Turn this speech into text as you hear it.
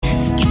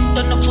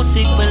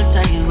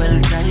well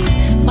tight.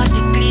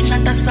 Body clean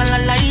and a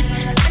solid light.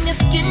 And your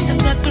skin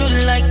just a glow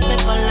like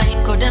pepper light.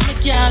 Cause them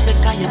make y'all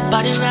because your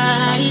body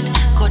right.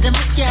 Cause them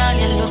make y'all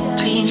you look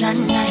clean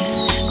and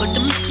nice. Cause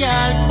them make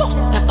y'all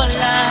pepper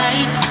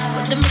light.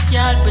 Cause them make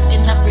y'all pretty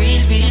in a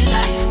real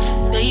life.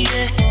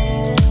 Baby,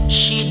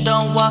 she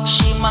don't walk,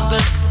 she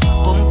muggle.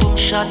 Boom boom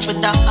shot with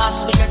that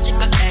ass with a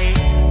jiggle, hey.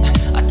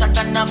 Attack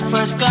on a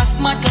first class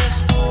model.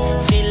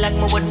 Feel like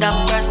me would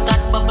have burst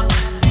that bubble.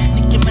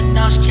 Nicki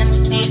Minaj can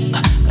stay,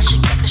 cause she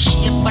got the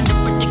shape and the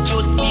pretty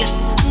cute face.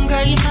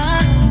 Girl, you my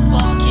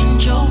walking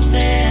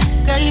trophy.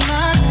 Girl, you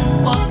my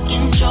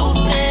walking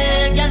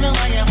trophy. Girl, me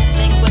why you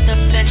fling with the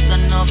bed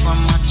turn over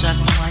my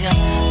chest. Me why you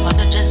but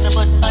the dress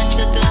about punch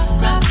the glass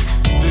crack.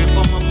 Grip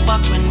on my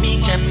back when me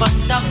get on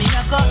top. Me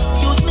I go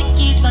use me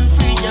keys and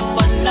free your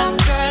butler,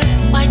 girl.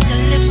 Bite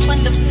your lips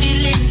when the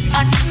feeling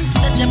hot.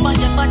 Touch up on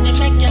your body,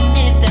 make your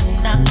knees them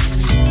knock.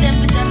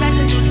 Temperature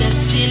rising to the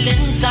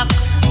ceiling top.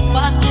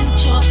 Walking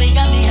trophy,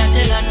 got me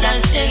until I can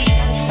say.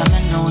 From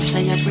your nose,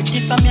 say you're pretty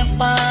from your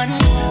band.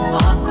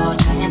 Walk out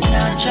and you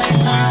not try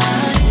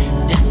hard.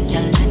 Them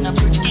girls they not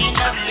pretty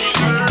enough.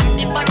 You're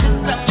pretty but the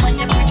grandma,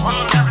 you're pretty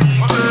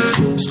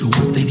enough. Slow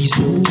and steady,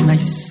 so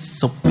nice.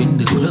 Up in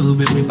the club,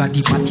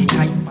 everybody party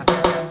time.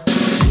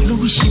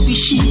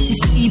 Wishy,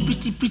 see,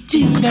 pretty,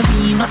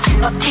 very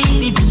naughty,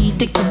 baby,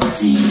 take a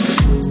booty.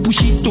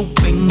 Push it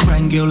up and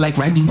grind, girl, like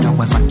riding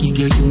Kawasaki,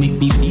 girl, you make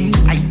me feel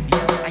high.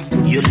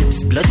 Your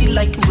lips bloody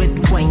like red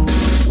wine.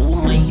 Oh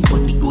my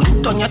body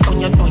going tonya.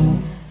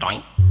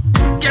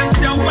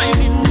 Gangsta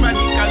whining,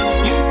 radical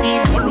beauty.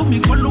 Follow me,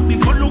 go.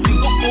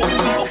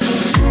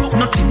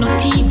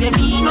 Naughty,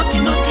 very naughty.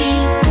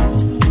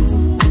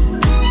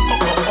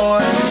 Oh.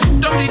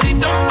 Don't did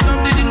it,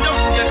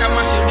 yeah, come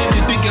on, share the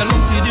big girl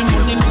until the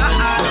morning.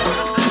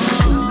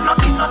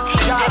 Naughty.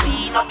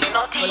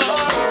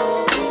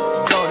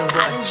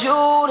 I need you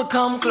to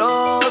come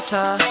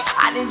closer.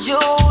 I need you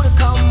to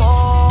come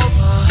over.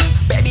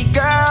 Baby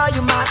girl,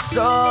 you my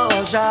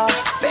soldier.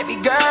 Baby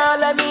girl,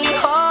 let me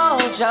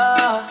hold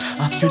ya.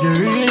 I feel the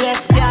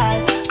realest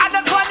guy. I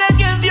just wanna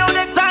give you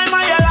the time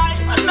of your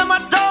life. And no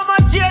matter how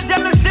much years you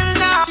me still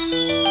now.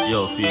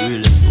 Yo, feel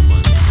realest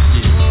woman.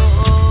 See, I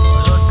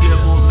don't care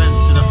about men,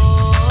 see now.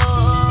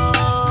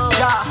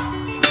 Yeah,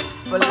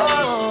 for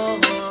ladies.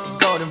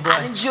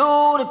 I need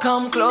you to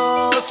come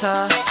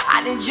closer.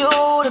 I need you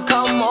to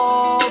come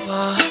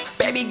over.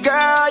 Baby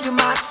girl, you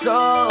my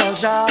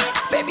soldier.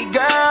 Baby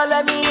girl,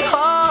 let me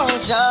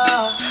hold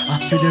ya. I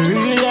feel the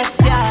realest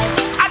guy.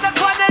 I just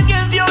wanna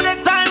give you the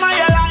time of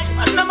your life.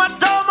 And no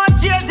matter how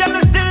much years you me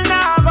still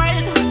not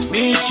right.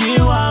 Me, she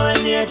want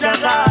when you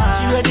check out.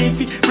 She ready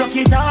fi rock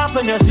it off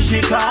when you see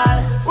she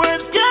call.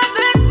 Words can't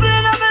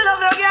explain how me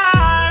love you,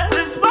 girl.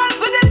 Response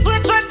to the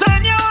switch when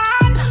turn you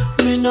on.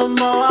 Me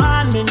number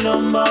one.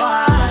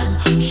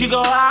 She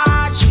go hard.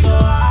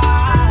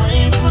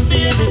 Time for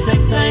baby,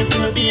 take time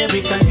for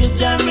baby, cause you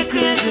drive me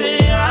crazy,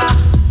 yeah.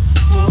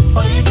 Go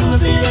fight for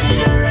baby,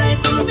 you're right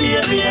for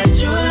baby, and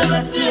you'll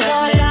never see it.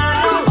 Cause I'm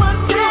the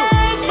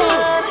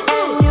protection,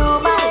 and you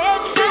my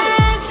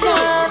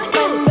exception,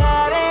 and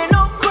that ain't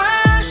no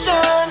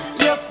question.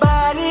 Your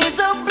body's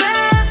a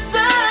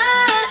blessing.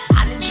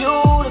 I need you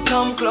to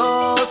come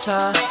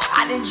closer.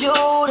 I need you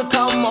to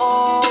come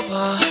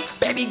over.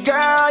 Baby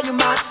girl, you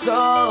my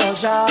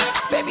soldier.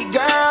 Baby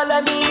girl,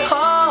 let me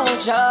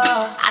hold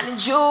ya. I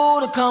need you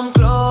to come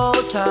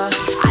closer.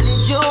 I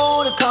need you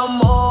to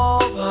come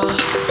over.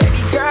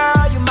 Baby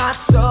girl, you my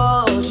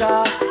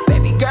soldier.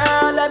 Baby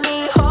girl, let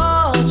me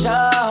hold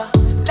ya.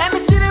 Let me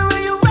see the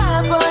way you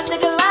ride for a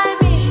nigga like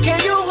me. Can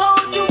you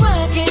hold your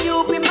hand? Can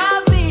you be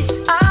my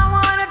beast? I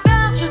wanna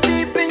dance you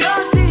deep in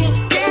your seat.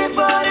 Game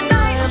for the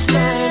night, I'm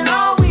staying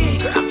all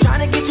week. Girl, I'm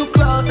tryna get you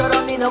close, I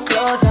don't need no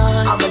closer.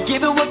 I'ma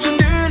give it what you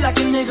need like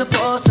a nigga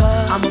poser.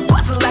 I'ma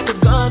bust it like a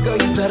gun, girl,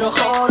 you better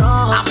hold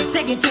on. I'ma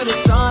take it to the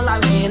sun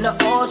like we in the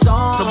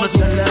ozone. So much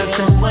your love,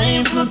 so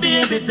wine for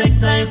baby, take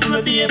time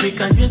for baby,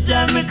 cause you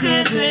drive me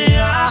crazy,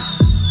 yeah.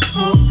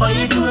 Go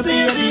fight for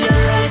baby,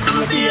 you're right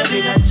for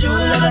baby, that you'll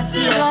never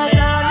see it. Cause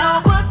I'm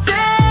no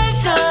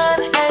protection,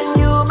 and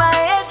you my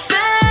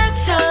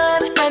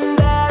exception, and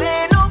that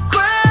ain't no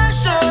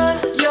question.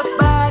 Your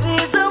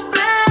body's a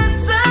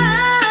blessing.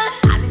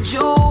 I need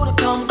you to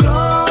come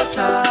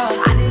closer.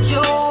 I need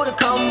you to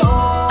come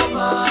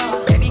over.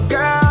 Baby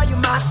girl, you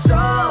my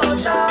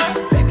soldier.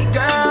 Baby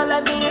girl,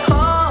 let me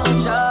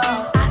hold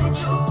ya. I need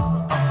you.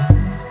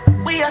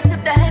 We are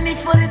sip the Henny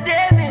for the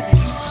day, baby.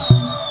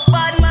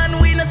 Bad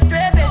man, we no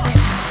stray, baby.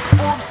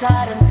 Oops,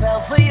 I done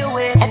fell for you,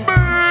 waiting.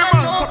 I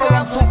know, girl.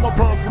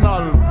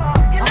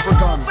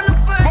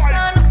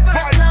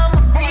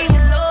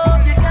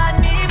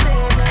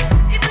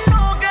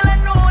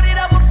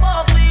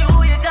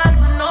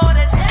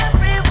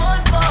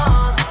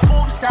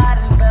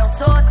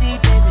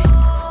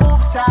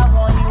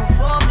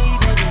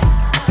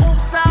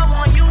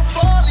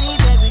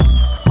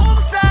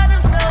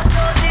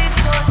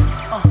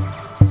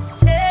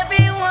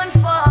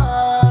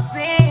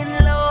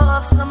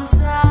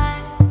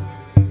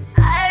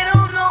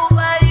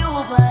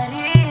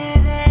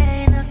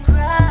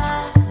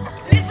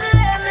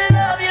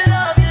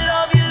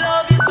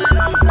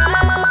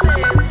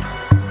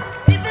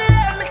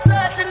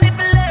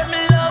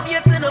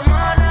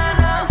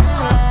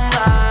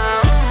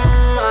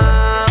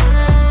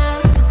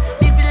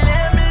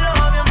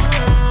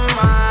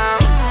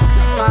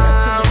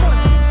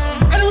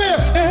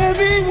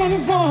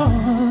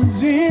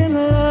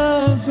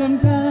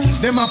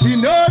 Them have to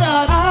know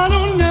that I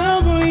don't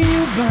know for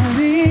you, but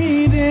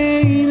it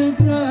ain't a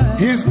crime.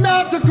 it's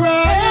not a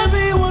crime.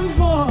 Everyone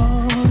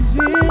falls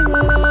in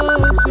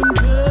love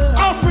sometimes.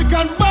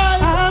 African vibe.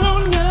 I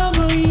don't know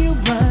for you,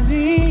 but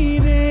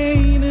it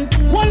ain't a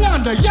crime.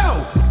 Wallanda,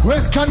 yo,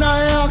 question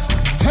I ask.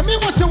 Tell me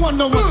what you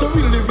wanna, what you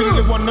really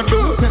wanna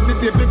do. Tell me,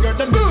 baby girl,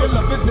 that if your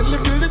love is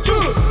really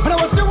true.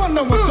 And what you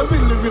wanna, what you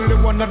really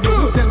wanna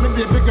do. Tell me,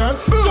 baby girl,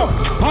 so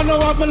I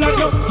know I'm like,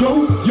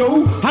 no,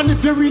 yo. And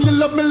if you really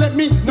love me, let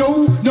me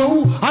know.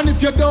 And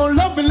if you don't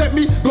love me, let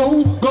me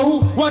go.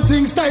 One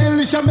thing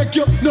stylish, I make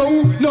you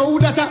know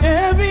that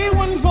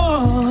Everyone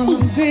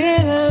falls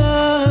in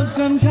love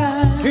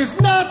sometimes. it's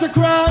not a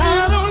crime.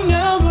 I don't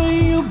know for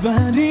you,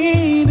 but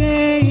it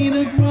ain't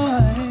a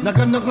crime. No.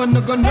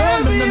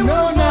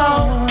 Everyone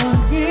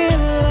falls in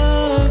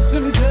love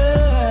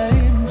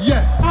sometimes.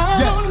 Yeah. I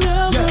don't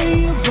know for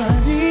you,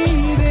 but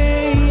it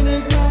ain't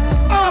a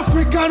crime.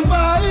 African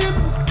vibe.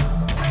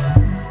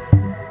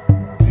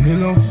 Me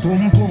love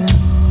pum pum,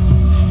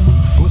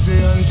 pussy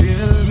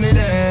until me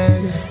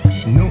dead.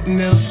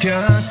 Nothing else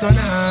can so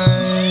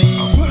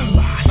nice.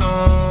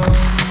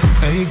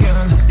 Hey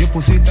girl, your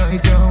pussy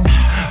tight down.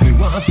 Me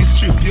want to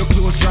strip your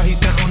clothes right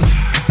down.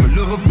 Me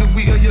love the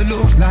way you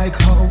look like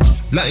how,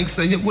 like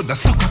say you woulda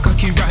suck a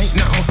cocky right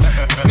now.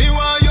 Me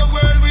want your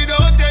world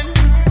without end.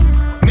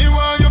 Me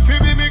want you to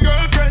be me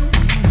girlfriend.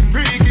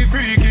 Freaky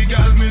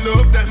girl, me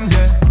love them,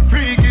 yeah.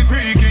 Freaky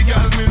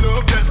girl, me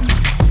love them.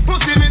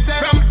 Pussy me say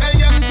from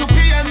AM to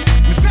PM.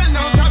 Me send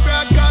out a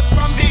broadcast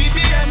from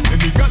BBM.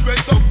 Any girl we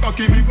so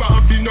cocky, me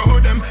want to know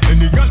them.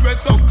 Any girl we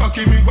so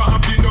cocky, me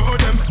want to know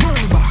them.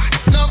 World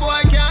boss. No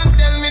boy can't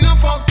tell me no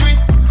fuck me.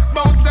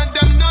 Bounce at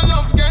them no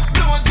love get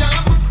blow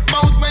job.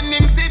 Bout when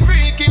him see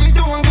freak him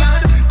don't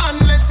glad.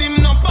 Unless him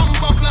no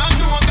bump up like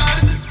no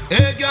god.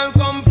 Hey girl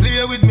come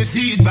play with me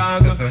seed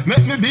bag.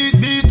 Make me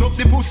beat up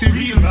the pussy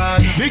real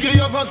bad. Me give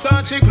you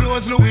Versace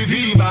clothes Louis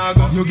V bag.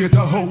 You get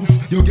a house,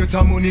 you get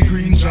a money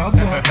green job.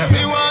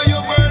 Me want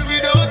your world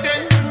without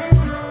end.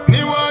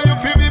 Me want you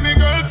to be me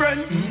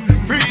girlfriend.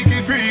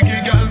 Freaky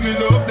girl me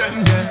love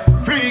them, yeah.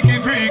 Freaky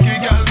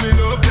girl me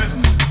love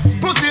them.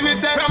 Pussy me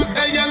say from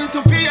AM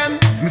to PM.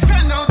 Me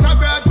send out a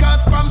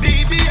broadcast from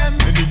BBM.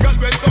 Any girl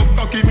we so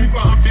cocky me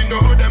want to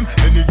know them.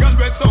 Any girl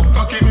we so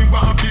cocky me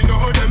want to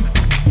know them.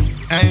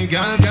 Hey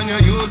girl, can you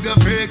use your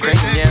freaky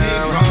technique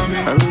for me?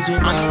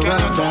 Original And can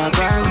you talk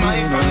my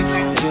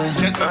fancy?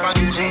 Check my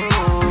body.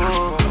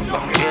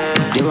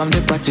 They want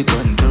the party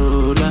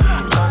controller.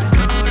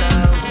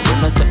 When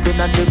I step in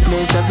at the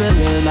place, I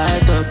feel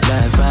light up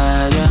like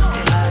fire.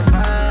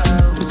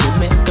 We say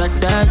make got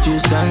that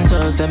juice and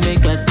sauce and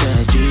make got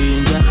that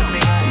ginger.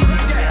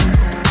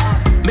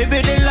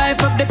 Maybe the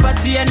life of the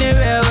party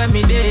anywhere when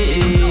me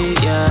day,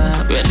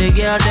 yeah. Where the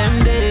girl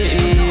them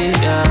day,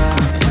 yeah.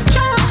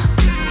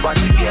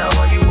 Party girl,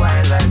 why you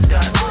whine like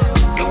that?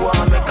 You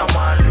wanna make a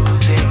man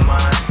lose his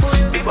mind.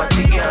 Big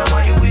party girl,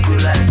 why you wiggle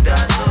like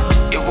that?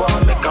 You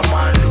wanna make a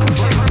man lose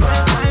his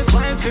mind.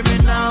 Wine for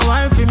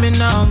me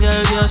now,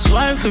 girl, just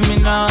wine for me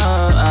now.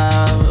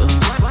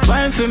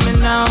 Wine for me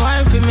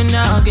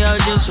now, girl,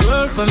 just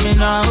roll for me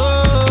now.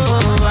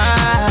 Oh, I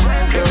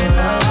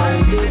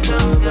did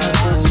for you.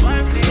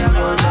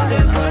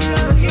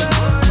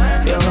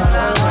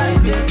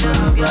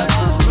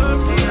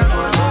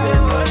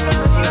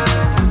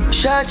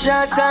 Shots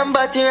and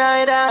body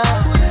rider.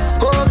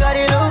 Oh God,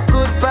 it look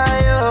good by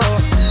you.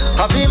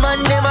 Happy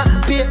man, them a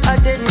pay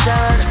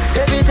attention.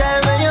 Every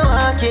time when you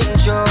walking,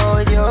 show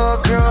with your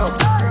crew.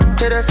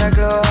 You just a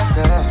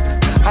closer,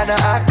 and I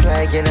act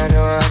like you don't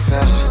know so.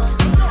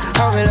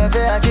 I will love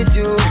your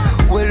attitude,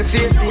 well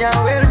facing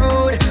and well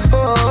rude.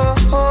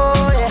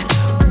 Oh yeah,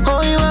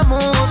 oh you a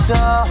move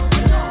so.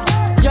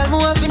 Y'all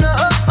move in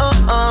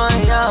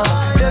yeah.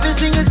 Every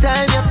single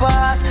time you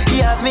pass,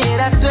 you have me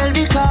that's well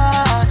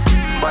because.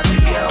 But the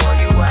girl,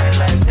 why you whine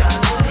like that?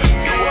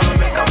 You wanna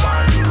make a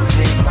man lose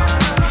his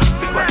mind.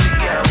 But the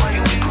girl, why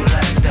you wiggle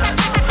like that?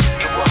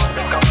 You wanna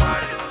make a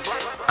man lose.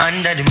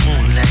 Under the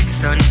moon like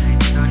sun,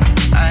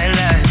 I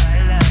like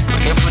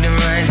when you put them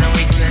rise and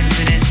we can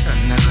see the sun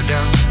I go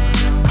down.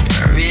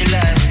 I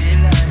realize,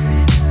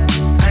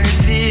 and it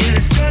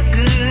feels so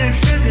good,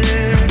 so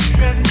good,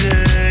 so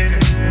good.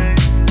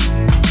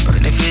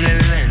 When you feel the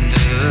length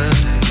of the world,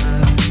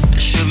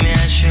 shoot me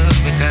and shoot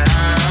me, 'cause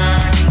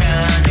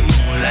under the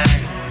moonlight.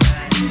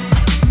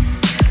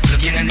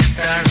 Looking at the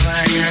stars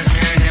while you're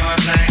scared, them a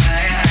fly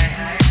high.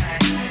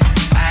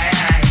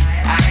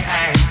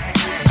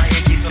 And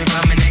you kiss me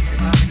on my neck,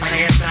 and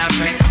you start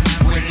fret.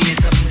 When me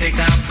something take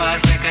off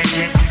fast like a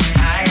jet.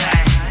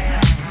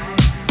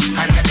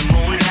 Under the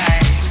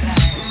moonlight.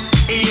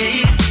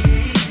 Yeah.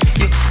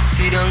 You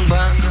sit down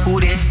back, who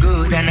that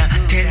good? And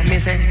tell me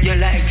say your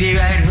life you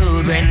ride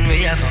hood when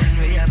we have a.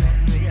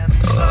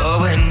 Oh,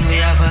 when we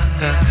have a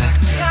caca.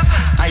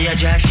 I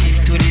just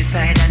shift to the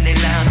side and the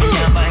lamb in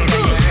your bite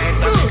and you ride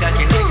back the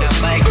cocky like a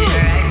bike. You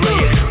ride where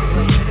you do.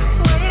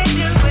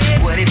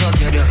 What the fuck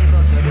you do?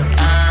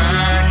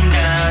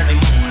 Under the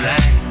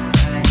moonlight.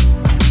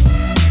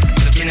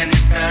 Looking at the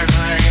stars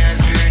while you're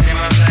scared, them a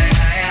fly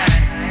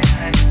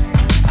high.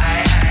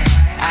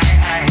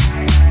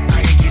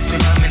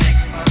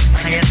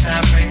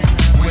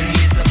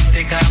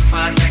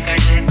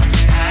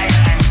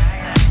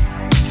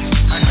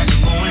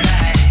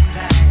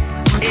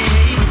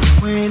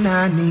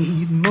 I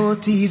need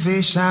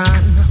motivation.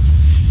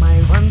 My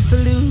one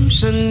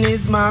solution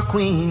is my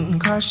queen,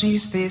 cause she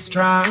stays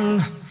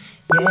strong.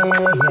 Yeah.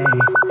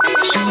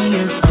 She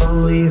is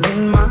always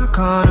in my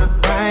corner,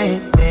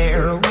 right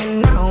there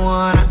when I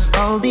wanna.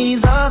 All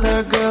these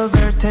other girls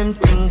are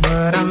tempting,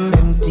 but I'm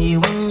empty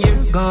when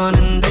you're gone.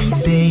 And they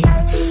say,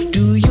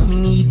 do you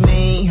need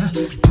me?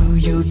 Do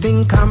you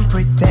think I'm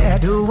pretty?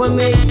 Do I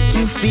make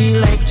you feel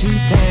like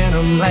cheating?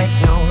 I'm like,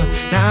 no,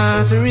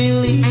 not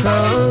really,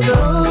 cause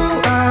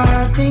oh,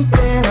 I think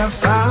that I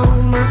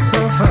found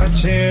myself a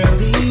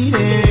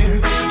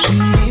cheerleader. She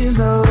is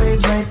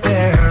always right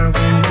there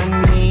when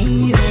I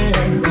need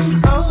her.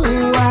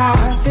 Oh,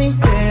 I think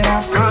that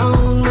I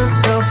found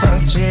myself a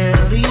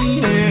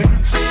cheerleader.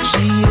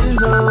 She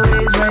is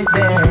always right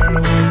there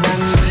when I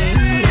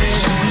need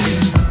her.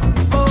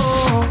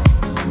 Oh,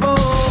 oh,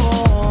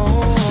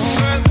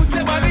 girl, put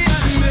your body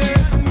on me.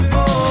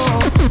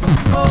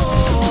 Oh,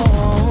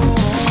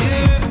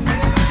 yeah.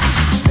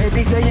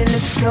 Baby girl, you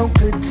look so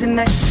good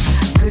tonight.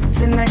 Good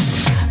tonight,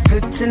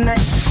 good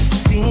tonight.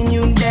 Seeing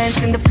you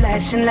dance in the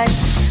flashing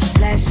lights,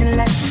 flashing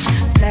lights,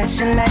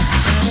 flashing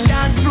lights.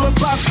 Dance floor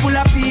box full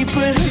of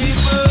people,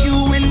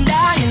 you and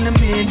I in the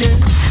middle,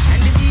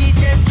 and the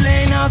DJ's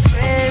playing our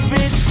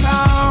favorite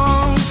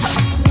songs.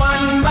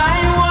 One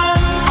by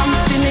one, I'm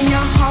feeling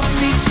your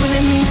heartbeat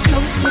pulling me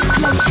closer,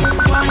 closer.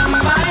 One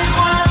by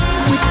one,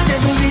 with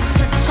every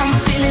touch I'm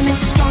feeling it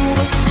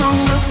stronger,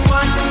 stronger.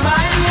 One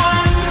by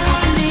one,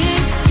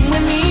 believe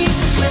with me,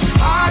 we're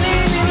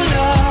falling in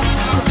love.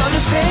 Cause all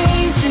the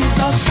faces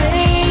are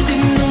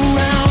fading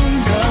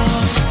around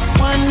us.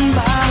 One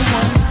by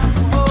one,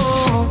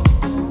 oh,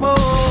 oh,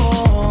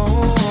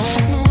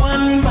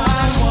 one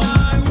by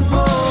one,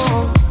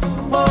 oh,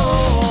 oh.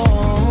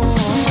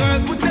 Girl,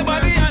 put your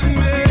body on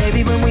me.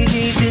 Baby, when we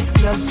leave this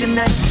club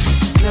tonight,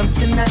 club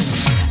tonight,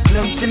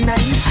 club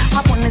tonight,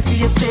 I wanna see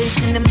your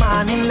face in the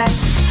morning light,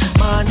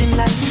 morning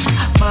light,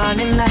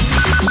 morning light.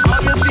 How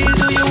you feel?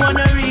 Do you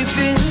wanna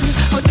refill?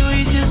 Or do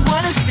you just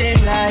wanna stay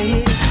right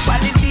here while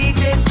the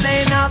DJ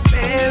playing our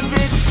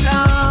favorite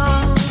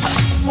songs?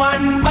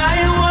 One by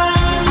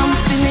one, I'm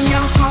feeling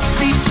your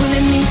heartbeat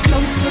pulling me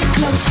closer,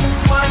 closer.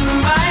 One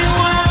by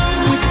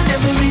one, with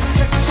every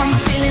touch I'm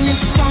feeling it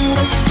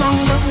stronger,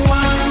 stronger.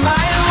 One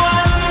by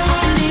one,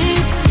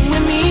 believe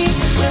with me,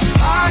 we're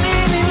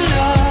falling in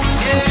love.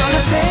 Yeah. All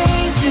the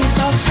faces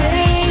are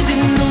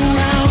fading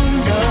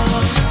around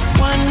us.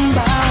 One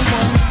by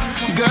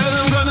one. Girl,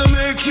 I'm gonna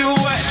make you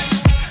wet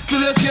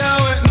till you can't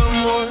wait no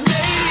more.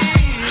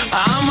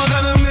 I'm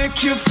gonna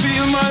make you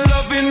feel my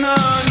loving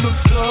on the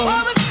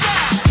floor.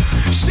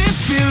 She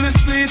feel the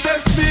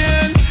sweetest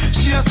pain.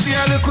 She a see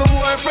her little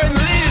boyfriend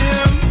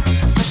Liam,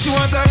 so she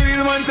want a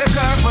real man take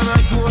her on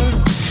her tour.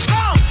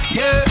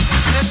 Yeah,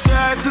 let's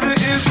ride to the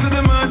east to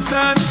the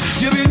mansion.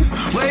 You've been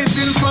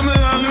waiting for me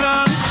long,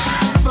 long.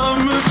 So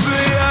me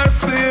play our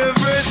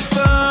favorite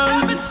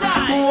song.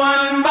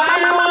 One by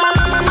one,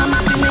 I'm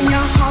feeling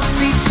your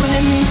heartbeat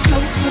pulling me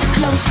closer,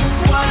 closer.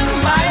 One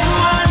by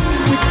one,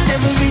 with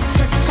every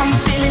touch I'm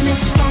feeling it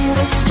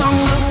stronger,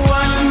 stronger.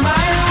 One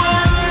by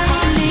one,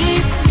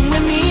 believe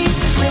with me,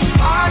 we're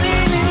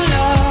falling in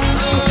love.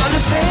 All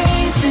the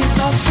faces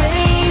are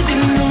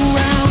fading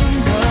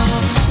around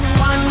us.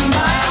 One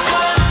by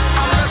one.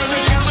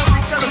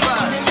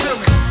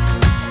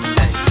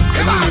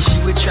 Hey, she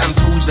with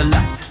shampoos a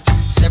lot.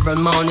 Several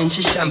mornings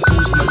she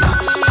shampoos my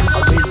locks.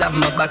 Always have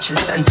my back, she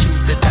stand true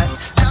to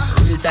that.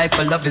 Real type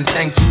of loving,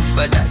 thank you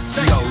for that.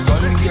 Yo,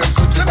 run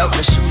barefoot without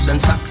the shoes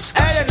and socks.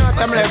 I don't know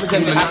what I'm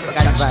representing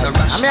African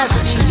vibes. I'm here to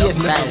DJ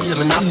style.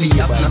 Even I feel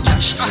up no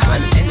cash.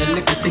 Man, any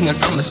little thing and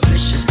from a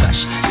splish, a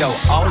splash. Yo,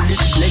 all this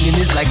blinging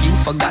is like you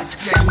forgot.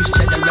 Use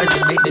cheddar as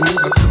the bait, the new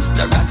recruit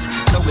the rat.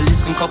 So we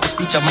listen couple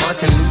speech of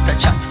Martin Luther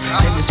chat.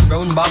 Dennis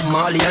Brown, Bob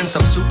Marley and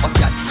some super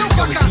cats.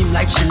 Yo, it seem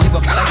like she live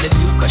upside the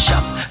Duke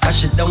shop.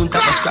 Cause she don't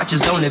have a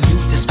scratches on the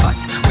beauty spot.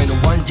 When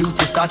one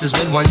duty start is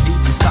when one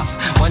duty stop.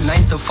 1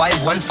 9 to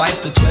 5, 1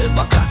 5 to 12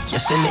 o'clock. You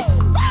see me?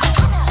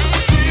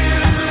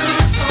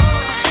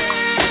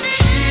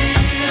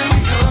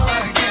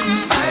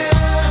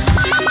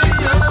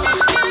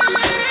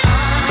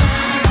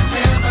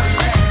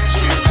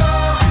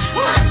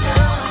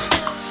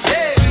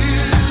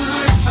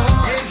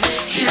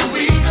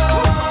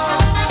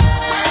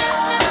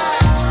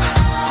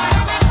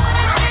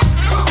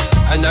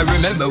 I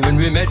remember when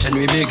we met and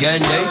we began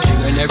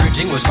dating, and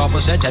everything was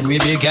 4% and we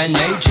began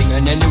dating.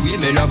 And then the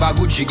women of our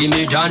good, she give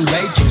me John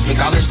ratings. We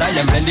come in style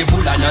and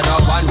plentiful and no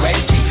one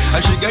waiting. And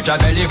she get a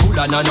belly full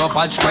and no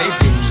pad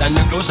scrapings. And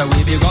the closer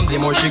we become, the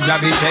more she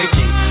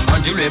gravitating.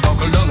 Until we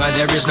buckle down and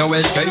there is no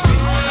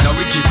escaping. Now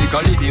we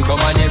typically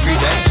become an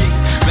everyday thing.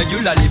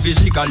 Regularly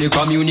physically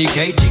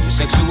communicating,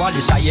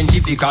 sexually,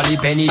 scientifically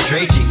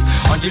penetrating,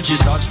 until she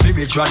starts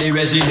spiritually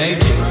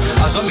resonating.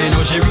 As some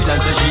know she real and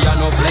say she are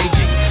no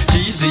plating.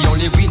 She is the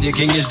only queen the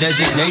king is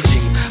designating.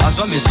 As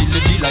some see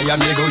the deal I am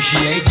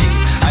negotiating.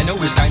 I know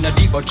it's kinda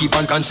deep but keep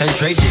on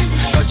concentrating.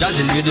 Cause jazz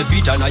is with the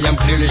beat and I am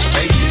clearly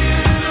stating.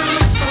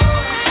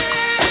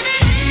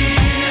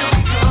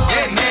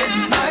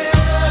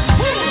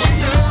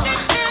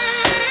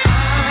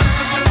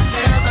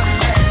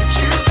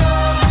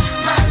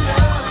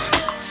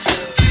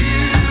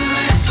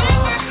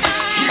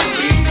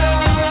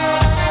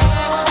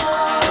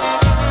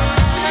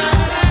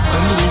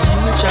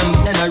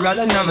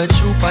 girl and I'm a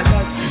trooper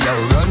that. Yo,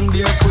 run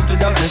barefoot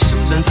without no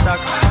shoes and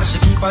socks. She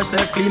keep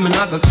herself clean, me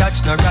not go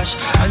catch no rash.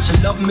 And she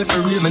love me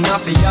for real, me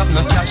not fi have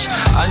no cash.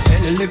 And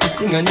any little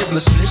thing and if me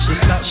splish she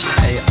splash.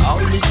 Hey, all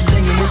this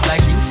blingin' is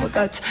like you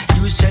forgot.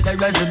 Use cheddar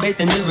as a bait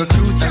and the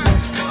recruiter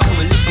rat. So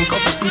we listen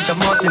couple speech of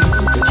Martin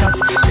Luther chat.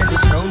 Get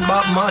this brown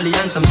Bob Marley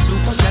and some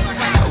super cat.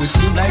 Now it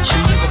seem like she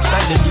live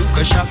upside the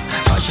Luca shop.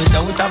 Cause she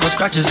don't have a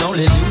scratch, it's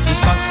only duty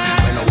spot.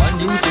 When I want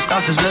you to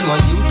start is when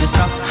want you to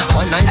stop.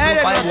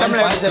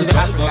 192515 to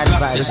 12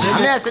 o'clock. You see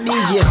me? I'm the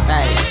DJ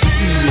style.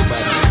 Yeah,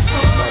 buddy.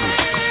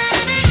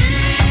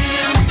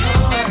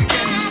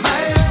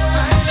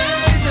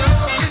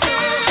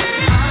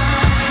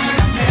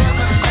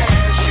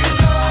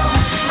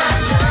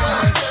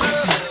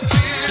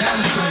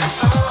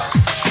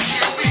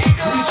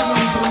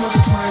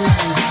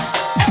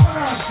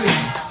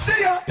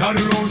 You're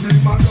the rose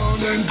in my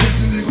garden, and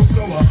pretty little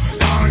flower.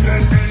 Darling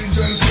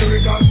angel, fairy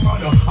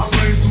godmother, a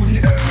friend to the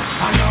end,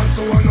 and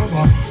also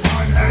another.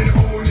 One and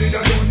only, you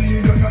don't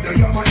need another.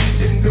 You're my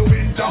heat in the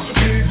winter,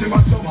 breeze in my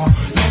summer.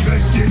 Love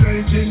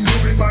escalating,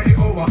 moving by the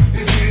hour.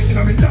 It's waiting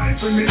on me life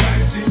when me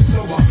life seems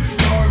sober.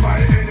 You're my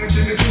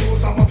energy, the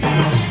source of my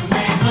power.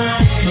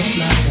 Just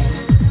like that.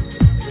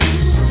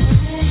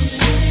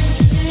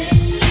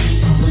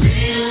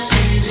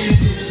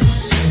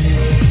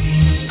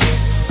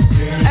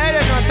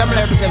 I'm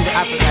representing the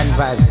African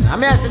vibes. I'm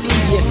here as the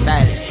DJ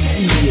stylish.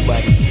 Yeah,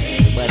 buddy.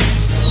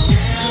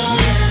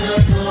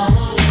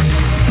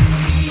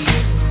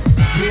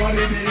 You are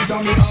the beat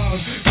of me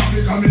heart,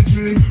 come me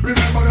dream.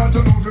 Remember that to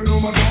love you no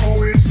matter how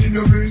it seems.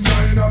 You bring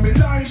joy in my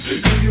life,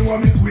 girl you are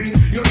me queen.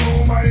 You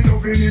know my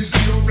loving is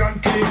pure and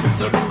clean.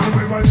 So don't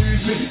you ever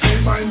leave me, stay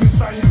by me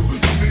side you.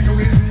 Loving you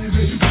is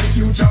easy, my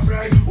future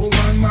bright. Oh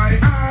man, my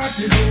heart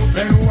is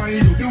open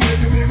wide. The way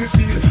you make me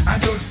feel,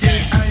 I just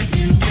can't hide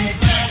you.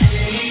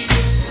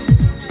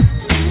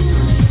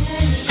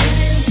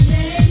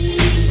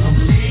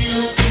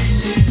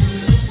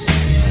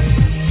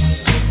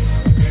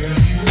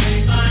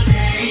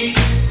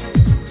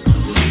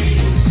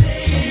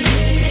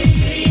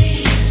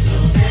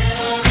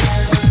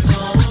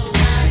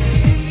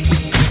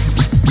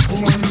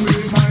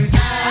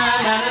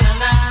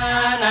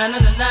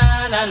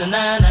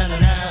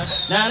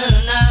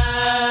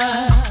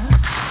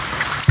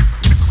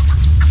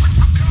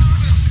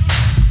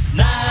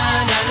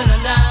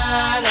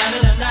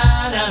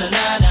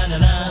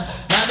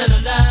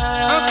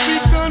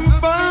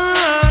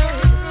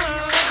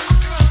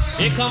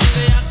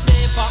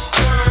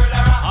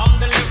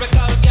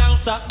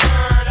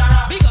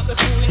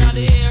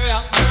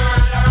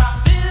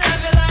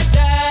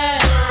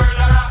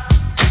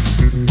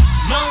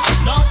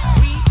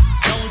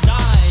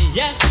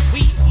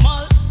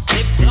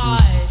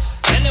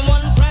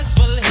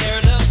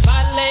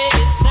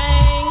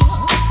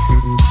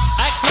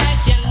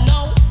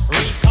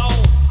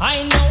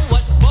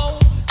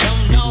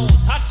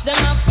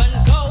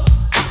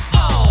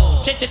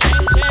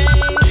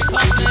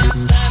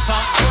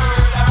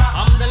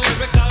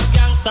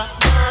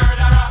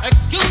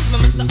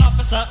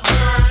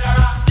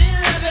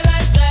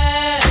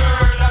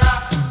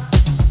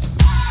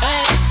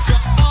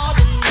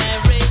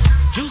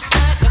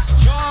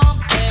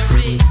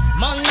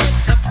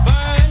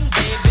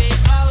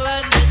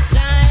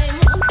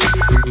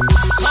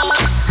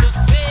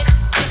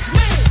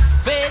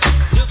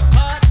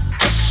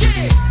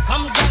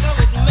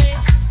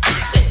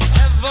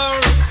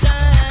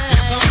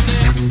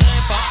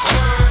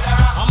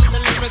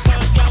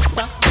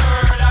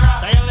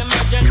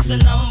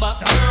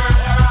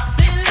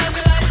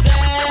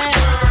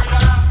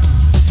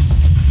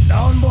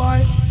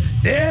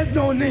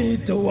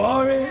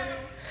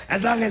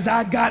 As long as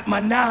I got my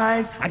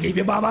nines, I keep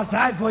you by my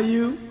side for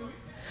you,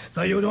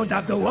 so you don't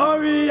have to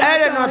worry. I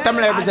don't know what I'm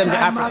representing the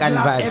African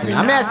vibes.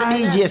 I'm here as the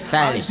DJ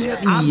stylish.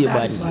 Yeah,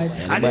 buddies.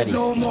 And there's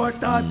no more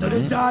thoughts of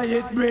the joy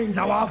it brings.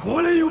 I want to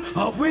follow you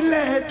up with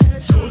lead.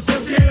 Shoot to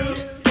kill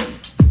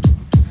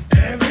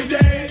every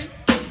day.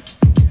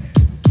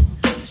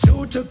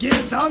 Shoot to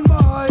kill some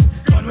boys,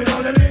 gun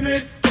without a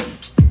limit.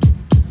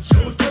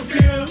 Shoot to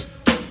kill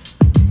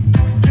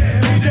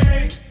every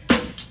day.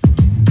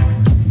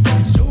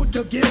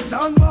 To kill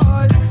some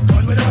boys,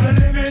 gun without a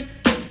limit.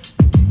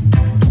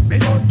 Me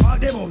just pack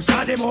them up,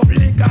 shot them up,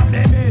 lick up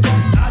them head.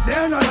 Not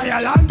tell no lie,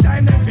 a long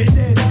time they fit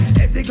dead.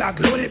 If the Glock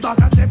load it back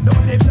and step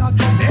down the block,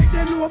 make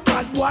them know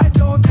bad boy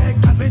don't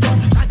take that. We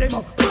just cut them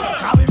up,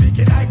 how we make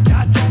it like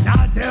that.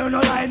 Not tell no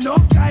lie, no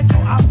guys so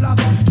I flop.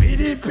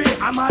 PDP,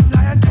 I'm a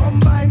lion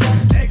combine.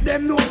 Make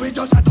them know we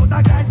just shut out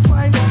a guy's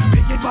mind.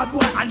 Wicked bad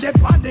boy and they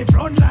on the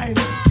front line.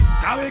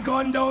 Now we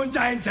gone down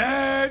giant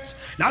church,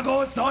 now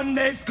go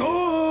Sunday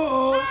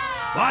school.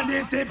 What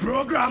is the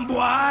program,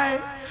 boy?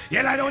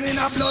 Yeah, I don't in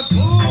a blood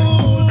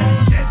pool.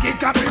 Just get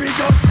copy, we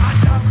just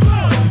shut up.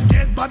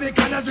 Just Bobby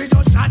Connors, we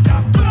just shut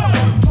up.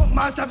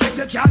 Master fix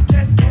the chat,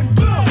 test game.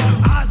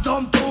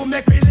 Awesome to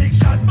make me lick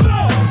shot.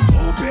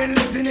 Open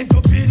listening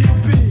to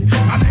PDP.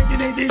 From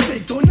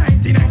 1986 to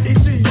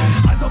 1993.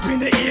 Hands up in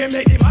the air,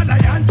 make the mother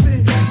and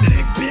see.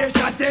 Lick beer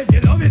shot if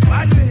you love it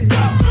badly.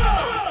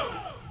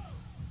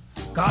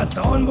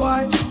 sound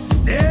boy,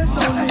 there's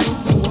no need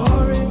to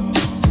worry.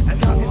 As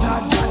long as I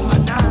got my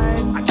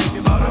nines, I keep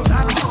it by my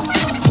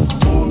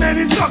side. Too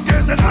many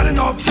suckers and not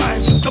enough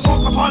time to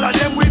fuck up all of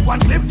them with one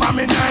clip from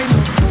me nine.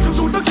 To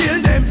shoot to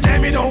kill them, say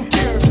me don't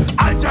care.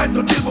 I tried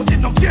to kill, but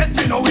it don't get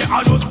me nowhere.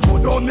 I just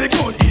put on me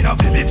gun in a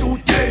Billy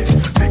suitcase.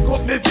 Pick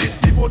up me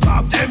fist, put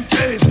off them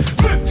face.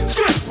 Flip,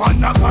 script, one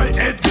knock my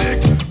head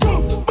flick.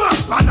 Boom, back,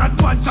 and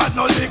that one shot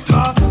no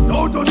liquor.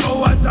 Don't know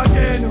once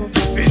again.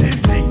 We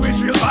distinguish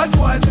real bad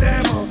boys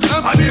them.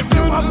 And if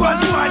you have one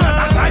boy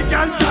that I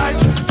can slide,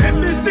 then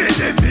me see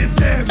them is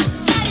them.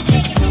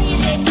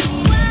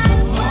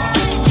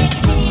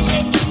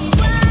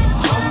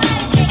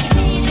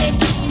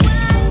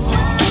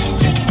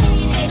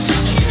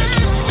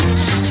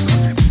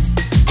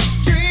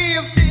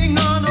 Drifting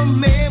on a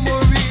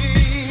memory.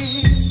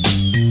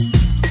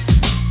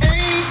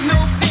 Ain't no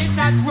place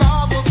I'd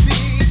rather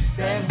be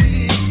than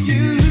with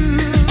you.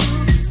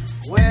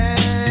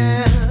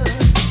 Well,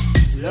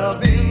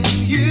 loving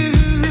you.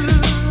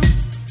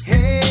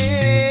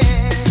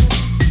 Hey,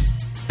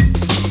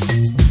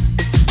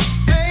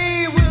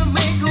 they will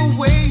make a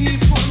way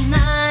for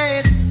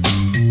night.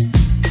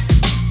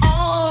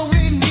 All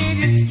we need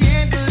is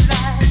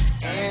candlelight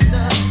and a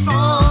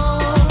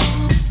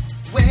song.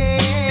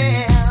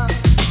 Well,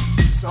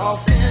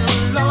 soft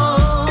and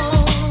long.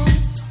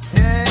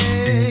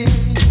 Hey,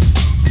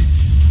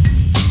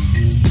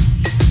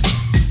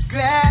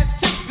 glad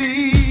to be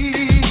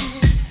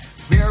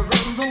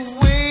wearing the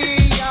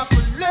way of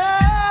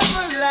love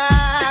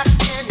like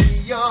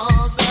any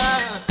other.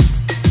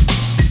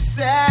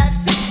 Sad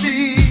to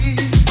see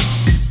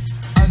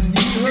a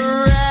new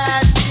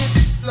horizon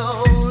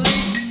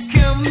slowly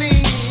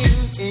coming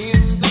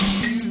in the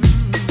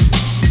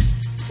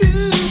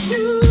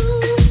view.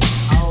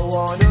 I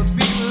wanna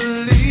be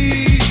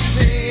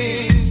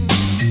living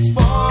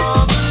for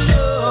the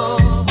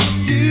love of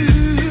you.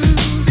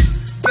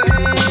 Well,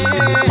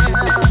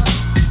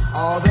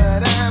 all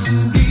that I'm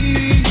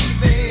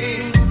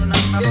leaving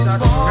is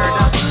for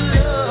the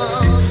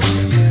love.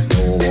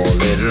 Oh,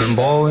 little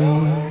boy,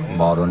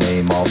 by the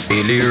name of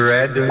Billy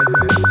Red,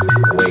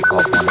 wake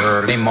up one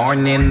early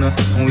morning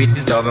with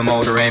his double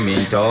motor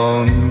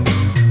Remington,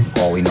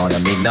 going on a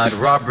midnight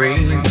robbery,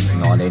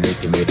 on a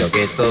little meter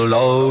gets so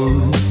low,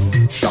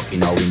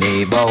 shocking our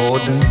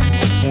neighborhood,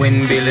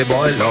 when Billy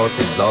Boy lost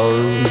his love.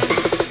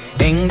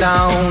 Sing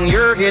down,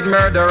 you're get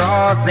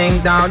murderer, sing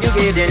down, you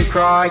get in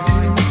cry.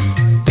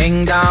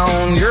 Sing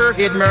down, you're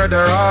get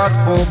murderer,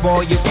 poor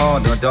boy, you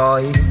gonna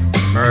die.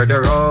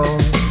 Murderer,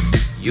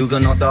 you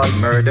gonna die,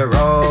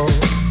 murderer,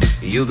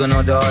 you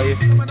gonna die.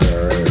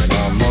 Turn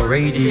on my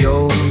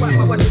radio.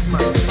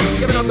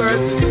 Give me no girl,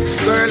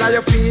 girl are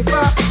your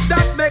fever.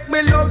 That make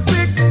me love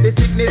sick. The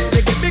sickness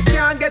me give me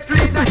can't get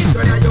rid of it.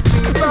 Girl are your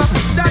fever.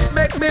 That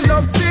make me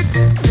love sick.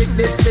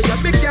 Sickness me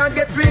give me can't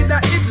get rid of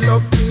it.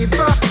 Love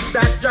fever.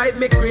 That drive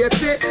me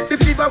crazy. The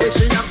fever we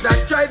she have that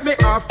drive me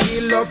off.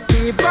 Feel love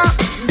fever.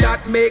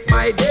 That make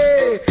my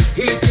day.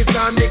 Heat is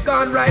on me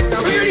gone right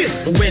now. Hear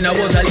this. When I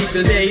was a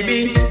little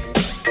baby,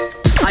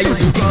 I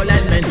used to crawl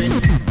and mend.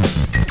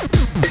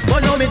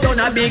 But now me turn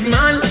a big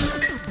man.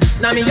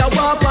 Now me a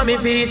walk on me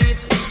feet.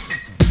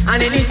 And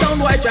any sound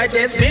boy try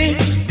test me,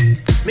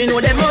 me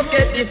know they must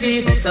get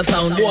defeat. So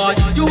sound boy,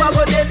 you a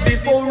go dead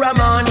before a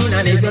morning.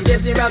 And if you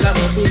test the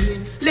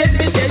ragamuffin, let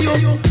me tell you,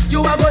 you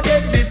a go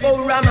dead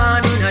before a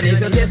morning. And if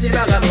you test the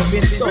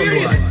ragamuffin, sound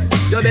boy,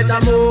 you better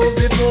move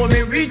before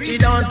me reach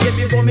it dance. Get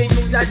before me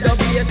use that dub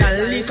plate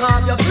and lick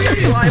off your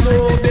face. So I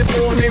move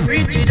before me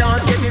reach it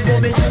dance. Get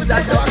before me use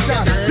that dub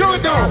plate and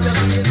lick off your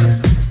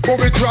face.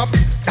 Booby drop,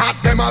 that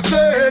them a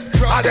say.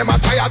 And them a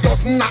try, I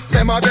just knock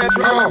them a dead.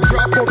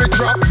 Drop, booby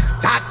drop,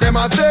 that them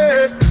a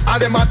say.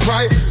 And them a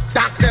try,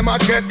 that them a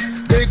get.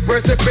 Big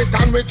precipice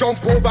and we jump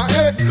over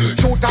it.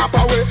 Shoot up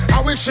away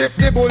and we shift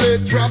the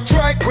bullet. Drop,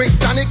 try quick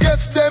and it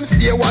gets them.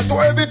 Say what to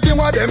everything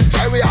what them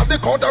try. We have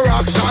the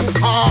counteraction.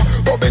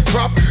 Booby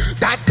drop,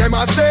 that them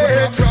a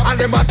say. And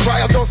them a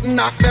try, I just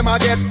knock them a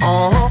get.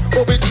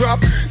 Booby drop,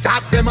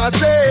 that them a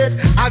say.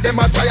 And them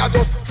a try, I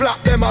just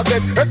flap them a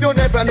get. If you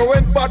never know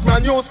when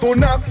Batman used to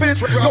knock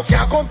fist, you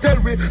can't come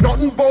tell me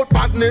nothing about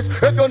badness.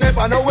 If you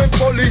never know when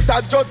police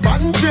are just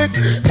bandit,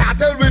 can't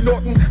tell me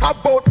nothing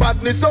about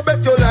badness. So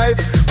bet your life,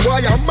 why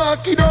a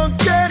Marky don't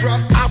get.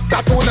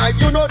 After tonight,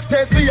 you not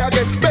test me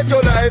again. Bet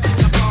your life,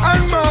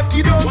 and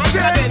Marky don't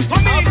get.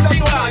 After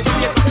tonight,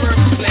 you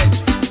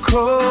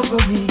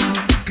cover me,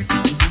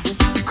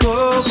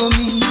 cover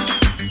me.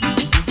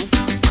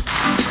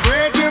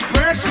 Spread your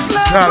precious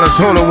love. Silas,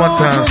 hold it one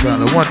time,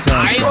 Silas. One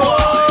time,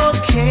 Silas.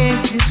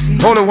 Can't you see?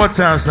 Hold it one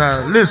time,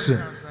 Silas.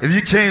 Listen, if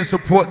you can't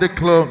support the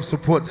club,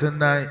 support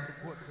tonight.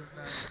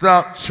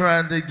 Stop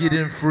trying to get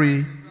in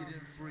free.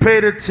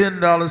 Pay the $10.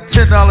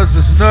 $10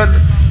 is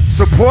nothing.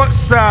 Support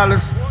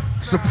Stylist.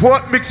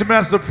 Support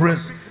Mixmaster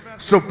Prince.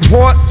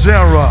 Support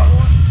J-Rock.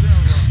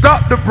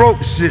 Stop the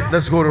broke shit.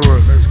 Let's go to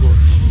work. Let's go.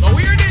 Now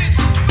hear this.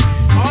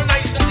 All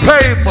nice and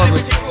Pay,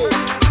 mother.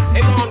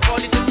 Everyone call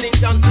this a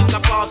thing and think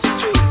of passing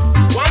through.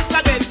 Once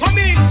again, come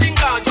in,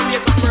 think on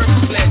Jamaica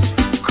first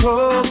sledge.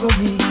 Cover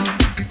me.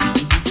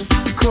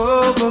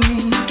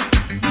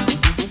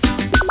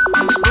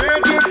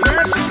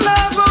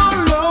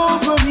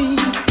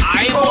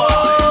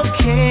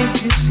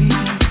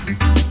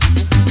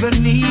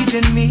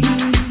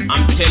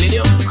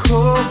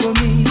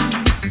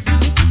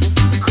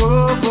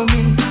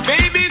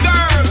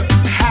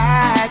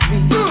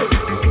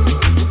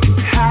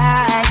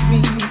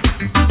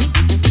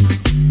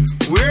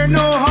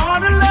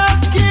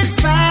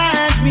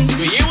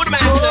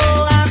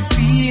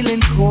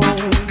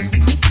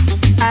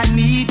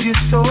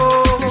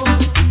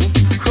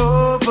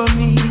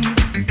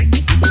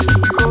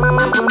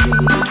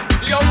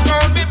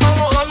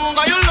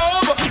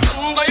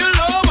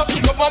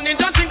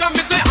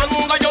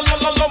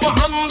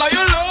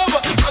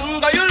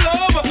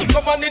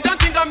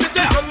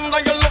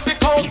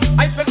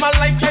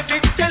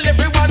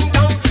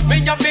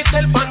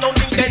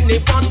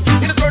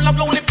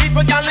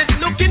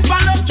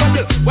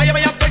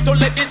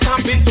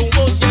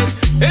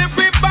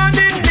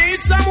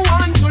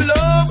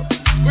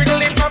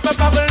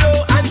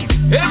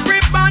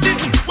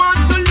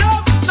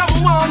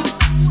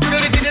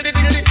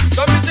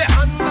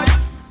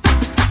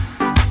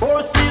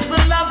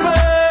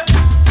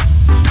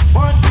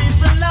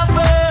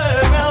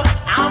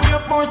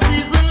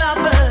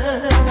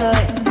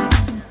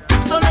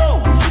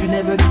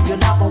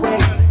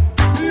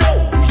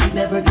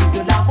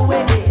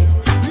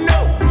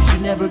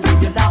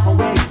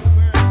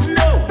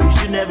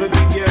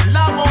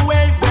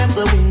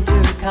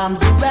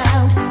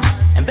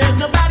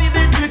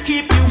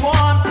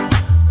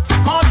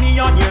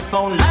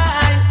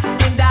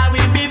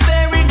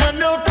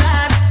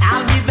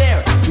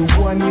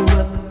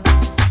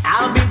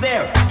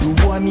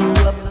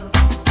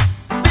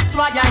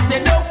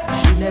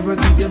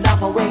 never give your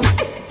love away.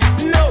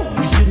 No,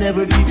 you should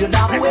never give your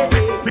love away.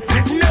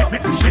 No,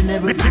 you should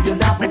never give your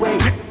love away.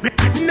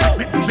 No,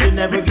 you should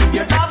never give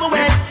your love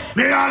away.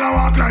 Me all a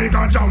walk like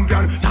a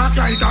champion, talk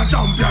like a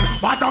champion.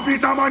 What a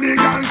piece of money,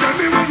 girl, tell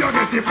me where you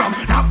get it from.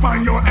 Knock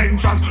on your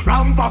entrance,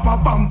 ram pa pa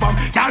pam pam.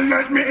 Can't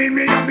let me in,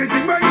 me have the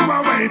thing where you a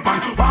weapon.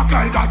 Walk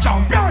like a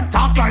champion,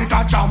 talk like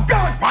a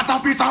champion. What a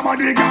piece of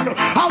money, girl,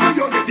 how will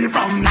you get it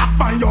from? Knock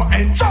on your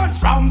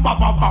entrance, ram pa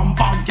pa pam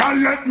pam.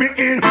 Can't let me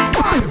in.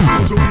 Why?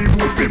 So we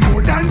would be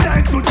more than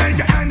that to take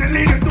your hand and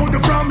lead you to the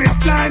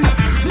promised land.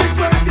 Me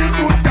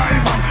 20-foot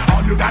diver,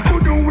 all you got to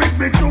do is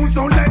be true,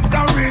 so let's go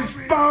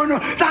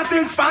respond.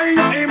 Satisfy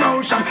your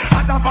emotion,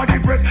 hotter for the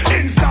press,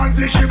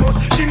 instantly she bust.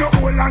 She no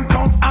old and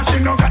tough, and she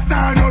no got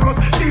time no rust.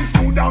 Things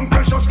smooth and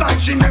precious like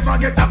she never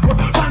get a cut.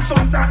 Pants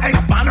on the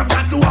expand, I've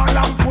got to all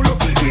and pull up.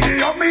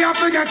 Giddy up, me I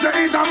forget you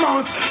is a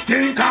mouse.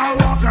 Think I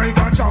walk like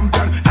a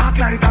champion, talk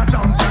like a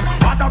champion.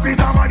 What a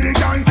piece of body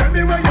can tell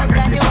me where you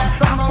get it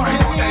from. I'm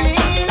fine on the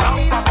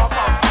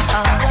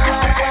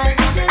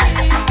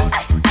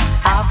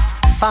I've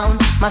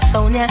found my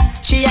Sonia,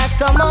 she has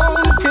come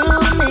home to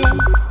me.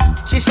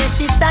 She says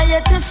she's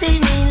tired to see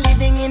me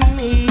living in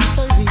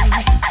misery.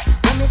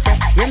 When me say,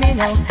 yeah me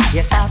know,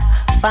 yes I've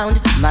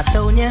found my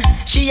Sonia.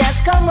 She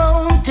has come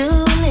home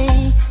to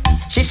me.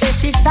 She says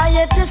she's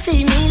tired to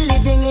see me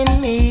living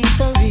in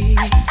misery.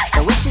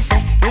 So when she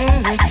say,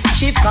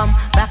 she've come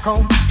back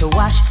home to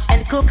wash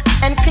and cook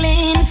and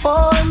clean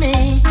for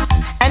me,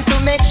 and to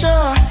make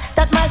sure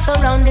that my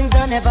surroundings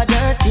are never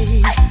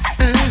dirty.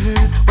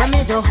 When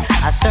me do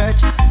a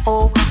search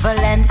over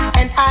land,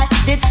 and I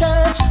did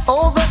search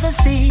over the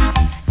sea,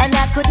 and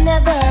I could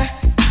never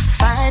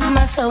find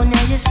my Sonia,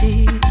 you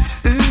see.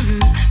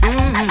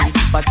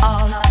 But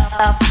all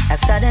of a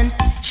sudden,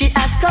 she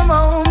has come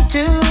home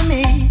to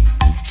me.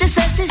 She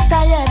says she's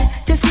tired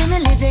to see me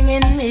living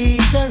in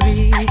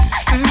misery.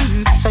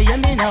 So you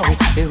me know, hey,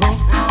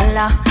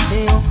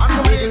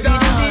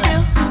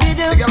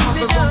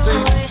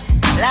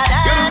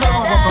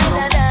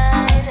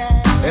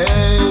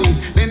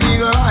 the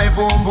nigga like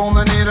boom boom,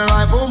 the nigga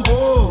like boom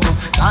boom.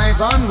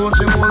 Tight and good,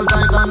 she hold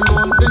tight and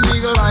good. The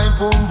nigga like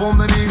boom boom,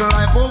 the nigga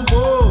like boom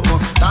boom.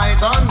 Tight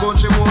and good,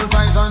 she hold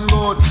tight and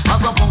good.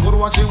 As a punk,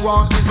 what she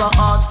want is a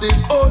hard stick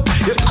out.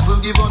 You got to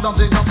give her that,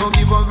 you got to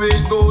give her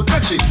great good.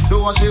 Make she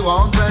do what she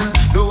want then,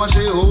 do what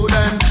she hold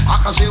then.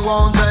 How she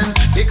want then,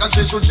 take a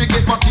chance should she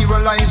get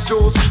materialized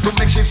chose to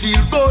make she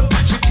feel good.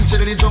 She thinks she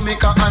ready to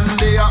make her and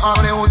they are all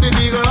they hold. The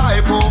nigga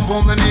like boom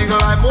boom, the nigga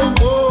like boom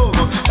boom.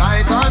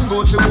 Tight and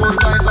good, she hold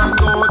tight and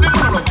good. The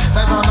man up,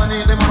 tight and the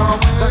knee, the man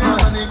up, tight and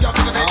the knee.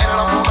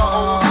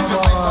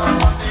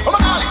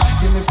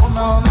 Give me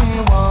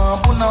punani, one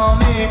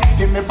punani.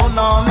 Give me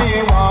punani,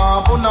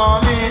 one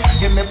punani.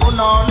 Give me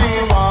punani,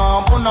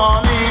 one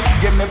punani.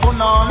 Give me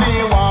punani,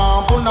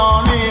 one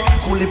punani.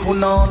 Coolie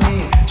punani,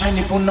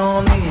 Chinese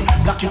punani,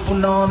 blacky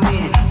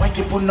punani,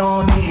 whitey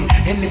punani,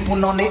 any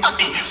punani,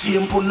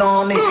 same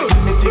punani.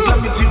 Give me the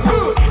glamity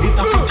boy, it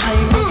a fit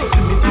time me.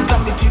 Give me the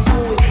glamity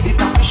boy,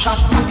 it a fit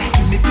shot me.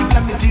 Give me the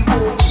glamity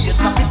boy,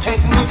 it's a fit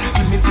take me.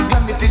 Give me the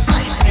glamity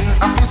slide, and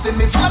a fit see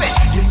me follow me.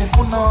 Give me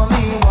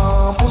punani,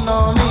 one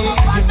punani.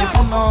 Give me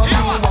punani,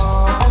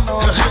 one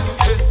punani.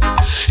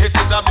 It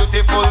is a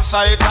beautiful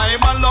sight, I'm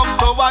a love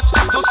to watch.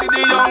 To see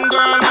the young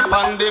girl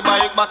on the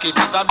bike back. It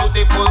is a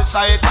beautiful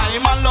sight,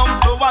 I'm a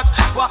love to watch.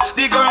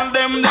 The girl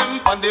them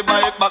on the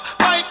bike back.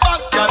 Bike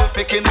back, girl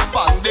picking up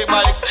on the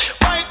bike.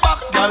 Bike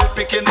back, girl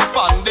picking up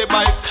on the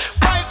bike.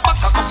 Bike back,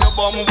 cock up your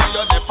bum where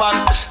you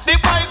depend. The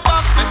bike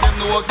back, let them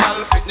know a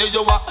girl pick me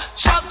you a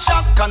shock,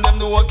 and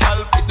them know a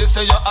girl pick they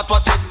say you at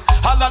what it.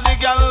 All of the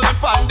girl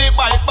on the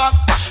bike back.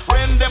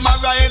 When them a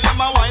ride,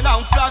 them a wine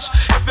and flash.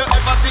 If you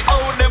ever see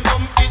how them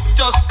bump it,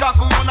 just cock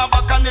run a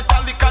back and it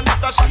a lick and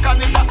it a shock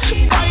and it a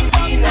bike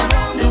back. Been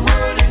around the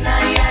world and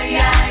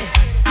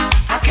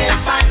I can't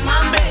find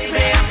my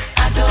baby.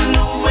 I don't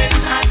know when,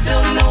 I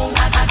don't know.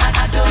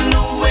 I don't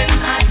know when,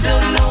 I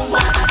don't know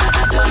why.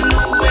 I don't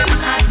know when,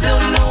 I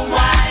don't know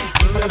why.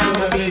 Wherever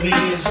my baby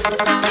is, I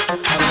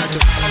want to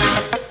find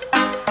her.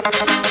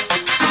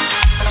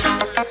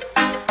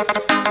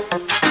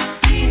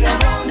 Been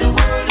around the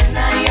world and I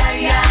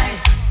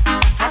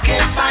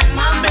can't find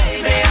my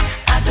baby.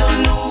 I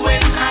don't know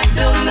when, I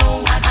don't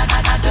know.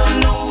 I don't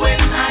know when,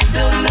 I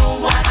don't know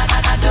why.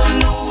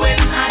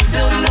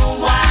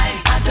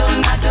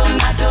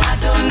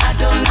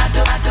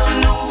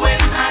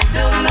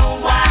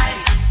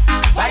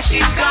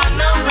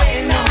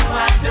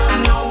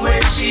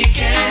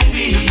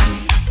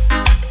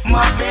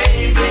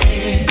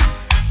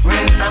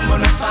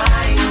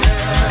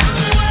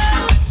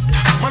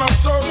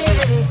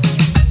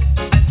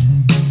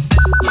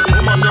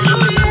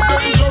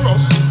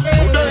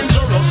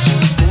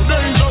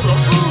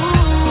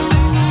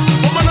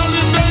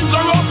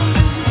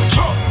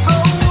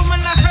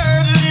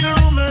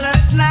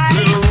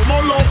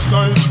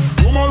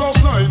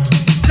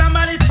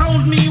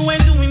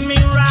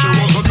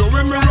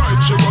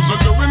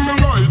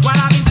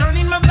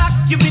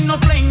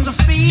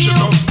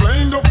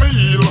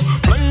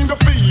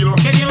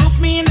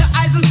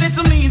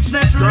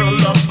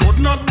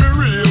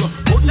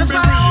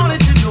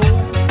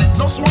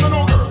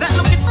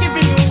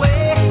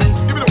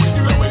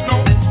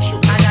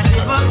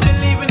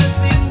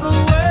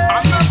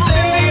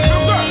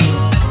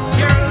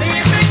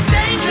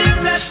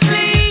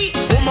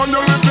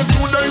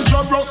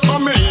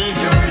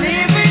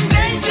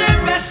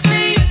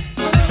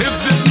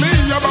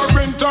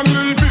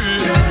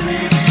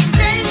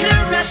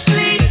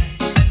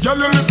 tell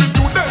you live it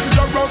too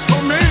dangerous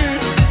for me.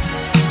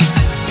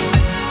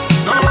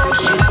 No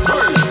shit,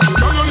 hey.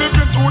 Tell you live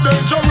it too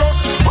dangerous.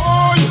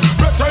 Boy,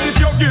 better if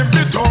you give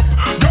it up,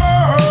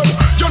 girl.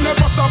 You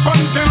never stop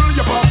until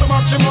you pass the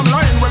maximum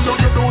line. When you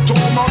do too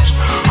much,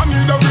 I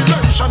need a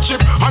relationship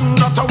and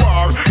not a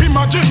war.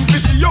 Imagine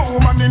this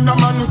woman in a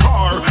man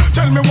car.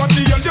 Tell me what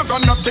the hell you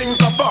gonna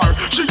think of her.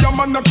 She a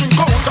man a drink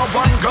out of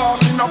one glass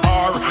in a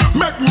bar.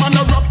 Make man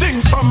a rub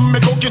things from me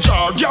cookie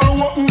jar.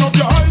 Girl, open up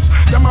your eyes,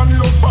 the man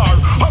look far.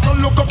 Have a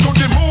look up to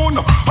the moon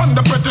and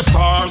the pretty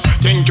stars.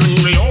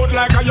 Thinking me out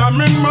like I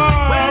am in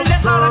Mars. Well,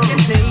 that's all I can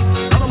say.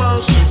 No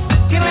mercy.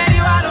 Get ready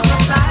out of my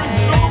side.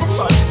 No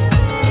side.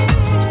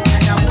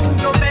 And I won't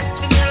go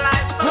best in your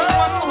life for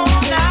one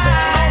more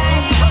night.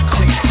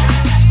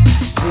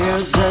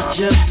 There's such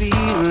a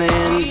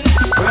feeling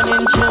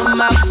running through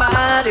my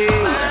body,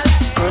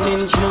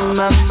 running through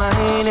my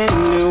mind, and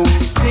new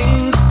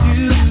things to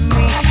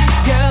me.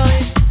 Girl,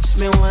 it makes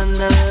me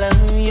wanna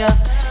love ya.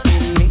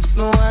 It makes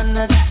me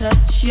wanna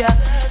touch ya.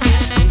 It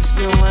makes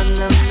me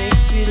wanna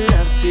make me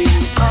love you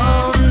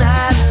all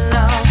night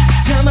long.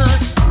 Come on,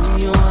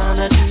 do you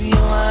wanna, do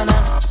you wanna,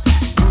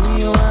 do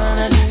you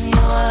wanna, do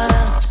you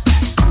wanna,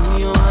 do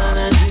you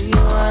wanna, do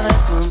you wanna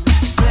come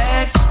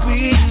flex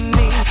with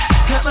me?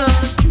 Come on,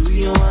 do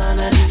you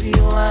wanna, do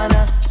you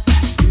wanna,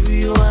 do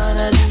you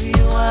wanna, do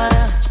you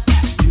wanna,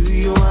 do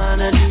you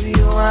wanna, do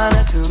you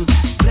wanna come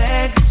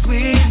flex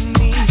with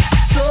me?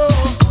 So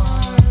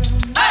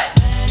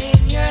man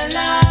in your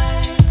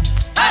life,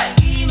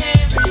 give me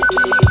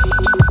everything.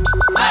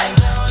 So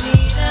don't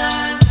need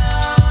another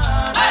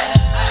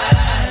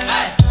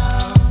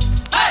song.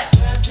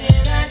 Girls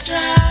in a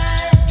try,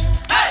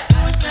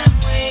 put some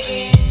way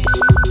in.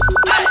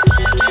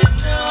 Tell them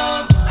no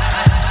more.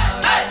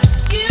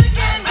 You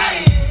can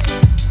give.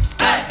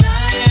 That's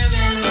all you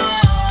been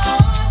more.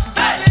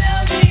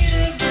 Without being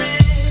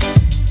afraid.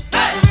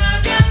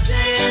 Rock out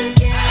and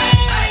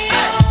carry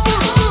on.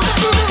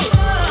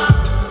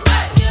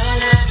 Your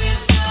love is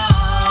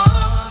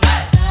strong.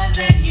 That's all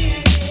that you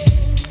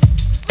need.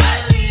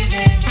 Believe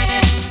in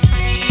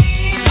me.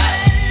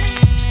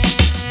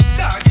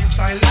 Doggy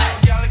style, like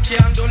y'all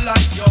can't do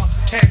like yo.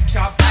 Head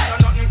chop, no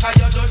nothing 'cause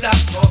you do that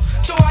go.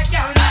 So I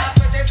can't laugh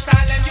with this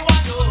style and you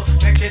want to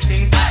make she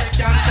think so she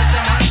can't touch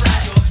your man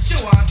brand you. She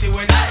wants to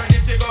when you're ready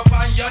to go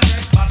on your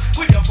neck back.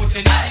 With your foot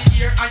in the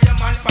ear and your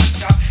man fan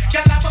job.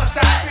 Girl a bust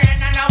a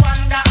brain and I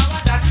wonder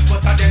how that.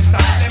 But a them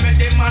style, they make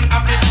the man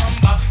have to come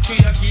back. To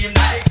your game,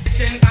 the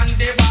kitchen and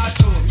the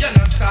bathroom. You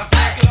no stop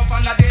make love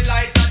under the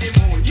light of the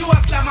moon. You a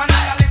slam and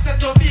I listen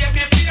to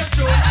baby face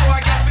tune. So I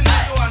get to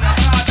know you on a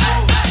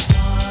cartoon.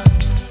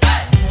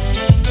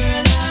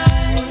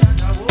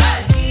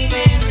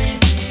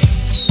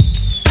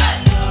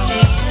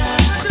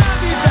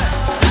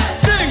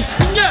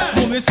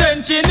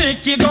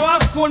 Nikki go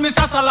to school,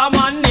 Mr.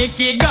 Salaman,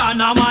 Nikki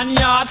Ghana man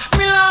yard.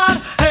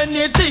 Milan,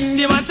 anything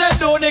the man said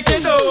do,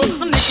 Nikki do.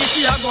 Nikki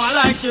she a go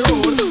like she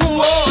roll.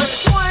 Whoa,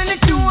 wine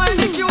Nikki, wine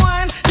Nikki,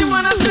 wine. The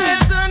man a say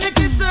turn,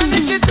 Nikki turn,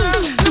 Nikki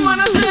turn. The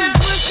man a say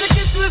twist,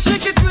 Nikki twist,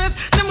 Nikki twist.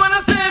 The man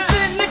a say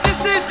sit, Nikki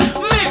sit.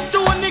 Mix to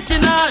Nikki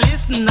now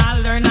listen, I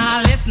learn,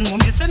 I listen. When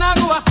me say I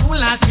go to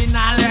school and she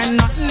not learn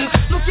nothing.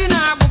 Looking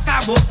her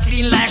book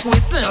clean like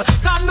whistle.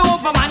 Can't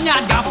over man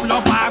yard got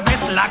flop her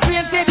whistle.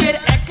 Acquainted with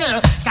Eckle,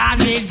 can't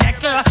make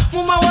Jekyll.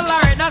 Mama will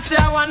already say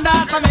I want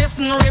that to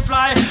listen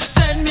reply.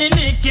 Send me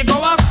Nikki, go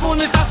to school,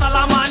 Mr.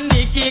 Salaman,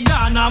 Nikki,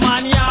 Ghana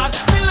man yard.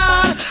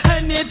 Milan,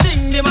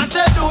 anything the man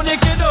say do,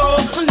 Nikki do.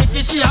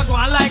 Nikki she a go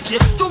and like she.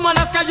 Two man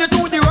ask you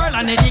to the world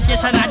and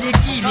education are the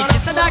key. Nikki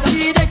said the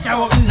key they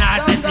can open her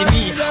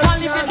sesame.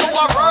 One live into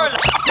a world.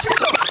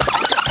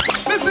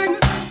 Missing,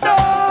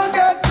 don't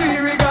get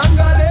weary,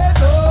 gangale,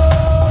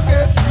 don't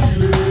get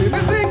weary.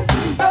 Missing,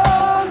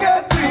 don't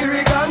get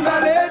weary,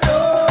 gangale,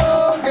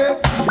 don't get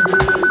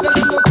weary. Tell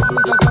them the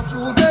people that are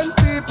choosing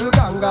people,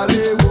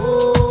 gangale,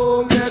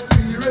 won't get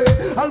weary.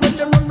 And when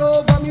they run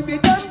over me, be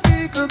them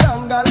people,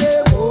 gangale,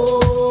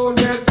 won't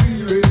get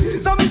weary.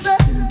 So me say,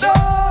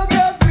 don't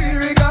get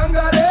weary,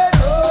 gangale,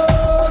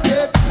 don't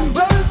get weary.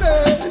 Well, me say,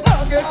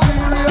 don't get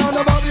weary on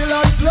the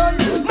Babylon plan.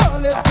 Now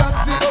let's get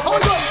it. Oh,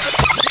 no.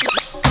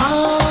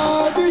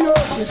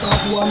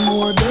 Because one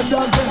more dead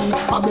again,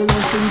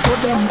 Babylon sing to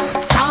them.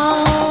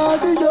 Call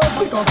the years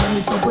because when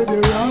it's up with the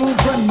wrong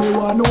friend, me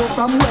wanna know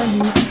from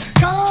when.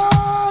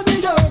 Call the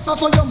years, I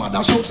saw your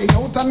mother shouting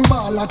out and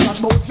ball at that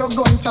about your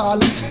gun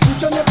tall. If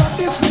you never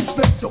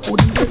disrespect, you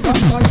wouldn't get that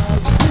royal.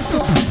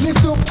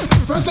 Listen,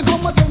 first you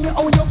come and tell me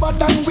how you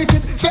bad and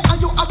wicked. Say are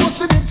you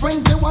adjusted it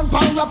 21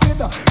 pound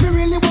rapid. Me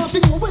really want to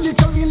know when you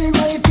can really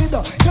write it.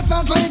 You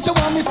talk like you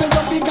want me say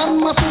you're big and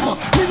massive.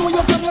 Me know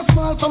you from your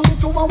small from the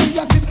two and we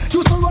a kid.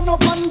 Used to run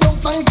up and down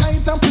fly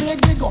kite and play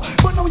giggle.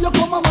 But now you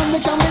come a man, me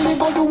can't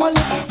believe how you a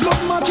live. Blood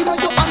mark in your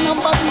hand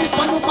and bad miss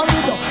by your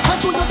farrido. I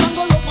show you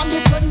tangle up and the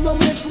friend you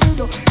mix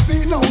with.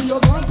 See now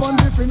you're going on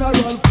the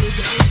funeral fig.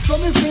 So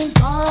me sing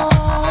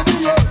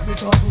cardios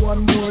because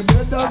one more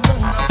dead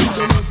again. I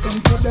don't listen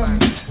to them.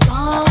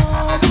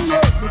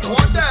 Cardios because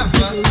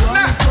whatever.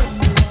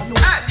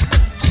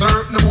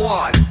 Certain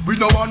boy, we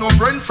no want no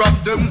friend from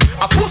them.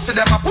 I pussy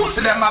them,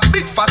 a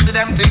big fussy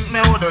them. Think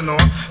me who don't know,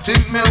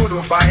 think me who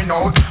don't find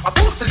out. I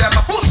pussy them,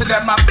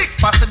 a big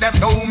fussy them.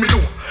 Know me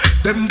know.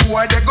 Them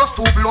boy they go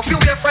stupid. Love you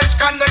your French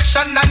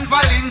connection and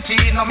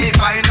Valentino me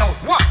find out.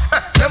 What?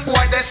 Them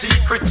boy they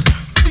secret.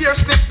 Beer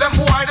sniff them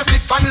boy they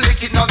sniff and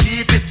lick it, now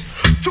keep it.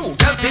 True,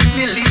 tell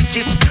me leak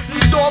it.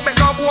 Don't make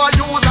no boy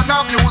use and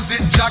abuse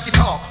it. Jack it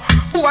up.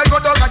 Boy go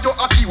down and you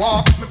happy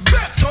walk. Me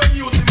bet on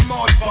using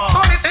mouth bar.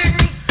 So me sing.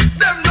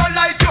 Them no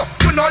like you,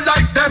 you no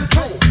like them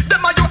too.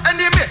 Them are your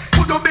enemy,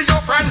 could do be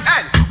your friend.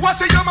 And what's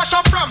it you mash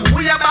up from?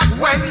 We are back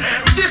when.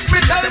 This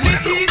me tell me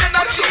Eden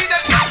and cheated.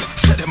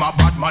 Say them a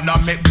bad man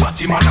and make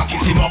body man and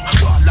kiss him up.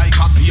 Like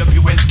a baby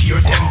when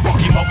scared them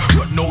buck him up.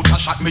 Run out a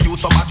shot me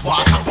use some hot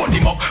water burn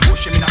him up.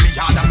 Push him in a me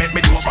yard and make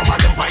me do from and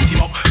them bite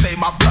him up. Say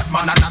my blood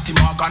man and natty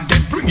mark and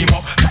then bring him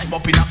up. Climb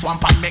up in a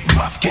swamp and make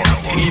basket and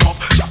sting him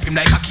up. Chop him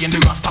like a cane the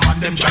rasta man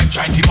them giant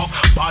him up.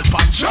 Ball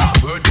punch,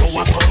 bird go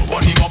and sun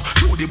burn him up.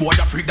 Show the boy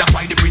a freak that's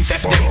why the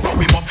princess them bow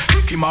him up.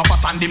 Kick him off a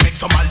sandy make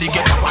some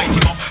alligator bite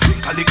him up.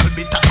 Drink a little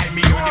bit of time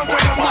me hear the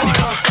boy a body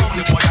up. So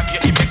the boy a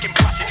get him make him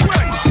crash it.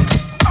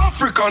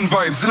 African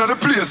vibes in the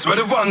place where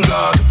the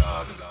vanguard.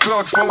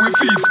 Clocks for we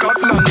feed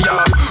Scotland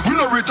Yard. We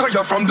no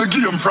retire from the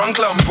game, Frank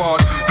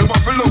Lampard. Them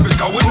have to love it,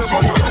 cause we never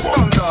drop the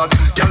standard.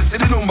 Y'all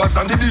see the numbers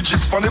and the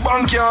digits from the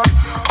backyard.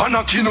 And I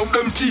clean up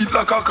them teeth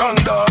like a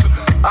can dog.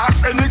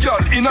 Ask any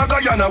girl in a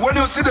Guyana, when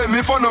you see them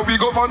if I know we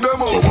go from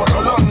them house like a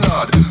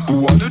landlord.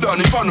 Who are the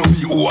done if I know me,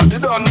 who are the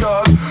done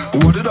dog?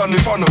 Who are the done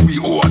if I know me,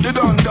 who are the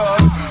done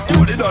dog? Who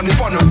are the done if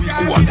I know me,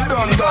 who are the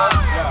done dog?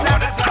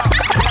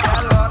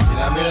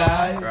 Me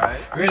life, right.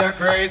 With a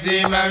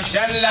crazy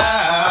emotion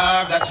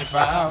love that you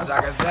found.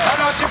 Like I said, I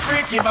know she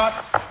freaky, but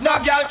no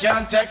girl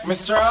can take me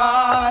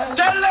stride.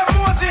 Tell them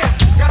Moses,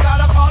 cause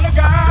all of all the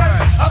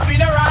girls I've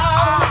been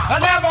around, I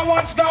never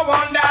once go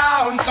on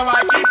down. So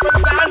I keep on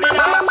standing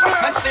up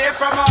and stay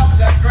from off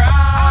the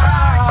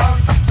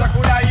ground. So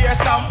could I hear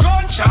some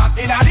gunshot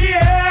in the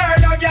air?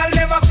 No girl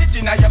never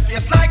sitting at your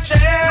face like chair.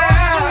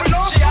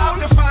 She have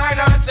to find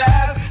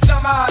herself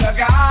some other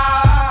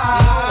guy.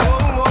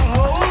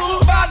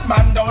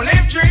 Man don't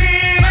live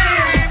dream.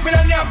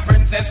 Millennium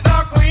princess,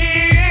 no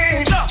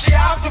queen. She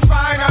have to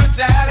find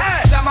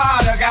herself some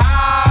other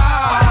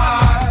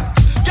guy.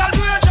 Girl,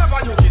 do your job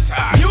and you kiss her.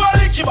 You a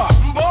licky bar,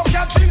 both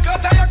can drink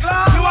out of your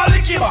glass. You a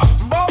licky bar,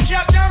 both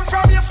can them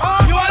from your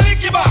farm. You a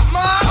licky bar,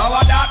 man. How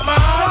are that man?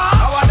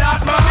 How are that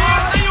man? Me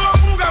see you a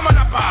booger man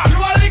apart. You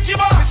a licky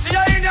bar. Me see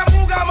you in your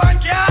booger man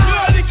car. You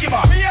a licky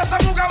bar. Me a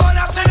booger man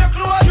that's in your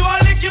clothes. You a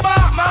licky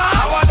bar, man.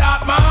 How are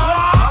that man?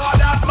 How are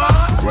that man?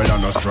 Well,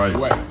 I'm not strike.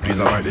 Please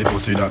avoid the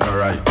pussy that no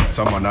right.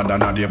 Someone had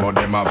done a day but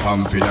them a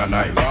vamp in a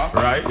night.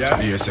 Right? Yeah.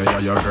 You say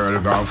your girl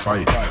gon'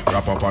 fight.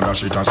 Wrap up on the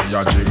shit and see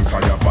a drink for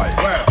your bite.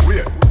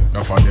 Wait.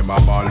 None of them a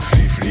ball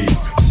flee.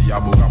 See a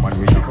booger man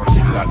we a go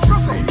kill that for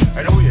free.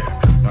 Anyway,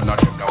 none of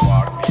them no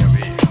walk near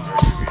me.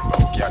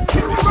 Can't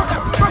keep this up.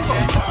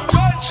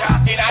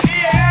 Gunshot in the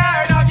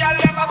air. No girl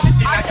never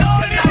sitting at your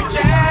place like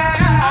chair.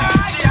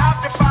 She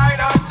have to find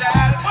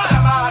herself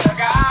some other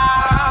guy.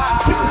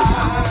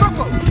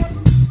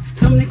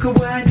 Some little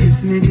boy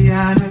diss me the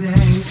other day. I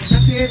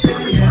see it's in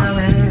the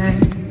way.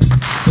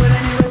 But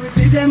anyway we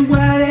see them boy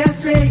they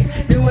astray.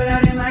 The whole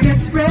of them I get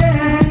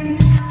sprayed.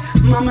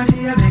 Mama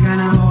she a beg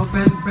and I hope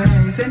and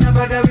pray. Say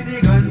nobody with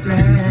the gun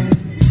play.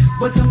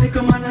 But some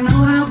little man I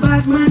know how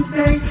bad man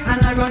stay.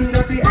 And I run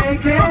up the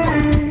AK.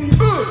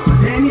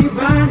 But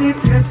anybody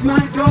test my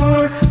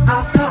door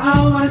after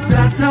hours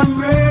that a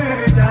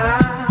murder.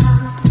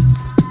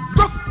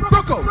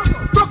 Rocco.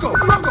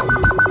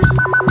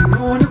 We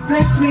know the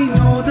flex, we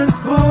know the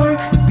score.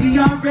 We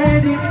are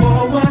ready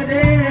for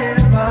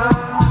whatever.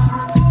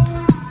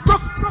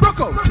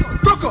 Rocco.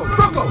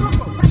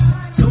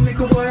 So make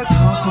a boy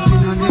talk up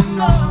in on them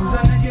nose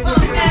and I give a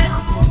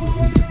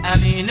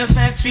I'm in a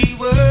factory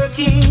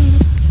working,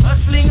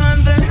 hustling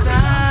on the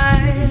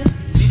side.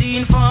 See the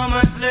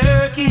informers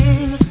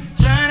lurking,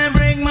 trying to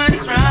break my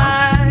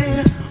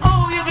stride.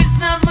 Oh, you be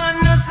snap and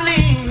no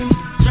slim,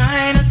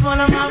 trying to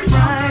swallow my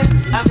pride.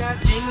 I've got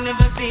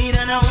dignity feet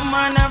and a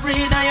woman I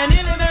breathe. I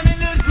nearly let me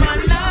lose my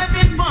life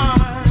in fun.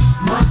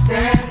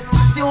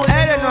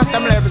 I don't know if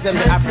I'm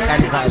representing the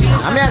African vibe.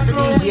 I'm here as the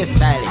DJ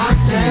stylish.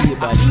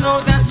 You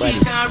know that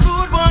street car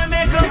rude boy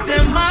make up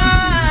their mind.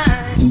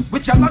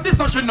 Which I love this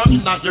country not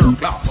in a your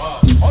class.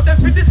 Oh, them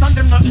for this and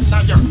them not in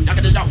a your.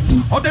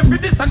 Oh, them for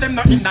this and them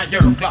not in a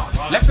your class.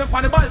 Left them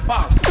on the ball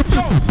pass.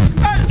 Yo,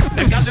 hey,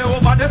 them get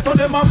over there so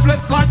them a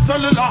flex like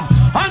cellular.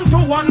 And to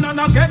one and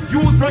I get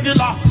used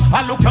regular.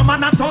 I look your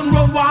man and turn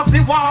round off the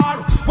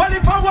war. Well,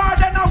 if a war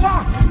then a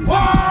war.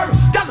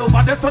 Get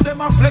over there so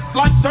them a flex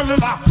like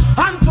cellular.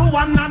 And to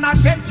one and I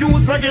get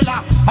used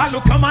regular. I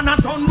look your man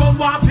and turn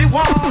round off the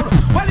war.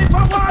 Well, if a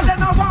war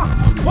then a war.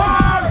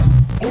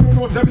 Oh,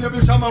 no, say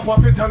baby, shama what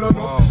we tell you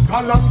no.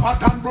 Kalam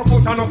patan broke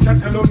out and us get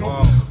tell you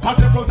no.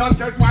 Pat it out and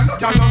get one, no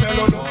can no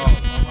mellow no.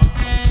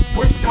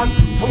 Question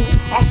two,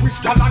 a wish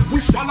gal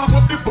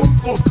about the boom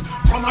up.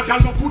 From a gal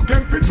no put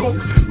them fit up.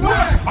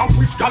 A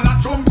wish gal a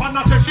jump and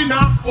a say she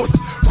not us.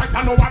 Right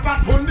better know what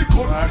that one the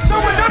good. So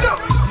what you do?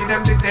 Give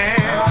them the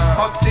dance,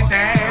 bust the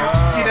dance.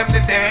 Give them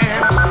the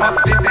dance, bust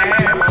the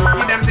dance.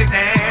 Give them the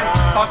dance,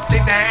 bust the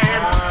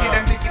dance. Give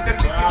them the.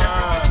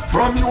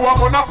 From you I'm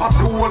gonna pass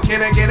the whole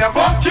can I get a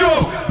fuck you.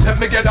 Let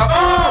me get a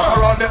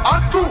for all the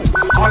hot crew.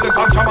 All the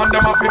contraband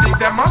them up and make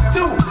them up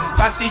too.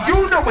 Passy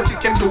you know what you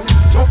can do.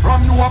 So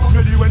from you I'm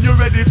ready when you're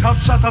ready. Top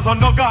shatters on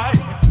the guy.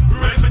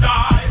 Ready to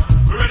die,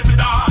 ready to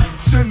die.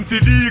 Send the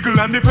eagle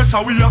and the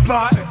pressure we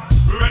apply.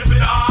 Ready to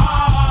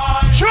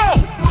die. Show.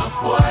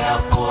 Enough boy I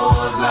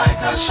pose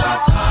like a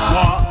shatter.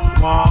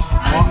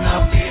 And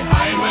up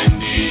behind when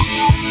the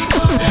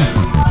eagle them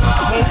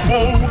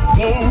fly.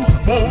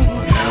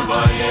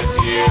 Never yet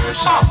hear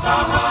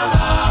shatter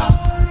holler.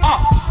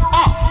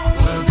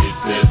 Well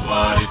this is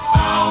what it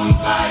sounds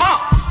like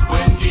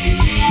when the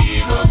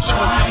eagle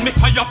cries. Me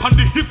fire up on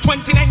the hip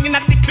 29 in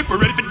at the clip.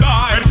 Ready to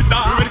die, ready to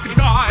die, ready to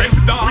die, ready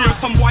to die. We are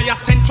some wire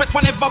sent threat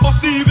whenever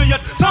bust the eagle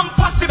yet. Some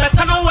fussy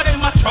better know what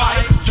them a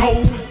try.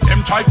 Joe,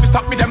 them try to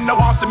stop me, them now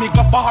want to me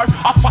go far.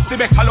 A fussy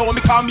better know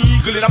me call me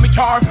eagle in a me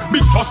car. Me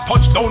just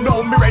touch down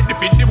now, me ready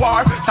for the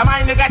war. Some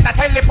I get a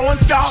telephone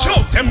star. Show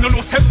them no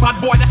say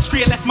bad boy that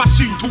straight left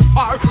machine too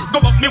far.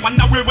 Go up me one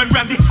away when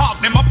Randy Hawk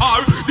them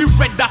apart. The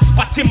red that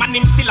spot him and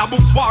him still a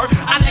books war.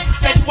 And next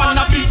step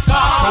wanna be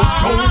star.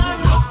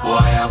 Enough boy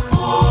I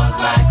pose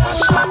like a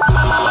shatter.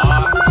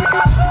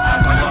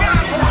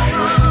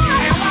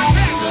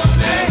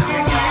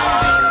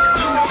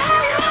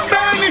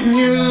 Burning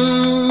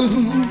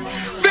you,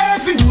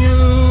 blessing you,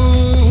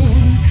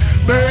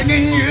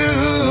 burning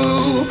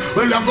you.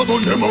 Well, I'm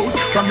gonna them out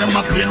from them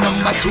a play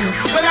number 2.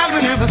 Well, I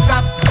will never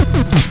stop.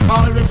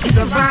 Always keep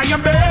the fire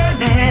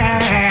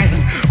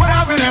burning. Well,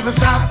 I will never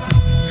stop.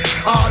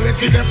 Always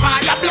keep the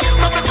fire burning.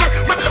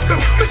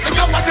 Listen,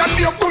 now I got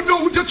me blood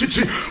out your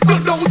chichi,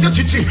 blood out your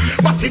chichi.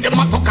 But in the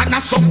motherfucker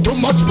not suck too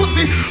much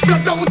pussy.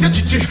 Blood out your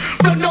chichi,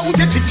 blood out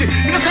your chichi.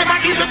 You know say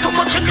man even too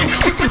much in me.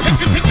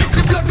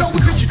 Blood out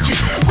your chichi,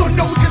 blood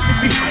out your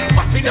sissy.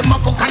 But in the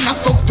motherfucker not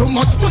suck too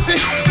much pussy.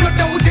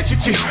 Blood out your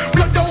chichi,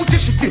 blood out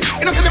your shitty.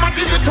 You know say man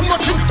even too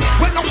much.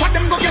 When no one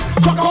them go get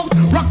rock out,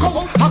 hack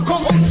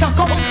out, stack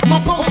out,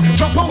 mop out,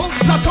 chop out,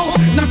 not out,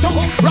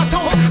 rat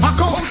out,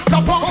 hack out,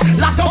 stop out,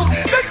 lat out.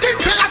 This thing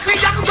tell us say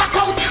young rock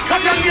out.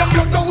 And then you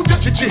blood out your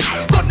chichi,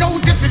 blood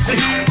out your sissy.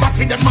 But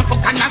in the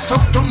motherfucker not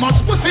suck too much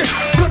pussy.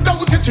 Blood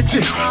out your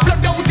chichi,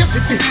 blood out your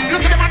city. You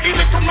know say man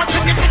even too much.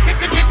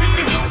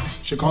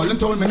 She called and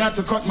told me not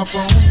to cut my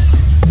phone.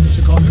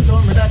 She called and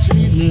told me that she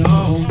need me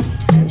home.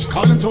 She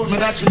called and told me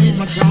that she need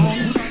my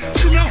tone.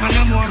 She know I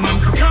know more man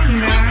for come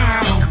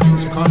now.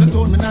 She called and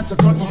told me not to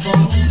cut my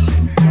phone.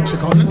 She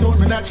called and told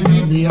me that she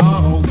need me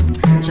home.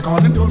 She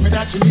called and told me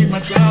that she need my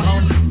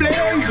town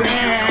blazing.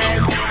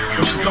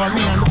 So she called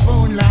me on the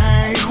phone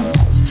line.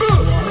 She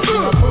wanna see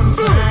my phone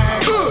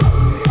side.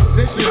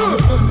 Say she on the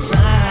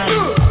sunshine.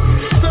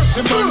 So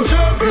she bun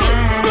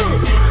juggling.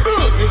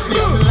 Say she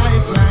on the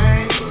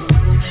lifeline.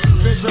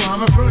 Say she on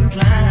my front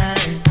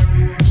line.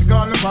 She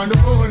called up on the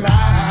phone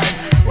line.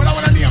 What I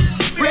wanna name?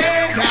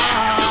 Break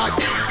heart.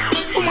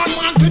 Woman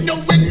want to know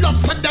when love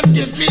said them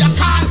give me a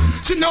call.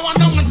 She know I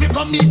don't want to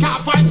come meet her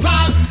for it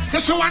all. Say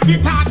she want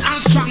it hard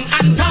and strong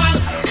and tall.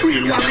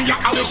 Real warrior,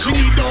 I wish she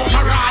need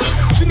overall.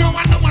 She know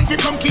I don't want to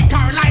come kick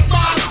her like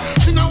ball.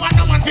 She know I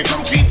don't want to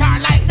come treat her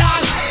like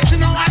doll.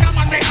 She know I don't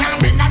want to can't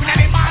bring up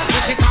any ball.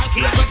 So she call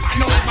Kate but I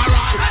know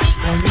overall. She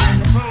call me on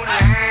the phone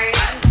line.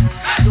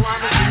 She want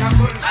to see my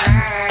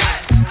sunshine.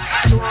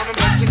 She want to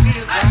make you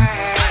feel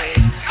fine.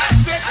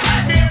 She said she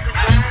need me every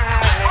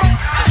time.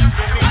 So she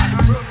send me on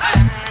the front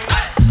line.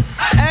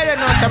 I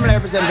don't know what I'm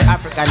represent the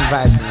African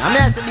vibes. I'm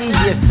just the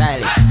DJ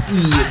stylish.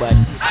 The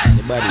bodies.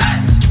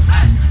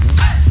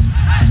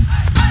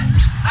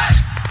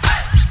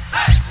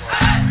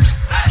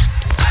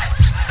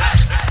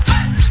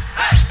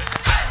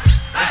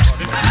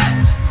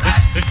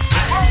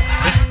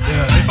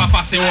 If I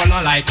pass it all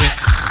I like it.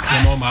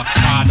 Your mama,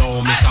 I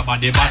know Miss a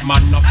body, bad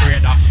man no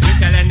afraid of. We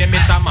telling the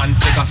Miss a man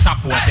figure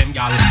support him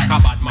gal.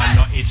 Cause bad man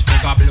no itch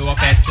figure blow up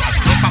head trap.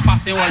 If I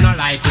pass it all I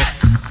like it.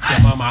 Your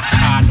mama,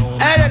 I know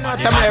Miss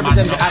a body, bad man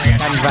no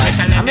afraid of. We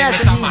telling the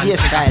Miss a man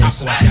figure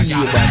support him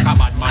gal. Cause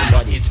bad man no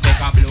itch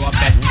figure blow up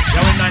head.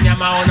 You win on your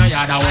man, on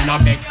yard, I wanna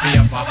beg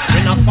favor. We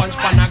no sponge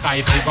pan a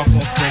guy figure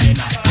cook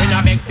winner. We no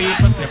beg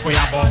people split for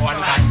your bow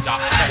and ganja.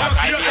 Tell a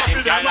guy be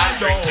him gal and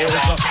drink the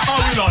water.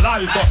 And we no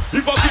like her.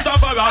 If I put a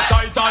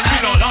parasite and we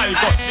no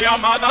like her. Yeah,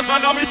 man, that's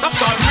man, I'm in the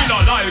sun, we no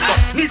like her.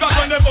 Niggas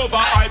when them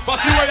over hype, for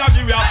see where you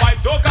give you a fight.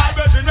 So can't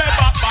bet you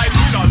never fight,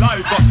 we no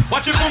like her.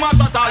 Watch it from a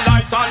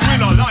satellite and we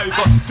no like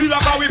her. Feel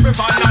like we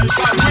prefer life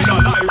and we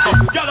no like her.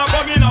 Girl, I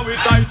come in our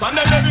sight and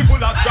then they be full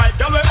of strike.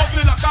 Girl, we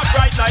ugly like a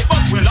bright light,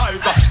 but we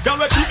like her. Girl,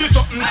 we keep this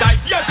something tight,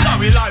 yes, sir,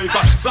 we like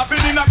her.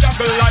 Slapping in a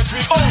candle light,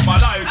 we over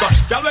like her.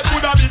 Girl, we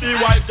coulda be the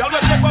wife, girl,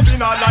 we take up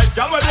in our life.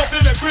 Girl, we just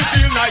make we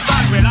feel nice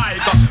and we like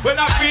her. When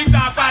I speak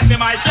that on the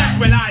mic, yes,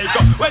 we like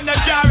her. When them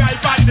can't write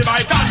on the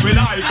mic, and we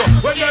like her.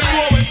 When they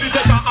know when we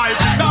take a hype,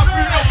 that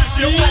we know we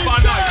stay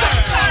overnight.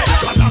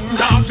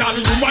 Kalanga, girl,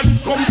 you man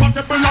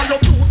compatible on your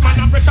food, man,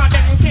 and pressure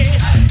them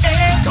case.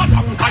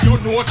 Kalanga, you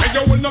know know say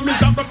you will no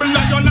miserable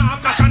and you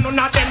not catch none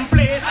of them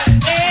place.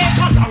 Hey,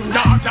 come on,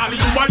 dog, girl,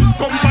 you are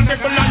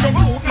compatible and you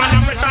root man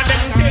and pressure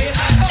them case.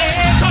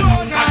 Hey, come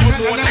on, girl, you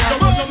know say you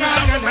will no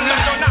miserable and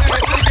you not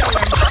catch the girl.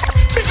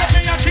 Big up me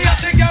and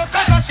the girl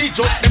 'cause she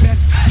joke the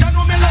best. You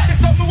know me love the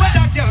something where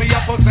that girl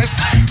you possess.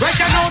 Right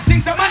now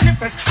things are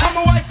manifest. I'm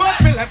a wife of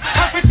Philip.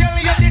 I fi tell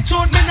you the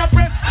truth, me no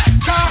press.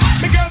 'Cause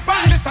me girl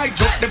from the side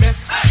joke the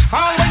best.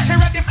 All when she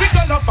ready fi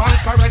go love and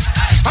caress.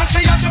 And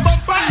she have the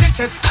bump on the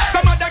chest.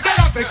 Some other girl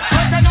have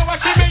express. I know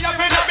what she may have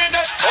in a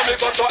minute. So me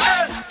go so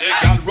the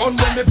girl run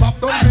when me pop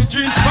down the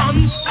jeans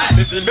pants.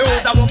 Me feel me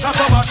out a walk up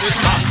over this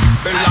man.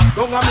 Me lock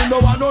down and me no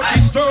want no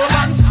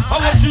disturbance. I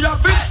want she a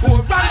fish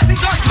for rants. It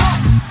just so.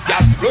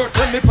 Girl splurt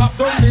when me pop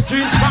down the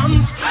jeans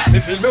pants. Me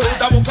feel me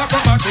out a walk up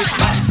over this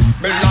man.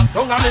 Me lock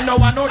down and me no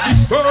want no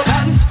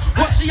disturbance.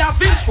 What she a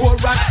fish for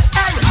rants.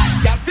 Hey,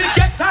 girl fi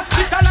get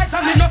hospitalized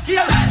and me no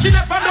kill. She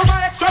never know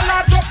my extra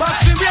large drop off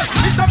the real.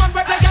 This a man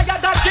where they get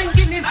that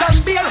drinking is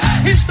and beer.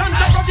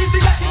 Instant of a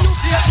disease that you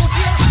see it put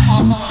here.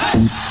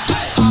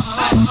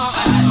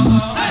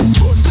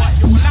 Don't pass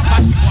you all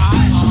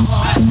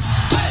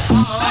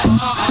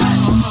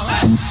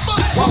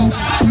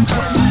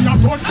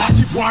a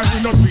party boy, we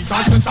no greet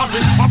and say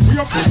sorry. I pray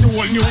up pussy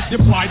whole news, the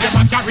boy them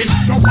a carry.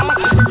 No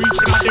pass if we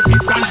reaching at the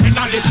big grand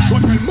finale.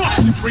 But tell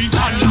Moxie, Prince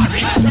and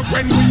Larry. So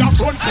when we have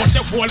done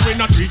pussy whole, we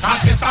no greet and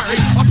say sorry.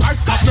 I try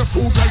stop the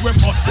food, girl, we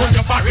must pull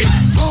your ferry.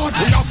 Hard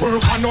we a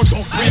work and no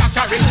jokes we a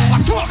carry. I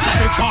talk to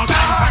the dog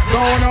and carry.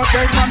 So no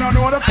take man, no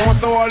know the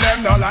pussy whole,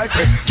 them no like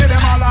me. See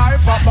them all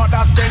hype up, but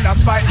that still not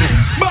spite me.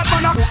 But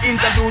man, I who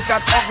introduce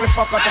that ugly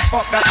fucker to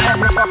fuck that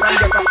ugly fucker and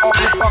get an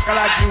ugly fucker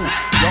like you.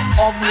 You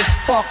ugly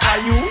fucker,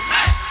 you.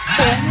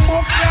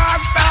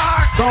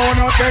 So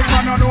no take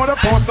man, no know the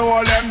post, so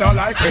all them no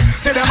like me.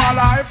 See them all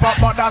hype up,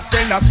 but that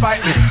still not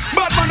spite me.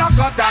 But man, I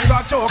got and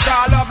got choke,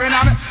 all loving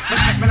on me.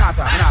 Me not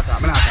talk.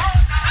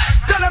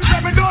 Tell them say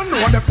me don't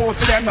know the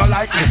post, them no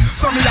like me.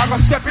 So me a go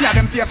step in at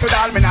them face with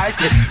all me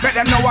Nike. Make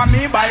them know what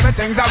me buy the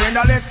things I win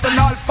the listen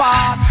all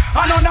far.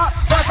 I know that,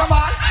 first of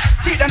all.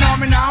 See them know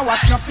me now,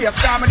 watch no face,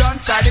 cause me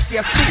don't try the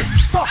face, please.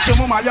 Suck your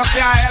mama, you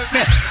can't help me.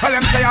 All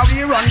them say how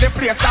we run the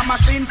place, a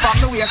machine from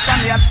the waist,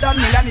 and me a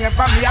done millionaire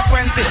from me a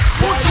 20.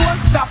 Pussy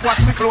won't stop watch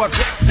me close,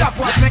 stop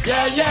watch me,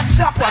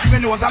 stop watch me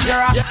nose, I'm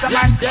your rasta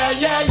man,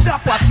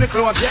 stop watch me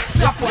close,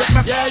 stop watch me,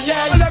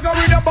 I'll go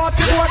with the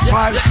body, boy,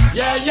 smile.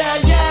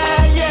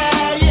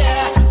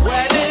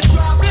 When it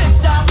drop, it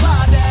stop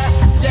out there.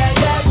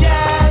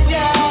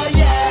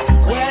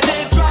 When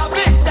it drop,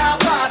 it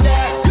stop out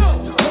there.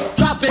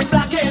 Traffic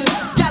blocking,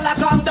 gyal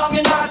come down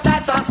in her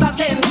tights and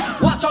stocking.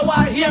 Watch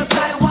our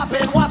hairstyle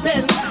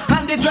whopping,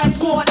 and the dress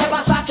code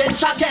ever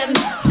shocking.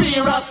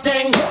 Serious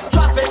thing,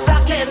 traffic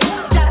blocking,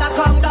 gyal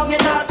come down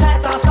in her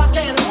tights and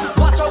stocking.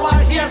 Watch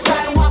our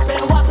hairstyle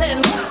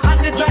whopping, and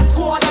the dress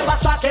code ever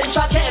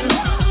shocking.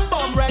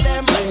 Bum red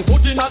them,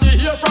 put in the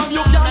ear from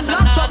you can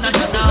not traffic.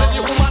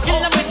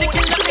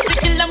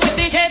 Kill them with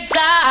the heads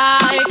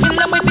high, kill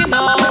them with the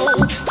no.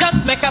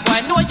 Just make a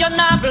boy know you're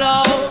not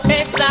blow.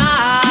 Heads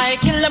high,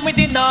 kill them with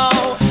the no.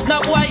 No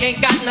boy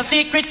ain't got no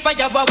secret for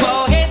your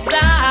wow. Heads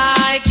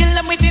high, kill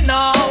them with the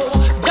no.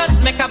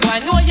 Just make a boy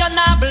know you're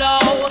not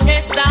blow.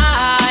 Heads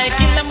high,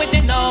 kill them with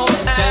the no.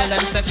 Tell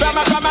them say from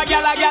a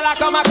gala,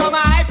 come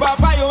hype up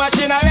for you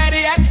machine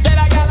already yet. Tell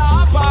a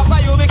gala up off for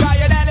you because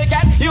you're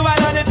delicate. You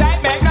are on the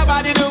type, make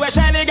nobody do a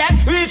shell again.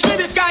 Reach for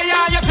the sky,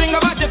 yeah, you sing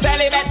about your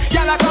celibate.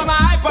 Gala come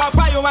hype up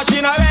for you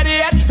machine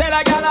already yet. Tell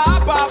a gala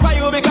up off for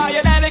you because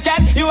you're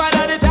delicate. You are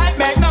on the type,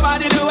 make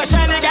nobody do a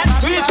shell again.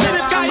 Reach for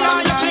the sky,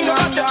 yeah, you sing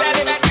about your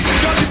celibate.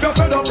 Just if you're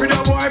fed up with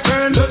your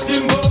boyfriend, let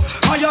him go.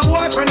 Or your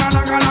boyfriend and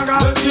naga,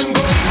 let him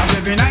go. And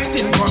every night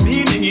him come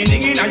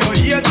dinging on your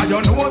ears, and you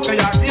know say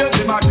your ears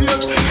in my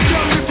ears.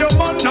 Just if your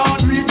man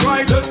not read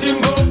right, let him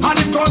go. And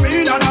him come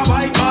in and a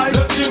bite,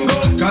 let him go.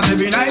 Cause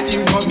every night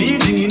him come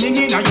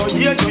dinging on your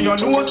ears, so you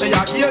know say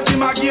your ears in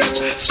my ears.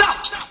 Stop!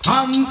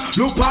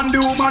 Look on the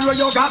woman where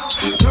you got.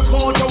 Check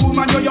out the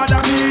woman where you're the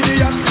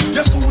median.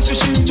 Your sushi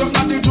she just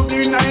not into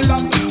the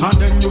island. And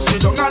then you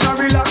sit down and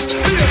relax.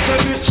 Here say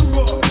this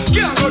road,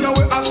 can't go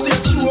nowhere and stay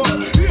true.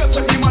 Here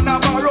say the man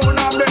have a round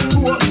and bend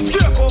low.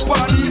 Scrape up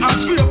on the and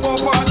scrape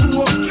up on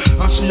two.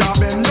 And she a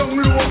bend down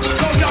low.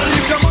 So girl,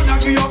 if the man a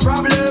give you a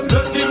problem,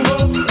 let him go.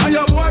 And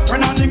your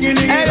boyfriend a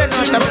dinging. I don't know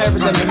what I'm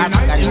representing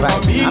African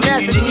vibes. I'm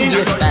here to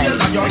DJ style.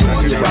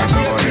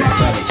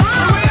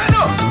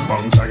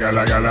 Bounce a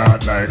gala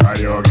hot like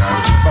a yo gal.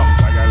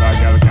 Bounce a gala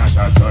can't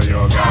chat to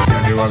yo gal.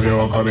 Can you have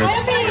your commit?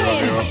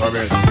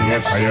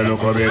 Yes, how you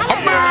look a bit. You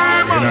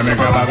know make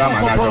a bag of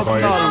man a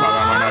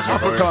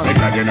chop it.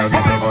 Make a dinner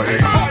piece of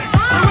it.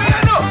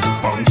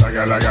 Bounce a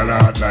gala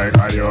hot like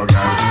a yo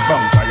gal.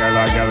 Bounce a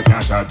gala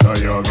can't chat to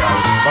yo gal.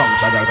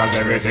 Bounce a gal cause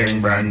everything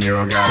brand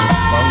new gal.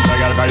 Bounce a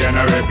gal cause you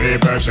know with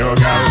people show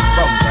gal.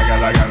 Bounce a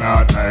gala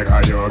hot like a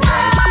yo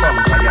gal.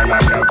 Bounce a gala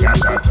can't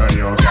chat to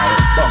yo gal.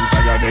 Bounce a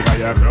gal because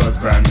your clothes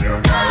brand new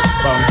gal.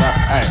 Bounce a,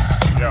 hey,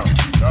 yo,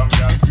 some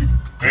gal.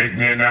 Pick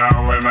me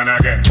now, old man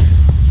again.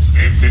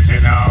 Stiff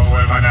titty now,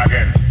 old man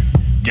again.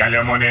 Gal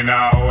your money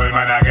now, old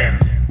man again.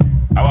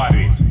 I want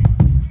it.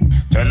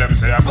 Tell them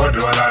say I go do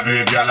all I do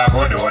it, girl I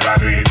go do all I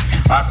do it.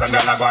 Ask some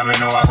girl I go and me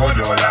know I go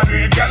do all I do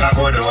it, girl I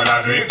go do all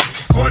I do it,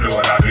 go do all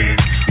I do it.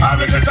 All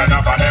this is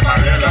enough of them I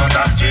real out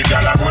the street,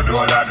 girl I go do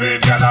all I do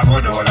it, girl I go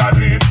do all I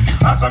do it.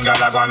 Ask some girl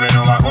I go and me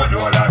know I go do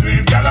all I do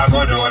it, girl I go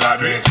do all I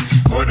do it,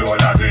 go do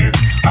all I do it.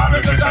 All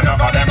this is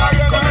enough of them I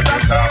come to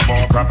talk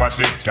about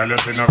property. Girl you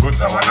see no good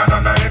so one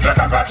another if you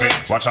got it.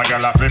 Watch a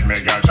girl a flip me,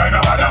 girl try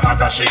no other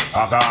matter shit.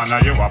 After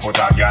honor you a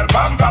put a girl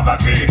bomb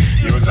poverty.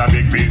 Use a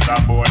big piece of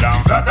board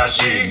and flatter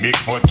shit. Big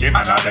foot Kim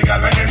and all the girl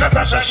when they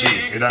Natasha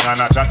she. Sit down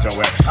and a chat your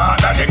way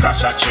under the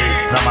cash a tree.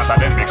 No matter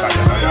them because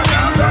you know you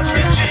can't touch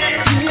with she.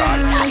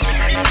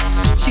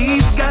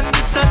 She's got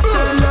the touch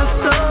of love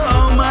so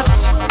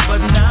much,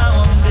 but now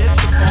I'm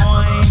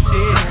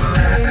disappointed.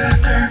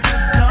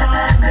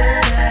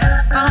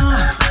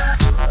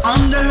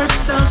 Under her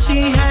spell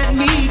she had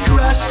me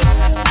crushed.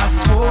 I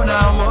swore I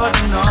was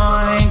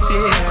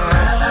anointed.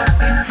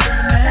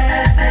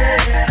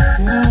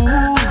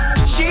 Ooh,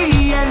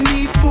 she had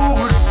me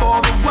fooled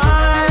for a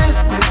while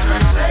with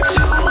her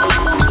sexual,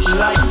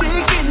 like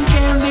taking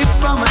candy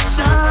from a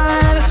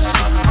child.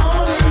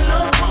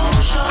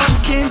 I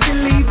can't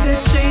believe the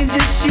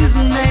changes she's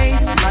made,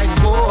 like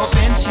warp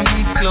and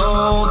cheap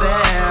clothing.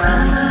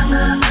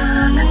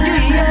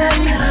 Yeah,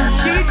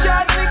 she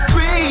drives me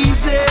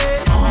crazy.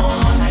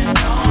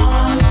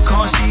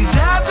 Cause she's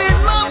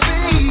having my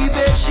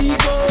baby, she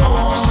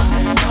goes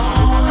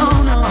oh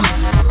no,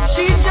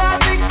 she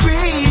drives me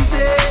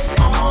crazy.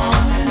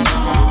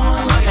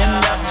 And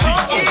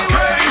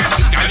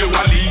girl you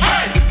a lead,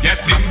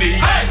 yes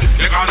indeed,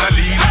 you're gonna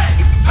lead.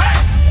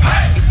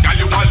 Girl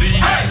you a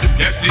lead,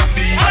 yes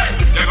indeed,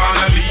 you're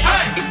gonna lead.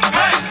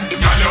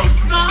 Girl you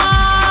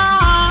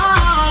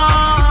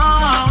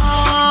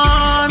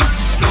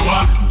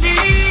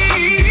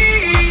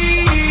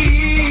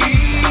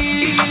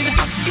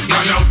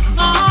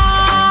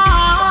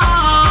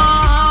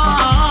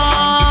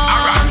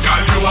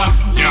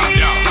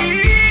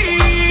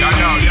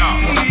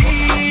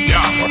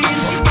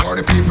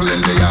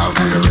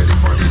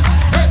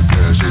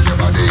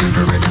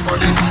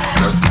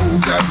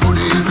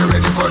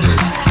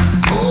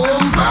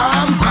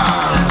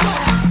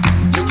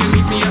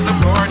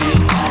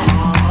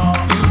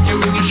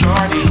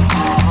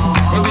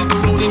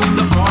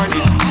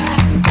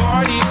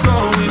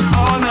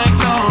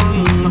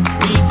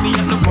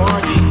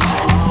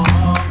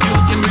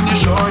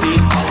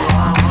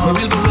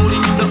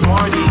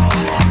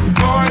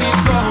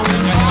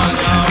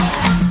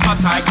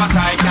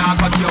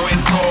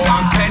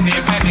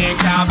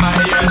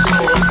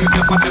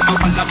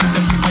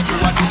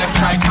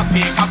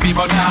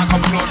but now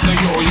come close to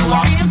you, you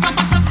are.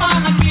 Tap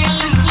on a girl,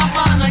 slap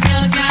on a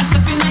girl, can't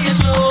step in your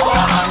show.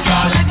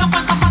 Like a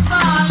pasa,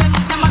 like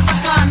a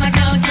chama-chaka, a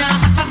girl can't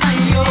hotter than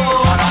you.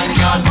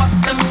 Pop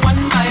them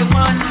one by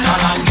one,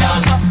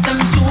 drop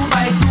them two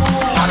by two,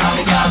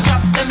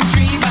 drop them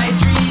three by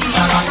three.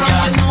 From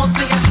the nose,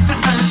 say you're hotter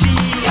than she.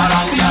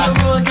 Spin the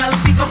road, girl,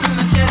 pick up in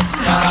the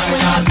chest. When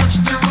you touch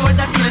the road,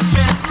 that you're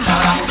stressed. I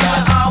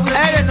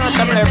don't know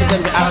what I'm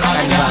representing the African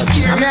vibe. I'm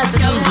here as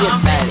the DJ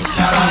style.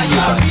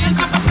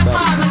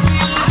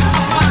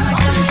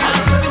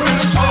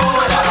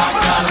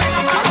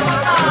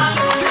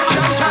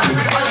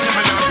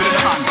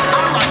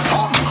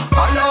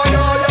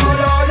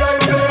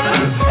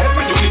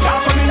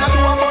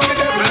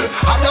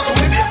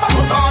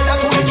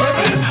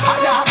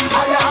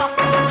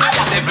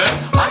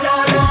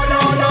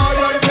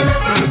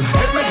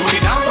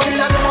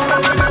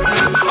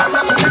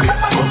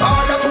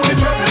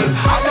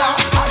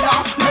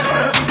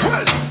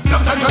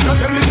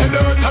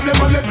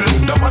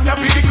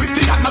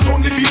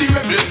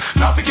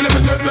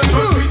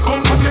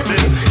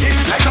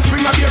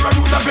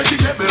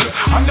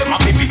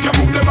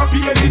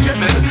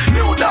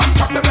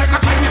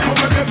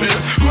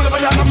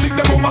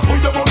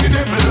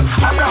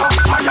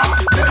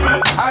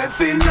 I've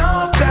seen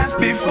enough dance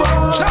before,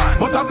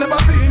 but I've never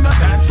seen a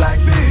dance like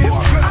this.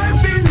 I've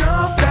seen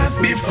enough dance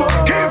before,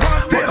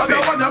 but I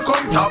don't wanna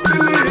come top the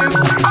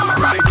list.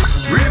 Alright,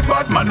 real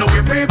bad man, no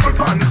we people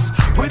pants.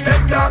 We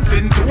take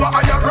dancing to a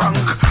higher rank.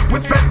 We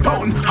spend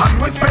pound and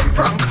we spend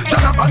franc.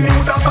 Jonathan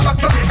New dance a lot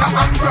Jamaica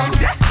and Grand.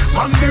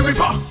 On the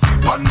river,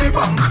 on the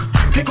bank.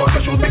 Kick out the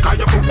shoes because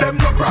you put them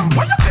no cramp.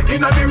 What you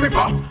taking on the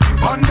river,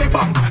 on the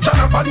bank.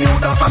 Jonathan New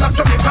dance a lot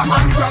Jamaica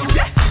and Grand.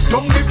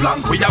 Down the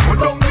flank, we a go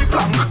down the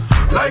flank.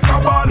 Like a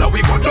baller, we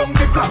go down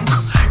the flank.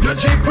 You're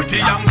cheap, pretty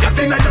young, gas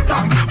in your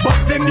tank. But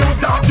them new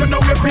dance, you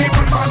know where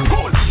people man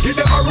cool. Give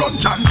them a run,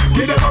 John,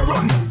 give them a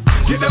run.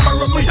 Give them a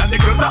run, we and the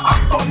girls that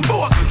have fun.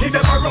 Both, give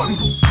them a run,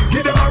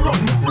 give them a run.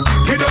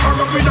 Give them a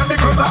run, we and the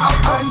girls that have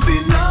fun. I've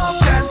seen enough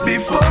dance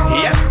before,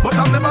 yeah, but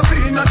I've never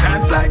seen a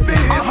dance like this.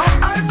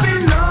 I've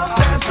seen enough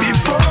dance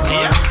before,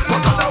 yeah,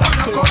 but I don't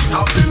wanna come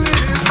top the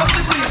list.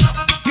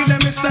 Give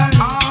them a style,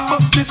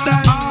 bust this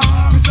style.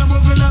 Mr.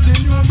 Bubble of the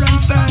new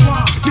brand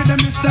style. Give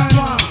them a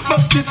style,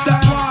 bust this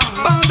style.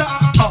 Found that,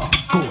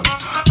 cool.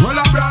 Roll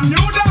a brand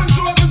new dance,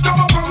 so it's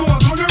come up a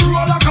boat. To the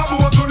roll like a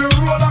boat, to the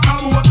roll like a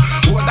boat.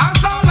 Oh,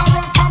 dance all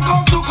around from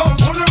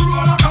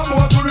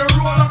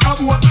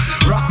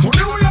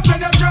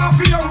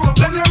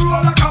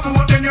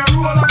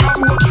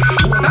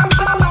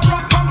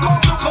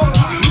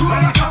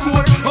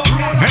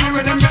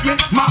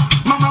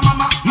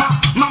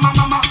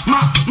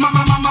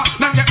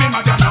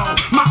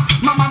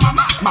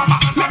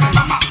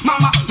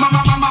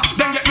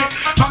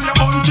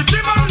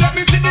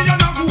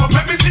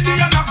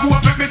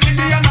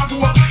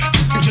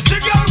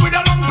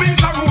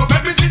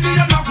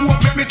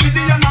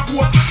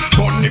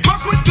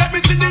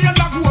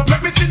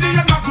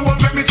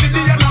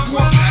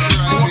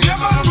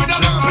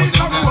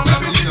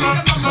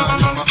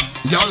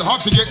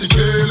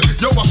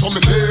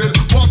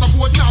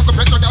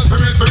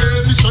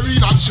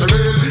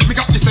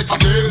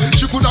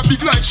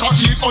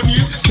Natasha eat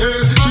onion,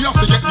 stale. She have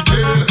to get the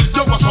tail.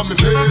 You was on me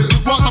fail.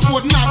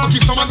 Waterford now,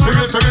 kiss no man for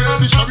real, for real.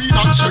 Fishery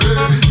and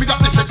Cheryl. Me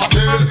got the sex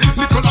appeal.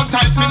 Nickel and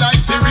tight me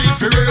like for real,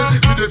 for real.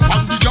 Me the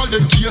pan the girl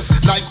them case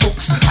like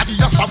hooks. I the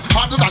stab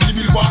harder than the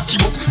Milwaukee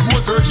Bucks.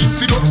 More virgin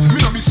fiddles. Me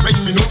no miss when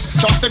me nuts.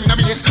 Just them in a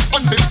minute.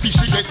 And them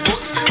fishy get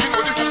butts. Me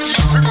know the books here.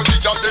 Free the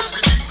girl them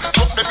with you.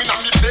 Put them in a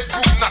me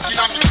bedroom, not in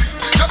a me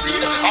crib. You see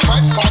it? I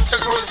might start to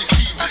run the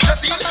scheme. You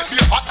see it? Be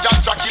a hot girl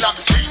Jackie and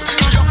me scream.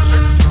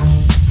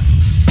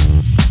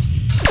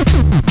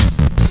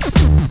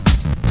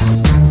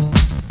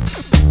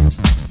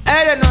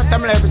 I don't know what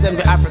I'm represent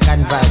the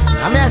African vibes.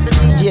 I'm here as the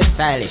DJ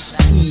Stylish.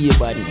 Your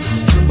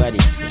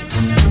body's thing.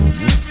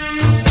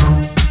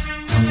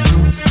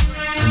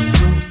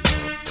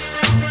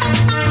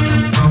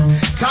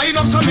 Tied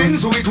up some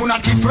ends with who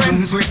not keep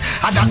friends with.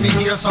 I that me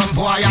hear some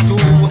boy or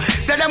two.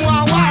 Say them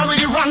want war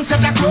with the wrong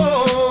set of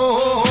crow.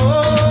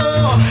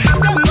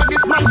 Don't know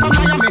this man from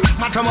Miami,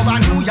 man from over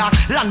New York,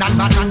 London,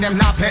 but and them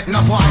not pet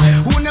no boy.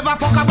 Who never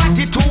fuck about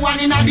it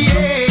 2-1 in the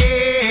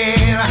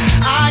air.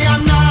 I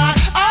am not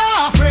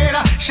afraid.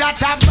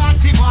 Shut up,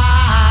 batty boy.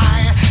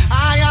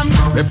 I am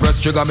not. Me press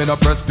trigger, me no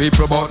press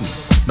people button.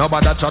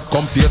 Nobody chat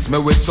come face me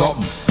with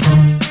something.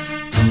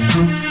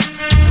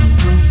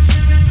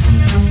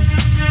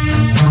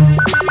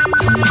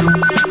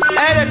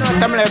 I don't know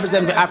what I'm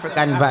represent the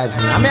African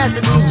vibes. I'm here as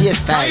the DJ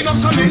Stylish. Tied up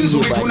some ends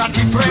with who not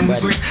keep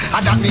friends with.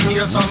 I that me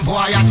hear some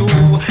boy or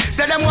two.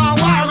 Say them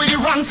want war with the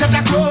wrong set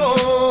of crow.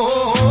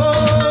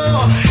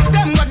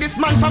 Them got this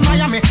man from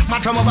Miami,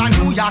 man from over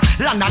New York,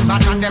 London,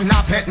 but and them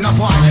not pet no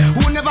boy.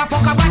 Who never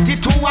fuck about it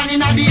 2-1 in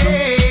the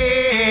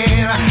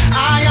air.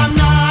 I am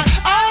not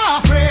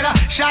afraid.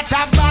 Shut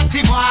up,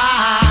 batty boy.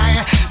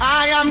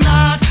 I am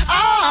not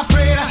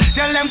afraid.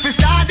 Tell them to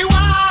start the war.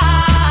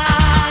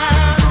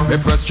 Me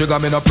press trigger,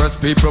 me no press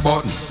people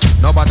button.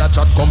 Nobody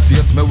chat come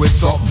face me with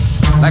something.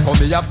 Like how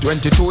me have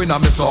 22 in a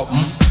me something.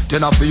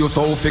 Then after you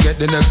so forget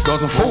the next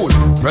dozen fool.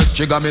 Press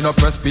trigger, me no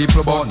press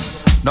people button.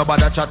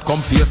 Nobody chat come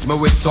face me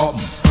with something.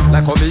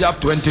 Like how me have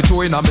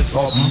 22 in a me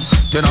something.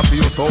 Then after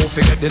you so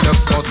forget the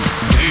next dozen.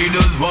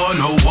 Leaders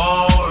wanna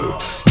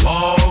war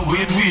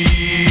with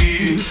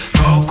we.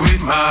 Fuck with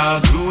my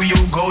crew, you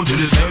go to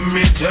the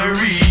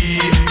cemetery.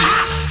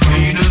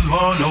 Leaders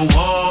wanna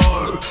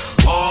war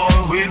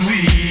with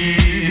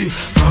we.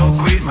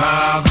 Fuck with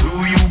my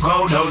crew, you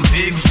go down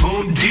 6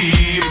 foot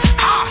deep.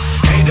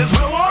 Haters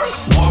wanna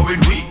war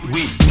with we.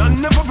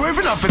 None never brave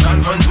enough to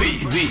confront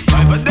we.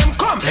 Five of them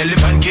come,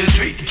 elephant kill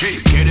tree.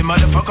 Get the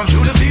motherfuckers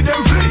through to see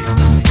them flee.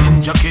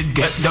 Ninja kid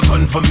get the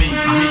gun for me.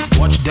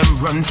 Watch them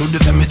run to the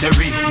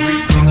cemetery.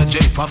 Sing a J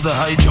off the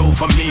high Joe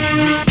for me.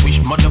 Wish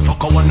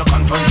motherfucker wanna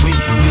confront we.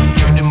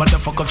 Get the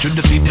motherfuckers through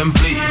to see them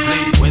flee.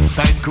 West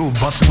side crew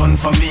bust one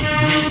for me.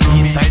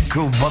 East side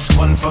crew bust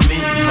one for me.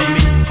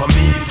 For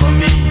me.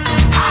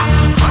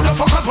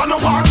 Motherfuckers wanna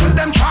war till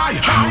them try.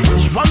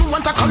 Which one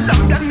want to call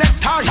them their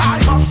necktie?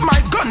 Off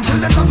my gun till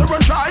them doesn't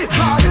run dry.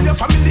 Tell your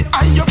family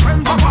and your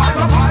friend bye.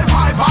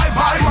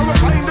 We're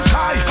flying the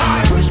sky.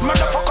 Which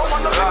motherfucker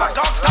wanna be my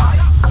dog die?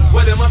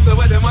 What them a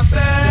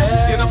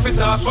say? You know fit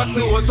talk for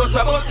soul, touch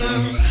a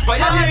button.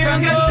 Violate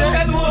and get your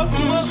head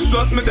open.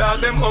 Plus me dog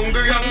them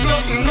hungry and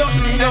glutton.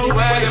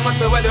 What them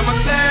a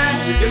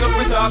say? You know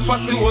fit talk for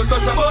soul,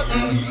 touch a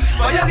button.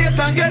 Violate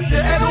and get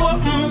your head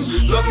open.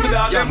 Plus me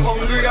dog them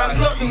hungry and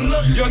glutton.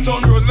 You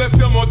turn road left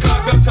your mouth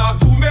cause them talk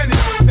too many.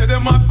 Say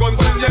them have guns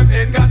when them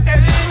ain't got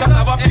any. Cause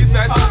have a piece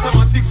rise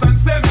automatics and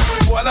semi.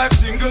 Boy life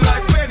jingle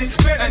like penny.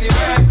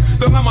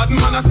 Don't a mad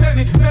man a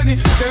steady.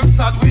 Them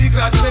sad weak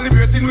lad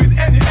celebrating with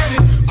any.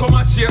 Come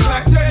and chase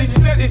like Jenny.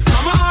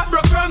 Mama heart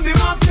broke from the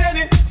mom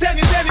Tenny.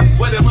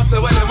 What them a say?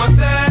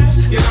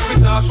 You know fit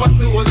talk for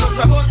the whole touch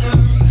a button.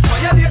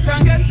 Violate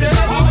and get it.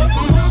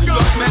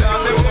 Just me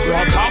down the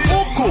way.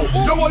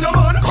 You want your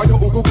man? Can you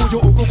uku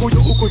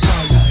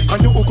tight?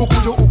 Can you uku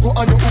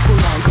and you uku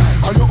right?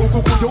 Can you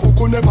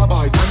uku never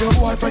bite? Can your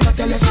boyfriend a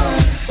tell you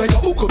say you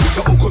uku bit,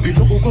 you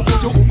uku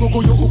tight?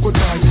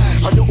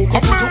 Can you uku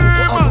and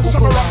you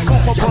uku right?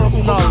 Can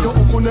you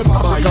uku never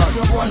bite?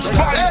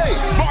 Hey,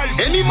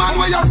 any man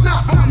where you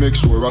snap? Make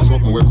sure a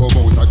something we come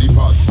out of the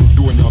pot.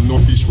 Don't have no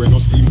fish when no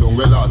steam down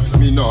well hot.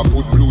 Me nah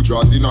put blue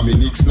jaws in a me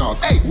Nick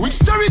snacks. Hey, which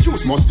cherry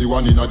juice must the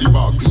one in a the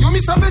box? You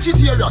miss a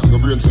vegetarian, your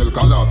brain cell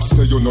collapse.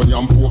 Say you no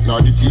yam pork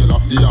nor the tail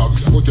of the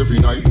ox. But every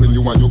night when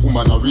you and your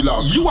woman a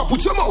relax, you a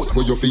put your mouth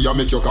where you feel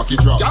make your cocky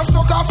drop. Just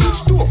suck off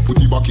each toe.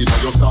 Put it back in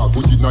your sock.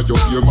 Put it in your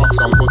ear max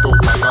and cut out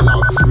like a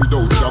lax.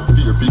 Without job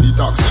fear for the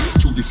tax.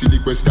 Through the silly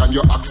question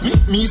you ask me.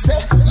 Me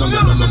say no.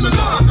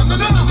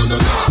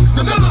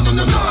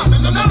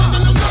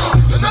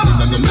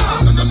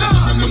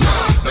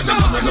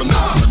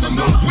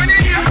 When you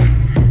hear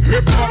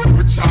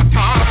hypocrites are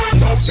top,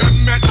 love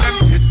them make them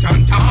sit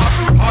on top.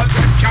 All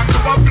them can do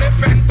a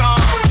flip and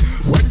top.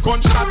 When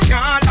gunshot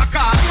can't lock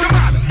out the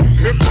man.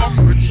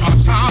 Hypocrites are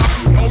top,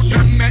 love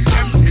them make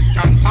them sit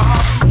on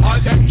top. All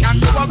them can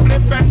do a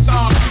flip and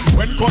top.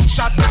 When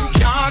gunshot them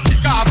can't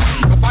kick off.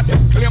 Enough of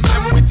them claim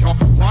them with you.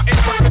 Want to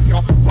with you.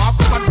 Want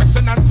come and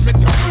resonance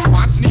with you.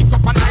 Want sneak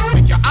up and nice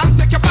make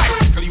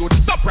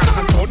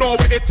know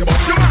we hit you, but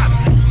you mad.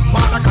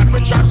 Father God, we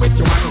chat with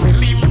you and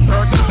relieve the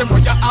burdens and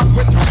what you have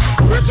with you.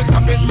 Urgent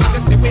of his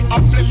majesty, we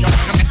uplift you.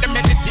 Now make the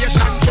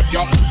meditation trip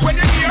you. When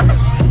you hear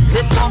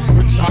hip hop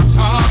with shot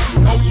talk,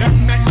 now them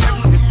make them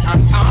stick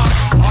and talk.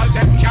 All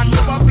them can do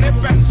a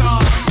flip and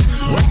talk.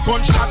 When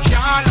gunshot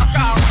can't lock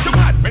out, you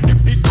mad when the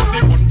big put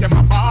put them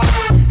apart.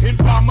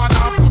 Informer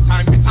now put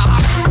time to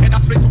talk. Head a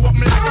split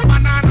open like a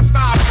banana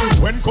star.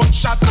 When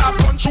gunshots start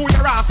run through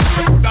your ass,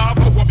 you could have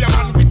a whoop your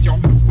man with you.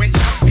 When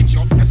that hit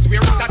you, I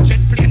swear it's a jet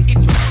plane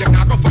hit you. Them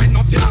not go find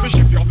nothing to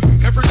ship you.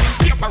 Everything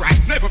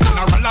vaporized, never been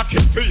a roller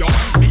kid for you.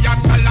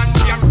 Beyond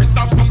Galanty and Chris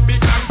have some big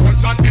land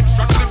guns and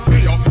extra clip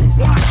for you.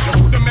 Why? You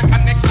should the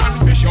mechanics and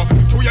fish you.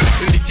 To your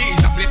little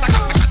keys, a place I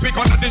got like a big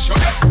on the dish you.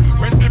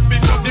 When the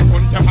big does it,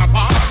 put them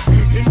apart.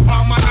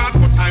 Informer not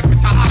put time to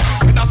talk.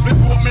 And that's split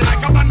open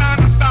like a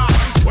banana star.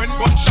 When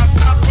gunshots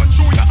start run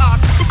through your heart.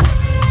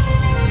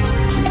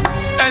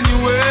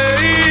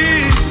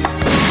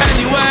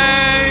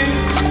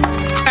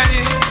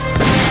 Any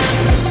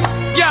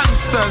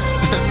youngsters,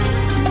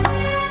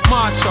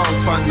 march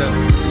out on them.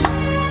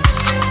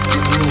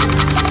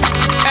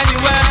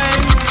 Anyway,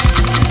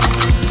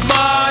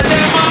 ball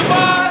them a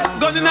ball,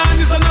 gun in hand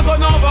is and a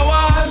gun over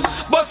wall.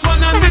 Bust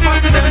one and the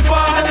pass them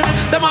fall.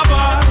 Them a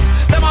ball,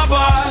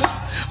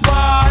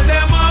 ball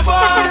them a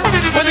ball.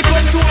 When it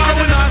come to war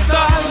we not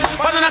stall.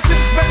 Banana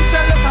clip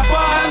special, that's a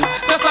fall.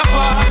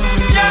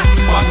 Yeah,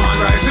 bad man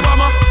rise the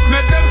bomber,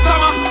 make them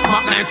summer.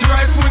 Mac 90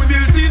 rifle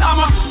built-in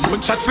hammer.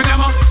 One shot for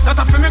them, not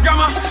a for me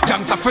grammar.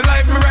 Gangs for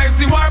life, me rise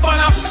the war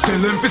banner. Tell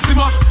them for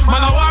simmer,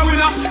 man a war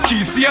winner.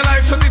 Key see a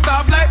life, shut it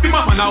off like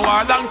bimmer. Man a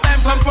war long time,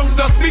 some punk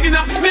just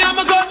beginner. Me and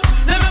my gun,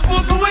 let me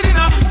put for wedding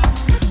up.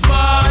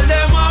 Ball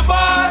them a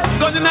ball,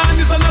 gun in hand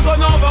is and a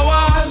gun over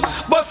wall.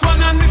 Bust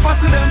one and the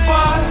fast them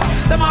fall.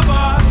 Them a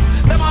ball,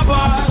 ball them a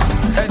ball.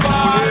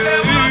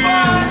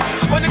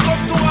 When it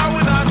come to war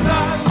we not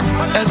start.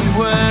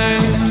 Anyway,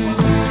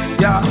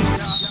 yeah.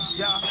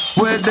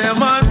 Where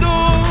them a do,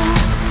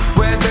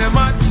 where them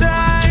a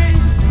try.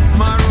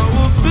 Marrow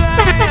will fly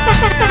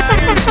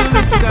into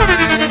the sky.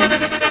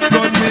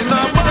 Gun me no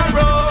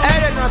borrow. I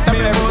don't know if I'm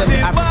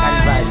representing African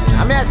vibes.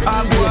 I'm here as the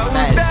DJ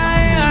stylish.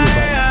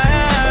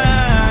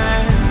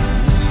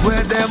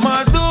 Where them a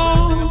do,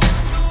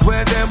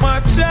 where them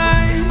a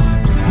try.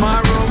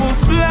 Marrow will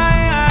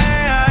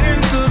fly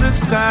into the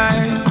sky.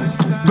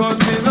 Gun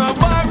me no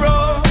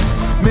borrow,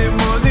 me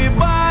money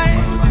buy.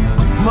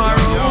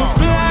 Marrow will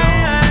fly.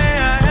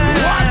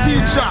 What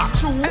teacher?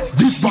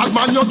 This bad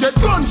man you get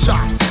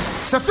gunshot.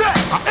 C'est fait,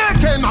 a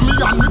AK na me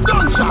and me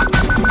gunshot.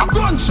 A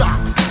gunshot.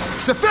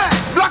 C'est fait,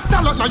 black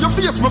talent na your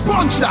face me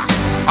punch that.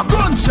 A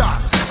gunshot.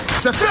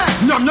 C'est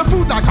fait, numb your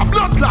food like a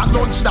blood clot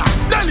lunch that.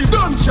 Daily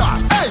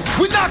gunshot. Hey,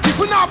 we not keep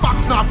in our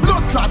backs now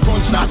blood clot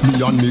punch that. Me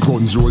and me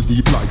guns roll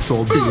deep like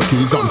so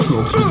keys and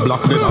slugs with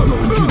black leather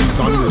lungs. Series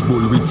and Red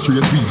Bull with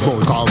straight weed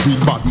bugs. Car weed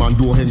bad man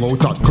don't hang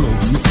out at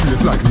clubs. We straight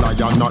like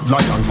lion, not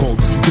lion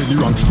cubs. Daily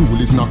rank stool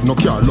is not no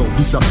car love.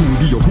 This a tool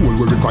the hole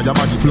we require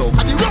body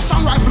plugs. And the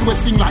Russian rifle we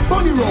sing like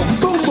bunny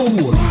rugs. Dumbo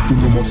hole, who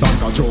no more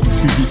Santa jobs.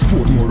 See this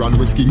Portmore and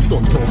West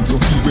Kingston thugs.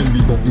 So feel when we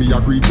buck me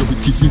agree to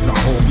with kisses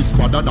and hugs. It's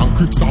better than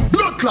Crips and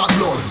blood clot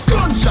bloods.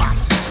 Gunshot.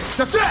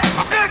 C'est fait,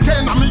 a AK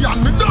na me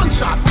and me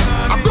gunshot.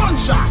 A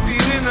gunshot.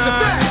 C'est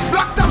fait,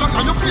 black talent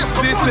on your face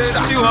for She punch said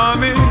that. she want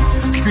me,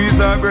 squeeze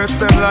her breast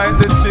them like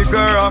the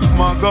trigger of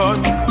my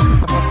gun.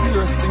 That's a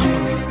serious thing.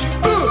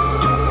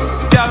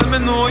 Tell me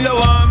know you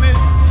want me.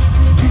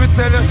 Me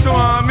tell her she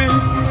want me.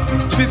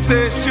 She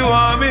said she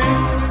want me.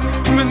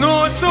 Me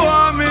know she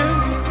want me.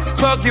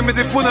 So give me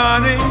the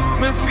punani.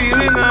 Me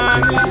feeling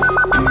honey.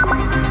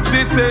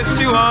 She said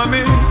she want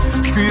me.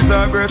 Squeeze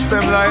her breast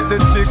them like the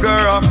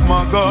trigger of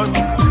my gun.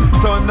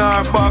 Turn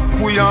her back,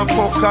 we and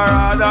fuck her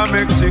hard and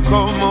make she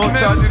come out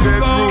of the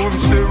bedroom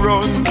she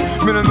run.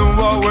 Me no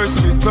know where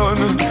she done.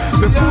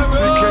 The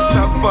pussy catch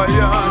a fire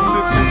and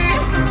the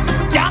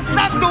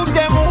Gangsters do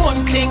them own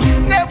thing,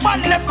 never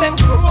left them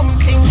chrome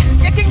thing.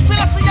 You King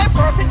Selassie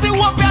University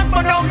won't be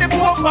but now the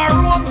poor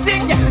room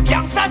thing.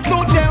 Gangsters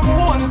do them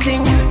own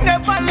thing,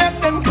 never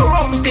left them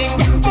chrome thing.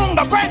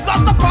 Munga price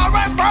of the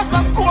power first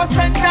of course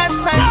and that's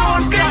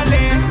sound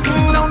feeling.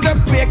 Now the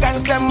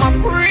pagans them a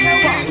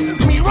pray.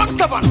 Me run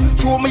stubborn,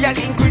 throw me a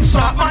link with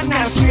sharp man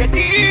and straight D.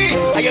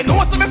 And you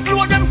know some me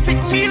flow them sick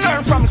me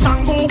learn from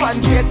Shango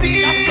and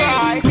Jay-Z. That's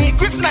right. Me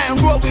grip 9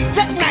 row with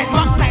Tech 9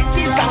 Mac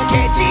 90s and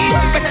KG.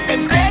 Better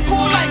than stay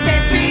cool like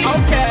KC.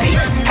 Okay. See,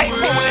 hey,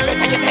 fool,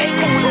 better you stay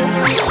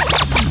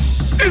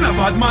cool. in a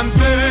bad man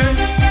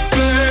place.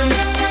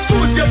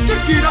 Fools get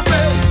tricky in a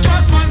face.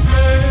 Bad man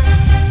place.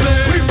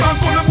 We back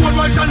on the board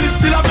while Johnny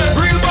still a bed.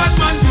 Real bad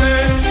man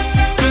place.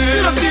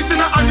 In a seat in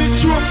a alley,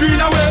 trophy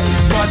in a way.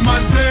 Bad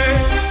man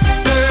place.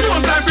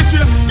 One time we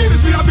chase, give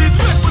this me a bit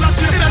wet for that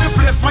chase. In the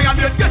place, fire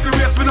dead, get the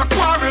race with a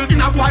quarrel.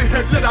 In a white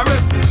head, let a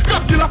rest.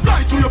 Grab killer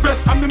fly to your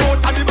vest, and the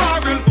mouth and the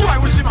barrel. Why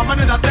wish him have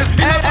another test?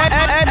 I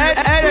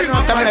don't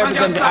know if I'm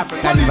representing the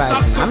African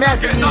vibes. I'm here as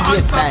the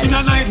DJ style.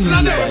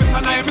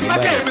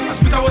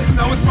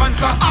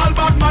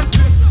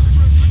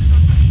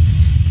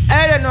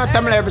 I don't know what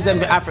I'm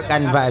represent the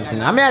African vibes.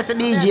 I'm here as the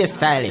DJ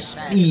Stylish.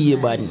 Be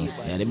your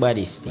badness. Yeah, the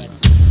body's thing.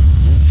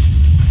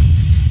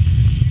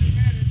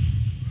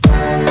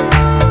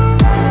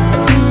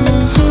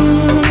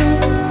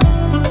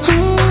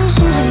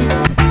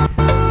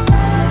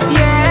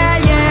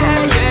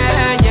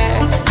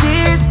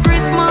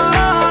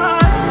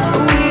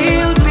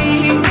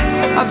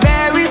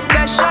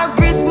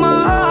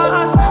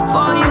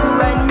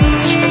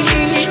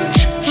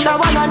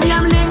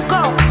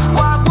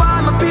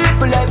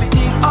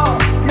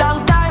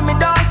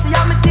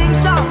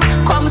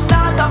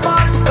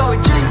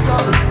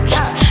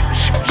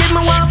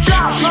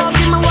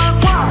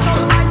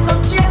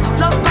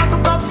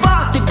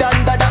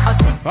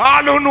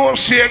 I don't know if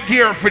she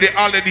gear for the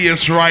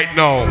holidays right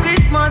now.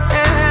 Christmas,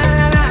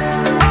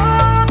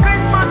 oh,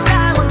 Christmas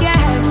time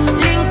again.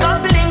 Link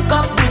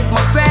up with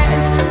my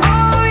friends.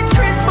 Oh, it's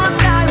Christmas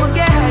time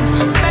again.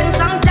 Spend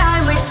some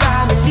time with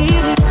family.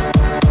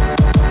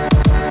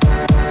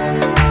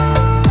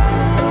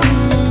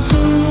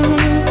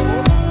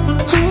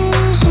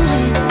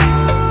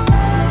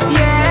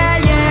 Yeah.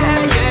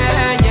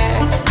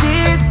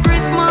 This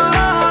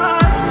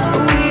Christmas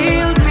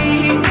will be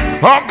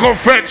Uncle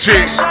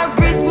Fetchy.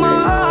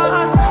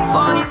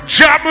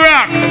 Jam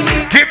Rock,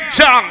 Kim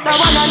Chunks.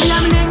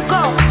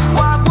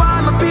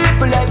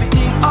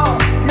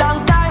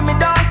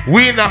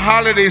 We in the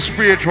holiday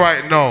spirit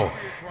right now.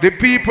 The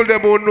people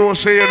that won't know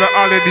say in the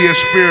holiday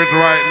spirit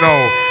right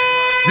now.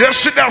 You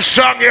see that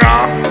song,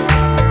 yeah?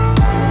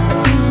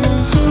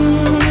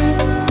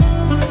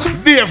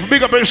 Dave,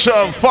 big up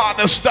yourself.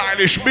 Father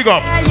Stylish, big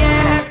up.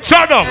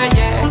 Turn up.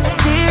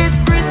 This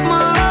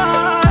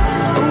Christmas,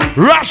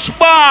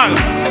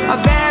 Rasbal. a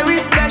very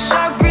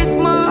special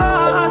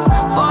Christmas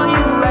for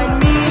you and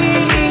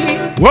me.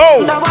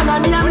 Whoa. The one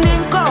and them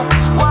link up.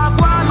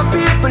 Walk on my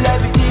people,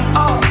 everything.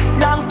 Oh,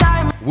 long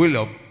time. Will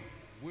up.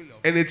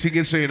 Anything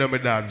you say in my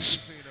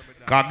dance.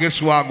 Cause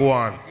guess what go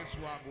on?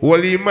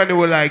 Well,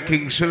 Emmanuel like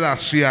King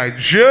Selassie,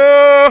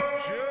 Joe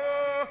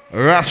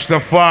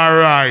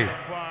Rastafari.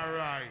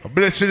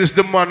 Blessed is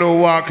the man who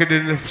walked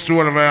in the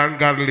soul of an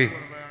ungodly.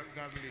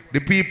 The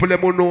people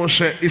that will know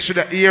say it's in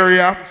the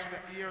area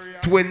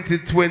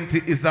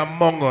 2020 is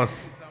among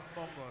us.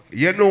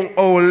 You know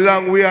how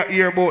long we are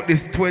here about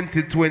this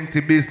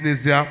 2020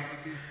 business, yeah?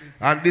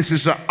 And this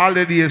is a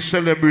holiday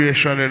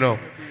celebration, you know.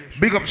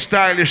 Big up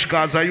Stylish,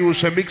 cause I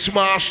use a mix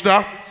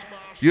master.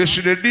 You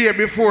see the day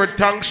before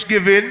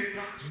Thanksgiving,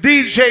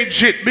 DJ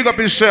Jit, big up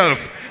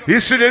yourself. You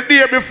see the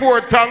day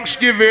before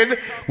Thanksgiving,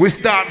 we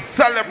start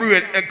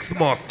celebrating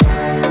Xmas.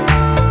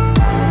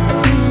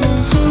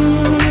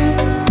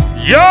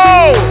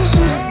 Yo,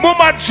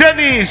 Mama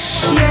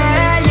Jenny's.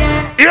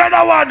 Hear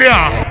that one,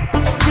 yeah?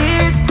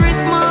 This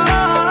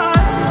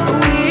Christmas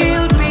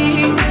will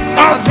be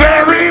a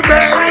very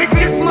Merry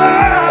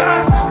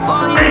Christmas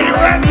for you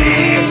and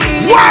me.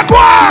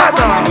 Wagwan!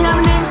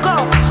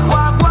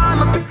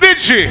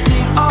 Digi.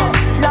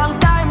 Long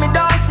time me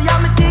don't see how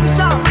me think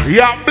so.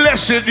 Yeah,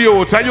 blessed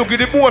youth, and you get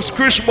the most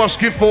Christmas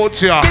gift out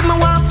here. Give me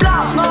one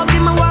flash, no, give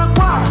me one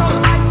quart.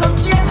 Some ice, some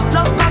cheese,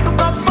 plus couple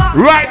cup fat.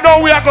 Right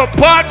now we are going to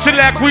party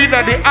like we in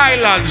the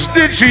islands.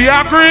 Did you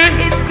agree?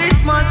 It's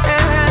Christmas,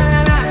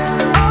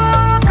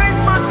 oh,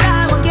 Christmas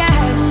time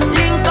again.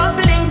 Link up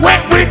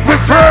with my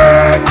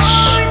friends.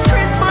 Oh, it's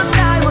Christmas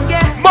time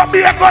again.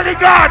 Mommy, I got the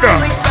garden.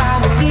 With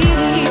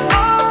family,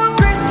 oh,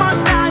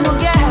 Christmas time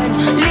again.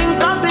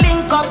 Link up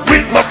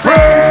with my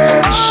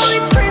friends. Oh,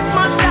 it's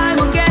Christmas time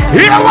again.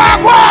 Here I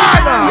go.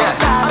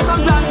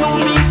 Some brand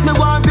new beats me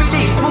want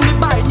release. When me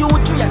buy new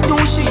tree,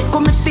 new sheet,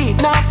 come me feet.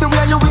 Now feel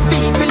wear Louis V,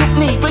 we look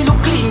neat, we look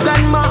clean.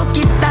 Grandma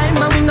keep time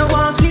and we no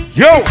want sleep.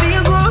 Yo. We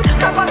feel good,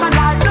 that was a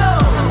night glow.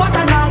 What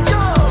a night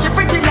glow. She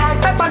pretty like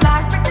pepper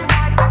like.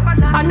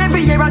 And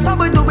every year I saw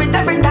we do it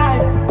every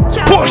time.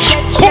 Push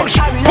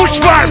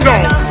vibe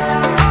now.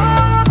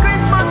 Oh,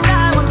 Christmas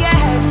time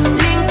again.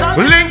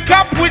 Link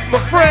up with my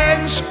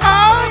friends.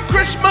 Oh,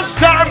 Christmas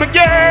time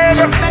again.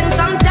 Spend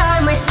some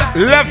time with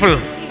family. Level.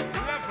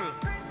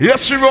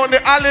 Yes, around the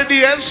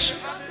holidays,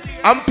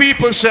 and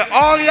people say,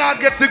 all y'all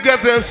get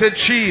together and say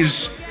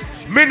cheese.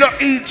 Me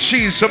not eat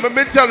cheese, so let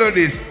me tell you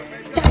this.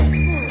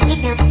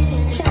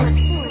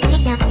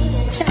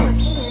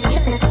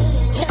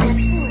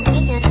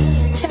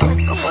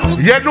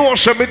 You know,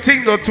 so me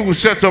think not too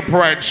set up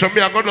right, so me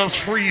I gonna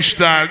just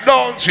freestyle,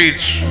 don't it?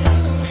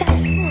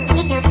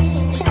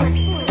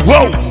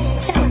 Whoa!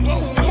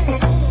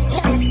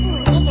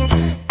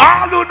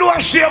 All who know I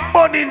see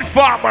money in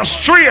farmer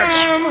straight.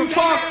 I'm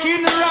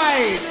fucking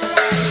right.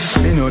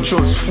 Me no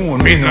just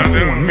phone, me no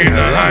own, me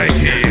no like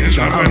it.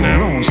 I'm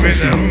around,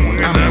 sissy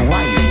moon, I'm a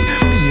wife.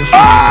 Me a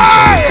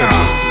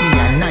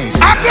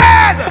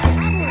Again!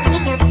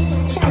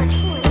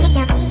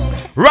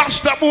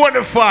 Rasta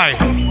Bonify.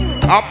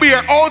 I'll be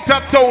out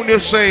of town, you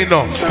say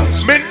no.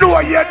 Me know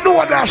you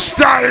know that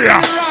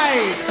style.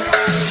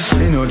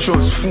 Me no no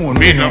trust phone.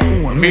 Me no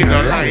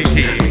like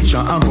it. Picture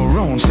I go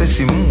round, say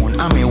Simone,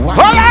 I'm a wife.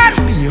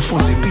 Me a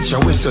fuzzy picture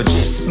we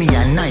suggest me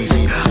a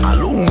knifey.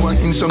 All over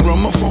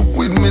Instagram, I fuck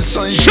with me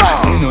side.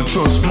 Me no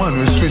trust man,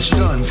 we switch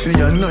down for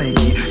your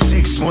Nike.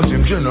 6 months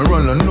him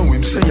general, I know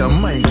him say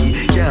I'm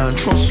Mikey. Can't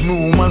trust no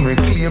man, we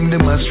claim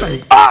them a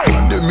strike.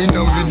 And them in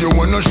a video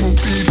wanna show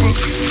people.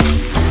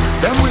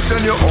 Them we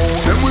sell your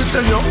own, them we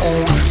sell your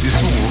own. The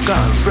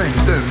so-called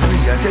friends, them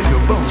me I tell you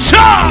about.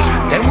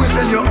 Them we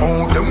sell your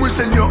own, them we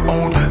sell your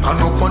own. I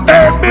know fun.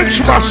 Hey, bitch,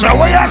 Massa,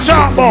 what you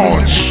talking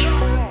about?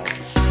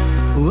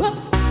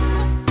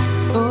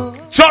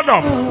 Turn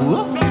up.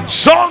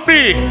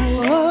 Zombie.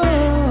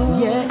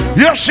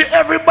 You see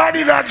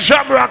everybody that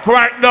jam rock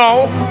right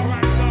now.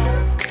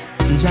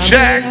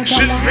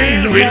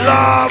 Jacksonville, we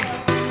love.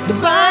 The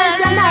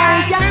vibes are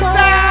nice, yes, sir.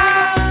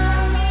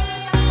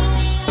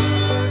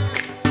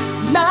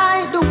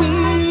 Light the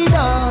weed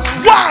up.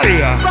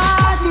 Why?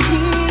 Party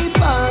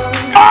people.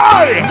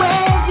 Aye.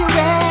 Wave your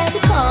red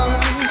card.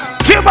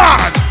 Come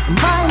on.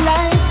 My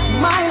life.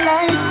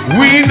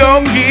 We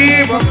don't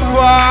give a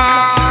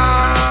fuck.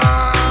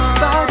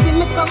 But in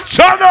the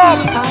Turn up.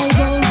 I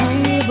don't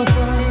give a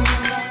fuck.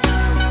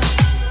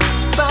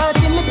 But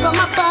in the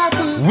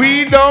party. We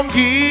don't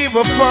give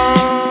a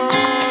fuck.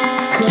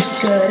 Good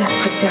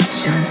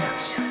production.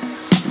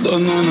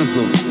 Don't know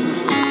nothing.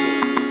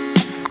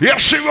 Yes,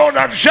 she run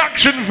at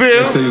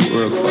Jacksonville. That's how you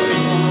work for.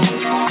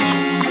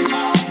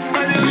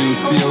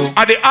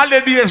 At the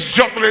holidays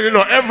juggling, you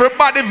know,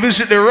 everybody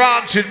visit the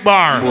Rancid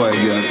Bar. Boy,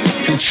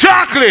 yeah.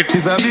 Chocolate.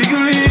 It's a big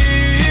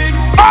league.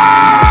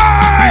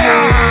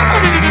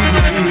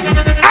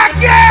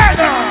 Again.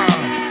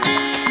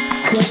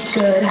 Good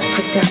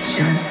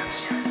production.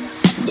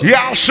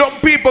 Yeah, some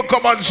people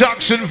come on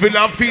Jacksonville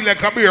and feel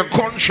like I'm your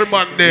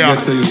countryman there.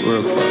 That's how you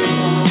work for.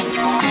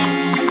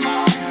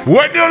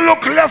 When you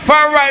look left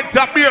and right,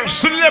 I'm your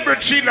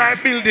celebrity in our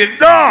building.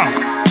 No.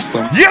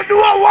 You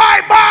know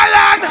why,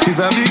 Marlon? It's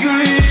a big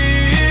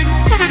league.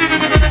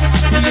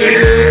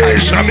 Yeah,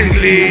 it's a big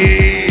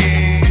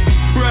league.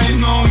 Right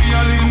now, me I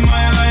live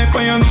my life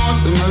and you know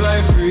see my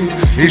life free.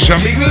 It's a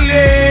big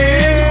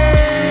league.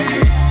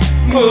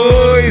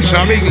 Oh, it's a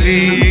big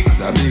league. It's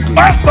a big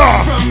league.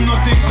 From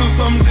nothing to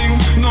something,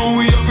 now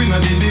we up in the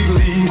big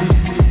league.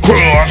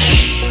 Cross.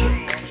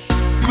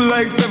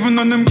 Like 7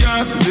 on them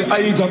gas, the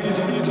eye job.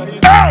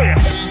 Hey!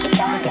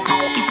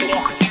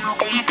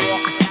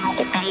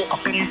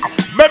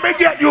 Let me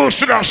get used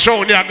to that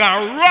sound. You're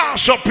gonna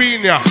rise up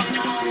in ya.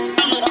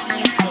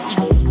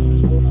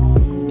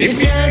 If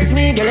you ask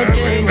me, girl, I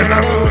change and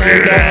I don't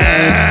like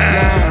that.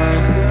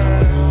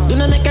 Nah. Do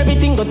not make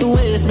everything go to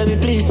waste, baby,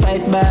 please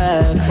fight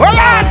back.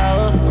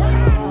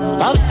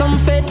 Have some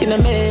faith in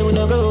me, we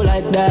don't grow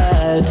like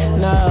that.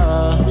 No,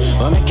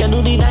 or make you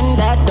do the done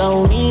that,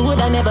 don't me, would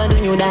I never do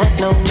you that,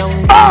 no.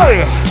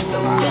 Hey!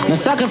 No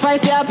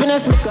sacrifice your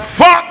happiness, because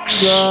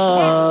Fox!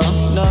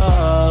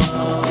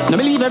 No,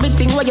 believe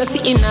everything what you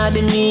see in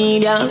the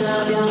media.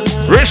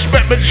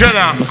 Respect me,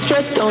 Jenna. I'm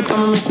stressed out,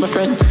 I'm miss my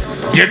friend.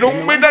 You know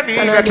me, that need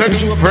a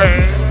true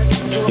friend.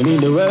 You mean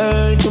the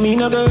world to me,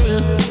 no girl.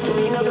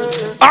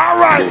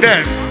 Alright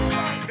then.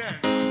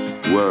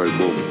 World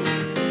boom.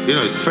 You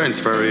know, it's friends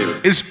for real.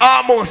 It's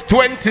almost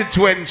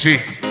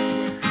 2020.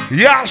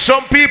 Yeah,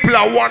 some people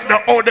are wonder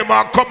how they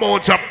might come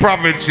out of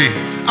poverty.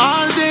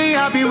 All day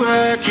I be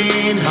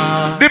working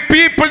hard. The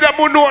people that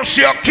will know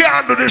say you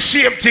can't do the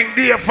same thing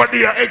day for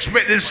day,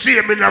 expect the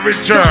same in a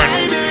return.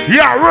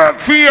 Yeah, work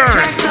for you.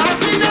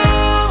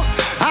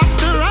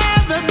 After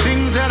all the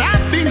things that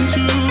I've been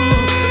through,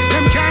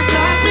 them can't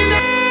stop me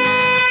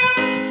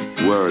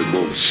now. World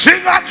boom.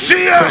 Sing and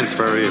cheer. Friends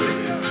for real.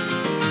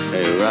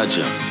 Hey,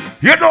 Roger.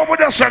 You know what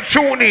that's a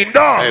tune in,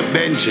 dog. Hey,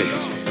 Benji.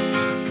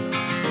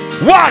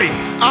 Why?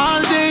 All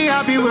day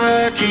I be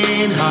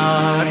working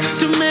hard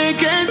to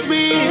make ends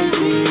meet.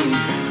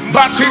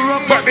 But the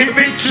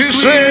bitch is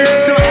sweet.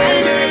 So I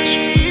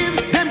believe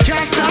them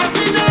can't stop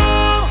me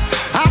now.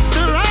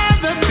 After all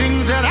the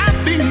things that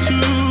I've been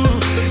through,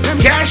 them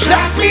can't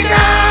stop me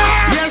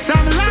now. Yes,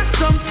 I've lost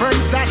some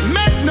friends that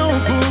meant no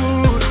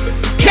good.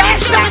 Can't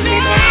stop me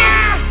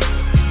now.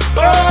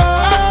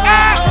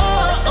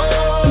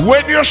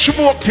 When you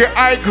smoke your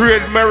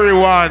high-grade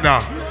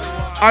marijuana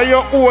and you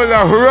hold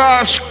a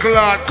rascal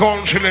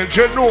conscience,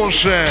 you know,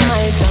 sir.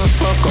 Might have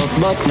fuck up,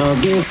 but no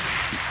give.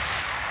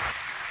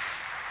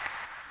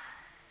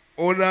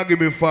 Oh, now give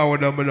me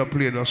forward, I'm gonna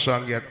play no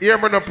song yet. Hear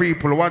me, the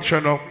people, watch you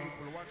now.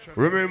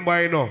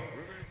 Remember, you know,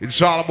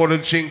 it's all about the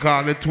thing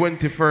called the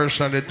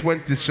 21st and the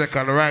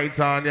 22nd, right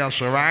on,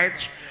 yes,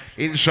 right?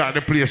 Inside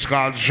the place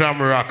called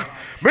Jamrock.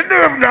 Me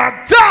nerve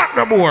not talk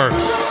no more.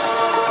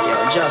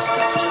 Yo,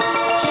 Justice.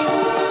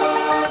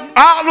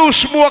 All who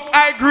smoke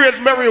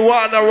high-grade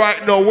marijuana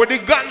right now, when the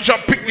ganja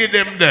picnic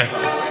them there.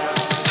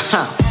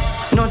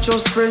 Not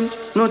just friend,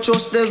 not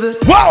just devil.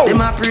 Wow!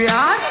 Them a pray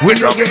hard, we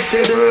don't get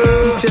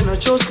pebble. If you not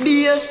just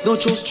BS, not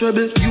just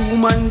trouble.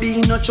 Human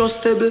being not just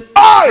stable.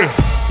 Aye!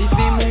 If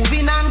we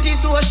moving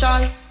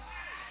anti-social.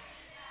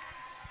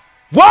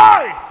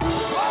 Why?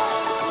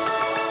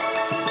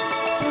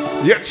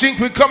 You think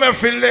we come and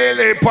feel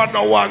lele upon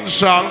the one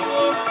song?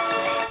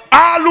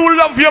 All who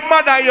love your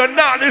mother, you're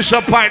not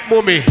disappoint,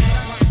 mommy.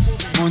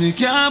 Money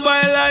can't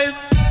buy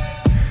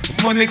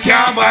life. Money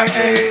can't buy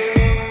hate.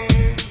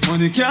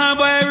 Money can't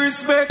buy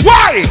respect.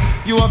 Why?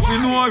 You have to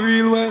know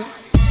real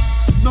wealth.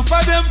 No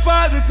for them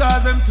fall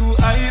because them too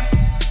hype.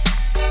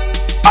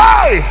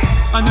 Aye!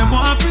 And them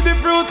want to the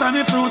fruits and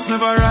the fruits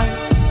never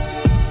ripe.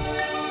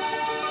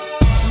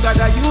 Got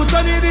a youth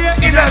on the day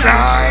in the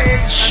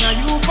night. And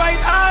a you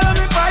fight all of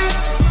me fight.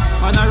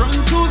 And I run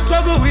through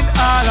struggle with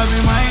all of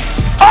me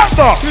might.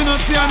 You know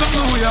see I don't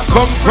know where you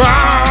come from.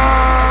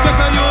 Get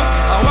a youth,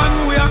 I want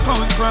where you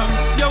come from.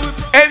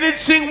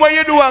 Anything where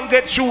you do and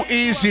get too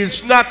easy,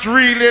 it's not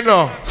really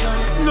no.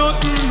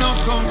 Nothing no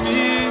come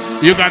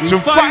easy. You got to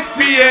fight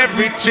for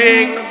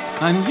everything.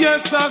 And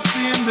yes, I've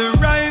seen the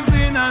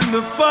rising and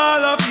the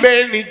fall of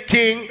many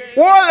king.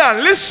 Hold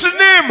on, listen to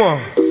him.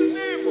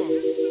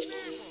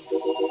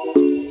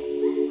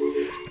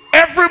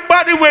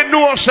 Everybody will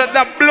know that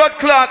the blood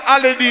clot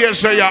holiday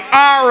so you're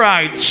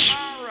alright.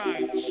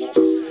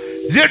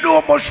 You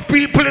know much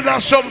people in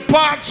some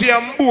party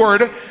and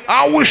board.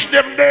 I wish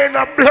them they in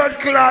a blood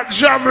clot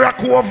jam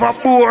rock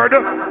overboard.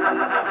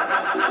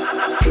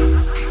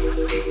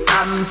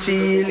 I'm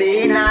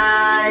feeling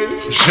high.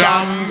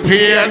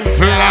 Champion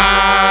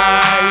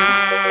fly.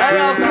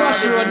 Hello,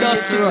 crossroad,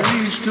 dust road.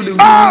 Reach to the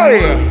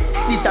moon.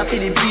 This are for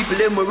the people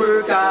them we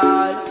work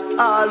hard.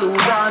 All who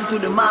gone to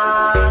the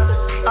mark.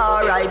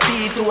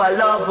 R.I.P. to a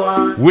loved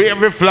one. Wave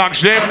the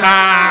flags them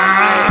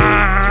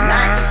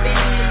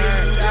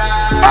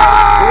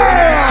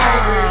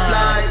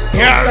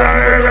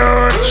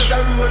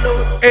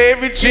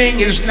everything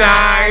is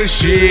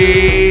nice.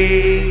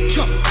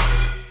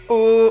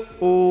 Oh,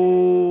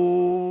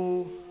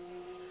 oh.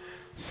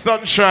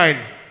 Sunshine.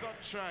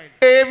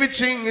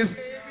 Everything is.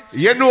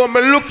 You know, I'm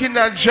looking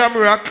at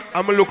Jamrock.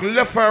 I'm looking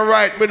left and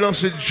right. Me don't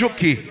see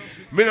Juki.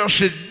 Me don't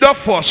see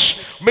Duffus.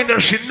 Me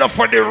don't see enough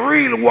of the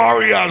real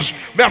warriors.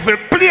 Me have to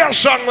play a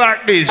song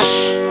like this.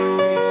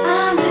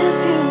 I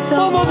miss you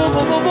so much.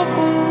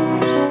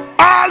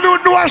 All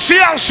who know I see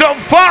some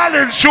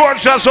fallen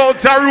soldiers out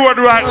the road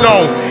right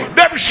now.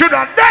 Them should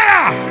have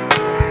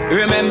there.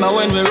 Remember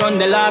when we run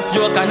the last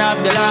joke and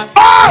have the last.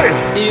 Aye!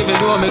 Even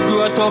though me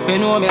grow tough, you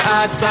know me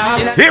hard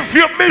soft. If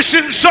you're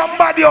missing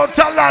somebody out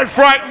of life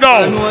right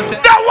now,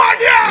 that one,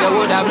 yeah! They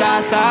would have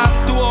blast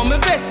off. To all me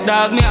vex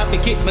dog, me have to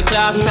kick my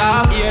class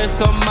off. Hear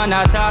some man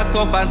attack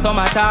tough and some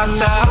attack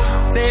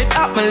soft. Say it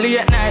happen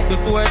late night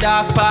before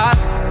dark pass.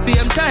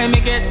 Same time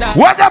me get that.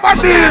 What am I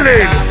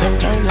dealing? Them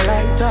turn the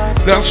light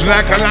off. That's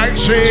like a light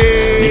switch.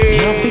 Make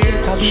me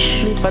forget a big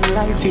spliff and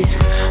light it.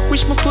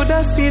 Wish me could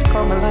have seen it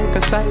coming like a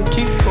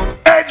sidekick.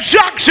 In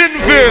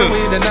Jacksonville.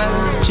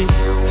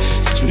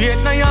 Straight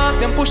New York,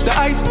 them push the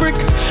ice brick.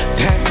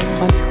 Damn,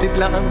 man, it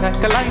long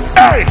like a light stick.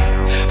 Hey!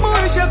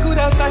 Wish you could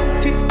have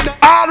sight it.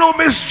 I know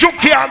Miss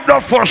Juki and the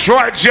first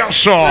right here,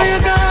 so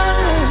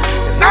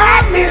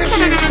I miss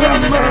you so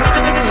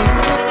much.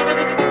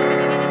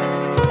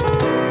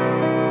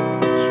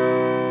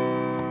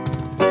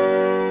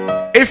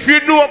 If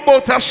you know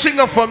about a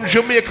singer from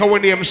Jamaica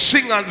when he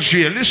sing and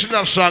jail, listen to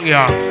that song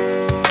here.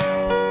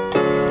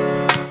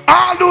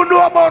 I don't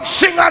know about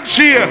sing and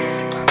jail.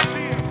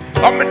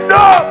 I'm in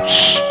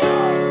dubs.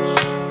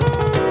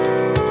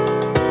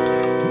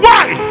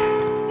 Why?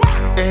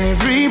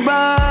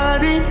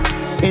 Everybody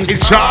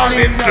it's all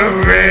in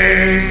the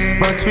race,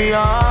 but we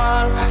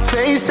all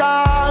face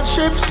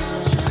hardships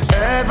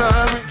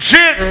every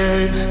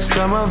day.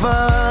 Some of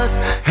us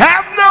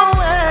have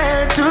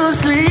nowhere to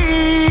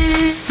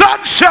sleep.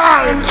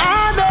 Sunshine. And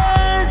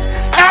others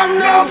have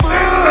no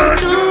food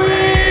to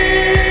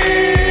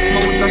eat.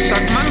 Mount a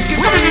shot man skip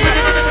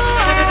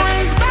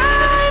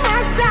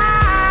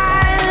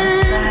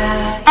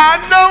I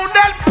know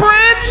that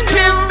Prince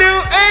can do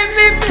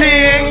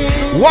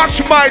anything. Watch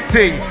my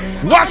thing.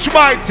 Watch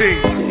my thing.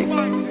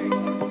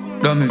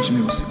 Damage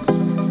music.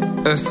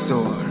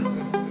 SR.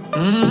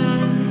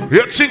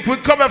 You think we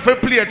come here to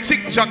play a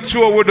tic-tac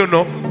toe? We don't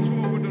know.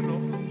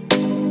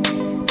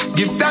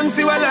 Give thanks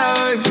you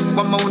alive.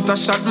 One mount a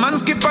shot man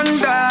skip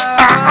and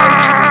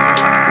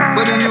die.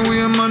 But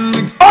anyway man.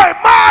 Oi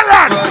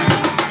Marlon!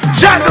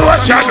 Give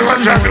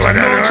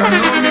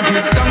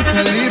thanks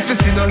me live to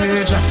see the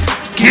age.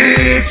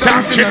 Give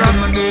thanks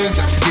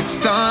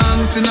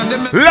in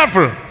them.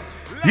 Level.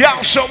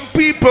 Yeah, some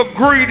people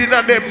greedy in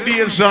them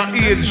days and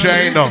age,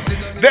 you know.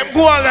 Them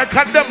go on like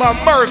a them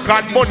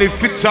American money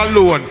fits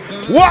alone.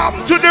 Warm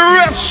to the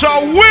rest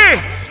of we.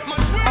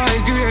 I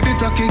grade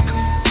it a kick.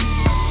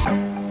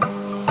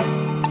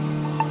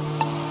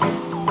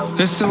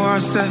 Yes, so I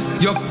say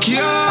you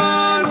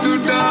can't do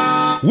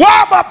that.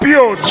 Warm up,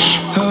 youths.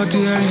 How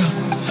dare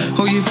you?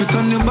 Oh, if you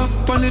turn your back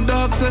on the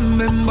dogs,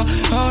 remember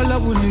all I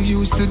wanna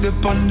use to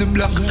dip on the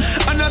block.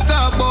 And I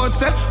talk about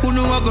say, who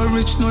know I go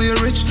rich, know you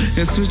rich,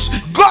 you switch.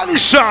 Gully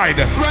side.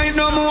 Right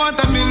now, I want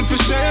a meal for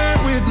share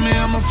with me,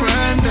 I'm a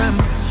friend them.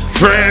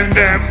 Friend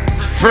them,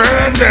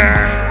 friend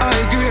them. I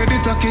grade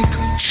it a kick.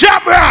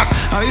 Shamrock.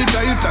 I.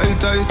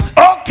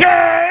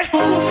 Okay.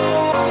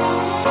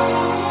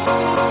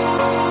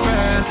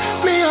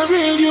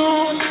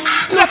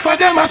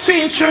 them a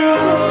see through.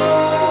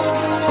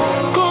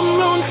 Come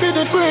round for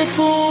the free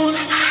food.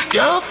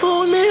 Can't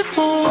fool me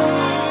fool.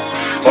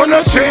 Oh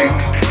no think,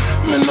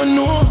 me no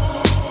know.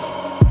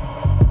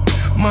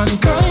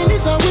 Mankind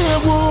is a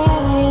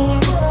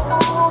werewolf.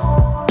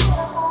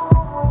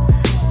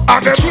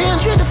 And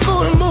change with the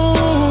full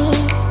moon.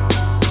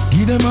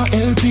 Give them a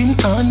helping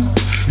hand.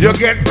 You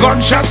get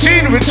gunshots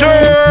in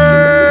return.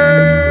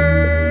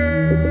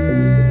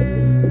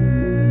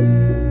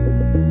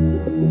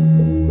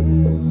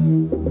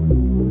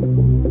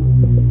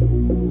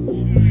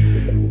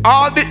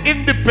 All the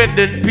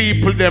independent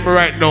people them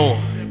right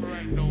now.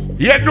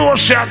 You know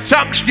share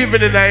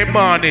Thanksgiving in the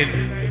morning.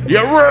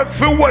 You work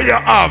for what you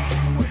have.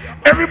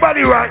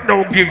 Everybody right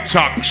now give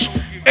thanks.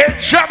 Hey,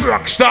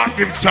 Jamrock start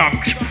give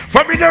thanks.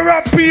 From in the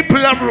rap people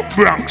and Brook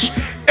Bronx.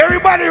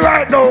 Everybody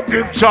right now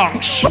give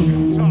thanks.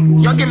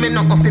 You give me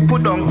no coffee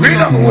put down. We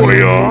don't know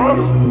you.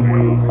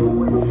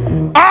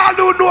 All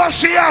who know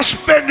see you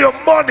spend your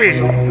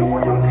money.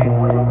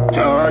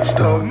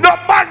 Touchdown. No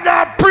man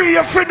not pre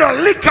you for no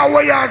liquor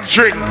where you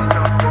drink.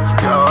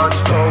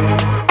 Touchdown.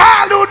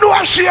 All who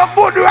know see you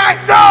good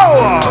right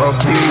now.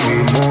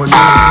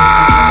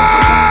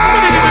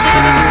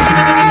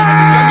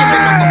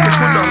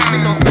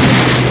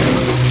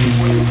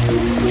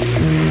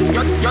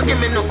 You give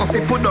me no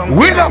coffee put down.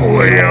 We don't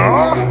know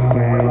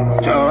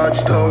you.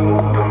 Touchdown.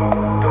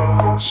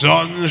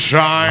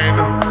 Sunshine.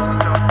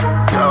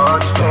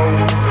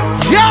 Touchdown.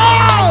 Yo!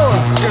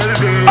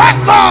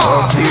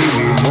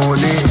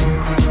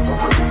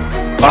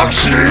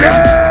 Hustle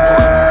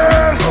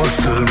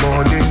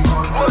money.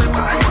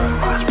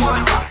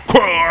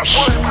 Cross.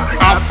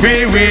 I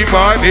feel with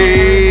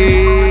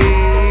money.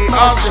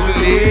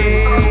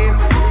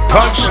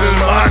 Hustle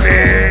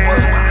money.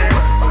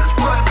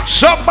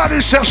 Somebody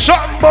say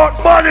something about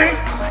money.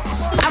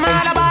 I'm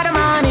all about the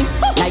money.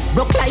 Like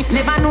broke life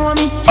never know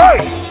me. Hey!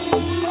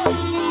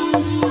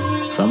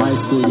 From high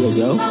school days,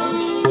 yo.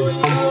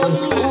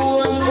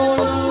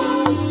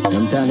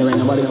 I'm telling you,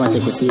 nobody gonna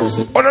take it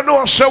seriously. I don't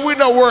know, so we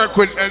don't work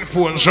with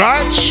headphones,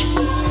 right?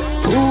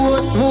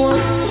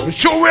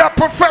 Sure, we are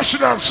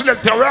professional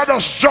selector. We are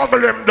just juggle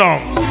them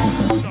down.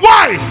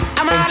 Why?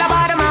 I'm all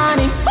about the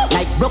money.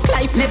 Like broke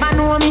life never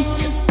know me.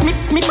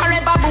 Me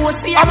forever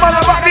bossy. I'm all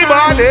about the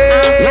money.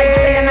 Like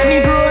saying I'm a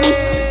brony.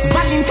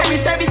 Voluntary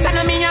service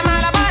and me. I'm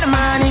all about the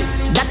money.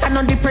 That I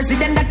know the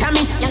president that I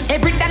me.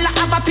 Every dollar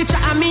have a picture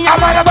of me.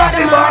 I'm all about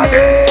the money.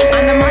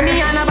 And the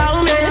money all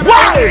about me.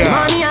 Why?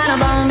 Money all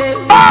about me.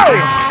 Hey!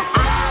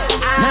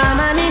 No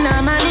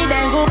money,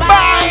 then go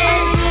bye.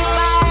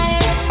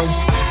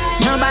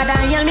 Nobody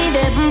yell me,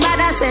 they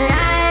bada say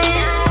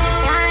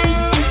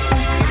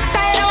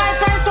tired of white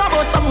price, so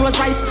about some Rolls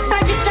Royce.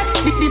 Private jets,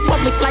 these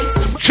public flights.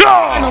 Sure!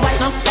 I know right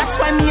now, that's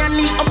why me and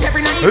Lee up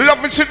every night.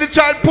 Love it to the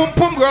child, pum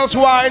pum girls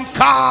wine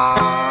car.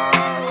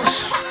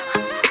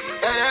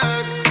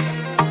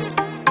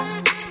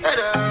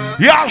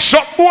 Yeah,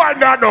 some boy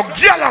now no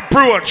girl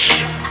approach.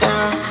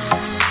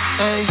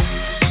 Hey,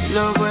 she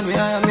love when we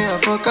hire me a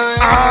fuck her.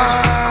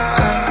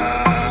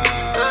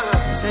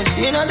 Say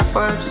she ain't on the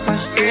first, she said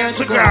she had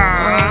to go.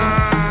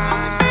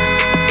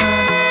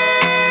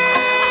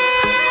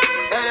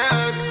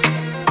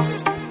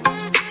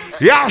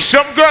 Yeah,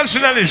 some girls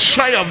in the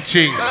shy up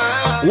thing.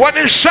 What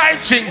is shy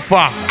thing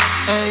for?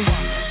 Hey,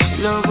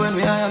 she love when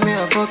we hire me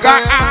a fuck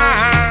her.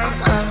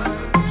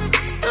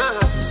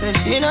 Say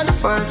she ain't on the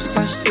first, she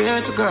said she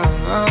had to go.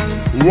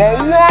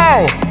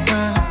 Wow.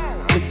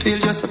 The pill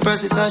just a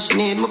process, so she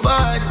need my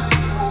body.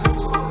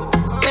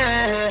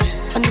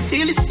 Yeah, and the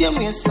feel the same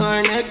way, so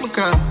her neck me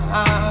cry.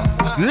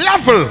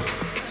 Level.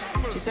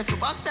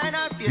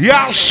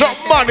 Yeah, some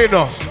money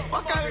now.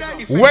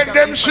 When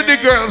them see the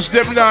girls,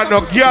 them now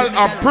no girl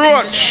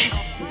approach.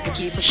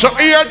 So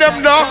hear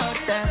them now.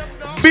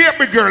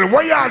 Baby girl,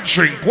 what y'all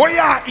drink? What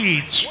y'all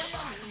eat?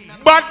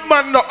 Bad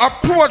man no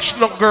approach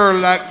no girl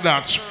like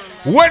that.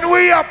 When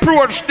we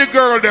approach the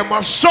girl, them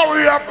are so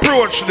we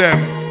approach them.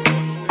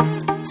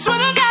 So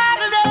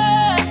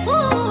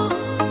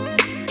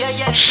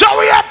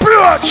we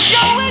approach.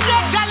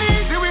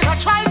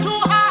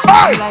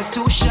 Hey. Life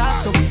too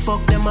short, so we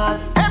fuck them all.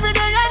 Every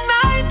day and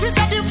night is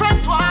a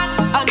different one.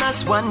 And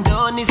as one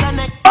done is a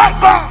next.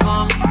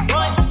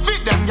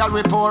 Feed them, y'all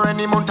we pour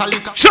any month a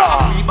liquor. Sure.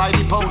 We buy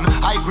the pound,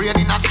 I grade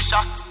in a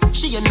swisher.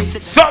 She and me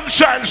sit.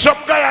 Sunshine, some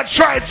guy I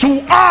try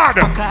too hard.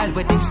 Fuck all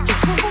with this stick.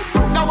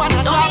 The one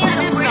I drop in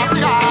this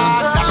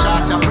Snapchat. The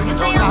shot I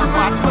print out her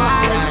fat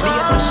fat.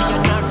 Later she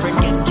and her friend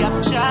get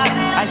captured.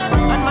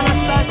 And man I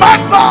start.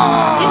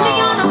 Hit me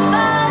on a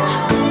phone.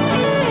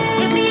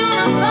 Hit me on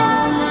a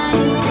phone.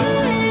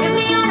 Hit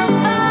me on a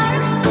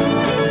phone.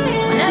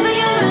 Whenever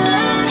you're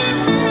alone.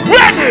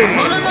 Ready.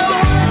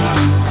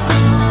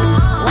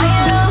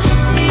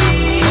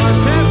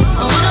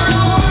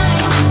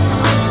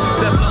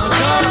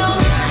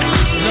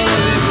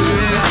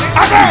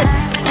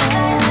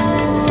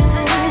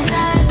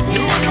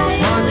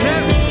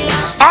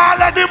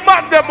 All of the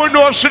man them who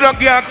know so the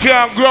girl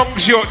can't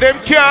grunge you, them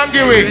can't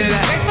give it.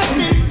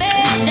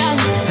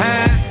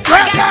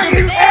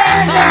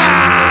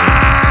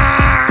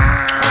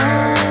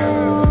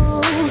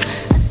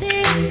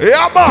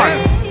 Yeah, man.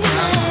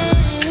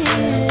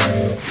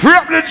 Free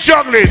up the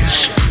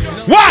jugglings.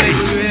 What?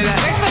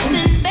 Breakfast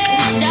in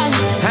bed,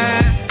 darling.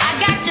 I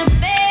got your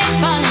bed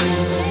for you.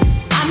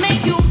 I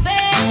make you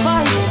bed for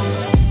you.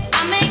 I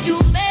make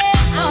you bed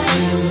for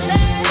you.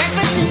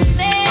 Breakfast in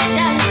bed,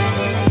 darling.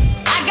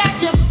 I got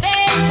your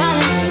bed for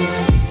you.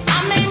 I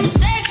made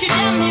mistakes, you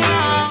done me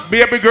wrong.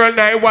 Baby girl,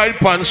 now white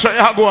pants, so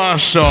you go on,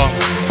 so.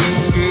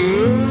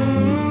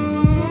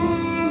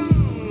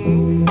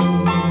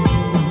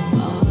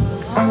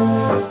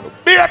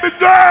 Baby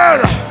girl,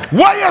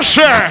 what you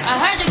say? I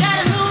heard you got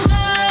a new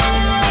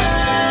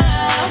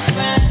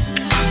girlfriend.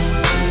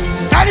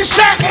 90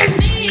 seconds.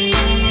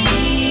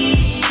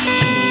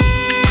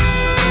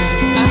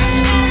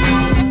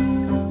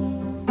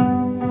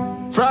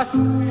 Frost.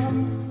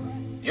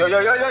 Yo, yo,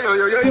 yo, yo, yo,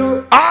 yo, yo, yo.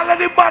 All of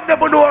the man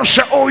never know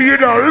say, oh, you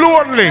know,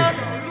 lonely.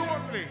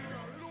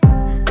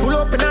 Pull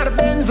up in our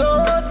Benz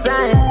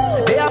outside.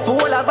 They have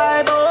full of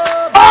vibe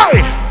up.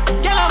 Hey!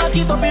 Girl, I'ma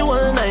keep up in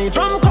one night.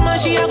 Drum come and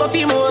she a go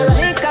feel more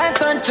like I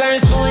touch her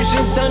soul. She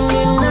turn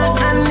in a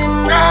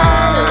animal.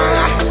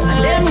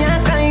 And them ya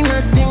kind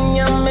of thing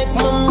you make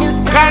me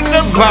miss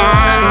Carnival.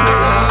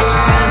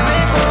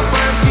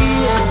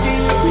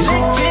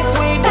 Electric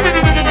weed.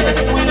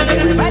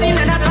 Everybody in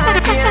the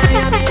party.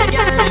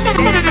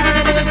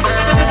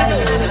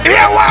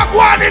 Here walk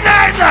one in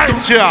night,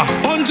 yeah.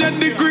 100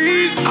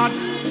 degrees hot.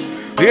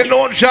 You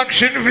know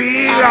Jackson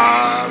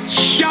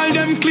Vegas. Girl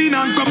them clean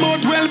and come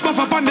out well. Puff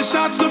up on the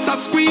shots, just a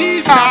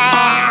squeeze.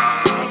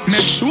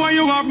 Make sure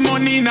you have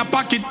money in a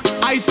pocket.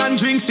 Ice and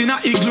drinks in a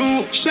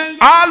igloo. Shell.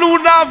 All who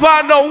never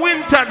have no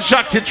winter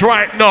jacket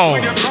right now.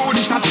 With your crew,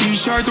 this a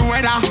t-shirt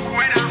weather.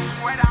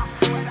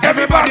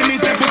 Everybody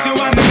needs to put you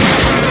on the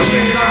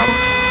jeans up.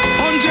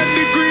 100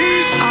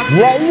 degrees hot.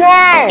 Wow,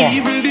 wow.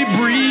 Evil the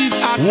breeze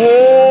hot.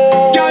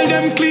 Whoa. Girl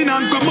them clean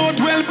and come out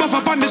well. Puff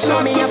up on the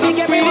shots, just a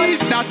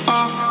squeeze that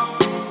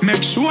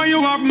Make sure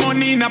you have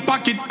money in a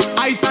pocket.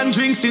 Ice and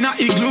drinks in a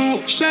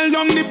igloo. Shell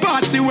down the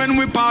party when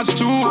we pass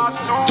through.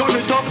 Turn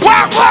it up.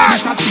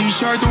 This a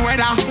t-shirt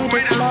weather. You the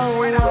slow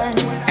one.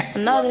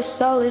 Another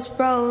soul is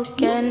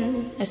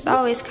broken. It's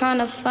always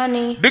kind of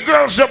funny. The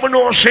girls never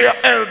know say you're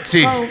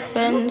healthy.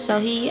 Open, so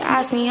he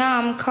asked me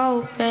how I'm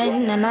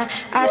coping, and I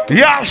asked him.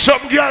 Yeah,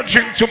 some girl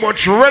drink too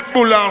much Red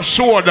Bull and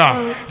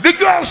soda. The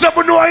girls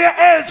never know you're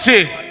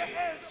healthy.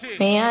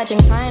 Me, I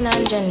drink pine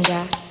and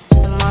ginger.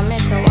 And my man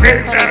for one,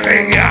 but I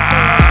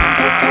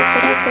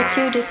said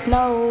you just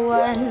know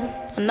one.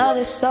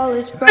 Another soul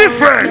is broken.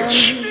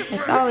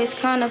 It's always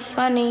kind of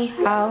funny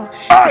how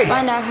you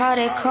find out how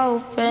they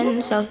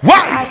coping. So he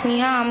asked me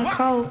how I'm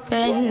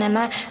coping, and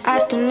I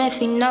asked him if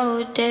he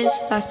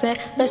noticed. I said,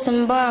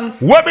 listen, boy, I'm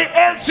what me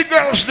healthy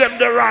girls them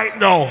there right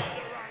now?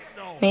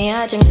 Me,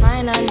 I drink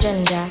pine and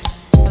ginger.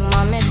 And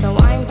my man for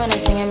wine, but I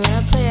think I'm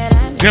gonna play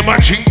that. Them a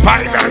drink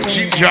pine and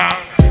ginger.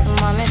 And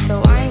my man for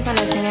wine, but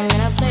I think I'm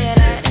gonna play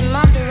that. And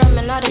my the rum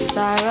and all the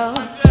sorrow.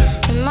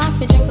 And my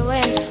fi drink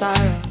away my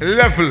sorrow.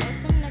 Level.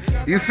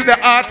 You see the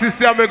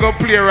artist I'm gonna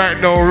play right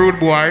now, Rude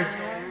Boy.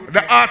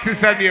 The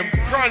artist is named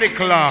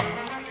Chronicler.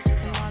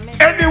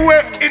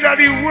 Anywhere in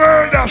the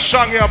world that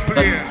song you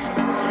play.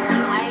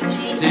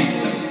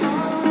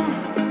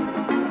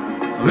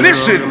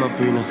 Listen.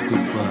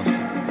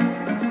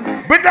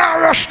 But now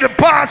rush the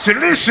party,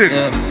 listen.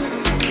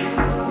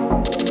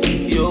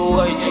 Yo,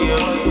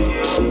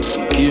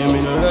 YGF. Hear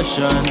me no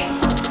Russian.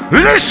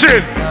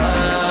 Listen.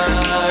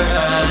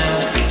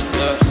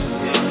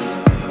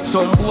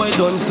 Some boy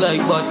don't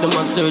like but them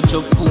a search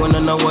up phone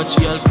and a watch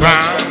girl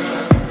crash.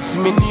 See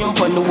me name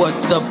on the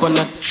WhatsApp and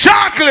a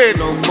chocolate.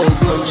 No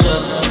about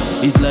gunshot.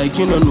 It's like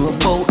you don't know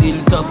about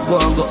hilltop. Go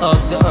and go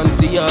ask the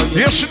auntie or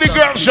you. You see the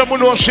girls that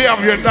know say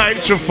have your 9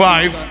 to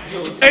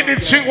 5.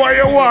 Anything what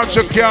you want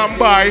you can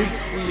buy.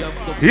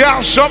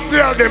 Yeah, some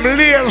girls them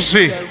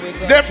lazy.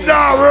 Them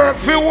not work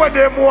for what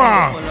them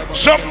want.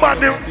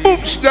 Somebody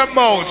boops them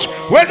out.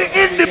 When the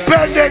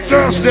independent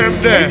girls them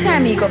there. Every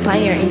time you go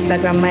on your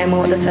Instagram, my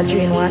mouth does a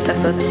drain water.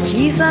 So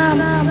Jesus.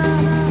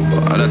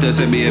 That you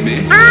say,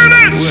 baby.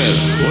 Well,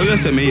 what you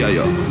say me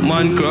here,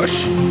 man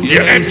crush.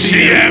 Your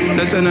MCM.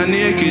 That's a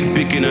naked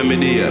pic in a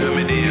media.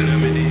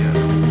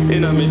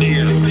 In a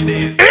media.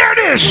 Hear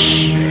this.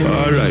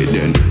 Alright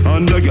then.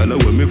 And the girl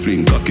when me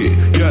fling cocky.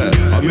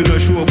 Yeah, I mean I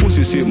show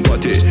pussy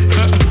sympathy.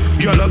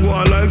 Girl I go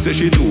on like say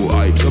she too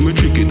hype. So me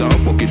trick it and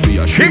fuck it for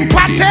your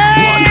sympathy.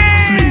 One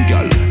slim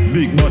girl,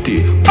 big body.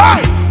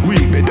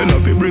 Weak bed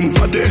enough to bring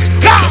fatty.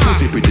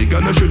 Pussy pretty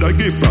girl I should have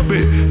give frappe.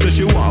 So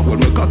she walk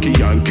with me cocky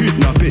and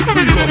kidnap it.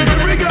 Pick up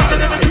every girl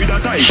with a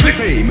type.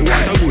 Say me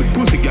want a good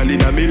pussy girl in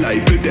my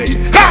life today.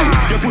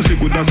 Your pussy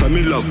good as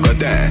me love got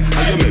there.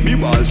 And you make me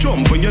balls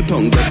jump on your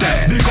tongue got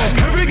there. Pick up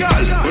every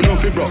girl when you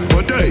feel broke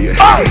for day.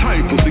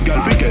 High pussy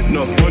girl forget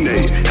enough money.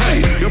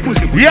 Hey, your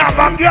pussy good. Yeah,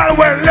 my girl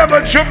will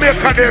never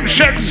Jamaica them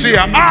sexy.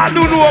 I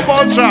do know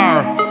about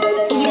her.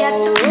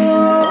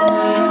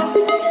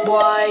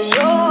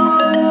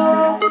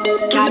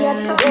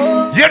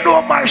 You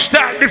know my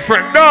style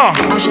different, no?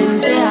 I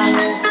shouldn't say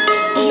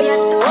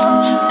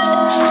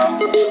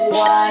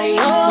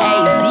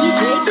Hey,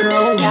 DJ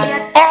Crow.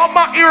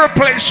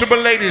 irreplaceable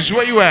ladies,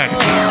 where you at?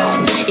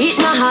 It's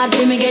not hard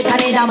for me get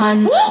another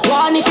man.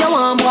 One if you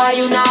want, boy,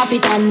 you not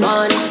fit and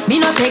man. Me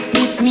no take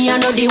this, me I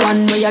know the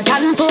one. No, you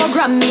can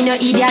program me, no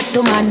idiot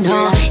to man.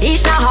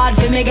 It's not hard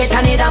for me get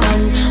another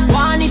man.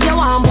 One if you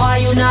want,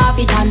 boy, you not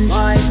fit and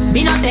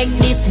me no take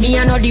this, me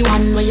I know the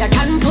one. No, you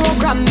can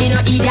program me,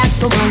 no idiot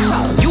to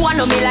man. You want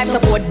know me life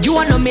support, you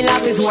want know me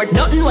last resort.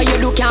 Nothing what you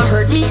do can't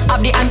hurt me.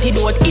 Have the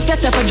antidote. If you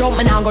say for jump,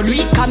 man, I'm gonna do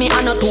it. Cause me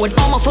I no toad.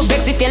 I'm for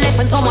vex if you left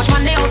and so much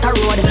man they out the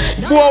road.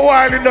 Boy,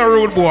 while in the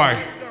road, boy.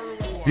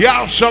 You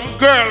have some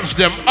girls,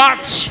 them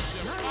hot,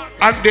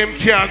 and them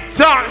can't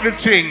talk the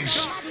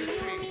things.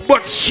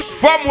 But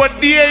from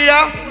what day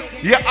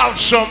you have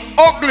some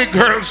ugly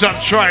girls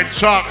that try to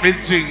talk the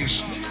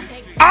things.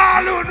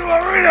 All who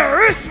know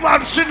really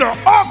response to the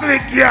ugly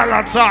girl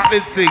that talk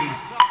the things.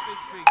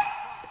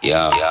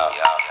 Yeah.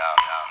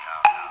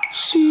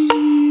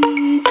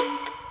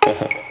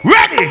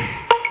 Ready?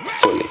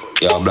 Fully.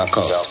 Yo, black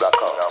out.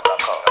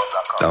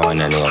 That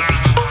one in here.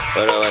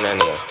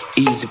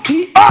 Easy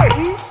P.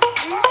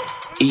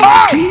 Easy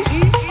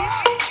peasy.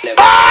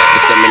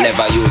 Me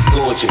never use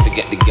Gucci if you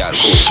get the girl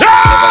Gucci.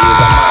 Never use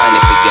a man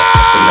if you get the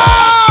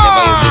banana.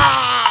 Never use this.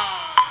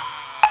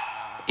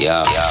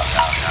 Yeah.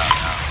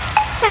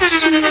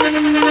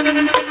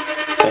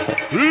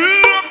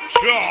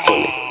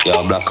 Fully. Yo,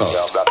 black out.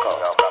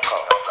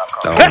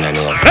 That one in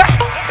here.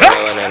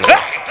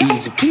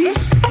 Easy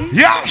peasy.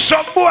 Yeah,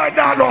 some boy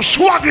now no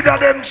swagging on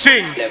them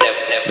thing.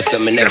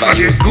 Me never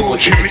use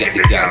Gucci if you get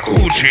the girl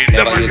Gucci.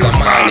 Never use a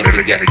man if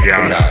you get the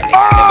banana.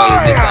 Never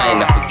use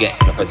design if you get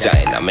the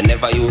vagina. Me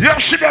never use. You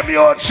see them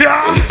out here?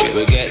 If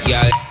you get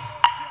girl.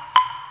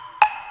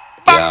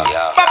 Bang,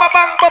 bang,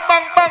 bang,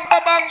 bang, bang,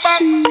 bang, bang.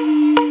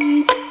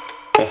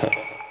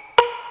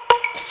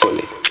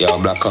 Fully. Yo,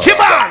 black out.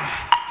 Come on.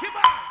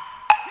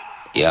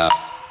 Yeah.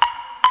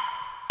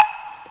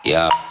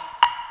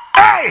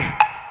 Hey,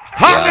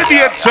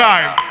 holiday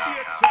time.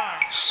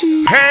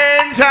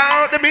 Hands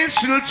out the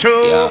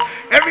mistletoe.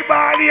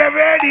 Everybody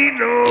already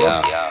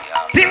know.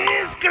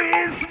 This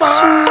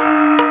Christmas.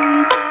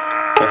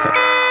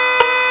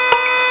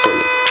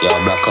 Yo,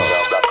 black out.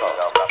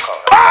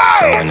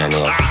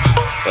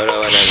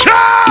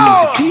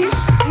 Easy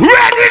peasy.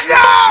 Ready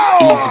now.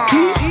 Easy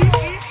peasy.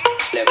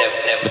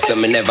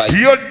 Me never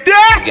you're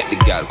deaf. Get the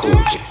girl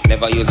Gucci.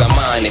 Never use a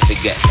man if you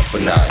get the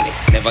banana.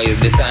 Never use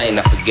design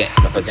if you get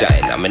the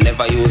vagina. Me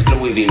never use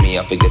Louis V. Me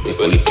I forget it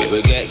fully fit.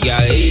 We get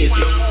girl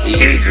easy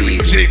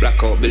peasy.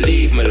 Black out,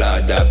 believe me,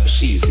 Lord, that for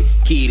cheesy.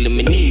 Killing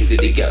me easy,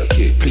 the girl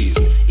can't please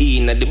me.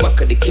 In at the back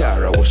of the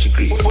car, I wash she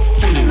grease.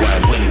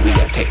 One when we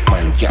attack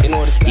man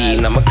girl.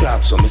 In at my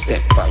club, so me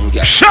step on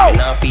girl. And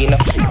I feel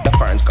the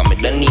friends come with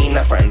the need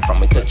a friend.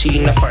 From me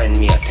touching a friend,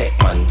 me attack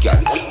man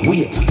girl.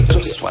 Wait,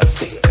 just 1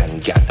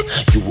 second, girl.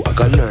 You are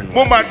gonna learn.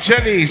 Mama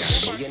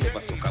Jenny's.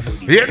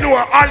 You know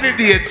a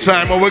holiday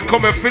time and we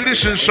come and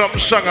finish in some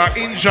song and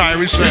enjoy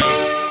yourself.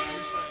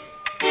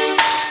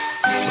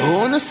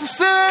 So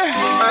necessary.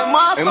 I'm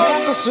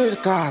officer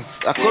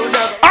cause I could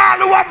have. All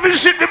who have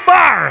visit the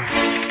bar.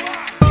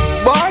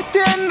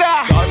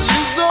 Bartender.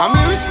 I'm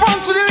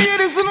responsible for the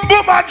ladies in the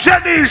Mama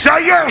Jenny's,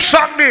 I hear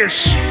song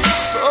this.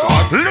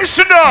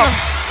 Listen up.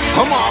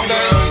 Come on,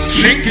 girl.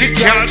 Drink it,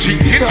 girl,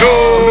 drink it,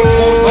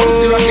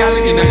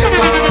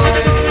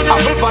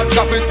 Apple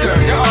vodka fit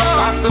turn you up.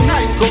 Last the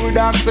night go with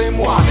that same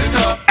one.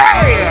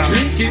 Hey!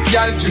 Drink it,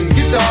 girl, drink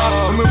it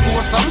up. Me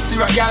pour some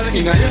syrup, girl,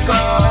 in your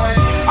cup.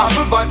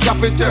 Apple vodka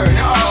fit turn you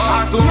up.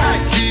 Last the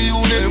night see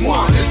you name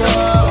one it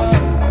up.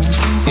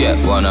 Yeah,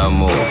 wanna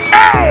move.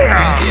 Hey!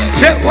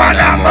 Yeah,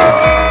 wanna move.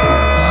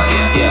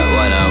 Yeah,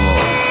 wanna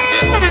move.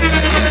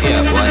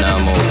 Yeah,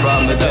 wanna move.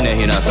 From the tunnel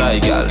in a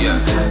side, girl.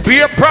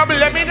 Be a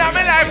problem in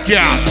my life,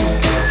 girl.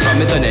 From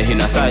the tunnel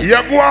in a side.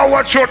 You go and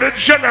watch out the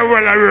general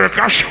work.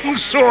 I should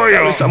show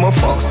you. Some of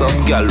fucks up,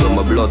 girl, with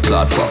my blood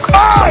clot fuck.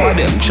 Some of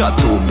them chat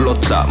to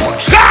blood clot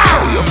much.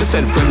 Now you have to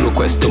send friend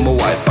request to my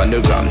wife on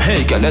the gram.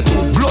 Hey, girl, let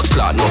me blood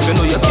clot. No, you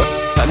know you can't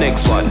get the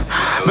next one.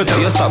 Better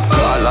you stop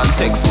call and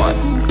text, man.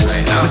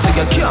 Me say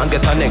you can't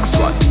get the next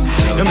one.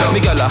 You make me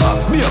girl a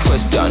ask me a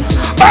question.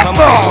 But I'm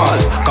my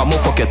fault. Come on,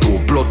 fuck you to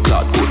blood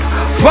clot good.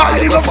 Fall,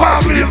 you go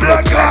fall for the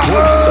blood clot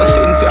good. So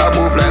since you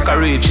move like a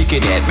real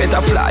chicken head,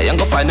 better fly and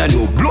go find a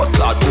new blood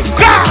clot good. You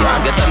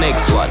can't get the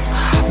next one.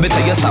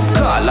 Better you stop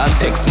call and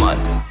text, man.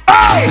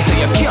 Me say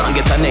you can't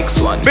get the next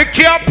one. Me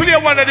can't play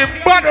one of the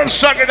baddest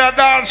songs in the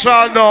dance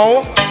hall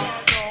now.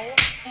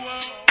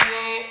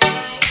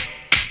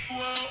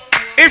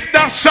 If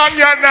that song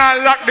you're not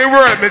like the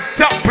world, me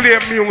top play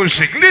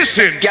music.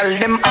 Listen. Girl,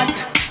 them hot,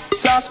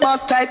 sauce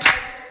boss type.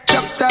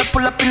 Truck star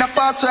pull up in a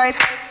fast ride.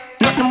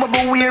 Nothing but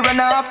wear and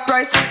a half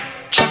price.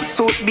 Truck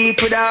suit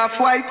beat with a half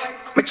white.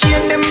 Me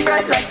chain them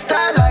bright like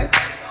starlight.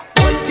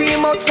 Whole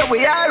team out so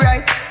we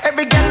alright.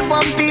 Every girl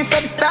one piece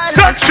of the style.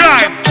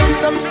 Sunshine.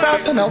 Some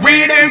sauce and a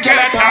we them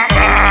get it.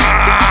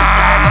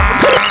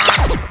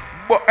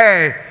 But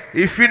hey,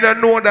 if you don't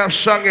know that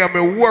song, I'm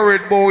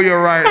worried about you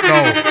right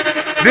now.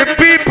 The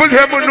people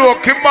here will know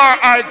Kimar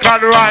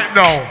Icon right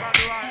now.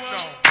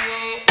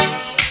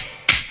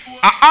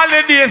 A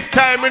holidays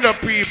time in the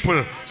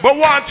people, but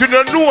want to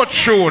know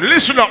tune.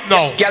 Listen up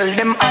now. Girl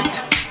them hot,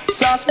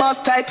 sauce boss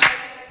type.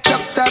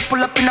 Truck star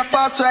pull up in a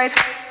fast ride.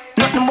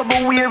 Nothing but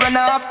wear and a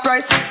half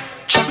price.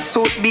 Truck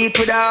suit beat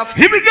with a half.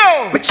 Here we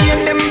go. We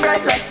chain them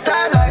bright like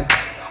starlight.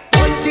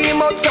 One team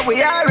out so we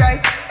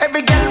alright.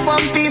 Every girl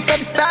one piece of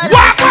the style.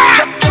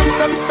 Chop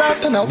some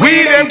sauce and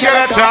we them get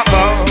a top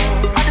out.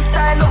 All the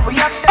style up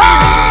we have them.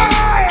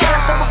 Girl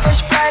some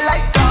fish fly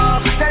like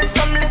dog. Tell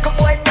some little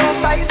boy don't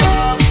size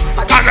up.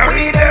 And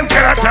we them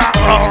get a top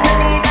out.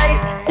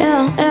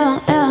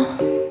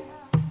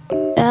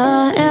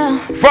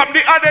 From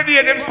the other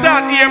day, them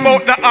start hearing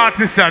about the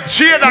artist and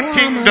Jada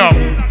Kingdom.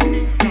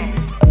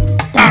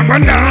 A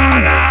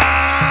banana.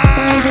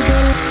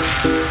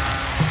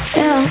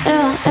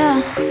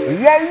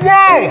 Wow,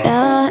 wow.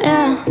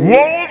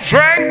 Wall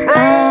tranquil.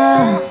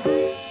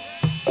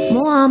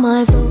 More on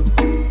my foot.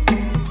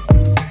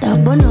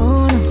 That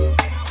banana.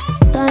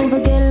 Time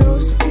for get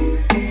loose.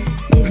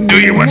 Do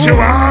you what you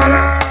want?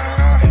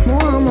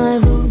 More on my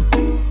foot.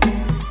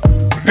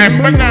 That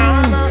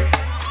banana.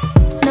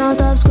 Now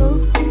stop school.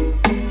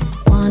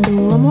 One do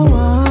one more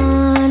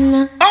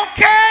one.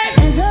 Okay.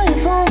 Answer your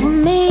phone for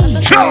me.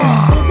 Sure.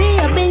 Baby,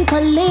 I've been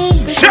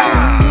calling. Sure.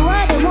 You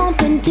are the one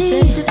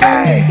plenty.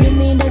 Hey. Give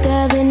me the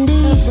Kevin D.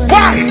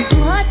 Why?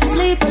 Too hard to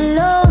sleep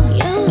alone.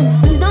 Yeah.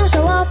 Please don't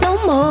show off no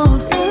more.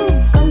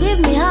 Come give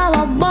me how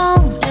I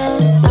bone.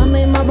 Yeah. I'm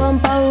in my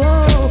bumper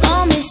roll.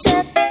 Call me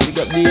set. We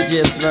got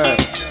DJs, bro.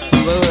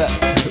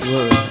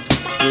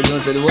 You don't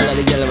say the whole of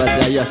the girl ever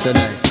say, you're so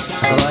nice.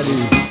 How are you?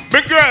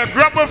 Big girl,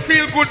 grab a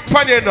feel good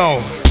pan you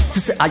now. To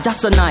say, I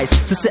just so nice.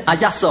 To say, I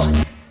just so.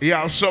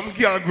 Yeah, some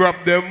girl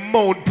grab them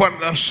mouth pan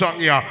the song,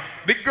 yeah.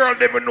 The girl,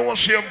 they know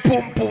she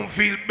pum pum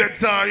feel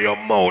better on your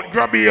mouth.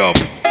 Grab it up.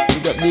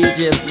 We got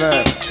DJs,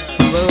 bro.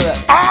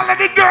 All of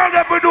the girls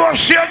that know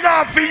she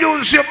not for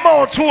use your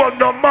mouth to hold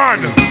no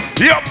man.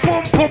 Your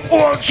pum pum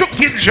old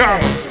chucking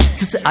job.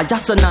 To say, I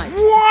just so nice.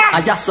 What?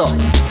 I just so.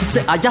 To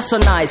say, I just so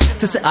nice.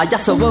 To say, I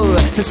just so.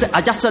 To say,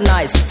 I just so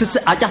nice. To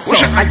say, I just so.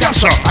 I just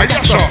so. I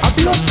just so.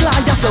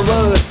 I just so.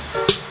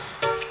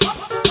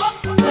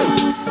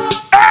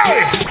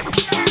 Hey!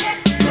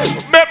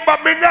 Remember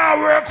me now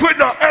work with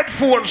no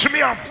headphones, me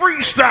a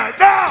freestyle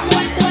now.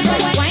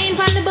 Wine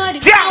pan the body,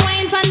 yeah.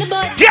 Wine pan the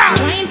body, yeah.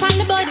 Wine pan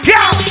the body,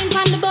 yeah. Wine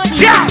pan the body,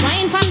 yeah.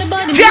 Wine pan the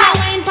body, yeah.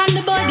 Wine pan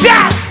the body,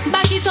 yeah.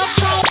 Back it up,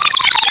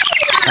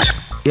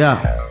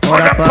 yeah. How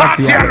the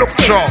party I look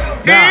so.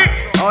 Yeah.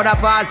 How the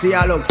party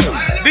I look so.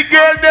 The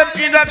girl them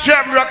in a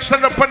jam rock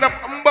stand up and up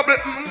bubble.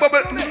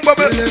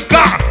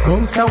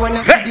 Come so when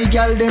I the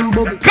girl them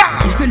bubble.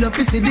 You feel up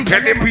to see the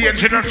girl them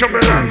page in a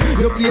trouble.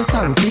 You play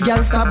song, the girl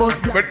star bus.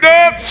 But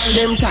don't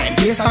them time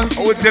play song. I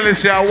will tell you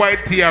say a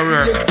white tear.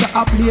 You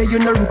play you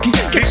no rookie.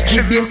 Catch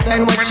the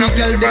baseline watch the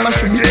girl them a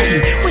should be.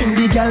 When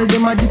the girl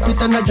them a dip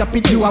it and a drop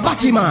it, you a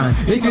batty man.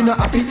 If you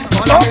not happy,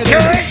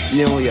 okay.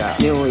 New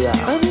Year.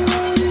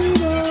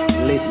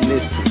 Listen.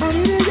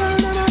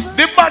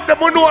 The man them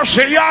know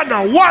say yana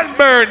one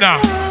burner.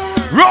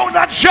 Round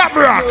that jam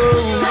rock.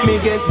 Me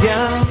get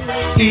down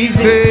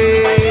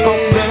easy.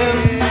 Fuck them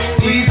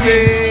easy.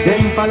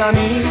 Them follow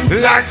me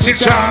like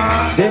teacher.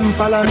 Them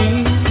follow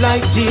me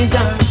like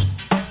Jesus.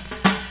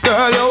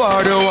 Girl, you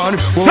are the one.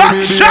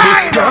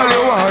 Sunshine. Girl,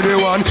 you are the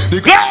one. The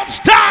girl's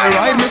time.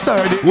 Ride me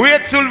sturdy.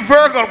 Wait till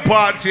Virgo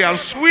party, I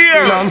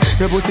swear.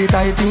 Your pussy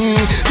tighty,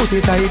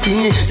 pussy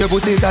tighty, your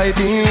pussy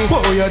tighty.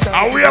 Oh, you're tighty.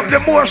 And we have the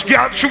most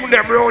girl tune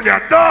them round your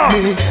door.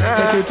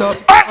 Set it up.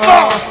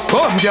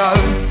 Come, girl.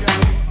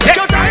 Take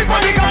your time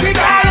on the cocky,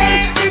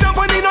 darling. Sit up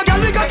on the no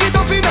girl, the cocky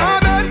tough in her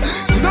bed.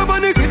 Sit up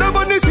on the, sit up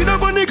on the, sit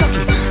up on the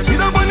cocky.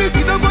 Sit up on the,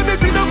 sit up on the,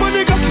 sit up on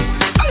the cocky.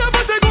 I have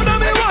to say good and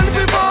me want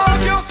to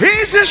fuck you.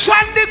 He's the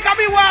Sunday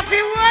coming off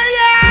in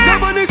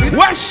warrior.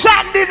 What's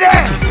Sunday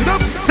there?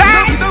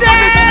 Sunday.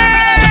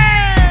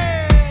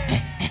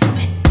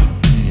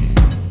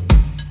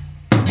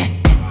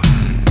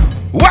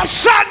 What's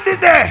Sunday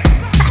there?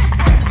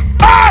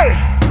 Hey!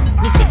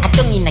 Me say I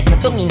don't in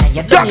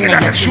your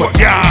throat,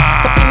 yeah.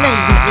 Tapping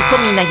nice, me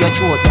come in your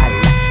throat, girl.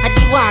 I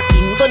be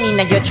walking, gun in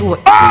your throat.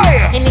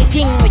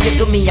 Anything when you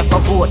do me, I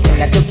vote,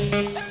 girl.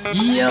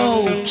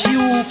 Yo,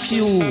 QQ,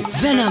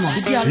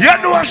 venomous. You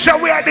know so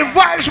we are the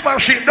vibes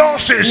machine, don't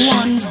sis.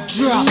 One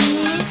drop.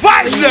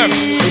 Vibes them.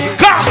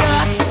 Come.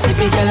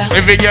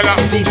 Every gala.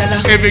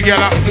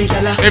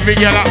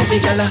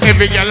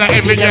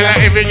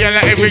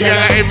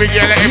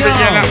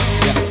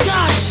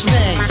 Stash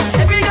man.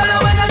 Every gala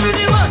when I do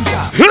the one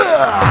drop.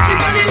 She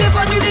money live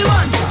and do the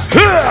one drop.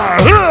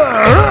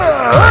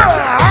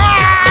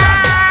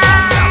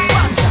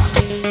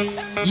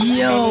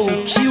 Yo,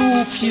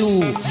 QQ,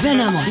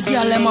 venomous. The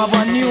girl them have a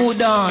new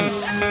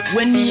dance.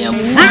 When name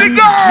one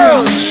drop.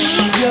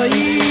 Yo,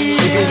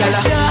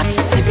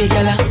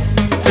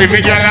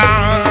 every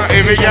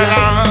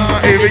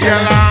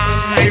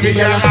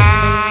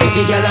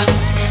gala.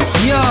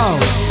 Yo,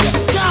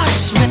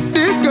 stash man.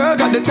 This girl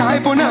got got the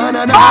type of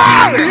na.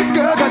 This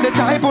girl got the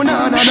type of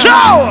na. She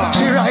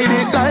ride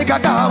it like a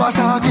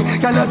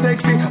Kawasaki. Girl you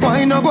sexy,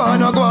 why no go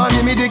no go?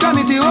 Give me the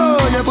glamity, oh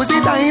your pussy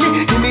tiny.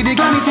 Give me the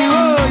glamity,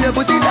 oh your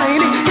pussy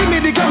tiny. Give me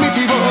the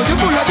glamity, oh you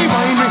full of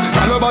divine.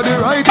 Girl about the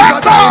right, you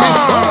got tiny.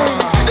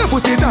 Your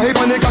pussy tight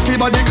and the cocky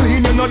body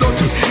clean, you no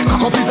dirty.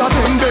 Cock up is a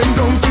 10, bend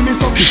down for me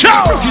stop.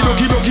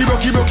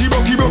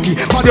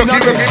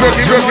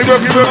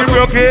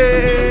 Rocky.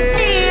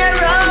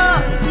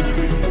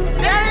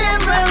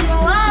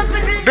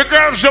 The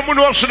girls them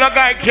know so the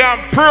guy can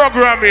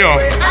program you.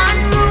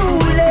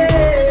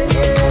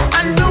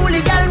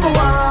 Unruly girl me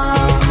want.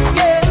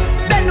 Yeah,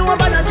 bend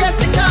over no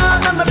Jessica,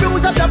 and me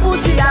bruise up your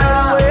pussy.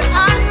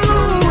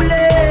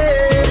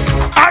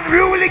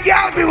 Unruly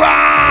girl me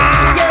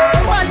want.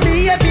 Yeah, what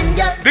behaving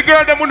girl? The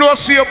girl them know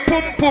see you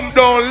pum pum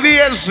down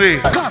lazy.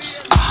 Catch.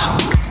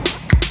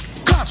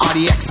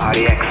 RDX.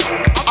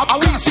 I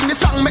will sing the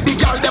song, make the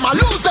girl them a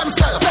lose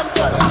themselves.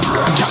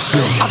 Cash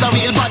flow. As a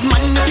real bad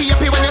man, you be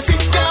happy when you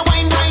sit, girl a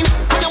wine.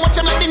 And I watch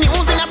them like the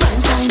news in a prime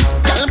time.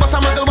 Girl bust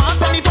a muggle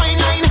walk on the fine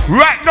line.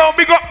 Right now,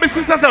 big up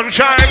Mrs.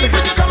 Sunshine.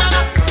 Pretty coming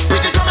up.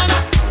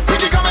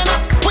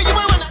 Where you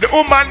wearing? The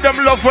woman them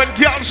love when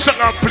girls sing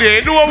and play.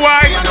 You know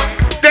why?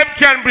 Them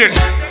can bring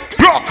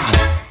broke,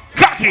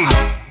 cocky,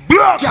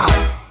 broke,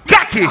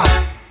 cocky,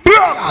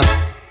 broke.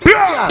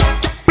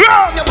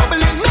 You're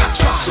bubbling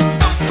natural.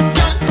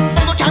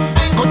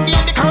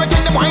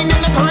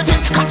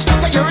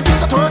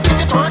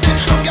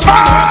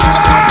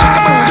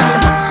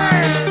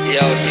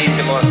 Yo, DJ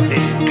Monster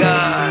is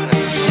gone.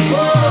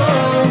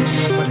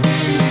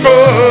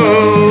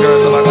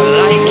 Girls are gonna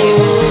like you.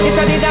 It's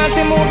a the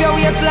dancing move your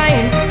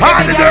waistline.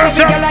 Every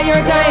girl at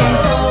your time.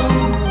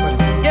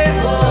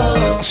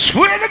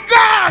 Swear to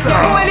God.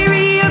 When the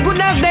real good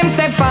as them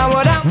step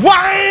forward.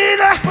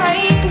 Wine.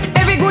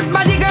 Every good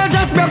body girl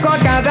just broke out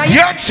cause I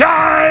your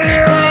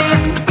time.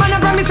 Man I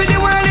promise you the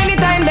world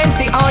anytime them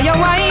see all your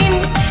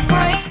wine.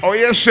 Oh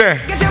yes sir.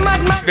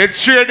 They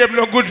cheer them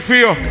no good for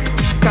you.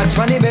 Catch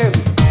funny baby.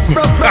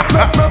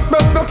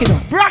 Broke it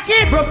down. Broke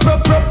it. Broke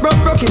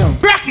it down.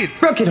 Broke it.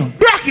 Broke it down.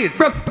 Broke it.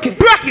 Broke it.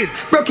 Broke it.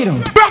 Broke it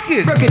down. Broke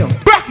it. Broke it down.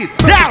 Broke it.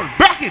 Down.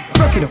 Broke it.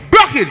 Broke it down.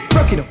 Broke it.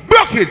 Broke it down.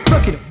 Broke it.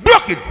 Broke it down.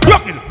 Broke it.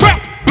 Broke it.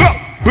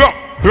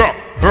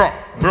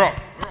 Broke.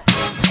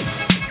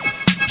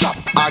 Drop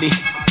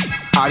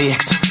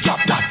RDX. Drop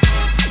that.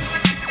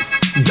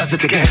 Does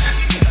it again.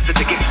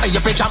 You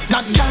fi jump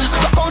that girl.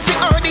 Rock out the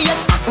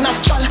RDX.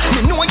 Natural.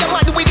 Me know you're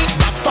mad with it.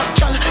 That's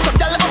factual. So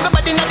tell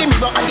everybody in the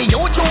mirror and the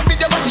YouTube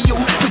video what you.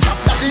 We drop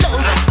that low.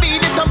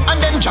 Speed it up and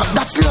then drop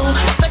that slow.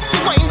 A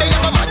sexy wine, they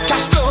have a mad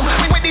cash flow.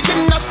 We with the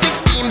gymnastics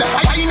team. That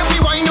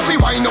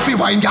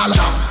wine, girl.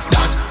 Drop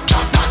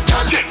that,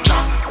 girl.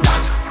 Drop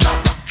that.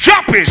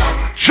 Drop it.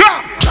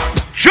 Drop.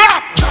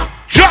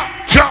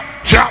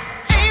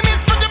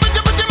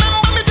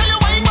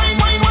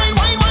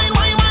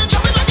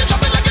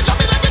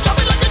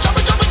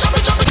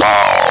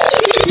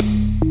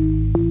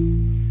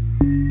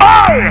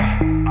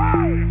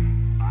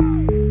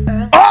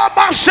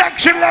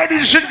 Section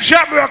ladies in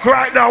Jamrock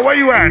right now, where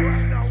you at?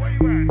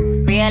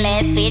 Real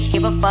ass bitch,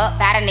 give a fuck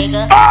about a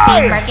nigga.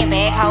 Hey! Big Birkin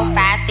bag, hold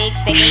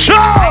 5-6 figures. Sure!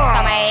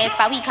 On my ass,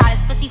 so he call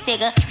his pussy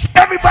tigger.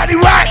 Everybody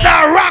right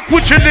now, rock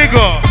with your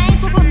nigga.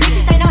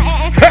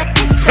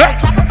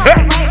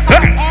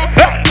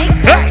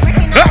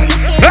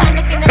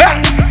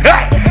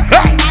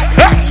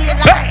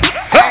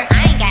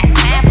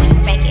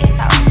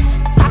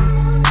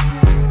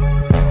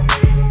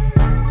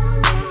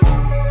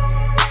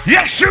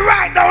 Yes, you're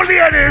right now,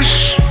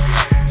 ladies.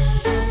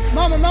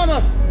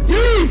 Mama,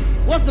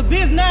 what's the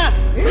business?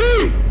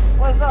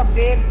 What's up,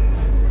 big?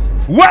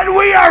 When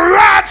we are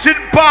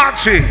ratting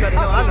party. I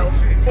know.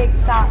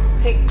 Tick-tock.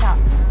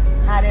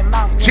 How them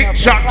mouth.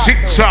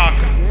 Tick-tock.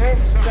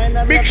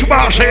 Mix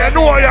Master, you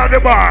know you're the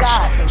boss.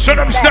 So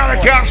them style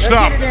can't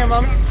stop.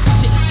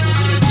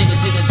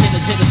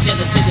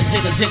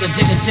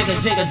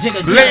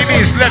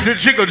 Ladies, let it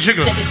jiggle.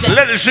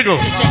 Let it jiggle.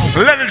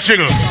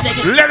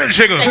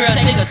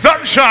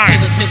 Sunshine,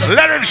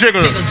 let it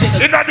jiggle.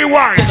 In the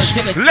wines,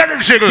 let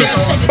it jiggle.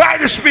 By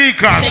the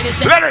speaker,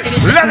 let it. I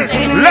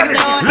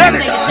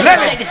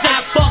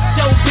fucked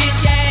your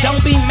bitch.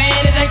 Don't be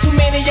mad, it ain't too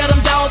many of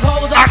them dog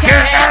hoes I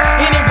can't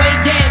have. Anyway,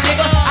 yeah,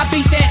 nigga, I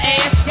beat that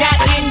ass. Got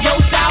in your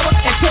shower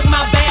and took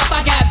my bath. I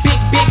got big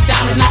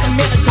dollars, like a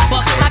military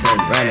buck.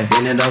 Running,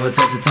 bend it over,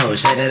 touch your toes,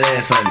 shake that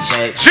ass for me,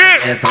 shake.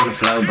 Shit. Ass on the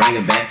floor, bring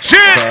it back.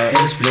 Shit.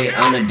 Hit a split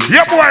on the D.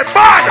 Yeah, boy,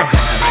 bad.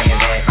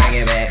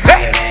 Bring it back.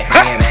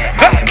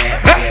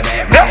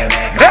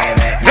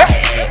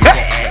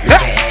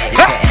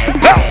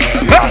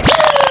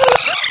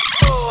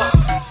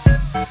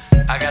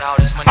 I got all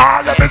this money.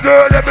 All of the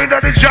girl, let me know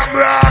the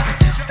Jamrock.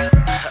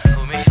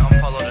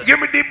 Give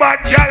me the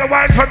bad girl,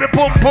 wine for me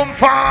pum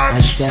fan. I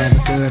used to have a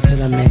girl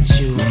till I met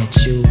you.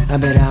 I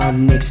bet all the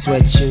niggas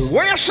sweat you.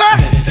 What you say?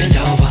 Bend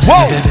over.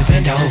 Whoa.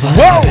 Bend over.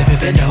 Whoa.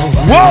 Bend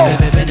over. Whoa.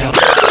 Bend over.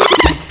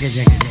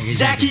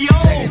 Jackie O.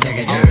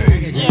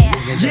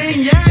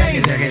 Yin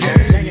Yang.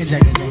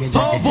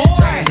 Oh boy.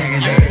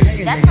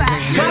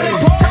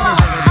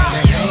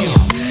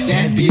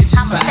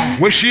 fine.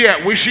 Where she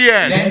at? Where she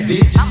at? That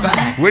bitch is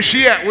fine. Where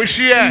she at? Where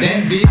she at?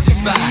 That bitch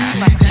is fine.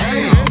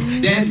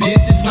 Damn, that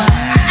bitch is fine.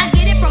 I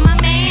get it from my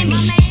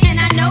mammy, and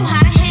I know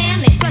how to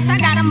handle it. Plus I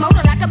got a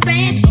motor like a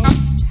banshee.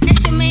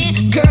 That's your man,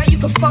 girl, you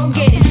can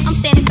forget it. I'm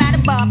standing by the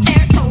bar,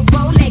 parrot-toed,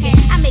 bow-legged.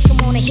 I make him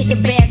wanna hit the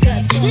bad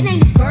guts. It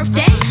ain't his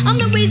birthday, I'm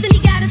the reason he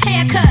got his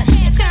hair cut.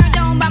 Turned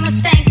on by my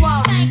stank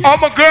wall. All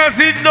my girls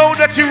didn't know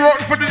that you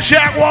wrote for the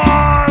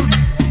Jaguars.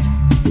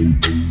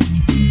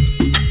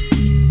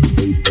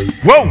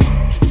 Whoa,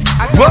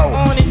 whoa.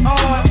 On and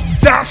on.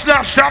 That's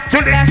not stop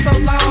to the. That's so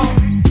long.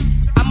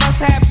 I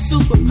must have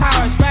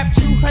superpowers. Rap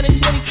 220.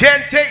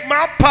 Can't take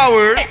my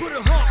powers. Put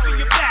a hump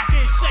in your back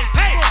and say,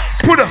 hey.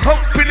 Put a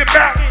hump in the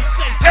back.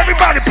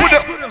 Everybody put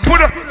a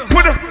hump in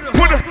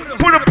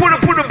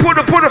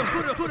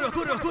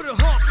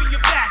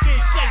your back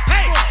and say,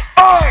 hey.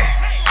 Oi,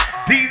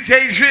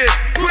 DJ shit.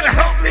 Put a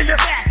hump in the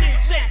back and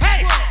say,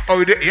 hey.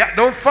 Oh yeah,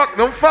 don't fuck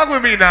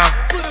with me now.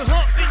 Put a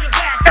hump in your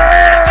back.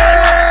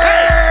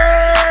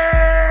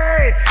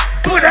 Hey,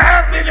 put a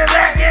hump in the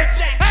back and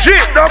say,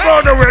 shit, don't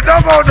go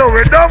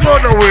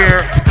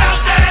nowhere.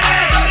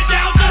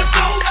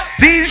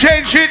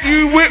 DJ shit,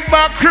 you with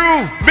my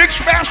crew. Mix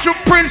Master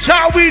Prince,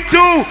 how we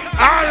do.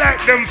 I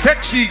like them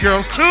sexy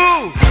girls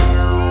too.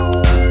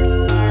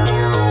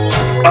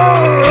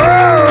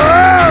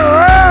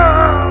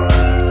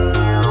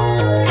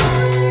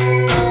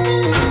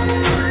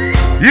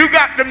 You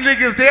got them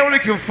niggas, they only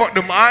can fuck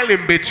them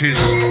island bitches.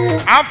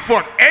 I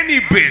fuck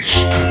any bitch.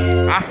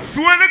 I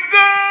swear to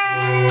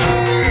God.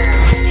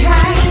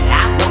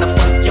 I wanna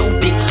fuck your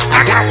bitch.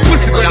 I got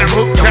pussy when I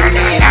hook down the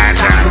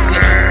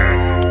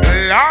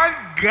Lord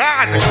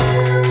God.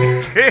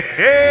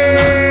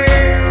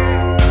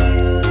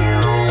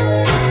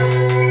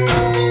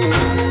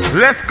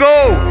 Let's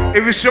go.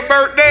 If it's your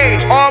birthday,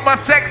 all my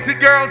sexy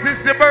girls,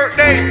 it's your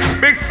birthday.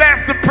 Mix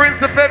Master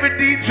Prince of every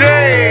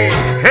DJ.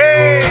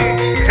 Hey,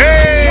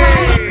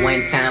 hey.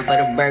 One time for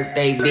the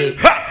birthday bitch.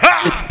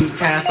 Two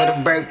times for the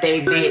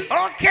birthday bitch.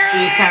 Okay.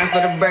 3 times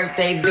for the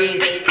birthday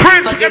bitch.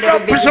 Prince, Fuck it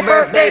up if it's your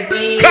birthday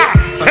bitch.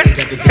 Fuck it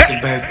up if it's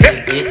your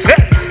birthday bitch.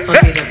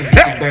 Fuck it up if it's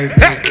your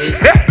birthday bitch.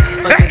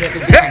 Fuck it up if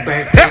it's your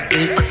birthday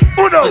bitch.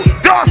 Uno,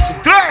 dos,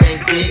 tres.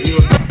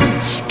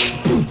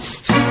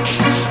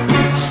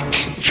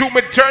 Chew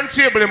my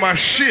turntable in my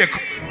shit.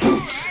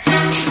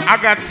 I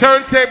got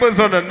turntables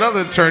on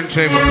another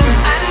turntable. I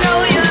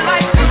know you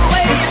like the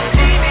way you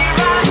see me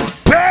rock.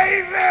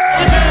 Baby!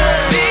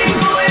 Big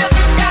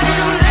whips got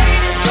them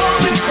ladies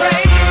going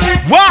crazy.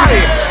 Why?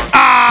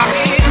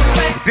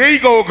 There you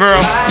go,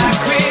 girl.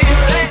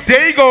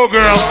 There you go,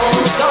 girl.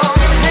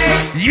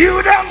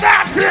 You don't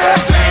got to.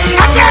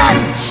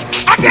 Again.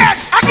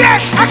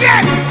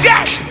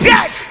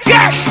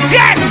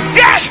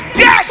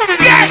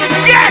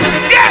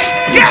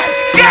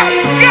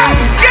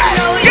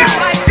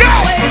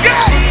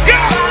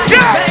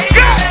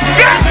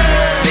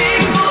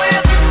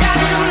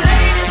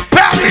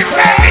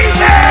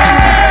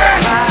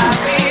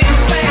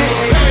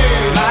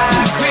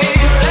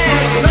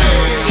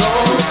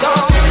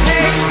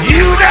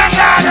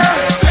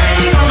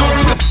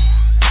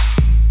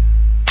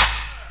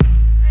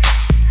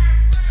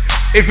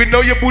 If you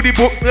know your booty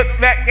book, look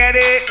back at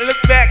it,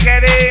 look back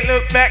at it,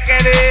 look back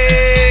at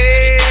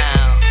it.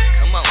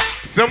 Come on.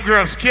 Some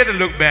girls scared to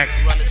look back.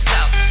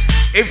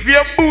 If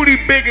your booty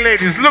big,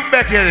 ladies, look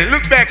back at it,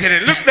 look back at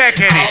it, look back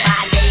at it. All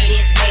my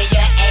ladies, where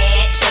your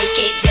at, shake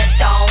it, just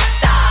don't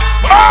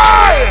stop.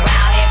 Aye.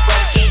 Around and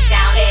break it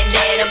down and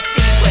let them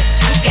see what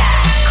you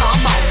got.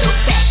 Come on, look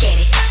back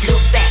at it,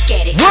 look back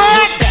at it, What?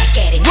 look back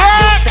at it, What?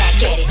 look back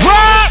at it, What?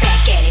 look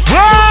back at it,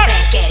 What? look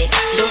back at it,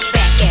 look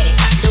back at it,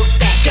 look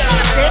back at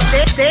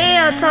it.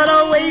 Damn,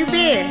 Toto, where you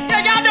been? Yeah,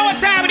 y'all know what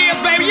time it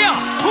is, baby. Yeah,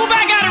 who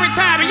back out of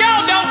retirement?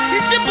 Y'all know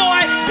it's your boy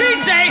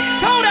DJ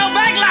Toto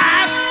back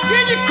live.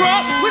 Here you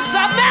crook with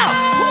something else.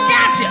 Who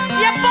got you?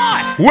 Your boy.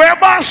 Where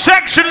my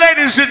section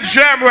ladies in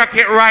Jam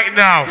Rocket right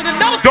now?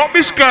 Don't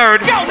be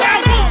scared. Go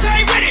now,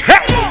 Wu-Tang with it.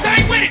 Hey.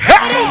 Wu-Tang with it.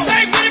 Hey.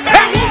 Wu-Tang with it,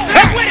 baby.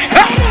 Wu-Tang with it.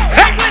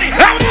 Wu-Tang with it.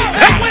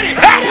 Wu-Tang with it.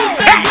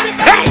 Wu-Tang with it,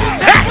 baby.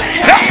 Wu-Tang with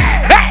it.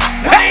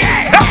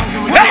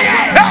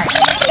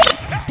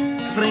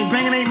 If it ain't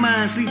banging, ain't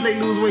mine. Sleep late,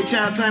 lose weight,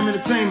 child time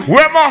entertainment.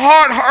 Where my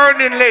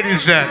hard-earning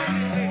ladies at?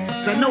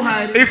 I know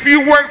how it is. If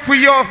you work for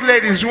yours,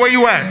 ladies, where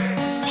you at?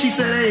 She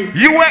said, hey.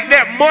 You at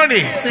that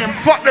money.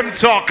 Fuck them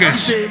talkers.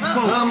 She said,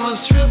 I'm a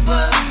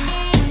stripper.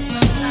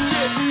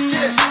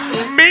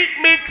 Meat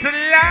mix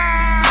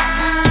alive.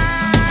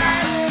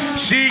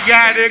 She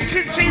got a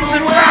kitchen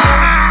and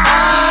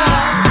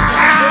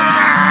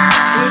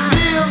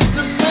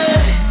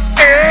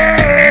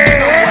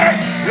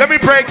hey. Let me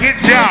break it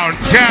down.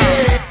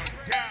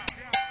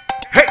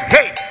 Hey,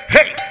 hey,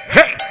 hey,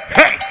 hey, hey,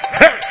 hey,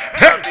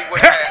 hey,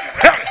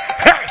 hey,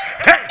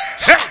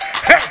 hey,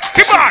 hey,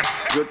 come on.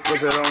 Good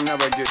pussy don't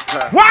never get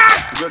tired. What?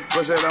 Good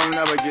pussy don't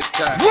never get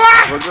tired.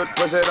 What? Well, good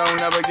pussy don't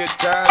never get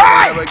tired.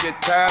 Hey. Never get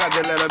tired. I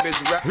just let a bitch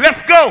rap.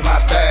 Let's go. My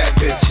bad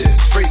bitches.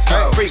 Freak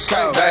code.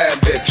 Bad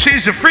bitch.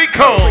 She's a freak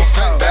code.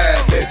 Bad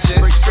bitches.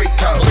 Freak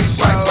code.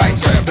 White,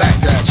 black,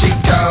 cheek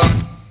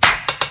code.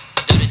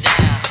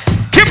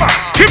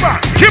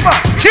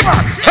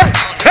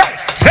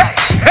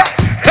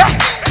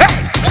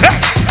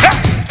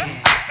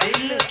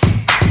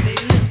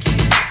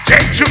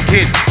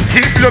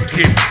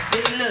 looking.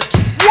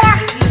 What?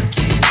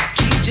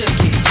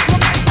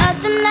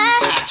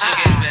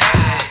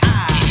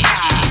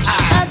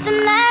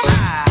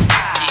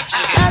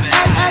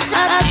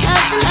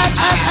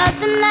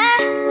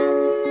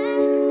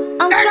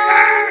 I'm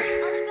gone.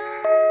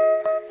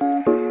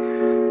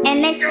 And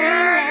they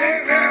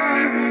say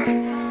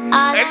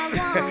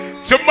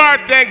tomorrow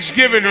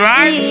Thanksgiving,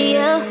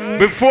 right?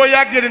 Before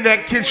y'all get in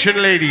that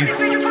kitchen, ladies.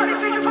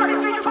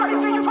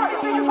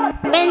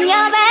 Bend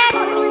your back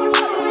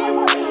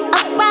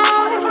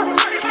around.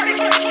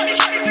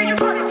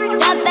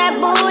 Drop that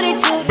booty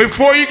too.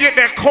 Before you get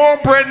that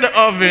cornbread in the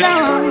oven.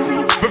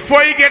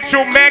 Before you get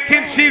your mac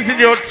and cheese and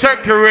your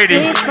turkey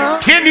ready.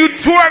 Can you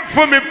twerk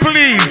for me,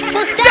 please?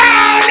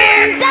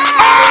 Darling!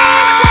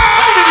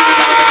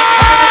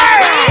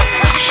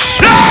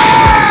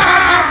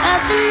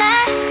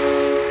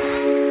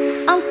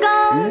 I'm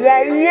gone.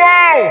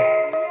 Wow!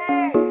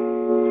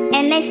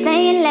 And they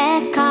saying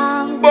last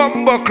call.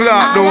 Bumba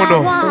clock, All I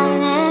no.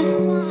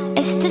 want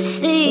is to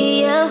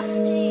see you.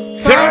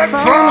 Turn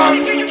for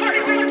me.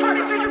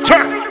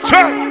 Turn.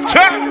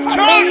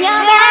 Bend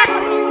your back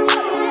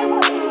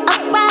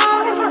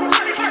around.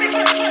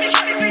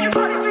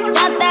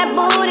 Drop that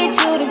booty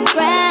to the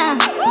ground.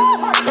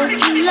 Just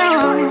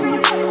long.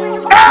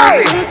 Hey!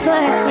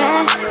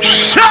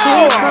 Show!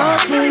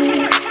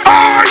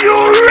 Are you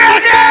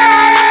ready?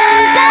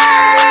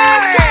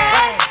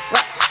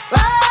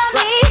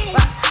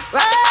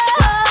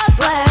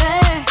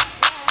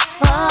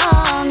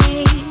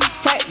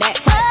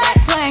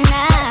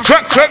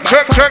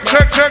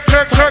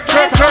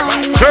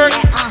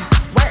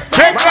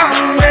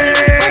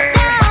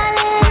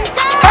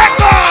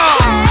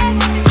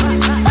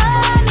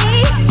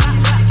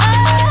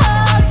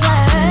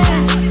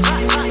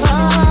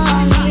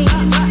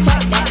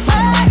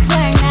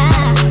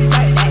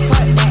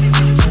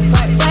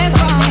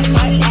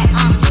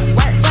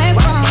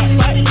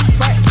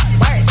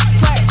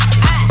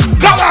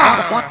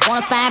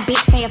 Wanna find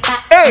bitch, pay a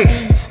five.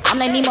 Hey! I'm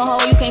like Nemo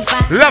hole, you can't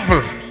find.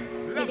 Level.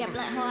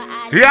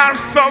 Yeah,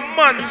 some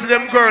months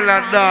them girl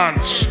a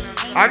dance.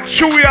 And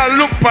Chewy a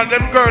look on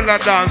them girl a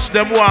dance.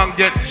 Them one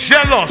get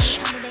jealous.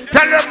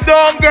 Tell them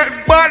don't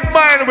get bad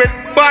mind with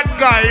bad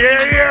guy. You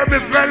hear me,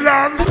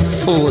 fella?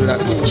 Fool,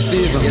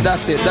 Steven. Yeah,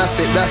 that's it.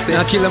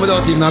 I kill them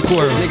without even a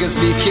chorus. Niggas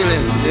be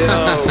killing.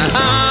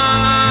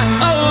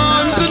 I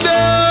want to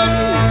them.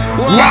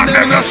 Want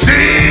them to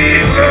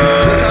see.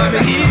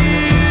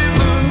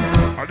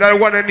 That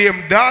one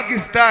named Doggy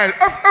Style.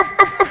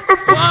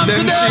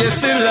 Them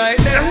chasing like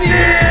them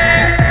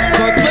knees.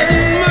 But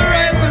when my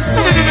rifle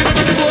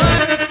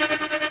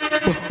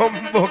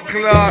Bumbo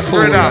clock,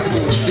 brother.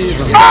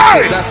 Steven.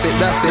 That's it.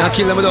 I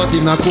kill them without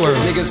even a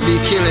chorus. Niggas be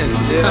killing.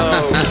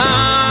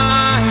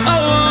 I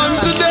want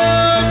to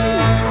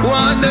them.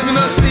 Want them in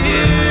a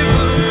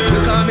Steven.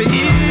 Because me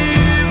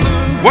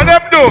evil. What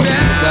them do?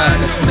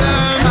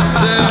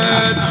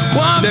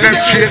 Them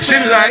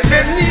chasing like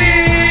them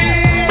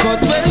knees.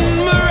 But when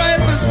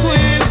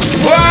squeeze.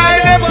 Why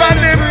the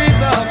panic?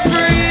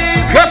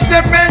 Cause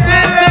the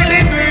person let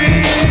it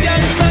breathe.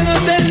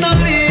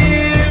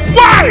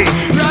 Why?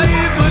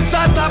 Rifle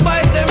shot I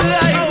bite them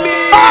like me.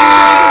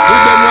 See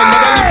them one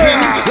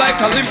looking like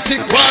a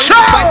lipstick war.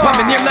 Fight for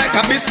me name like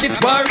a biscuit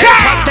war.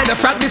 Tell the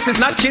frat this is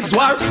not kids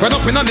war. Run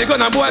up in a me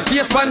gun and boy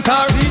face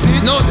pantar.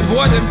 See now the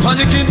boy them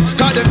panicking.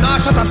 Cause them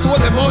not shot a soul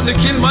them only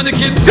kill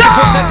mannequin.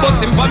 Before that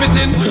bust him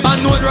vomiting.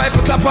 And no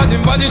rifle clap on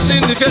him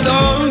vanishing. If you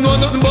don't know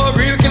nothing about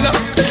real killer.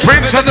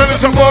 Prince and them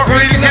support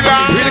real killer.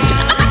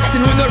 I got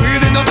chatting with no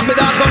real enough. Me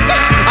dance on that.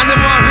 And them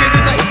want real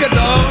enough. If you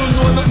don't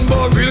know nothing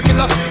about real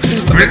killer.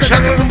 Prince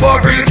and them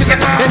support real killer.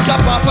 Then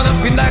chop off and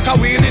spin like a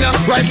wheel in a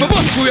rifle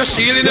bust through your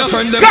shield in a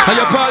friend them. And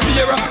your Paul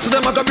Vieira. So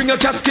them a go bring your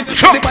casket.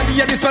 The body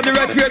and this for the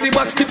right where the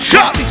back skip.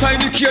 Shot the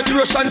Chinese care the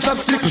Russian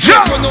chopstick.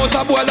 Run out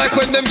a boy like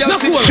when them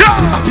girls sit.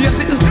 I pay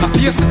sitting.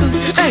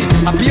 Hey,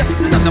 I pay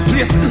sitting and I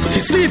play sitting.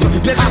 Steve,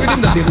 play the rhythm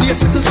that they play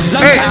sitting.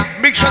 Hey,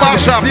 mix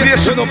master, play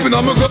sitting.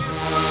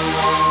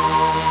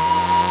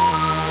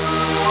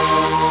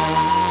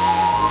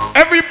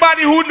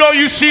 Everybody who know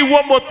you see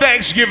one more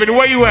Thanksgiving,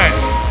 where you at?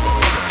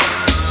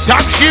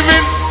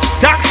 Thanksgiving.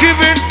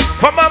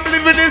 For I'm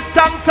living this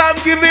thanks I'm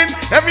giving.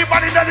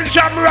 Everybody that is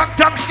jam rock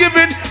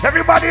Thanksgiving.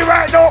 Everybody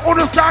right now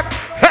understand.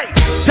 Hey,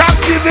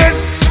 Thanksgiving.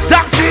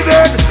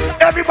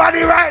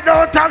 Everybody right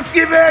now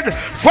Thanksgiving.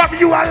 From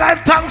you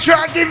alive thanks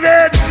you're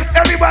giving.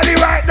 Everybody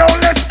right now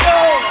let's go.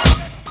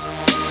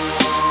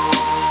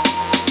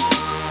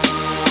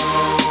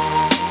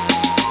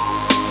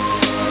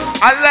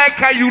 I like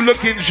how you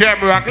looking,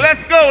 Jamrock.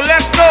 Let's go.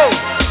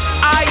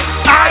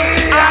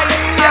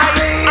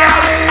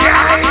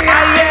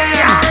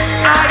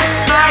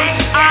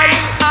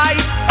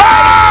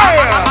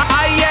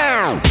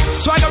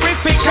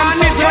 Swaggerific,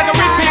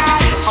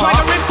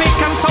 swaggerific,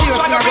 and so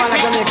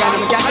swaggerific.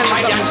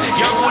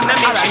 You're one of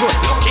me,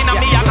 looking at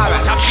me,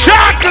 I'm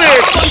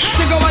chocolate.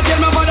 To go and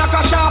tell me about a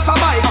crash off a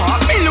bike.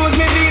 Me lose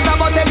me visa,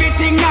 but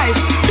everything nice.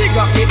 Big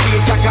up me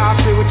teacher, car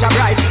future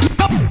bright.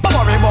 Don't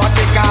worry about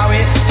the car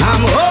way.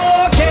 I'm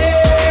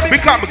okay.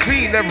 come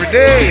clean every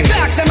day.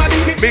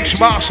 Mix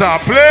MASTA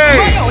play.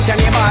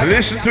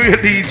 Listen to your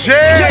DJ.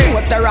 Yeah.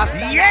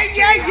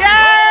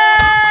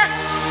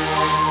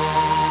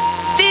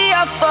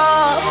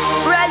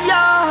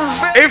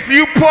 If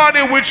you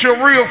party with your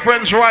real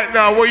friends right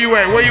now, where you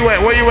at?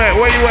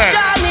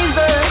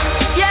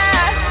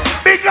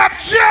 Big up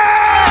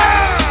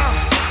Jah!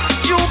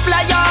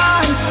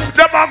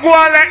 Them a go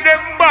on like them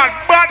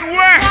bad way.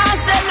 I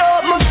said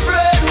no, my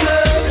friend.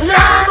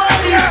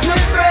 Nobody's my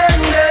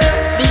friend.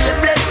 Be a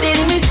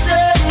blessing, me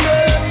son.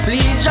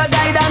 Please, your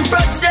guide and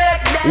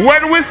protect them.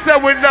 When we say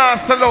we not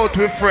sell out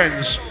with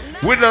friends,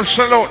 we not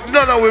sell out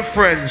none of with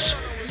friends.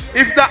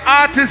 If the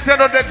artist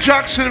said on the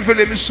Jacksonville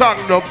him song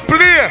no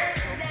play,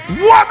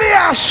 what me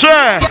I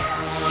say?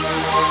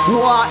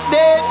 What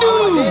they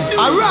do?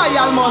 A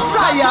royal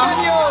messiah.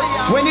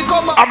 When he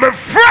come up, I'm a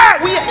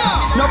friend. Wait,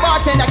 no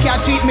bartender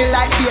can treat me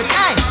like this.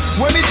 Hey,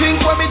 when me drink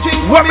When me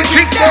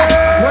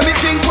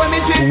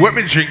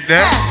drink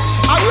there.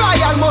 A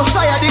royal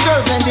messiah, the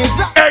girls and the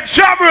Hey,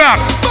 Jamrock,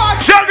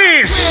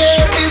 Janice.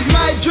 Where is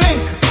my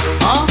drink?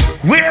 Huh?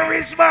 Where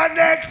is my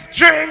next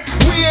drink?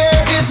 Where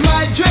is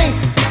my drink?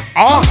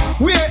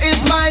 Where is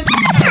my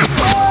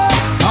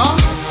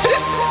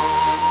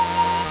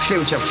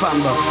Future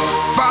Fambo.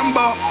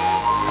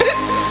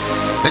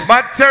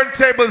 My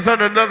turntables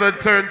on another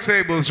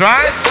turntables,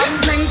 right? I'm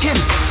drinking.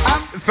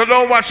 So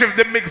don't watch if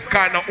the mix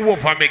kind of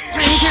over mix.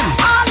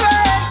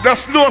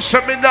 Just know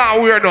something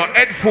now we're no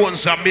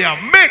headphones and me a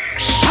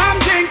mix. I'm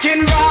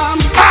drinking rum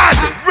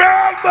and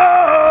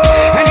Rambo.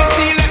 And you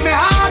see let me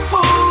heart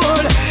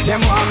full.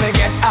 Them want me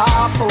get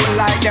awful.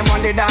 Like them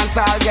on the dance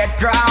I'll get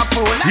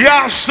grappled.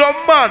 Yeah, some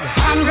man.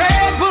 And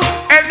Red Bull.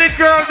 Any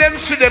girl them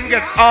see them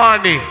get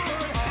horny.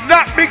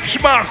 Not Mix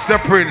MASTA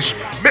Prince.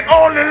 Me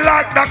only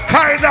like that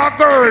kind of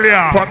girl,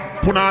 yeah.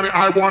 Fat punani,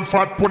 I want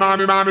fat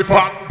punani, nani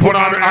fat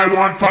punani, I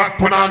want fat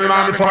punani,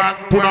 nani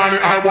fat punani,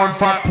 I want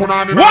fat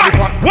punani, nani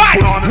fat punani,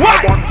 I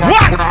want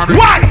fat punani,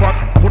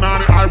 fat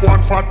punani, I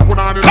want fat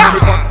punani, nani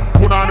fat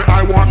punani,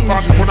 I want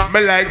fat punani. Me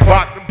like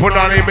fat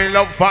punani, me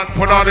love fat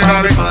punani,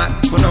 nani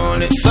fat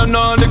punani. So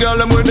now the girl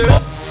I'm with it.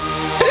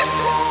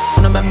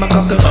 No make my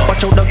cockle,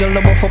 watch out the girl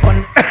I'm off up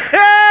on.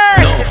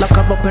 Lock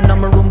her up in my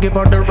room, give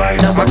her the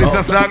ride. And this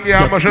is song,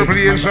 yeah, much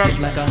appreciation.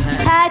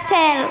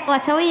 Cartel,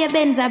 what are your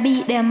Benz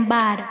beat them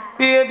bad?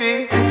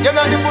 Baby, you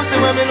got the pussy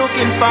where me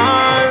looking for.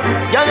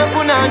 Girl, you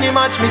punani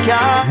match me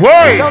car.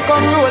 Why? So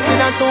come roll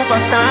with a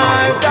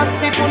superstar.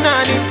 Taxi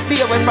punani, stay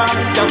away from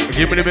them.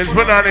 Give me the Benz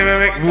punani,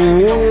 me make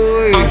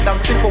whoa.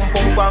 Taxi pum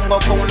pum bang go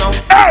go now.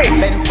 Hey!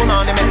 Benz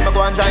punani make me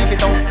go and drive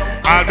it out.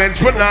 Benz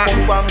punani.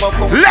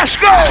 Let's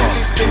go!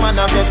 System and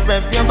a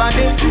rev your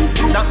body.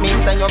 That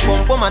means I your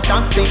pum pum a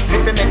taxi.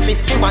 If you make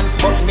 51,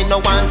 but me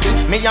no want it.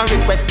 Me a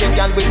request a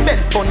girl with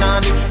Benz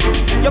punani.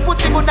 Your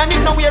pussy good and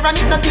it no wear and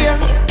it no tear.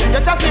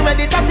 Your chassis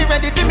ready for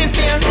me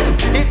steer.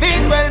 The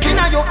V12 in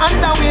a your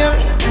underwear.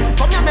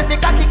 Come here make the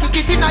cocky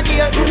kick it in a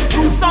gear.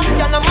 Some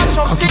girl a mash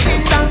up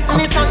cylinder.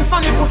 Nissan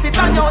Sunny pussy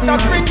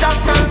Toyota Sprinter.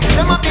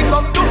 Them a pick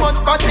up too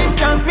much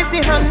passenger.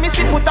 Missy hand,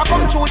 missy foot a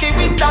come through the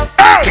window.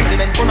 The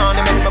Benz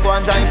punani make me go and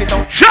drive it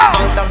out.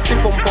 Taxi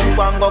pum pum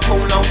go and go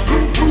cool now.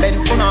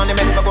 Benz punani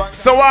make me go and.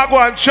 So I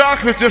go and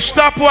chocolate, just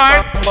stop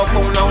wine. Go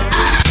cool now.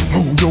 How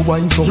you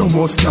wine so you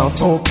must not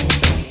fuck.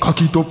 Cock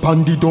it up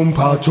and the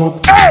dumper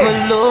chop.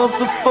 My love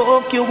to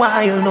fuck you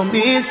while no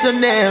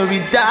missionary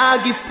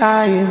doggy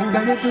style.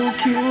 Girl, you too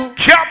cute.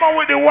 Come on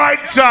with the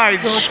white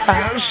ties. So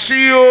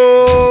see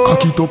you.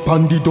 Cock it up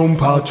and the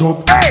dumper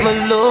chop. My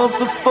love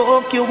to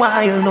fuck you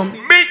while no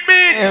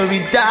missionary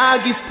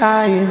doggy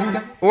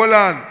style. Hold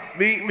on.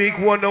 Make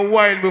one a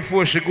wine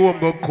before she go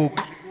and go cook.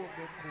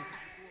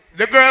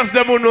 The girls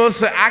them who know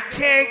say I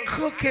can't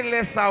cook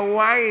unless I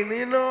wine.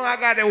 You know, I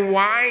gotta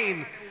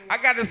wine. I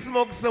gotta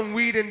smoke some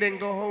weed and then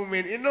go home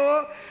and you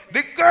know,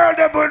 the girl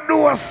that would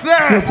do a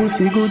set. Your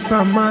pussy good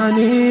from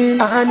morning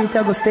and it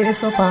a go stay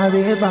so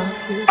forever.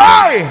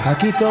 Aye!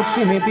 Cock it up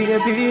for me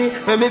baby.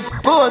 Let me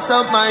force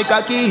up my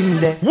cocky in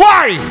there.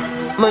 Why?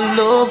 My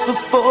love to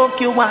fuck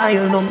you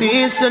while no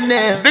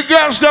missionary. The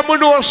girls that would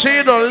know say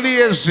you no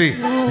lazy.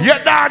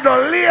 You're not no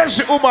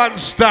lazy woman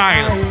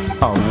style.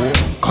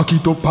 Cock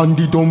it up and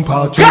the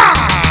dumper chop.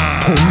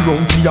 Come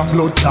round to your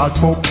blood clot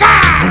fuck.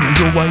 When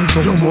you wine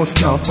so you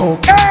must not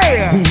fuck.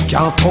 Who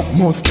can't fuck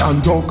must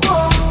can dog.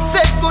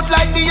 Set good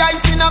like the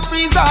ice in a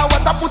freezer.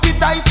 What I put it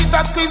tight, it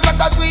a squeeze like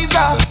a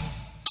tweezer.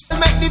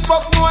 Make the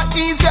fuck more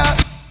easier.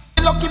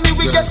 Lucky me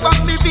we get back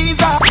the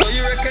visa. So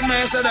you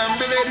recognize that I'm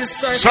the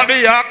latest choice.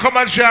 Sonny, yeah, come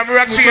on, Jam,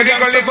 rock me, you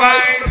got the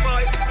vibe.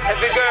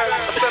 Every girl,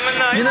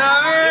 feminine. You know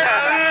what I mean?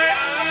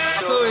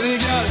 So any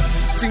girl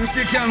think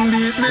she can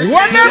beat me.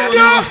 What them do?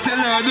 Tell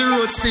her the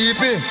road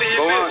steepy.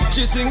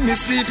 She think me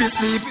sleepy.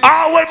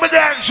 When me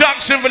there in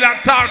Jacksonville and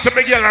talk to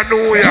me girl in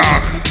New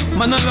York.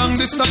 Man a long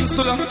distance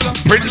to la.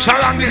 Prince a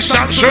long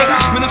distance to la.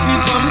 Man a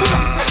feet bamboo.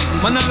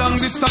 Man a long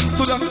distance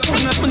to la.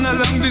 Man a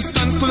long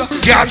distance to la.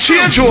 Yeah,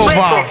 change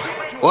over.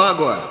 What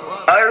go on?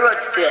 Alright,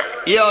 there.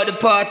 Yo, the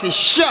party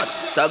shot.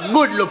 It's a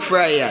good look for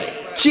a eye.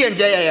 Change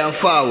your eye and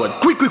forward.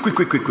 Quick. Yo!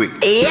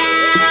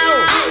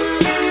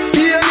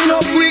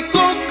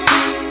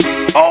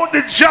 Oh,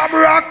 the jam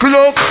rock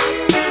look.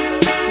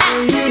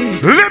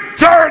 Lip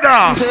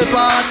turner. Say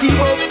party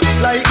up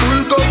like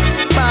Hulk up.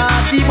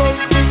 Party up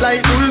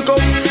like Hulk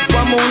up.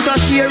 One mount a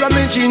share of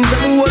me jeans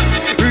them what.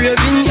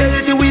 Raving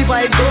healthy we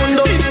vibe down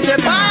low. Say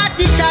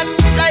party shot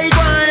like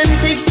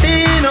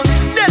 116.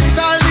 Them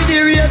call me the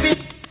raving.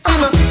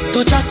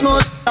 Touch a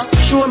small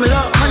show me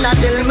love. And I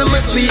tell me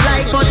sweet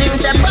like fudging.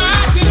 Say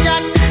party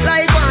shot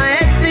like one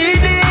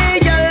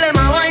STD. Girl them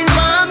a wine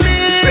for me.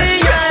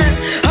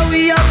 Yeah. And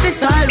we have the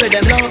style with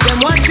them love them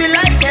watch we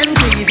like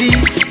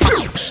MTV.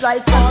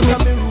 Like water,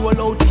 me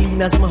roll out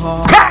clean as my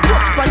heart.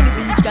 Watch on the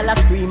beach, girl a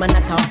scream and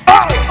a talk.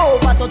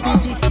 Over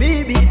 36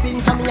 baby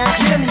pins and me a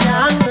Jamie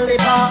and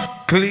liver.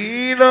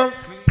 Cleaner,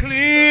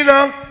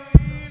 cleaner.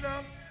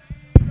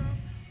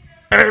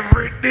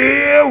 Every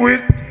day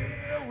with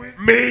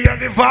me and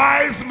the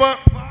vice, man.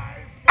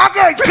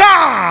 Okay,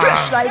 car.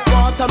 Fresh like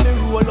water, me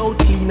roll out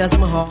clean as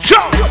my heart.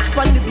 Watch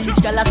on the beach,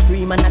 girl a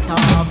scream and a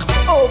talk.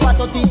 Over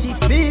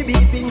 36 baby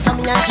pins and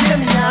me a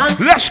Jamie and.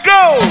 Let's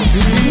go.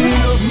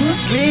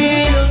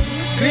 Cleaner,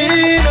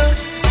 cleaner,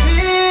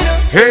 cleaner.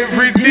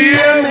 Every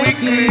day we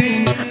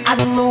clean. I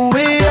don't know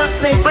where I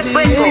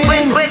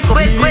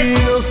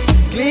cleaner,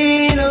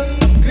 cleaner,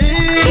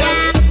 cleaner,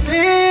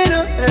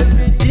 cleaner.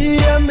 Every day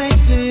I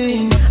make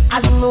clean. I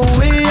don't know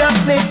where I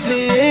make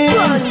clean.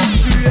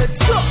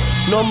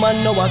 No man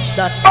no watch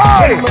that.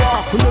 When me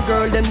walk with a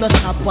girl, them no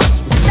stop watch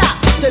me.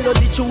 Tell her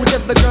the truth,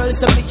 every girl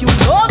say me cute.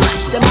 Oh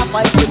gosh, them a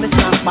fight with me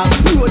snap back.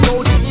 You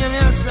know the hear me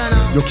a say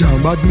now. You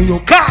can't bad me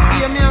up.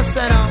 Hear me a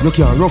say now. You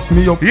can't rough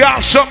me up. Yeah,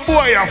 some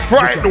boy are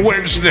frightened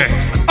Wednesday.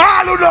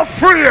 All who not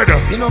afraid.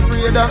 You not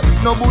afraid of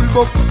no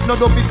bullbuck, no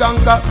dopey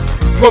canker.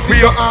 Go for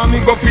your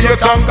army, go for your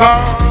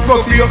tanker.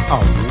 Go for your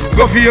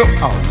go for your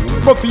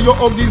go for your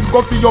huggies, go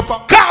for your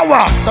pa.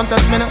 Kawa. Don't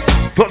touch me now.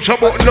 Touch your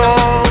button now.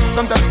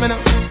 Don't touch me now.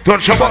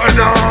 Touch your button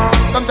now.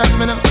 Don't touch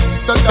me now.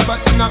 Touch your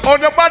button now. Oh,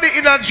 nobody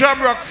in a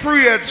jam rock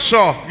afraid,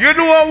 so you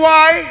know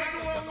why?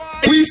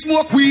 We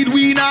smoke weed,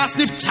 we not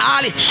sniff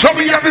Charlie. So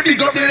we have to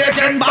big up the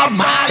legend Bob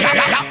Marley.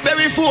 Tap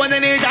every phone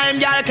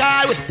anytime y'all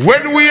call we.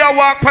 When we are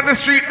walk on the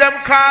street, them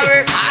call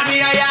it. Call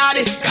me a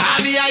yardie, call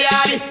me a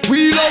yardie.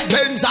 We love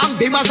Benz and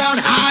Bimmers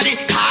and Hardy.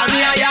 Call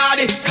me a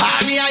yardie,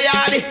 call me a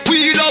yardie.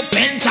 We love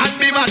Benz and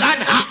Bimmers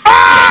and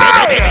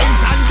Hardy.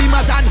 Benz and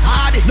Bimmers and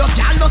Hardy. No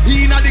can no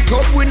in at the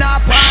club, we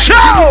not party.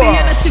 Show! We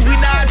in the city, we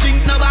not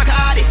drink no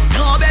Bacardi.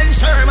 No Ben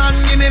Sherman,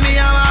 give me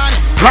a man.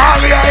 Call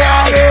me a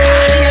yardie.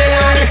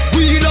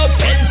 We love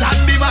Benz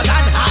and Bimmers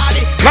and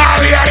Hardy. Call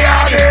me a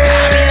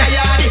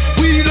yardie.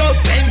 We love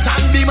Benz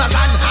and Bimmers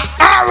and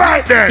Hardy. All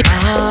right then.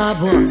 Ah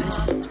boy,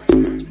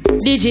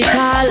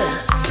 digital.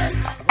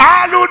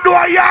 All who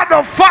know you're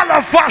no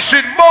follow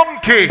fashion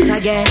monkey.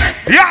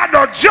 You're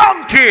no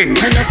junkie.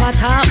 Enough a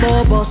talk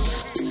about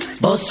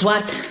bus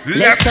what?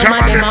 Let some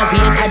of them a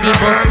wait at the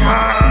bus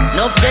stop.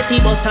 Enough get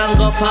the bus and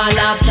go fall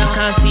off. You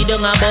can't see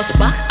them a bus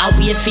back. I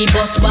wait for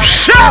bus back.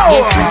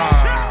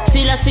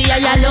 Still I see I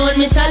alone,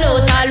 me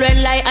salute all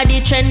when like a the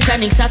trend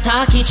chronics a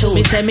talkie show.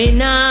 Me say me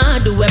nah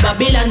do where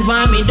Babylon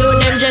want me do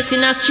them just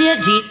in a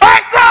straight G.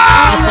 I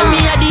say me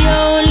a the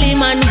only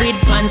man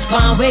with pants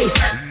pan waist.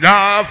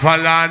 Nah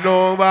follow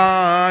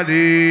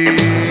nobody.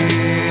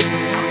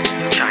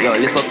 Yo,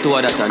 lift up two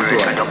of that and two.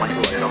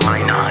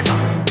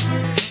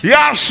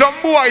 Yeah, some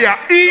boy, you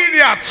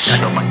idiots.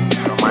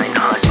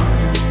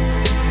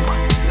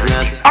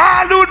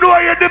 All who know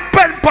you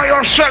depend on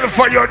yourself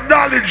for your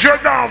knowledge, you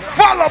now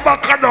follow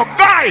back on no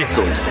guy.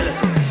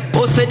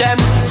 Pussy them,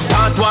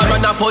 start war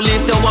on the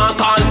police, you want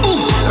call.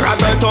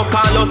 Roberto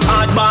Carlos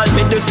hardball,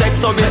 me the sex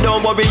so we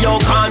don't worry, you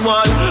can't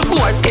wall.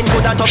 Boy skin to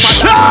that up and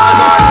that.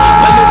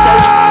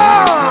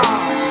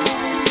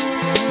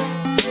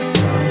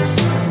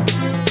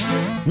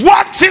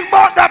 One thing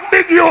about that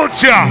big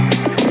youth, yeah.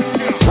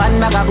 One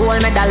bag of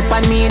gold medal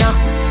pan me now.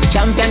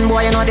 Champion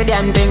boy, you know the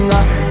damn thing go.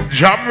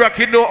 Jam rock,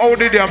 you know how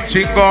the damn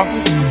thing go.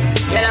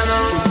 Yeah,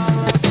 man.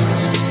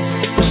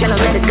 Shall I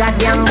the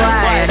goddamn boy?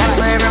 That's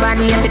why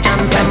everybody at the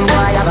champion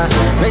boy have a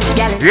rich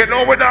gal. You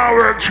know we now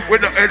work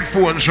with the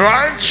headphones,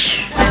 right?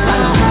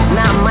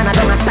 Nah, man, I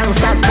don't a song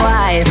stars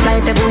boy.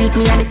 Flight every week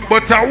me and the.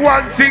 But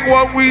one thing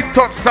when we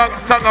touch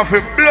song of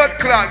a blood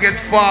clot get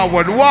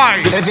forward.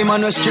 Why? Every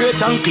man was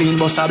straight and clean,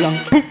 boss a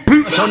blanc.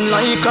 Turn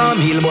like a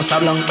meal, boss a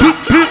blanc.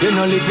 You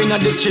know living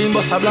at the stream,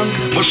 boss a blanc.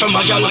 Push on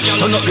my gal,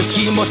 turn up the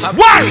scheme, boss a blanc.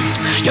 Why?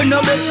 You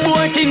know big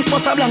boy things,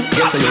 boss a blanc.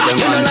 You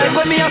know like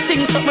when me a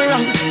sing something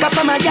wrong. Cause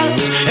I'm a gal,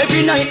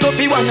 every night go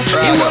fi one.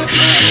 You work.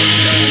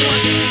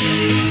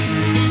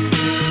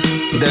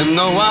 Them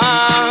no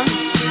one,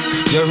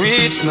 you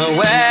reach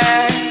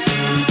nowhere.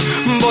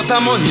 But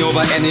I'm money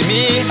over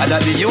enemy, and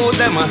that the youth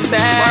them a stare.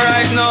 But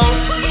right now,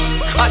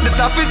 at the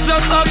top it's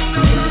just us.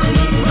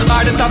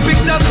 At the top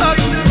it's just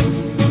us.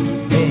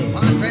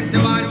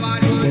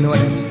 You know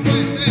them.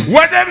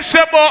 What them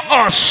say about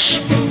us?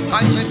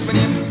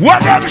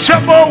 What them say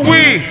about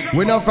we?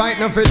 We not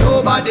frightened for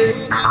nobody,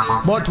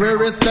 but we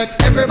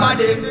respect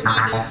everybody,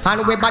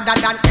 and we better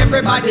than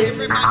everybody.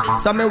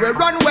 So me we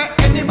run where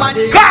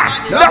anybody.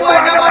 No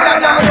boy no better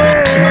than we.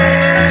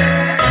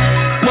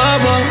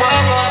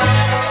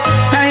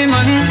 Hey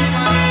man,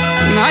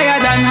 higher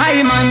than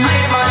high man.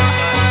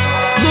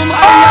 Zoom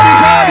higher the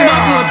cloud in my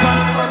float pan.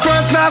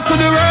 First class to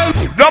the world.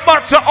 No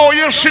matter how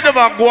you should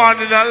ever go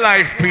on in a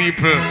life,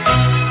 people.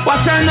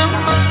 Watch out now.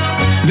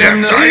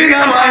 Them no in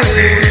my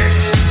leg.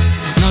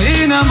 No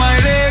in my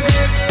leg.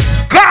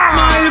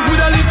 My put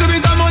a little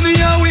bit of money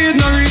and weed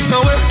no reach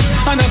nowhere.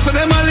 And I for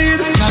them a lead.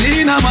 No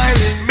in my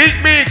leg.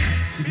 Meek.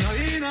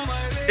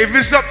 If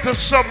it's up to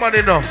somebody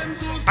enough,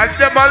 and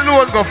them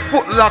alone go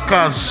Foot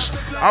Lockers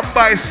and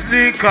buy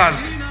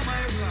sneakers,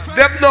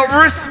 them no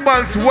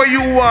response what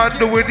you want to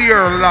do with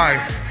your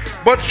life.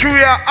 But through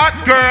your hot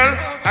girl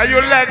and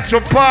you like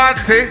to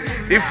party,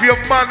 if your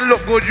man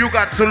look good, you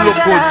got to look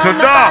good to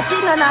know.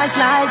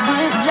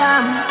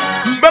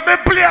 Let me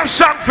play a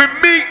song for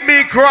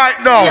Meek right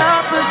now.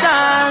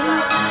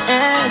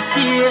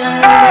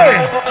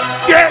 Hey,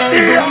 get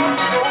in.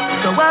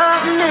 So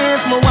what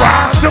if my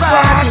wife a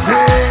party?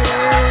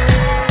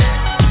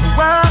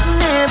 What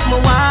if my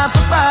wife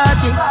a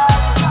party?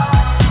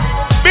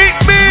 Meek.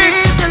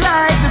 Live the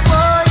life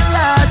before you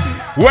lost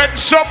it. When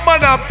some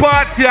man a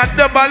party and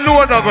them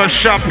alone a go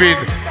shopping,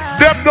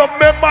 them don't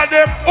remember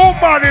them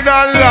woman in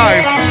our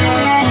life.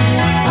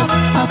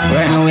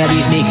 Right now we are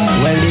big,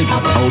 well big.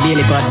 Our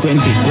daily past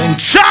 20.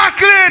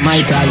 Chocolate!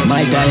 My time.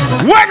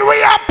 When we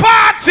a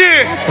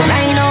party!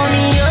 I know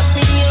me up.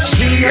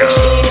 She up.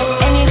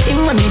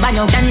 Anything when me buy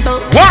no canto.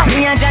 What?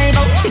 Me a drive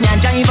out, she a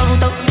drive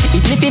out.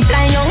 If it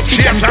fly out, she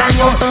can fly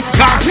out.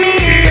 Cause me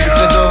If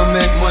you don't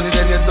make money,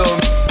 then you don't.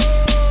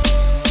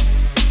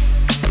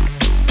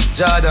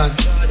 Jordan.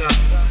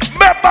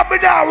 Remember me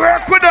now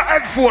work with the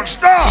headphones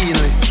now.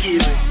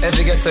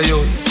 Every get a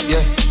youth,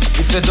 yeah.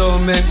 If you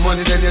don't make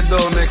money, then you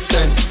don't make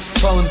sense.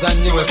 Pounds and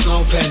US,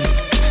 no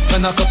pence.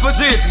 Spend a couple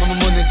G's, my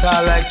money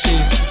tall like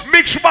cheese.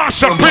 Mix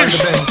Master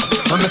Prince.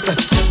 I'm say,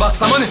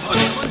 box of money.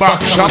 Box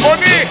of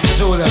money.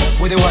 Julia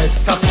with the white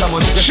socks of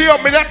money. She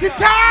up me that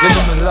time. You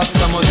know me lots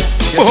of money.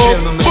 You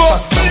chill me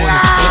shocks of money.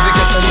 Every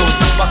get a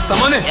youth, box of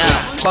money.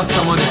 Box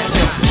of money.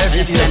 Yes.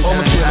 Every year, all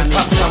my pay me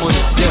tax of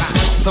money. Yes.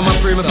 Some of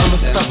premiums, some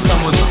stocks of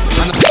money.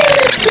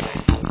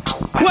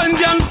 When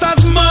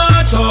youngsters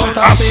march out,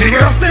 I see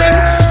rusting.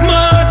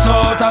 March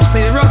out, I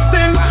see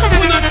rusting.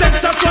 We not take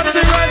chat what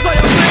you rise or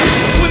you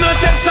fling. We not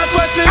take chat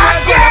what you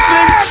rise or you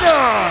fling.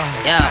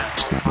 Yeah.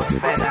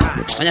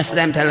 When you see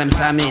them, tell them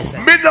some me.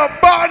 Me no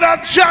born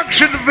at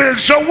Jacksonville,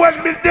 so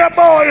when me there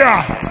boy.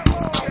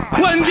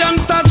 When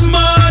youngsters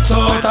march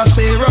out, I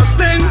see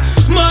rusting.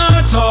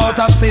 March out,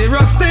 I see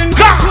rusting.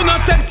 We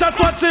not take chat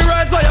what you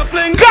rise or you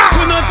fling.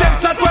 We not take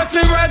chat what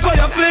you rise or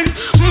you fling.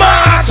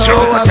 March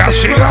out, I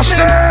see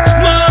rusting.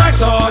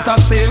 March out, I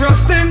see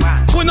rusting.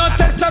 We not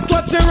take chat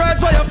what you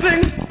rise or you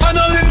fling. I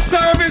no lip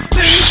service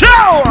thing.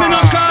 Me no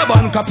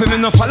carbon copy, me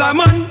no follow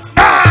man.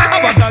 I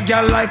bag a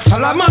girl like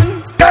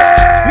Solomon.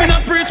 Me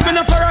no preach, me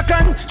no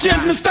Farrakhan.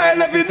 Change me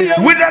style every day.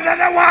 With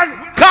another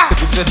one.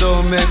 If you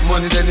don't make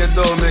money, then you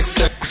don't make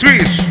sense.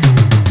 Sweet.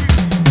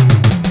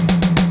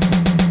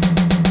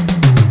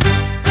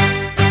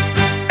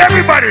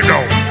 Everybody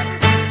know.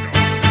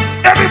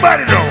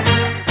 Everybody know.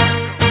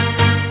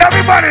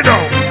 Everybody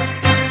know.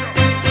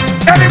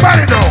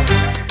 Everybody know.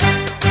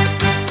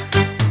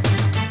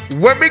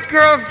 When me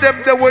girls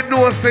them they would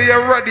know say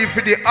you're ready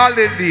for the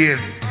holidays.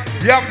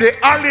 You have the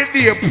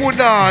holiday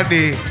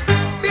punani.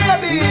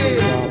 Baby,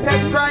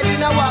 take pride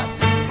in a what?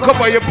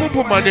 Come on, you pum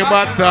pum on the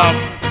matter.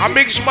 I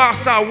mix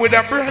master with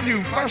a brand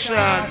new fashion.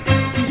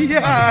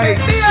 Yeah.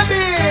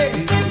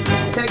 Baby,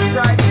 take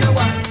pride in a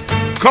what?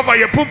 Come on,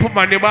 you pum pum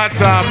on the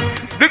matter.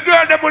 The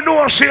girl them will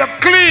know she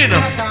clean.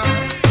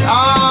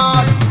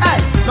 Hey,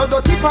 no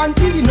dirty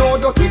panty, no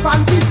dirty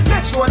panty.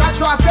 Make sure that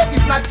trust that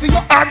is not for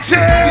your auntie.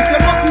 If you're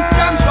not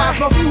Christian trust,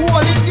 not be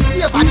holy. If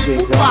you're for the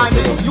football,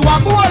 you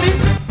are holy.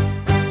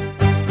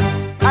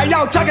 Hey,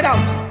 yo, check it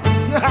out.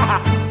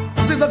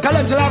 Sister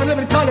Collector having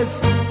living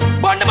colors.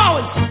 Burn the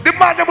mouse. The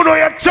man them know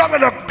you're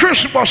talking a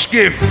Christmas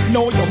gift.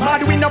 No, you're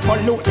mad, we not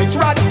pollute the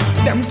trad.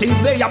 Them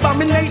things they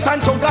abomination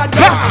to God.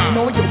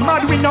 No, you're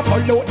mad, we not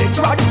pollute the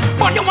trad.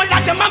 But you want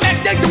like them and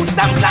make the dudes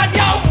them glad,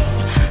 yo.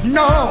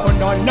 No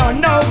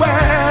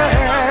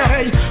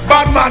way.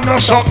 Bad man no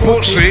suck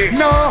pussy.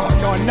 No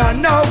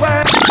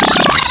way.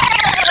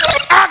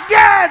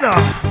 Again.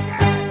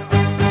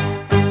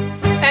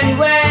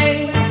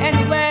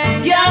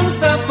 Anyway,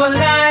 youngster for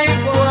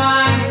life,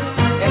 why?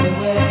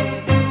 Anyway.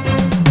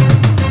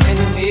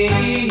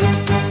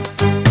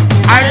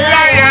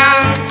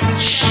 Alliance.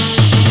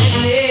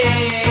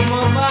 Anyway,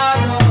 my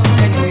father.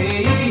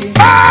 Anyway.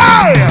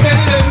 Hey!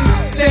 Tell them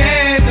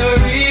they no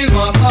real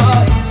my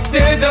boy.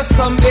 They're just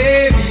some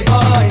baby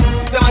boy.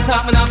 Don't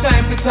talk me no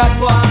time for chat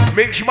boy.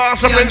 Mix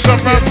master brings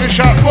up time for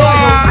chat boy.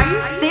 Are you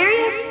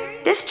serious?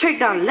 This trick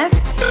done left.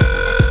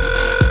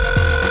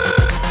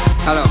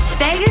 Hello.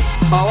 Vegas?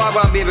 Oh, I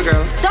want baby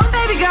girl. Don't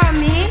baby girl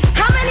me.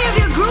 How many of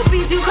your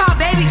groupies you call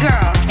baby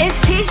girl? Is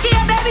Tisha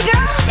a baby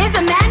girl? Is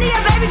Amanda a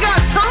baby girl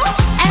too?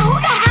 And who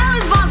the hell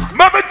is Bump?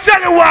 Mama tell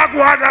you what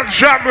on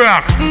Jam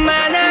Rock.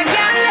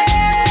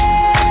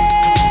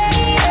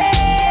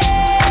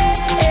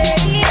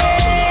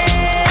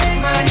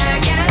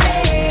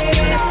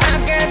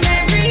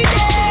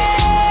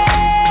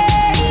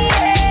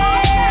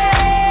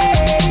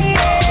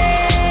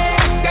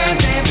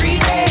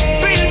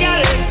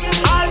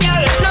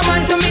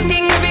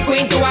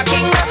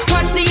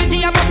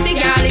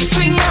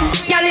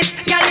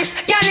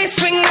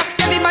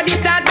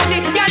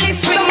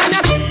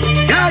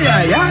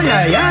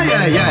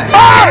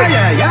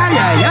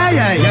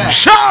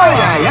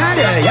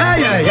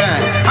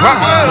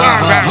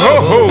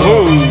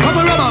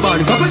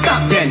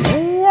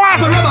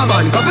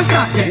 couple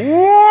stop there.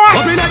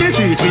 Up in the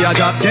street, we are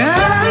drop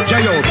there.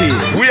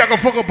 J.O.P. We are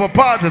gonna fuck up a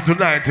party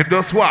tonight.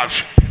 Just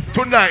watch.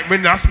 Tonight, me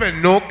not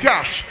spend no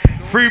cash.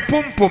 Free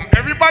pum pum.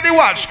 Everybody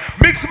watch.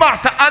 Mix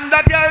master and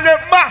that girl they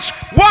mash.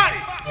 Why?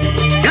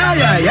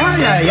 Yeah.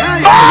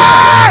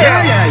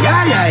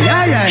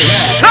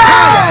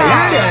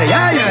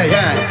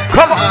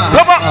 Come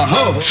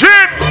on.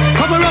 Shit.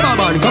 Couple rubber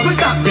band, couple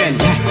stop then.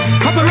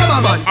 Couple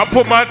rubber band. I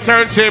put my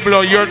turntable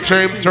on your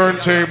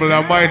turntable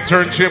and my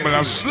turntable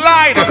and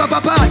slide. Fuck up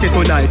a party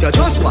tonight, you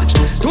just watch.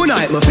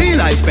 Tonight, me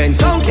feel I spend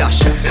some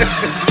cash.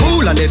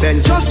 Cool on the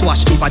Benz, just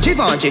watch. If a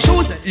Givenchy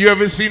shoes. You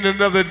ever seen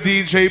another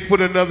DJ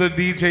put another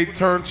DJ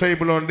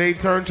turntable on their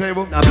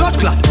turntable? A blood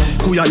clot,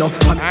 who you know?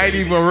 I ain't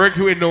even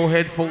working with no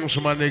headphones,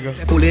 my nigga.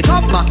 Pull it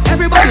up, back,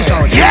 everybody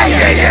shout. Yeah.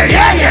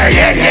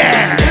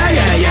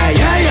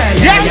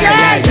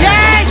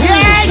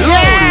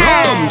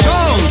 Rum,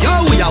 drunk,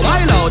 yo, we are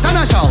wild out and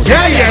a shout.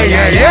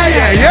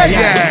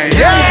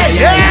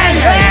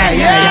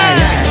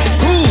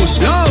 Push,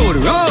 loud,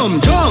 rum,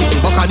 drunk,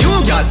 buck a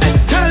new girl.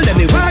 Tell them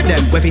the word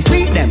them, where fi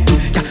sweet them.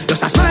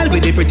 Just a smile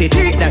with the pretty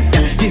teeth them.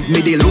 Give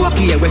me the look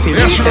here, where fi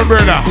meet them.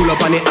 Pull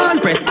up on the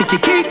hand press, kick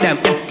them.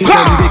 Give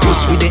them the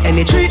push with the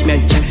any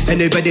treatment.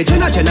 Anybody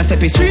Jenna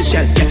step is street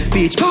shell.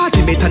 Beach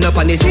party, me turn up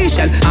on the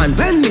seashell. And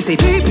when me say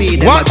PP,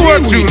 them what more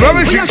to let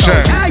me kick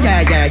them.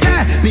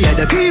 Yeah. Me had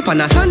the peep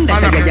on a Sunday,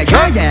 say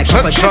yeah.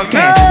 Couple dress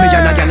care, me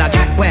and a girl a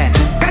get where.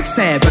 Get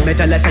said, but me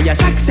tell her say you're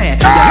sexy.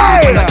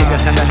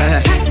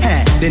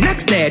 The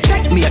next day,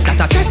 check me at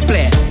that a chess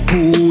play.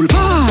 Pool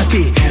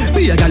party,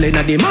 be a girl in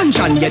the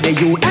mansion, yeah the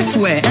UF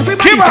way.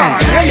 Everybody say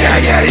yeah.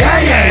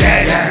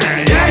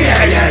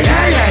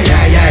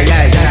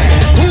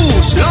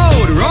 Push,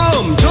 load,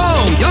 rum,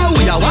 drunk, yo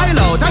we are wild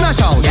out and a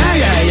shout.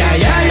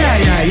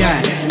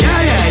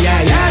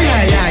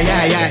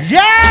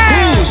 Yeah.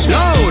 Push,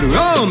 load,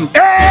 rum,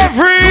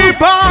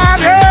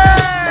 everybody.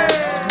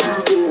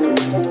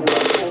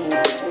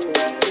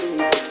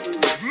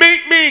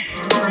 Meek,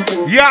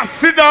 yeah,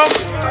 sit down.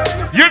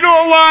 You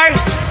know why?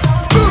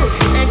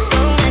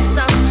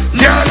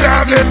 You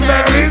love it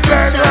very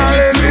better.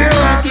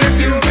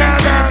 You can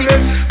have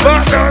it,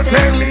 but don't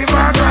tell me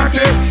about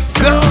it.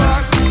 So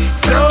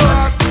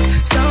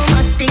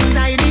much things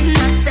I did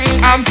not say.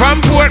 I'm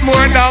from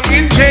Portmore down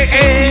in J.A.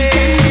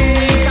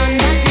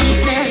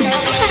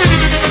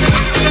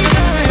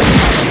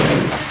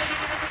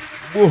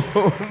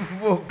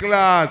 Oh,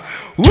 glad.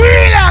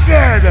 Wheel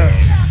again.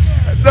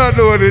 I don't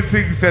know what the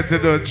thing said to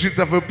do. Shit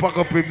have to pack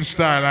up him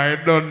style. I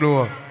don't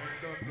know.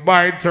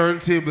 My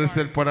turntable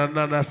said put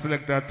another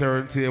select that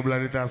turntable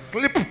and it has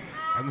slip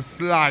and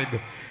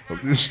slide.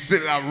 It's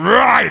still a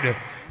ride.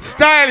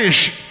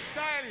 Stylish.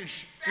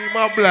 He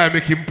might blind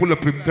make him pull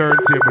up him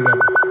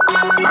turntable.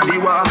 I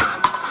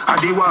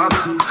the walk,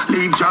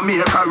 leave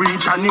Jamaica,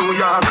 reach a New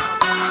York.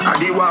 I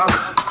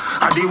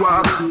the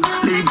walk,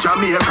 leave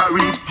Jamaica,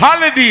 reach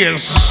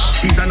holidays.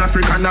 She's an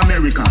African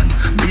American.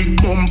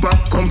 Big bumper,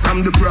 come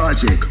from the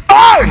project.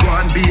 Oh!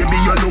 One baby,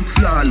 you look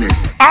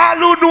flawless. All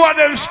who know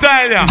them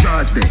style, yeah.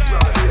 Just it.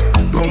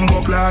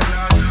 Bumbo clot,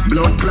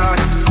 blood clot,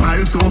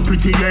 smile so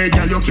pretty, yeah,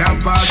 girl, you can't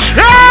pass.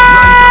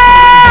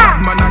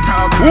 Man, I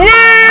talk.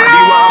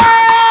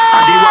 I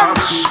the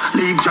walk,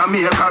 leave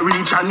Jamaica,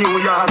 reach a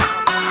New York.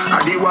 I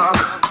the walk.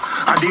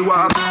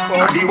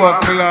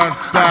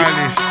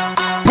 Stylish.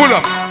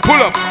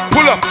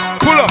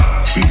 Pull up.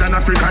 She's an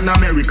African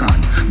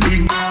American.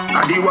 Big.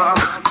 I the walk.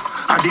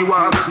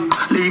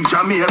 Leave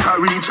Jamaica,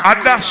 reach.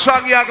 And that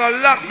song you gonna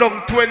lock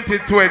down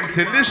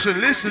 2020. Listen.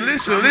 Reach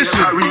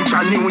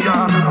a New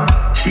York.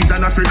 She's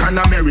an African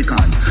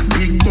American.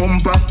 Big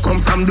bumper, come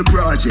from the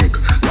project.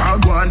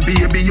 Wagwan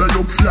baby, you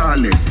look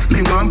flawless.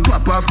 Me want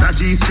pop off that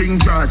G-string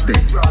jaws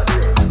there.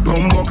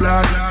 Bumbo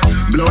clot,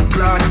 blood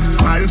clot,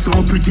 smile so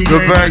pretty.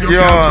 The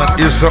backyard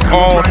is an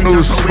all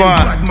new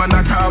spot.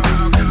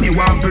 Me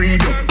want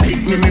breed up, pick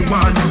me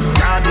one.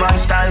 Yard one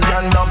style,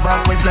 young love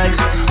off with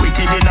flex.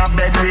 Wicked in a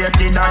bed,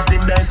 rated as the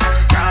best.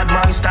 Yard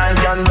one style,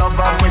 young love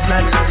off with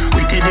flex.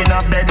 Wicked in a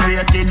bed,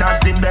 rated as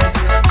the best.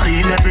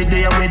 Clean every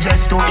day, we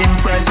just to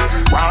impress.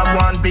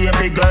 Wagwan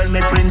baby girl,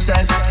 me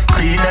princess.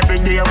 Clean every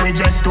day, we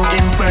just to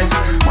impress.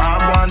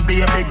 Wagwan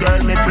baby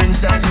girl, me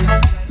princess.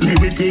 Me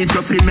we teach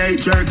you fi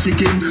make jerk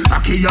chicken,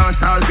 ackee and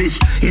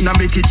saltfish in a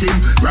me kitchen.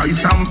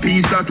 Rice and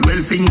peas that well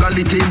finger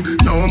licking.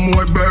 No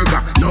more burger,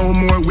 no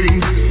more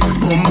wings.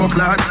 Bumbo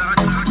clot,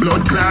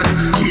 blood clot.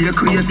 She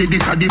crazy,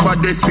 this a the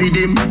baddest with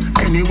him.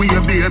 Anyway,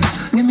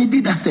 babes, when me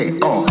did I say,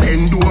 oh,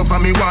 bend over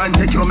me one,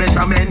 take your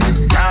measurement.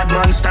 Yard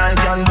one style,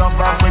 young love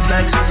off with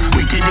flex.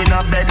 Wicked in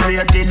a bed,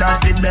 rated as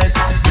the best.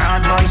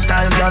 Yard one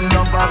style, young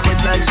love off with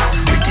flex.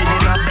 Wicked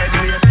in a bed,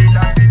 rated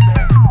as the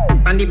best.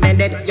 On the bed,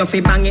 you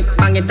fi bang it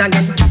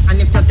again. And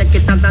if you take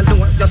it as a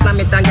door, you slam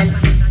it again.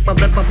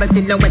 Bubble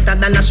till you wetter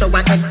than a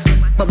shower head.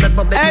 Bubble.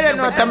 I don't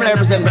know what I'm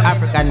represent the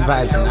African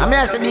vibes. I'm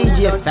as a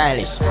DJ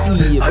stylish.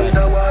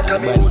 Underwater,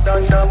 me wood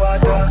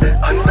underwater.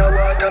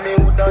 Underwater, me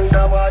wood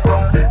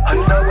underwater.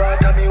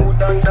 Underwater, me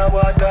wood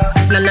underwater.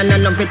 No,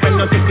 love it when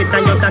you take it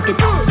and you take it.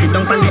 Sit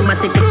down on the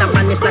matic, it a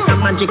vanish like a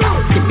magic.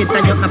 Skip it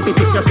and you happy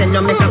if you sell,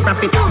 you make a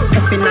profit.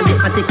 Up in the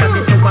attic, and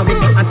the tower we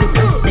go at it.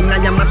 Thing I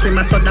am a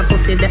swimmer, so the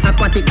pussy the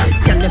aquatic.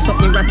 Can you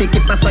suck erratic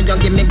if I saw you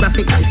give me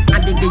graphic?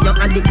 Addict you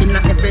addict in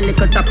every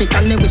little topic.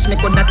 And me wish me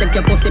coulda take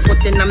your pussy,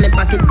 put in a me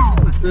pocket.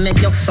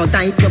 Make you so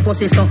tight, your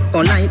pussy so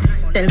polite.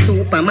 Tell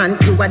Superman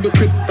you are the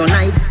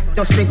kryptonite.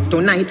 Just strip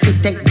tonight,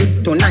 fit take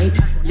dick tonight.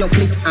 Your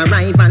fleet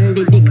arrive and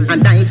the dick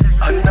and dive.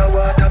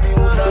 Underwater, me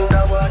hold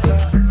underwater.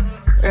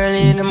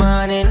 Early in the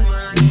morning,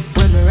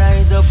 when we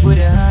rise up with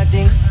a hard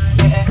thing,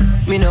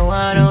 yeah, me no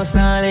want no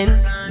stalling.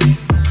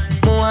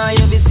 Why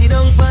you be sit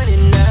down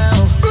panning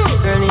now?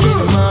 Early in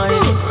the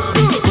morning,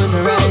 when we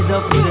rise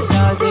up with a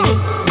tall thing,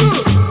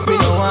 me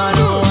no want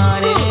no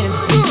warning.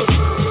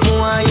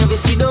 Why you be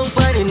sit down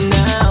panning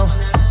now?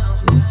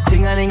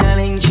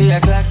 Ting-a-ling-a-ling, 3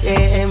 o'clock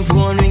a.m.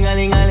 phone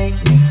ring-a-ling-a-ling.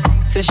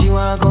 Say she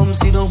wanna come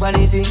sit down pan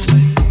the thing.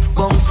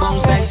 Bounce,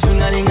 bounce like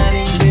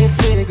swing-a-ling-a-ling.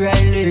 Left leg,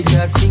 right leg,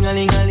 start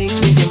fling-a-ling-a-ling.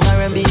 Make them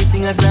R&B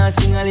singers start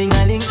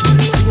sing-a-ling-a-ling.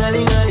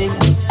 Sing-a-ling-a-ling,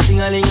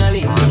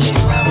 sing-a-ling-a-ling. She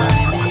wanna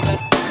marry me.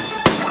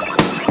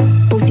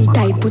 Pussy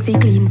tight, pussy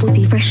clean,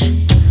 pussy fresh.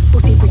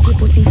 Pussy pretty,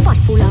 pussy fat,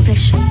 full of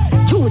flesh.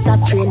 Juice a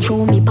strain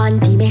through me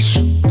panty mesh.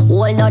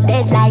 All not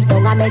dead like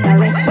dung, I make a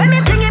rest. When me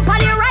fling it on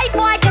the right,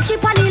 boy, catch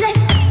it on the left.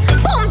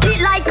 Pump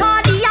it like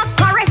cardiac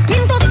arrest.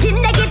 Skin to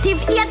skin,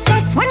 negative 8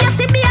 test. When you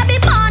see baby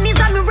born, is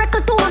a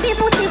miracle to be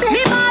pussy blessed.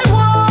 Me ball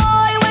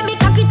boy, when me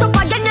cock it up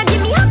again, you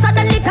give me hotter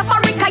than the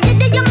paprika. You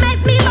did you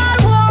make me ball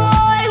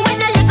boy. When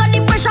you let go the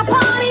pressure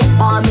for me,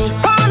 for me,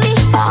 for me,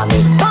 for me,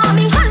 for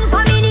me. Hand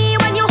for me knee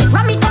when you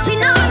ram it up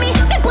in on me.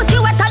 Me pussy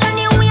wetter than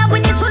the wave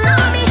with the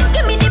tsunami.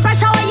 Give me the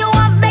pressure when you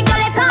have beg you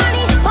let on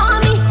me. For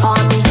me,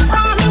 for me,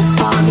 for me,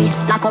 for me.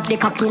 Lock up the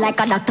cocky like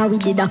a doctor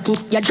with the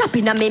docket. You drop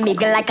in a me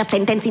miggle like a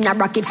sentence in a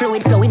rocket.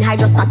 Fluid flowing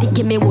hydrostatic.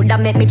 Give me wood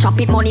and make me chop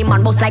it. Money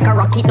man bust like a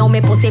rocket. Now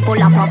me pussy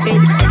full of profit.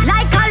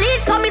 Like a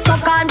leech, so me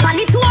suck on pan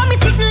it. 2 me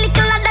sitting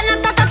little than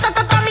a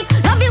ta-ta-ta-ta-ta-mic.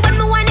 Love you when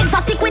me wine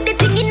exotic with the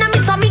thing in a me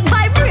stomach.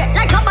 Vibrate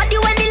like a body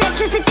when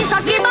electricity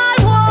shock. Give ball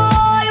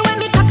boy, when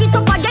me cock it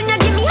up again, you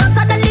give me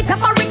hotter than the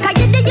paprika.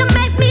 You did you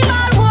make me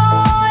ball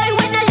boy.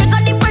 When you let go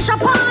the pressure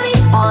for me,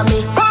 for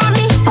me, for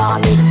me, for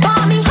me, for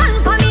me. Hand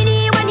for me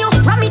knee when you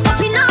ram it up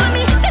in on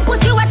me. Me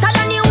pussy wetter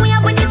than the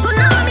wave with the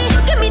tsunami.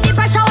 Give me the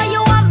pressure when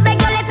you have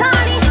beg you let on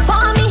me.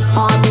 For me,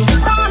 for me,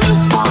 for me,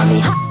 for me.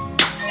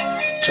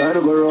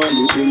 Tryna go round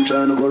the thing,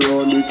 tryna go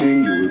round the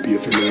thing. You will pay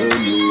for your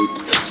own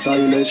youth.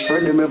 Stylish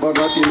friend, him ever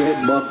got him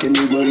head back and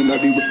he go in a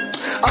the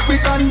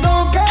African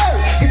don't care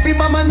if he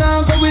mama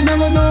now going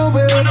never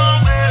nowhere.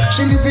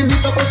 She living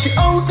it up but she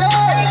out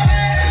there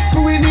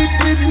doing it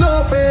with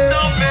no fear.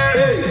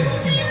 Hey,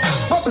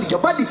 bubble your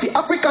body for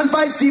African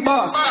vibes, the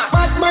boss.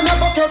 Bad man a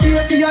fuck your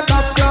baby a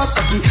top class.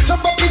 Cocky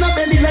jump up in a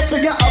belly, let's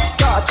say you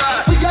upstart.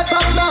 We got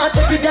top notch,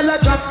 every girl a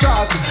drop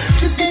class.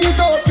 She skin it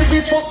out for be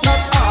fuck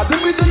not hard.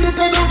 Let me do the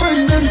kind of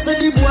friend them say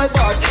the boy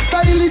bad.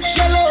 Stylish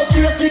shallow,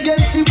 brace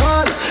against the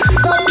wall.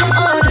 Stop the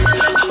hand,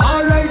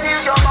 alright.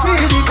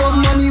 Feel the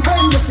gun money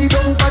when you see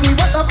them funny.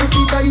 What a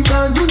pussy tight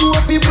and you know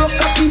if he broke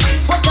cocky.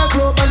 Fuck her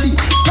globally,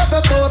 love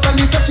her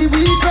totally. So she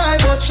will cry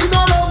but she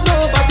don't love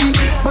nobody.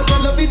 But I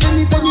love it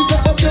anytime you say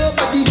fuck your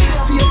body.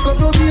 Face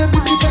love your baby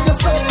because you're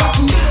so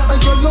cocky. And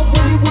your love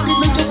when you would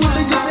make you would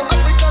you say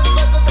African.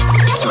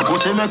 Your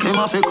pussy make him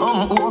have to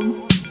come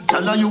home.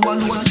 Tell her you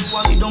alone.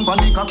 Sit down on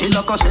the cocky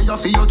like I say you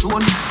feel your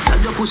throne.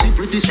 Tell your pussy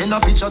pretty, send a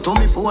picture to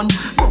me phone.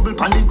 Bubble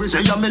pan the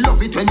grizzly, yeah me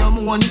love it when you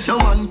moan. If your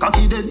man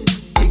cocky dead,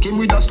 kick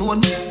him with a stone.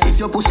 If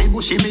your pussy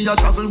bushy, me a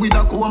travel with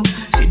a comb.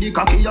 See the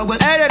cocky you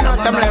wet. I don't know,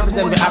 I'm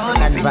represent the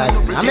African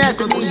vibes. I'm here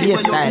to DJ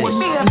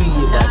stylish.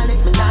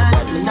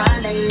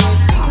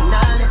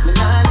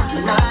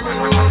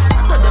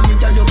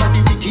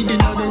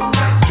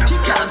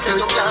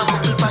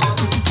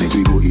 Make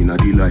we go in a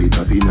delight,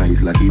 happy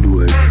nice like it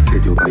door.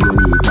 Set your fire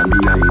knees and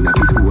behind a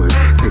score.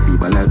 Set the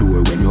ball a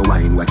door when you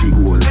wine, watch it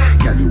goal.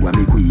 Girl, you are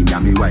me queen, you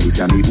me wife,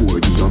 you me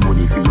whore. Give your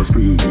money for your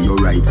spree, give your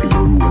right for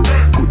your rule.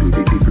 Could do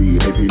this for free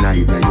every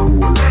night, now your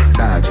whole.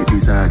 Sachi fi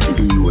Sachi,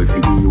 be your fi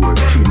be your.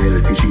 Chanel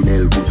fi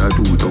Chanel, put a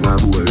two tongue a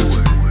bowl.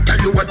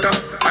 Tell you what,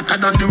 hotter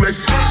than the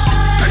rest.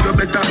 Tell you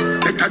better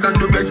than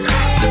the rest.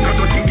 Got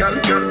nothing girl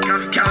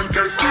can't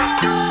test.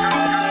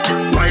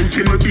 Wine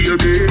for me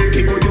baby.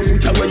 Kick out your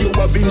foot away you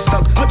have in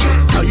stock. I just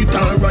tight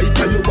and right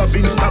and you have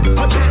in stock.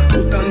 I just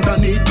put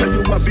underneath and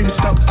you have in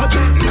stock. I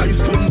just nice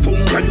pum pum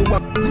and you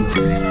have.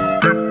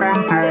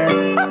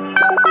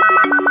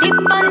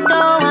 Dip on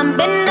toe and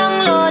bend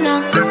down low now.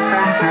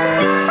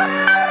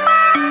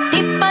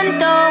 Dip on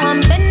toe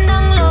and bend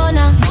down low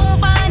now. Boom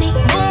pani,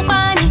 boom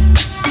pani.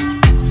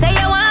 Say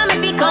you want me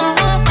fi come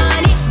boom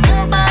pani,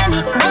 boom pani,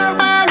 boom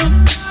pani.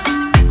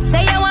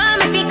 Say you want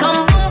me fi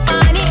come boom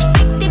pani.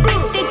 Tip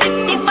tip tip tip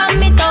tip on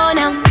me toe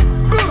now.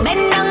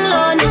 Bend down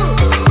low now.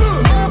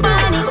 Boom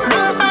pani,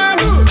 boom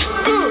pani.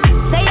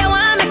 Say you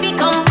want me fi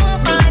come boom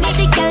pani.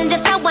 The girl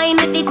just a wine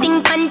with the thing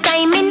pan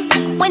timing.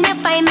 When you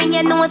find time and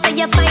you know so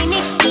you find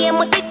it. Aim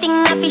with the thing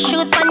if you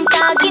shoot one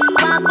target.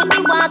 Walk with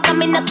the walk,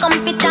 I'm in a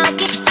comfy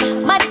target.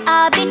 But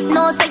habit,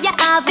 no so you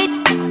have it.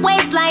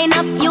 Waistline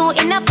up, you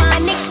in a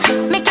panic.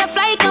 Make your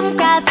fly come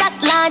cross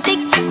Atlantic.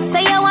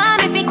 Say you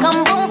want me if you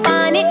come boom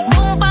panic.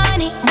 Boom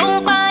panic,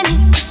 boom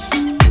panic.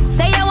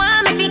 Say you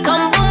want me if you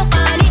come boom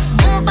panic.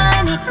 Boom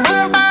panic,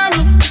 boom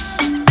panic.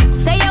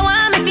 Say you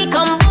want me if you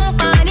come boom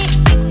panic.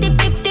 Tip, tip,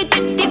 tip, tip,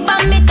 tip, tip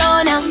on me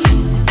toe now.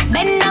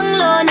 Bend down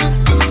low now.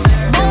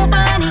 Boom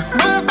panic,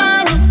 boom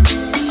panic.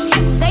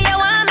 Say you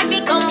want me if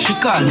you come. She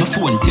call my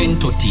phone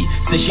 10:30.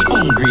 Say she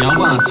hungry and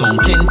want some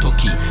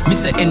Kentucky. Me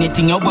say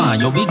anything you want,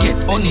 you we get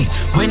honey.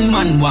 When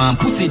man want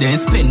pussy, then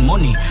spend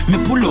money. Me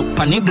pull up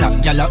on the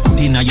black gyal a hood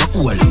inna your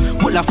hole.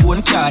 Pull a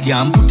phone card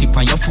ya and put it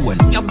on your phone.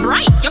 You're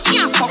bright, you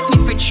can't fuck me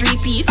for 3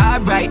 piece.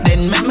 Alright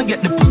then, make me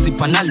get the pussy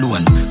pan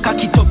alone.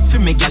 Cock it up for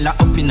me gyal a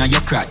up inna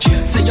your crotch.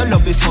 Say you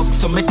love it fuck,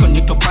 so me turn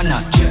it up a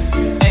notch.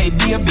 Hey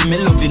baby, me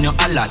loving you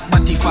a lot.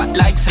 But if I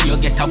like, say you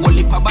get a whole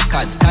heap of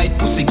backers. Tight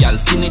pussy gyal,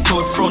 skin it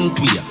out front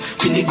way.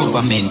 Fin the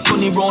government,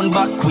 turn it round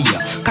back queer.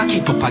 Cock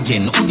it up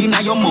again, hood inna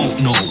your mouth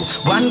now.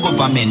 One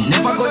government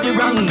never go the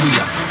wrong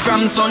way.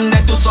 From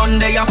Sunday to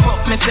Sunday, I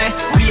fuck me say.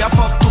 We a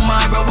fuck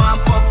tomorrow, one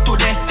fuck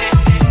today.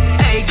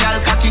 Hey girl,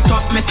 cock it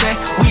up, me say.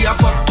 We a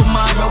fuck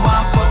tomorrow,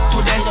 one fuck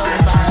today.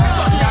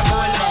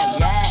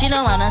 She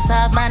don't wanna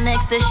serve my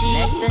next to she.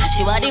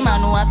 She want the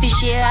man who a fish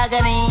share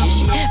agony.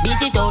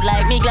 Beat it out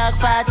like me Glock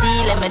 40.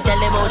 Let me tell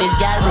you about this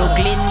girl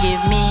Brooklyn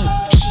give me.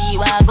 She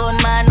wa gun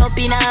man up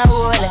in a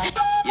hole.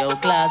 Yo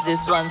class,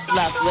 this one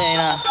slap when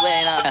up.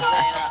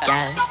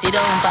 Girl, sit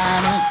down pa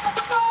me.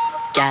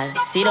 Girl,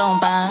 sit down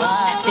pa.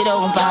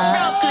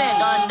 Brooklyn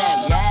done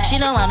them. She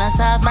don't wanna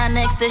serve my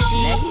next to she.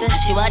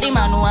 She want the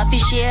man who a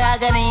fish share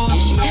agony.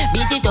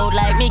 Beat it out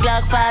like me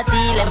Glock 40.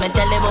 Let me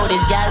tell you about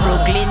this girl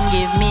Brooklyn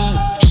give me.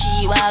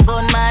 She wa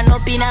gun man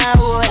up in a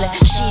hole.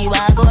 She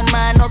wa gun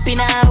man up in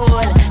a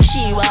hole.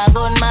 She wa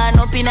gun man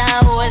up in a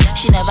hole.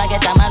 She never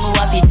get a man who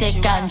have to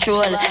take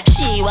control.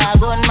 She wa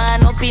gun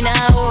man up in a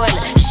hole.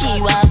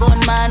 She wa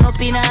gun man up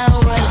in a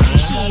hole.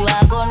 She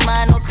wa gun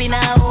man up in a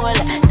hole.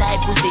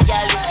 Type pussy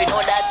girl if you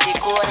know that's the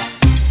code.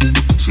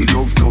 She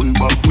love turn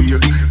back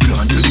weird.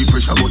 Can't tell the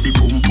pressure but the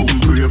pum pum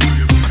brave.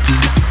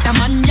 The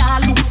man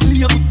ya look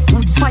slave.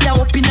 Wood fire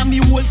up in a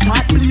me whole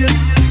start blaze.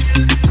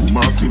 Boom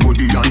off me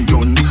body and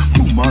done.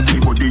 Boom off me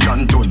body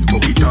and done.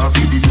 Bucket off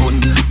for the sun.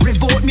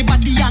 Revolt me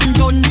body and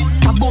done.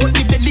 Stab out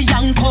me belly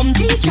and come.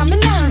 Teacher me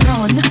now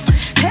run.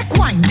 Take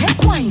wine, take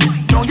wine.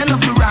 Now you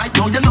love the ride,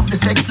 now you love the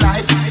sex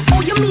life.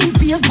 Oh you mean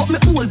beers but me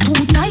hold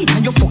too tight.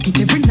 And you fuck it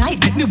every night.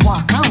 Let me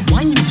walk and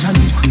wine.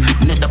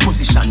 Net the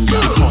position,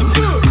 yeah, man.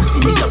 Pussy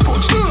me a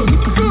punch, get me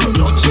pussy me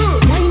lunch.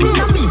 Wine in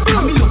a me,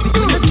 come me love it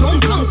when you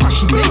drunk and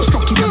crash it. Bench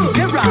truck in a me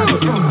Ferrari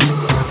front.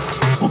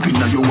 Up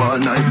inna you all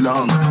night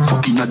long.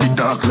 Fucking at the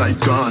dark light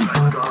gone.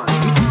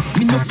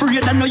 Me no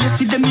afraid I know you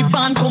see them me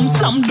band come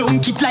slam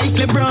dunk it like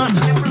LeBron.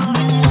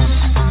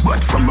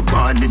 But from a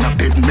band in a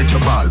bed make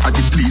your ball. At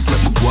the please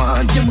make me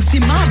one. You must see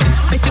mad.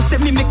 Bet you say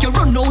me make you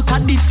run out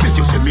of this. Bet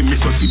you say me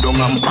make you sit down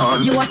and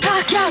pan. You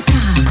attack, you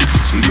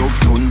attack. She love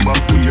turn back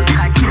weird.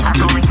 Can't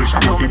tell the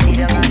pressure but the pum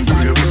pum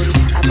brave.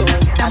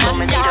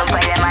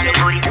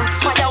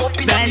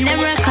 Burn them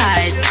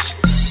records.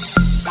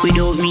 We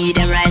don't meet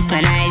them rice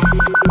for nice.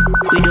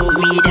 We don't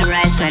meet them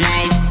rice for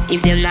nice.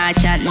 If them not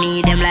chat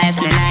me, them life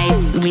na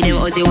nice. Me them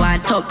Ozzy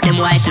want top, them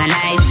wife na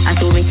nice. I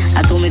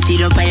saw me see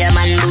them fire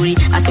man booty.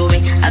 I saw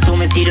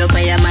me see them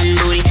fire man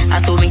booty.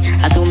 I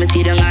saw me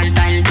see them on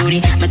tan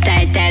booty. My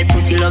tight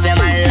pussy love them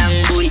all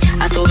long booty.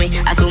 I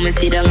saw me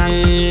see them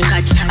on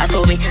catch. I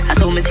saw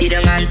me see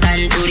them on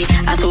tan booty.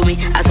 I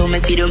saw me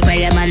see them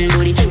fire man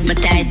booty. My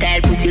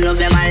tight pussy love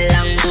them all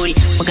long booty.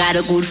 I got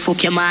a good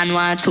fuck your man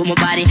want to my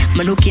body.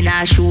 Me looking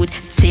at shoot.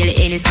 Sail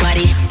in his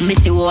body.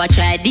 Missy war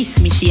try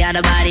this, me she on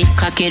the body.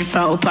 Cock it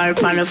from up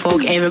on the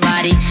fuck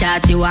everybody.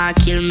 Shotty want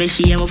kill me,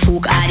 she am a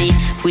fuck addy.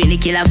 Whitney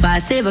kill a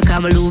fast, say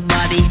become a loop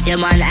body. Yeah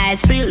man,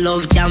 ice free,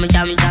 love jam.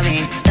 Stop it.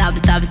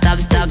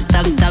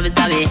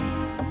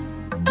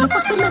 The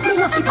pussy make me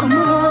want to come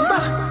over.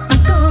 I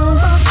don't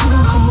want to go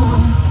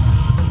home.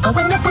 And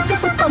when I put the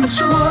foot on my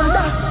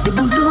shoulder, the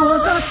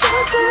bulldozer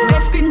start through.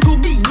 Destined to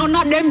be, none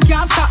of them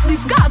can stop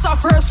this. Gaza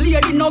first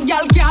lady, no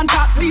girl can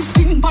tap this.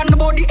 Fin pan the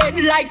body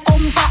head like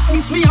compact.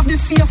 This me have the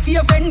safe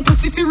event,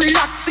 pussy fi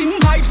relaxing.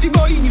 Fight fi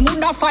boy, the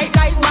mother fight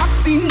like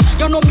boxing.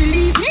 You no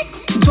believe me?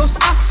 Just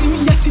ask him,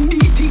 yes he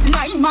beat it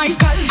like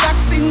Michael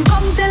Jackson.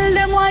 Come tell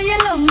them why you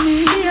love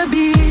me,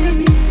 baby.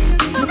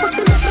 The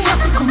pussy make me want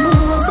to come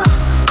over.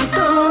 I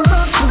don't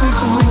want to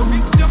go home.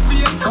 Fix your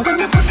face. And when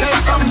you put the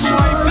some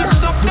boy,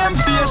 fix up them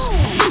face.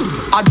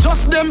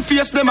 Adjust them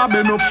face, them a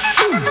bend up.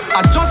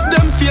 Adjust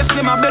them face,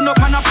 them a bend up.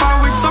 Man a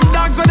par with some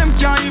dogs where them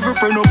can't even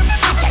friend up.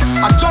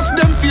 Adjust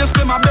them face,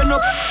 them a bend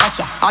up.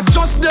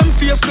 Adjust them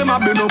face, them a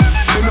bend up.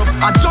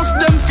 Adjust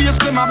them face,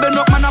 them a bend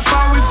up. Man a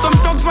par with some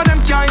thugs where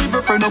them can't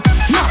even friend up.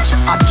 Match.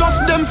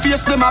 Adjust them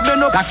face, them a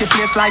bend up. Like a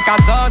face like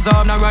a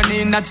Zaza, no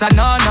running, that's a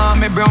no-no.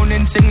 Me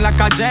Browning sing like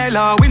a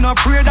jailer. We not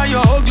afraid of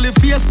your ugly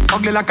face,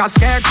 ugly like a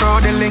scarecrow.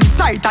 The link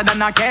tighter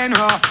than a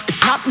Kenra.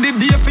 It's not the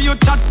day for you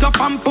chat up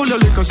and pull a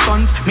little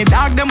stunt. Me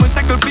dog them will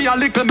cycle for a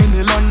little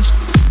mini lunch.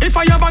 If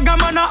I have a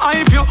gammon a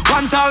hype you,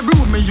 one tall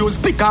brew me use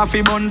pick off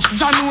a bunch.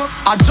 Janu,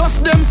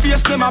 adjust them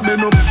face, them a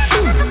bend up.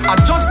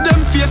 Adjust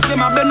them face, them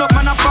a bend up.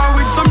 Man a par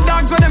with some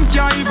dogs where them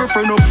can't even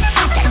friend up.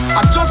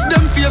 Adjust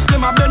them face,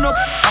 them a bend up.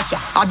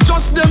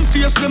 Adjust them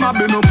face, them a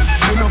bend up.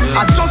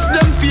 Adjust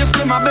them face,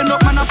 them a bend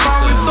up. Man a par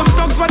with some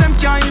dogs where them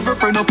can't even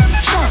friend up.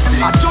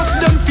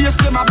 Adjust them face,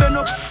 them a bend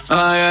up.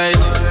 Alright,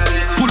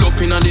 pull up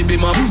in a the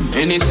beam up.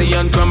 NEC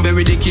and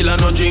cranberry the killer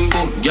no drink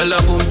boom. Gyal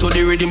a boom to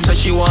the rhythm say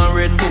she want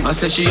red boom. I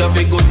say she have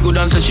a good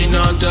and say she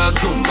not talk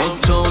soon.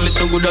 Uptown is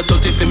so good at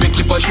 30 fi me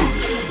clip a shoe.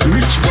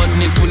 Rich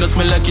badness we no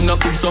smell like in a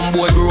coop. Some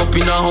boy grew up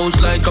in a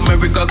house like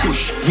America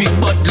Kush. We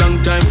bad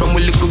long time from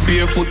we little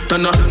barefoot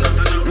and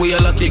we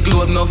all a take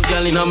load enough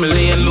gyal in a me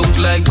lane. Look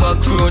like back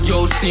road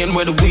yo saying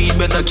where the weed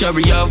better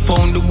carry half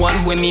pound. The one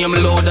when name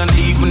loud and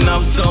even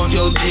have sound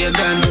yo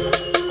Jagan.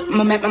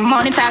 Me make my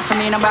money talk for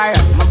me no borrow.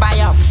 Me buy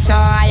up so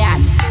I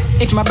am.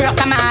 If my broke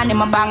a man in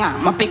my banger,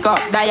 me pick up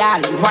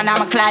dial. One of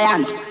my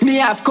client. Me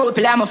have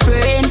couple I'm a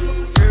friend.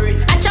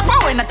 I chop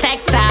out when I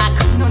take talk.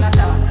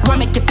 What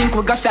make you think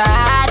we go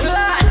sad?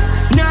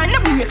 None no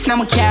breaks no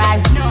my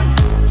car.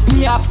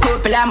 Me have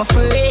couple I'm a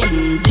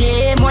friend.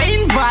 They more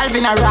involved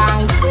in a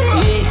ranks.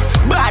 Yeah,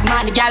 bad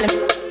man the gal.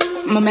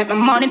 Me make my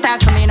money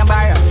talk for me no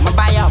borrow. Me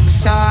buy up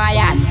so I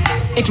am.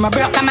 If my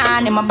broke a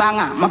man in my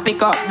banger, me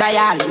pick up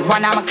dial.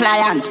 One of my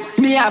client.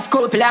 Me have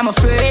couple I'm a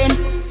friend.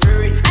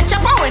 I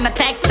chop out when I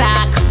take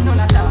talk.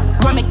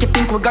 What make you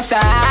think we go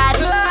sad?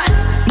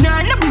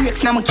 None no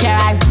breaks no my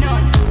car.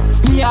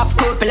 Me have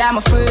couple I'm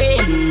a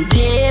friend.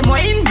 They more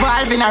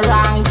involved in a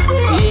ranks.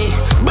 Yeah,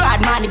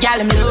 bad man the gal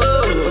him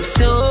love.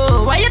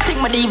 So why you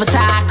think my diva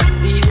talk?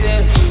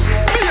 Easy.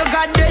 Be a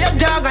god there, your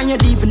dog and you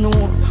don't even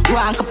know.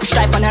 One cup of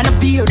stripe and a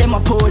beer them a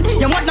pull.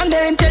 You want them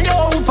there and tell you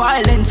how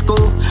violence go.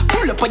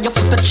 Pull up on your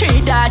foot to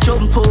trade that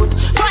jump out.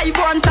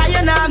 5-1 tie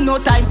and I have no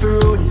time for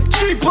road.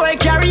 3 boy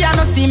carry and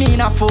no see me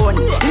in a phone.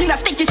 In a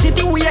sticky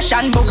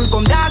situation, bubble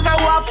come dog go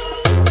up.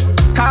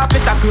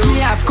 Carpet a crew. Me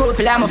have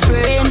couple I'm a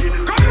friend.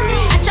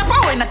 I chop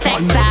out when I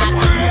take that.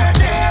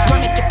 What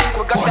make you think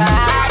we go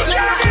sad?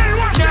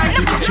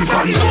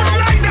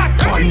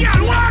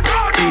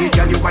 Hey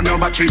girl, you want no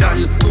battery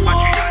doll.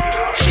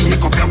 She lick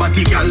up your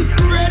body, girl.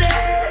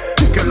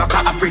 Kick you like a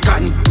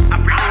African.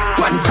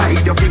 One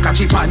side you fake a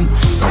chip on.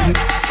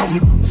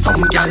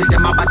 Some girl,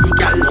 them a body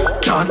girl.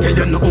 Can't tell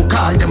you no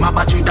call them a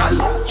battery doll.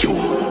 You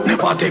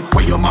never take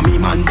away your mommy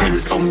man. Tell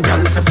some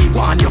girls if you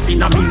want you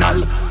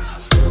phenomenal.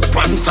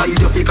 One side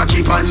you fake a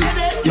chip on.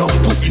 Your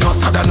pussy no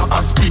sad and no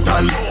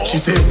hospital. She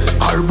say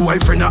her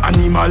boyfriend a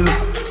animal.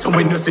 So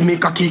when you see me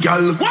cocky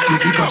girl, you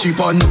fake a chip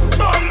on.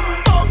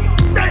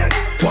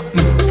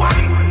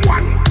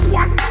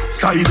 One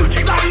side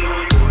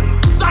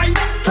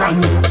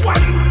front.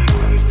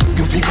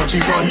 You feel got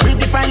you run.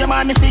 Pretty from your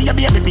man, me see your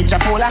baby picture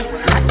fuller.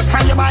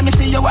 From your man, me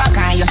see you walk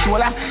on your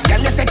shoulder.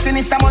 Girl, your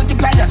sexiness a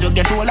multiply as you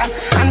get older.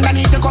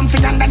 Underneath you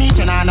comfy, underneath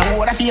you nah no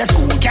water. For your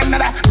school,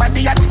 Canada,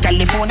 body at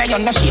California, you're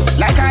no shit.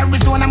 Like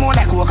Arizona, more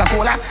like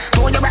Coca-Cola.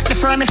 Throw you back the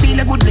firm, me feel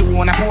a good, they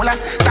wanna polar.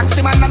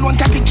 Taxi man alone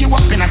can pick you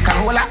up in a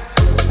Corolla.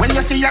 When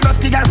you see a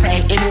dirty girl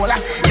say Ebola.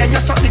 Yeah, you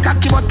suck the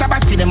cocky but a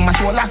batty them a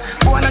sola.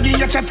 Wanna give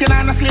you chatting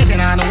and a slaving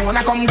and a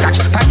wanna come catch.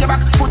 Pan your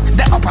back foot,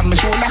 the up on my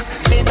shoulder.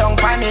 Sit down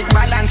pan it,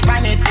 balance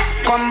pan it.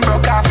 Come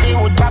broke off the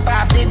wood, pop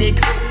off the dick.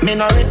 Me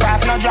no rip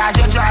off, no draws,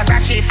 your draws a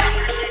shift.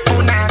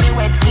 Punani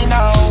wet skin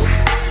out.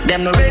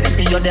 Them no ready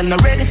for you, them no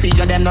ready for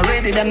you, them no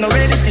ready, them no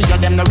ready for you,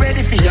 them no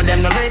ready for you,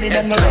 them no ready,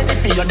 them no ready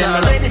for you, them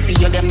no ready for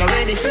you, them no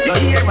ready. You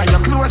hear when you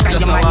close and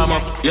you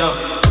mind. Yo,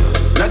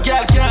 no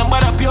girl can't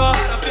bother up you.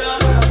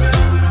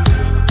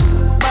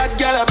 Bad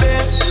girl a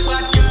bit,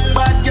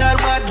 bad girl,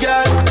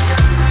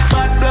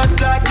 bad blood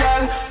clot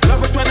girl.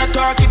 Love it when I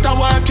talk it and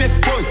work it,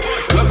 boy.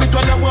 Love it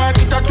when I work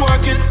it and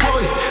twerk it,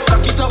 boy.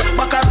 Cock it up,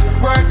 backers,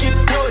 work it,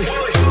 boy.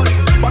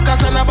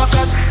 Backers and a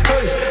backers,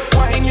 boy.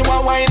 Wine you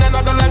a wine and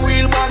I go long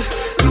real bad.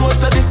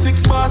 Close of the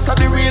 6 bars of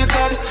the real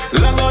god.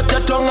 Long out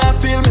your tongue and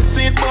feel me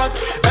seat back.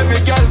 Every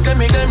girl tell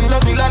me them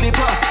love me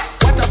lollipop.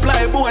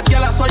 Apply boat,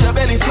 girl, I saw your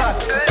belly flat.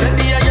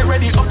 Steady, are you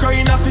ready?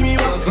 Occurring off me, me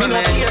no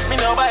tears, me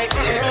no bite,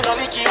 me no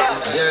licky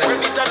back.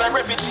 Revital and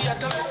refugee.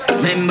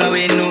 Remember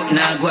when no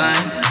go on.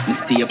 Me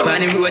stay up on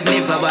the road,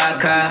 never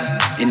walk off.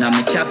 In a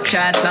me chop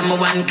shots and my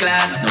one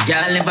class. No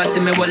girl never see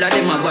me, all of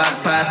them a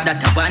walk past.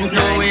 That a one time.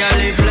 Now we a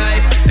live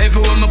life.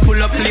 Everywhere me pull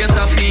up, place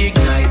a fee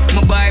ignite.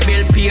 My bar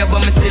bill pay,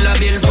 but me still a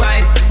bill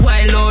fight.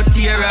 While out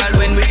here, all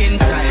when we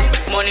inside.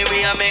 Money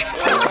we a make.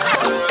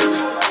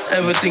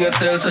 Everything I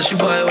sell, so she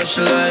buy what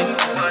she like.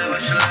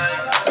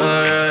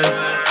 Alright.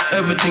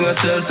 Everything I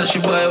sell, so she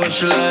buy what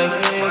she like.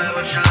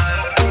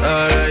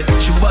 Alright,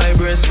 she buy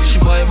breast, she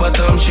buy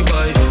bottom, she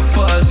buy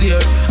falls here,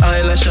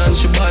 eyelash and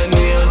she buy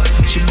nails.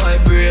 She buy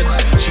braids,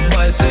 she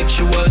buy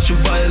sexual, she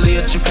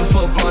violate, she fi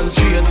fuck man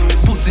straight.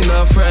 Pussy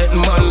not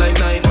frighten man like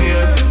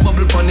nightmare.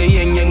 Bubble pon the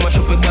yang yang, mash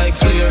up a bike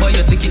flare. Buy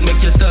a ticket,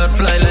 make you start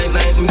fly like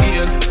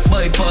nightingale.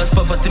 Bypass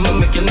poverty, me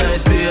make you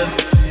nice beer.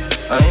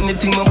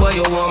 Anything I buy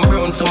you want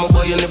brown, so I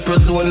buy you nipple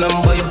zone and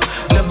buy you.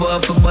 Never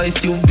have to buy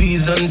steel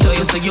bees and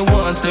tires. So you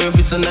want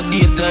service in the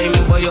daytime,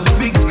 I buy you.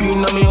 Big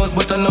screen on my house,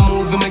 but on the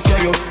movie, me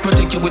carry you.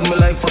 Protect you with my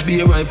life, I be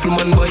a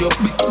rifleman buy you.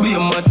 Be a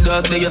mad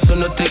dog, there you so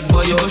no take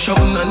buy you. Go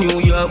shopping in New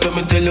York, let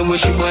me tell you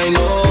where she buy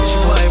now. She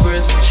buy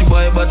breast, she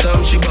buy bottom,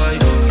 she buy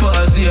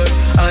falls here,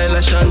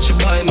 eyelash and she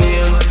buy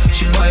nails.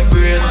 She buy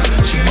braids,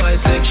 she buy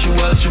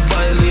sexual, she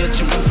violate,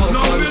 she for fuck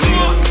on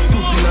straight.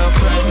 Pussy not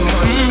frightened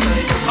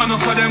man.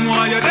 Enough of them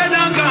want you dead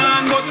and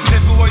gone, but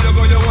everywhere you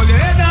go, you hold your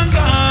head and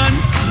gone.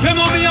 You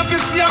know me happy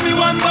see me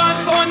one gone,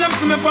 so when them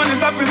see me on the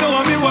top, you know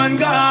me one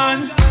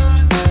gone.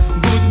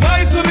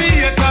 Goodbye to me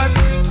haters,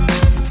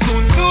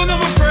 soon I'm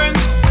my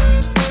friends.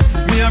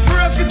 Me a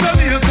pray for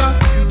Jamaica,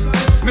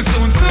 me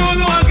soon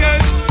again.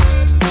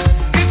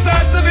 It's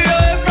hard to be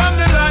away from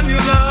the land you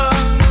love.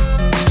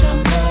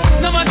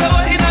 No matter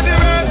what in the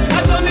world,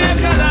 I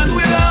Jamaica land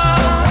we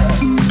love.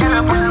 Get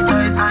a pussy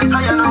tight, how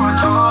you know what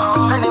you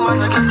want? Any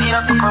man that get the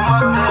have to come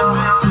out there.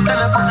 Get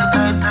a pussy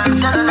tight,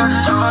 tell her not to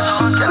charge.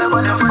 Get a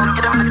body fuck,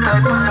 get them the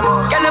tight pussy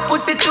more. Get a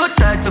pussy too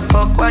tight to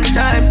fuck one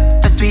time.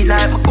 Just tweet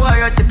like my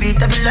chorus,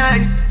 repeat every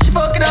line. She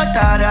fucking out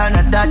harder,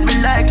 and that me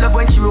like. Love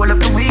when she roll up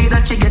the weed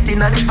and she get in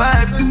the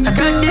vibe. I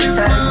can't change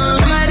time,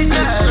 come on this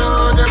time.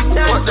 Show them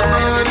what the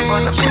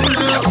money can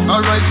do.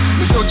 Alright,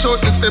 me touch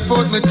out, me step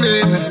out, me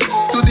clean.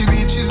 To the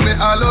beaches, me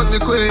all out, me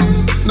queen.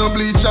 No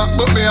bleach up,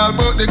 but me all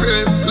about the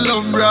grave.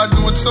 Love broad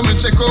notes, so me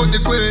check out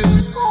the queen.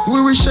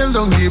 We shell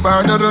down the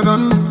bar,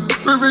 da-da-dun.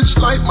 We rich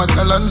like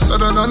Macallan,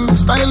 da-da-dun.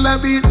 Style I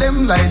beat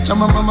them like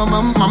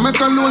Chama-mama-mam. Ma make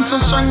alone so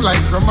strong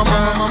like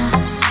Rama-mama-mam.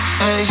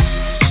 Hey,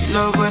 she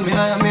love when me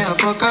hire me a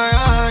fuck her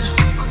hard.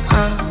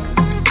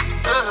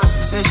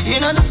 Say she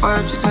ain't on the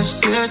vibe, she said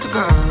she swear to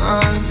God.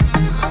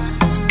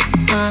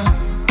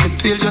 The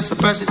pill just a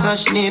process and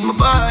she need my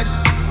body.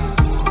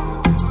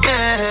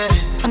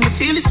 Yeah, and I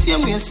feel the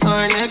same way so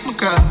her neck me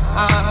cry.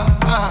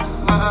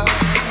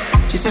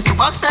 She said for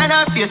box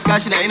her face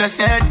cause she not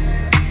innocent.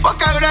 Fuck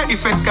her with her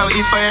difference cause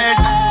we different.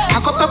 I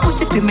cup her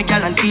pussy for me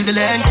girl and feel the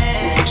length.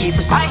 I keep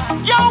us up.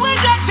 Yo, we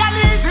get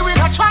easy, we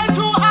not try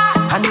too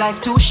hard. And life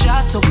too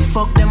short so we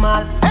fuck them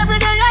all. Every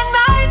day and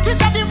night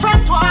is a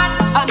different one.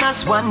 And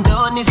as one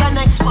done is the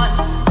next one.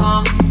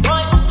 Come,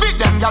 boy.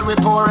 Feed them girl we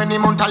pour any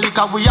month of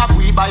liquor we have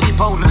we by the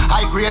pound.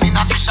 High grade in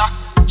a swisher.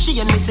 She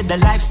only see the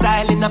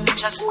lifestyle in the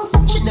pictures.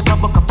 She never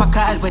book up a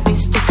call with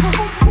this stick.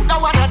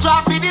 Now wanna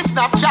draw for this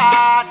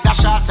Snapchat. Ya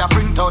shot ya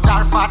print out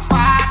her fat.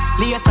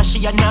 Later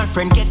she and her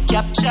friend get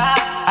captured.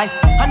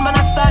 And man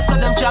a star so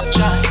them chop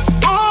chas.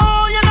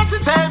 Oh, you know she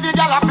say the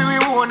girl a fi we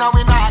own and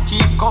we not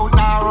keep count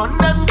and run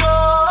them go.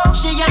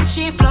 She and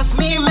she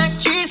plus me make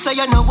cheese, so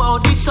you know how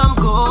this some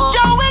go.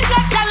 Yo, we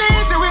get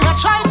easy, we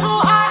not try too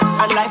hard.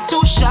 And life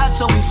too short,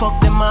 so we fuck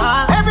them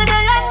all. Every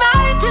day and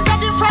night is a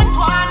different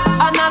one.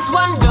 And as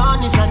one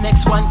done is the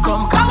next one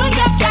come. Can we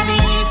get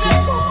easy?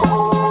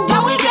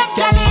 Yeah, we get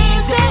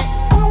easy.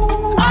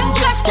 And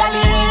just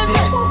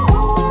easy.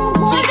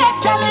 We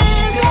get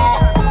easy.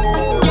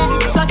 Yeah,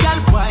 so girl,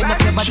 wind up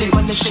your body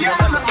when they sing. You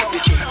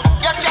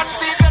can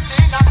see the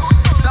thing.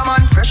 Some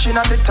man fresh in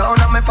the town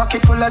and my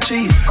pocket full of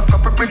cheese.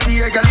 Couple pretty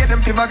hair, girl, get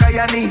them fever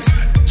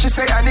Guyanese. She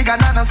say a nigga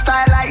not no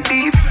style like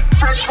these.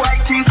 Fresh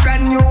white tees,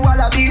 brand new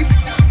wallabies.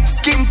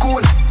 Skin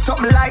cool,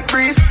 something like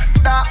breeze.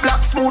 Dark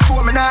black smooth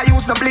to me not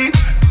use the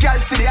bleach. Girl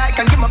see the eye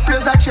can give my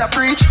praise that she a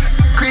preach.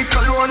 Creep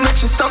cologne make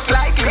she stuck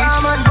like leech.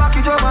 Come and back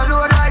it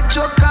overload like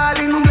Chuck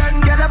calling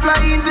Glenn. Get a fly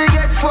in to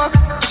get fucked.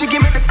 She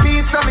give me the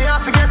piece so me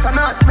have to get a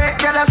nut. Make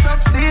girl a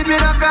succeed me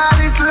no call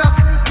this luck.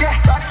 Yeah,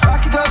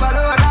 back it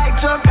overload like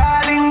Chuck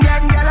calling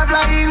Glenn. Get a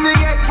fly in to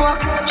get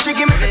fucked. She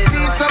give me the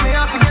piece so me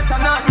have to get a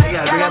nut.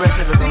 Make girl a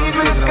succeed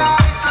me no call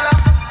this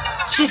luck.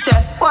 She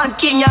said, one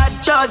king you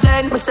had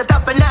chosen. We set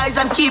up an eyes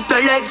and keep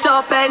your legs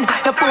open.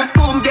 Your boom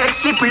boom get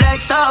slippery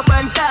legs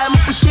open. Time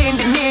pushing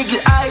the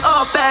needle eye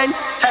open.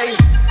 Hey,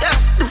 yeah,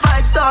 the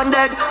fight's done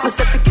dead.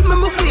 Myself give me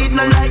my weed,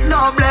 no like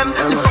no blame.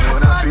 The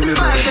fuck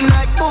fight the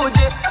night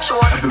Fuji. Show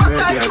up the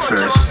birthday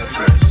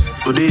first.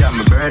 Today I'm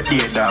a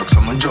birthday dog, so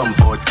I'ma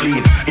jump out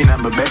clean. In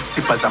my bed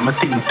sippers, I'm a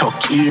thing tuck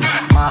in.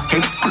 Mark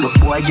X pull up,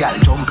 boy, y'all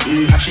jump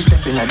in. And she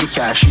step in at the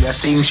car, she a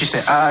sing. She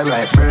say,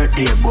 alright,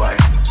 birthday boy.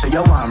 So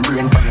you want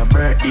brain for your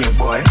birthday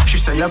boy. She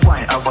say you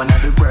going have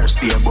another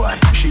birthday boy.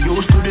 She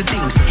used to the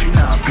things, so she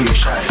not play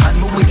shy.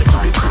 And me way to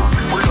the crib,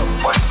 pull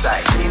up one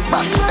side. Lean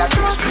back with that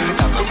girl, spliffing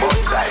up the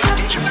both side.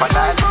 Teach you for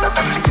that, that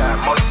I'm for your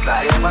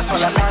mudslide. Ever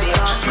swallow me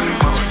name, she scream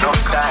out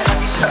enough time.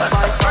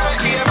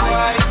 Birthday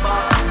boy,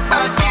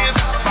 I give.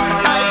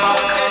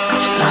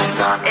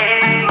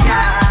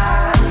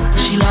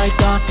 She like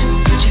that.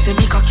 She say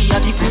me cocky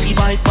at the pussy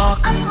bite back.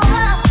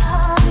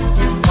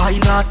 Why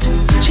not?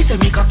 She say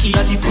me cocky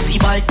at the pussy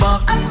bite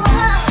back.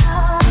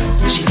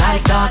 She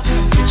like that.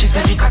 She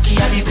say me cocky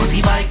a the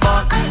pussy bite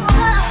back.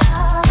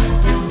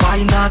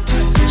 Why not?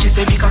 She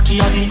say me cocky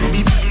a the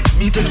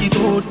me take it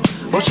out.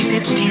 But she say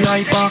put it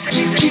right back.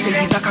 She say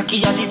this a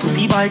cocky and the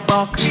pussy bite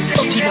back.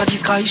 Up in the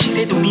sky, she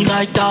say do me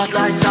like that.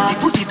 The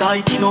pussy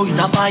tight, you know it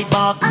a fight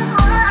back.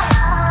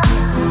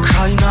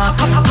 Cry not,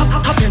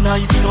 tap your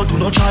knife, you know do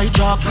not try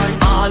drop.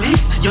 All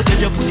if you tell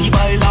your pussy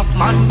by lock,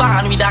 man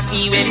born with a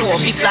key when no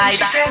fi fly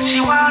back. She said she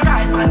want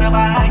ride on the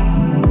bike.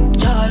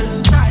 Girl,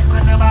 ride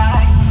on the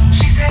bike.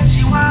 She said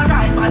she want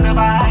ride on the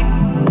bike.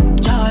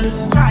 Girl,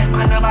 ride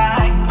on the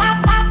bike.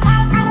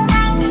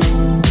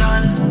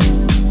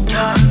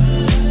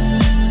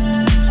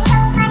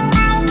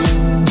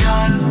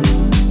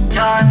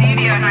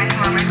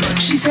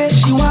 She said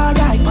she want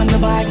ride on the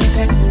bike, me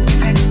said.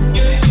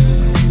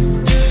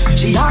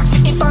 She asked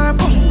me if her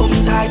pum pum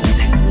tight, me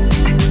said.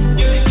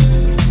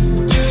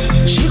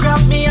 She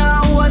grabbed me a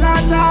whole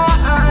lot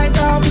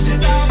tight, me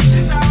said.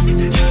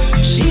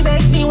 She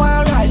begged me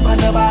want ride on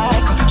the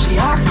bike. She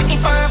asked me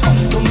if her pum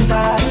pum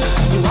tight.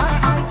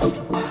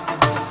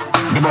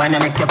 The boy na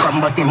make you come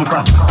but him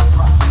come.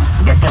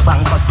 Get your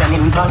bank cut and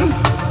him done.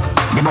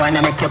 The boy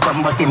na make you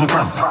come but him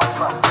come.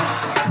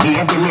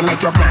 Baby, me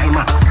make your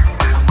climax.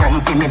 Come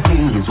for me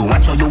please.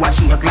 Watch how you wash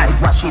it like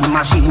washing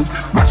machine.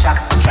 Wash up,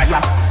 dry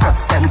up, fuck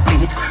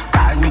complete.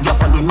 Call me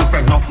up on me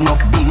say enough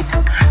bees.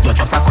 You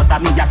just a cut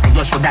at me, I say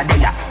you shoulda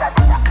there.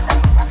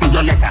 See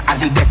you later,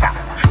 alligator.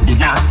 The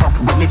last fuck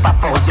when me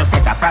pop out, you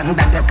set a fan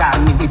that you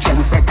call me the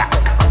trendsetter.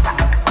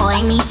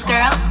 Boy meets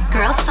girl,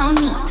 girl so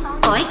neat.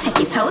 Boy take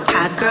it out,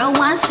 hot girl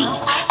want see.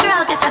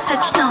 Girl get a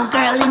touch, no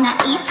girl in a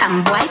eat. And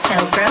boy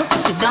tell girl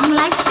if you don't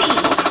like see.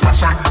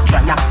 Wash up,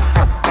 dry up,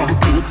 fuck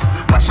complete.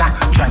 Wash up,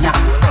 dry up,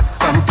 fuck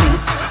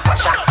complete.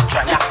 Wash up,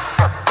 dry up,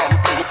 fuck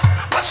complete.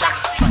 Wash up,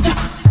 dry up.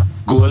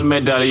 Gold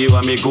medal, you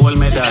want me gold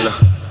medal.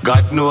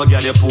 God know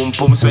girl you pum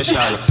pum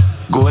special.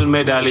 Gold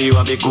medal, you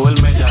want me gold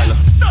medal.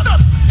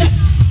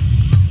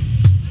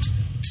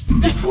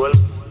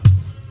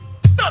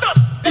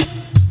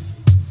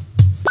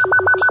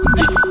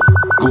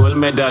 Gold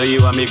medal,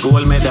 you want me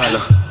gold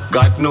medal.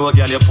 God know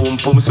girl you pum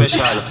pum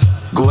special.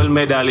 Gold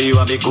medal, you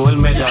want me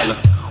gold medal.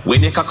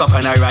 When you cock up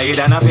and I ride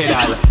and a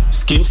pedal.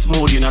 Skin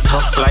smooth, you not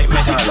tough like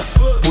metal.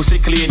 Pussy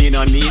clean, you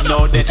don't need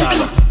no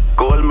detal.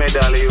 Gold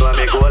medal, you want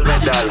me gold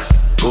medal.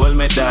 Gold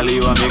medal,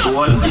 you want me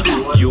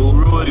gold. You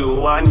rule, you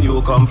won,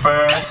 you come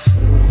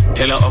first.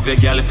 Tell her ugly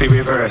girl if you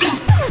reverse.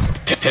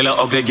 Tell her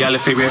ugly girl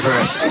if you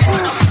reverse.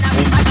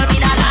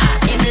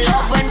 In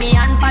love when me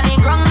hand pa the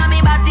ground and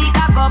me body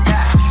cock up.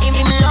 In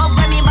love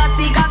when me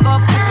body cock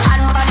up.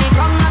 Hand pa the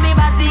ground and me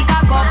body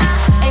cock up.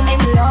 In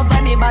love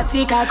when me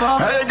body cock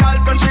up. Hey girl,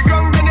 touch the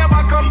ground then you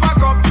back up.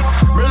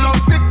 Me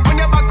love sick when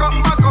you back up.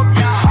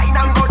 Wine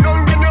and go down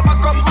then you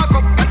back up.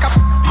 Back up,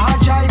 hard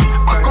drive,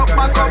 back up.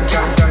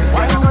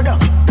 Wine go down,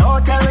 don't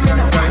tell me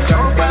no.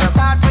 Don't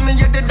start when you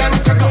hear the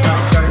dance go.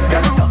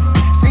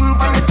 Sing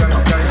for me so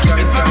keep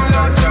it from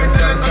loud so me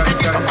tell us to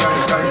pick up.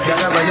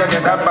 Girl, when you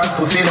get that fat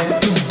pussy then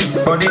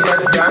body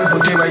gets down,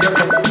 pussy when you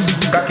say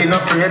cocky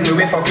not afraid,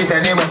 me fuck it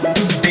anymore.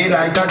 Feel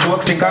like a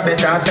joke, sick a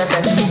better and say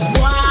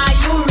Why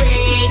you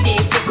ready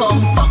to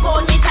come fuck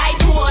on me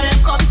tight hole?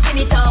 Come skin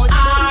it out.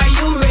 Are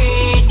you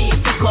ready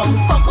to come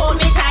fuck on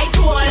me tight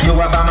hole? You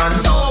have a man.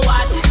 So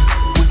what?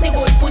 Pussy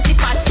good, pussy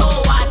fat, so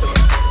what?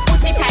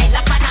 Pussy tight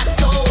like a knot,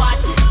 so what?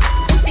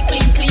 Pussy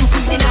clean,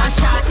 pussy not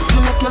shot.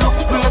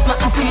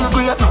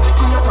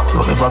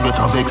 Don't ever get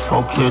a vex,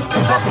 fuck it.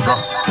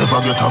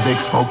 Ever get a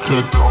vex, fuck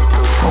it.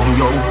 Come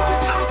yo,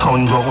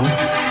 turn round,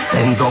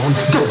 bend down,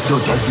 get your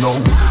dead now.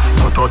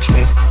 Don't touch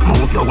me,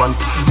 move your one.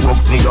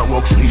 Walk me, your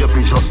walk,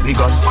 slavery just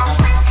begun.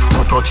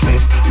 Don't touch me,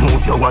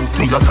 move your one.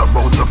 Me at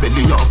about your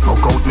belly, you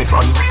fuck out me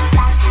fan.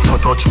 Don't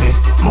touch me,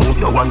 move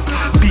your one.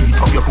 Beat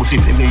up your pussy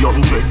for me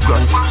 100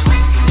 grand.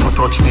 Don't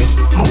touch me,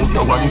 move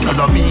your one.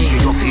 Tell me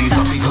your face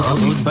a big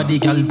good body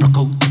girl, broke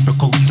out.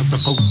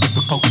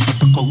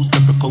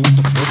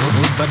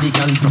 Good body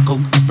girl, broke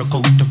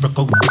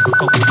out.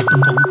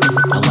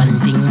 One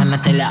thing I'ma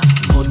tell ya,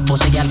 good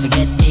pussy girl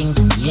forget things,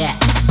 yeah.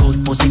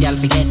 Good pussy girl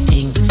forget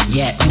things,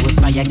 yeah. You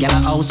would buy a girl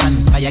a house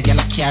and buy a girl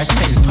a car,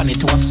 spend money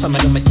to a summer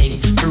do me thing.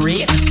 For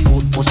real,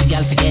 good pussy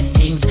girl forget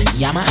things,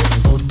 yeah man.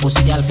 Good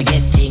pussy girl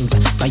forget things.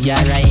 Buy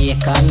her a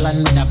acre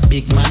land with a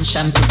big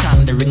mansion, put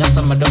on the ring of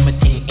summer do me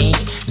thing, eh.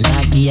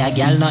 Nah give a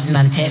girl nothing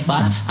and take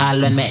back.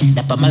 All when me,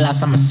 that my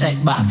last I'm a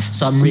setback.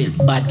 Some real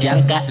bad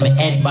girl got me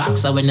head back.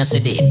 So when I see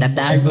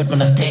that road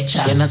when I take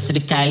shot, you not see the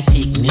Kyle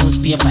take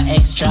newspaper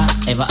extra.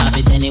 Ever have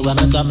it anywhere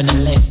me go me no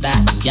left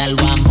that. Girl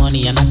want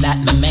money and that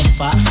me make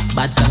for.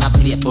 Bad song I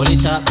play, pull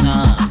it up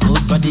now.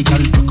 Good body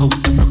girl, broke out.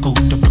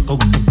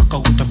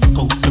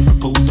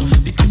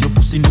 Because your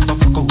pussy never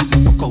fuck out.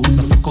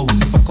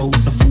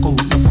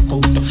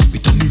 We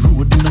turn the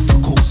road in a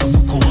fuck out.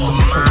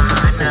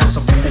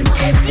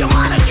 If you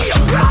wanna get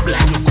your blood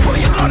black,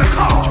 you gotta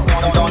call.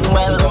 Done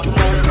well.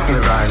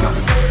 Here I know.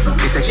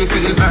 She said she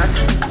feel hurt,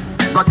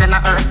 got in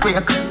an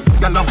earthquake.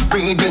 You love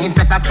breathing,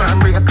 take a sperm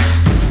break.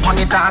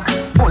 Money talk,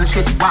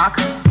 bullshit walk.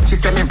 She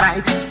say me right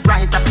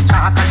off the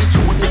chalk. And the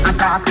truth me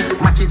attack,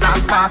 matches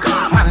and spark.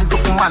 Man to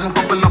man,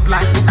 couple up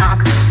like the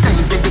ark. Send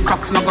for the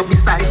crooks, no go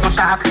beside no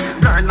shark.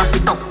 Girl off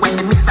it up when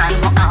the missile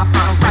go off.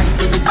 Right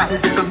with the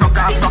bicycle, broke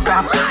off.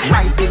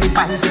 Right with the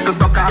bicycle,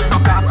 broke off.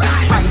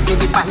 Right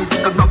with the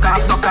bicycle, broke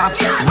off.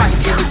 Right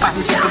with the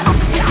bicycle,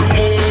 broke off.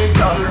 Hey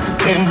girl,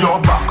 in your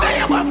back,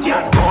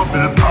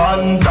 double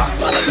panda.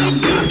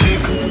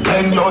 Dick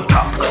in your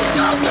top,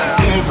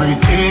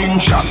 everything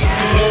shot.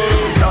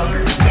 Hey girl,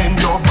 in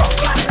your back.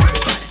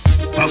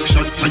 Back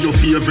shot to your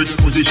favorite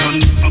position.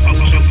 Back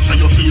shot to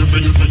your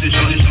favorite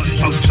position.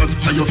 Back shot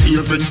to your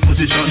favorite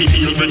position.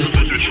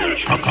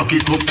 Cock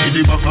it up to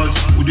the backers.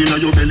 Hood inna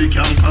your belly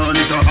can't call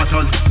it a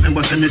hatters.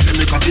 Remember say me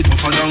cock it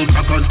tougher than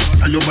crackers.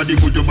 Tell your body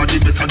good, your body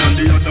better than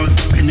the others.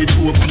 Penny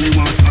two over me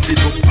want slap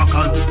it up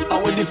packers.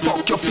 How the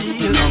fuck you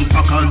feel? And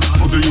packers.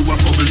 Bubble you a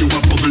bubble, you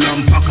a bubble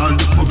and packers.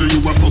 Bubble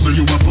you a bubble,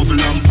 you a bubble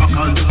and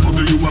packers.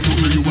 Bubble you a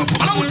bubble, you a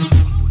bubble.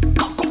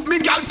 Cock up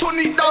me gal, turn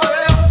it down.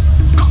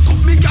 Cock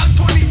up me gal,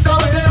 turn it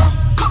down.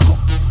 Cock up.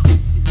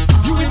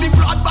 You in the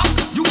broad back,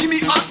 you give me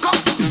hard cock.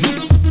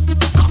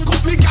 Cock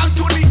up me gal,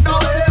 turn it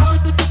down.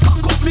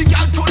 Cock up me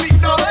gal, turn it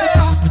down.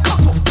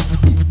 Cock up.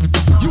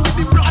 You in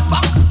the broad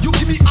back, you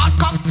give me hard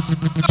cock.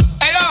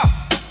 Hello,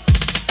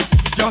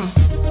 girl.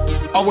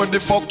 How the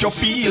fuck you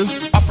feel?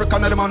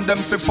 African and the man them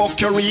fi fuck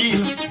you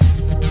real.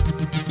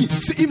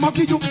 See him a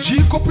give you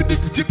cheek up with the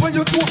tip of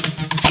your toe.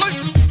 Follow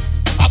it.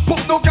 I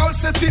put no girl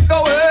set it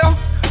down.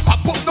 I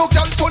put no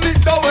girl turn it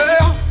down.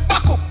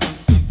 Back up.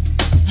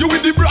 You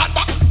with the broad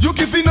back, you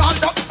giving all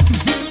that.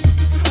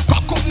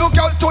 Cock up no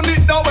girl turn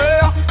it down.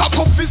 Cock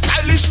up fi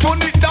stylish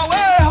turn it down.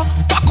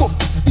 Back up.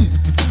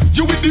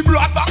 You with the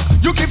broad back,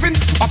 you giving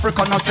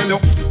African I tell you.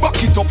 Back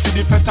it up for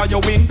the pet of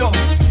your window.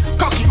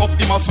 Cock it up,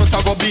 him a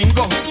sweater go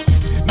bingo.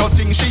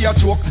 Nothing she a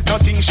joke,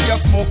 nothing she a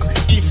smoke.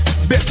 If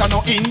better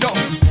no indo,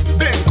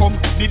 then come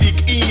the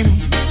dick in.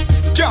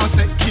 Can't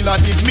say killer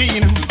did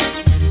mean.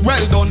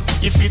 Well done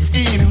if it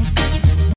in.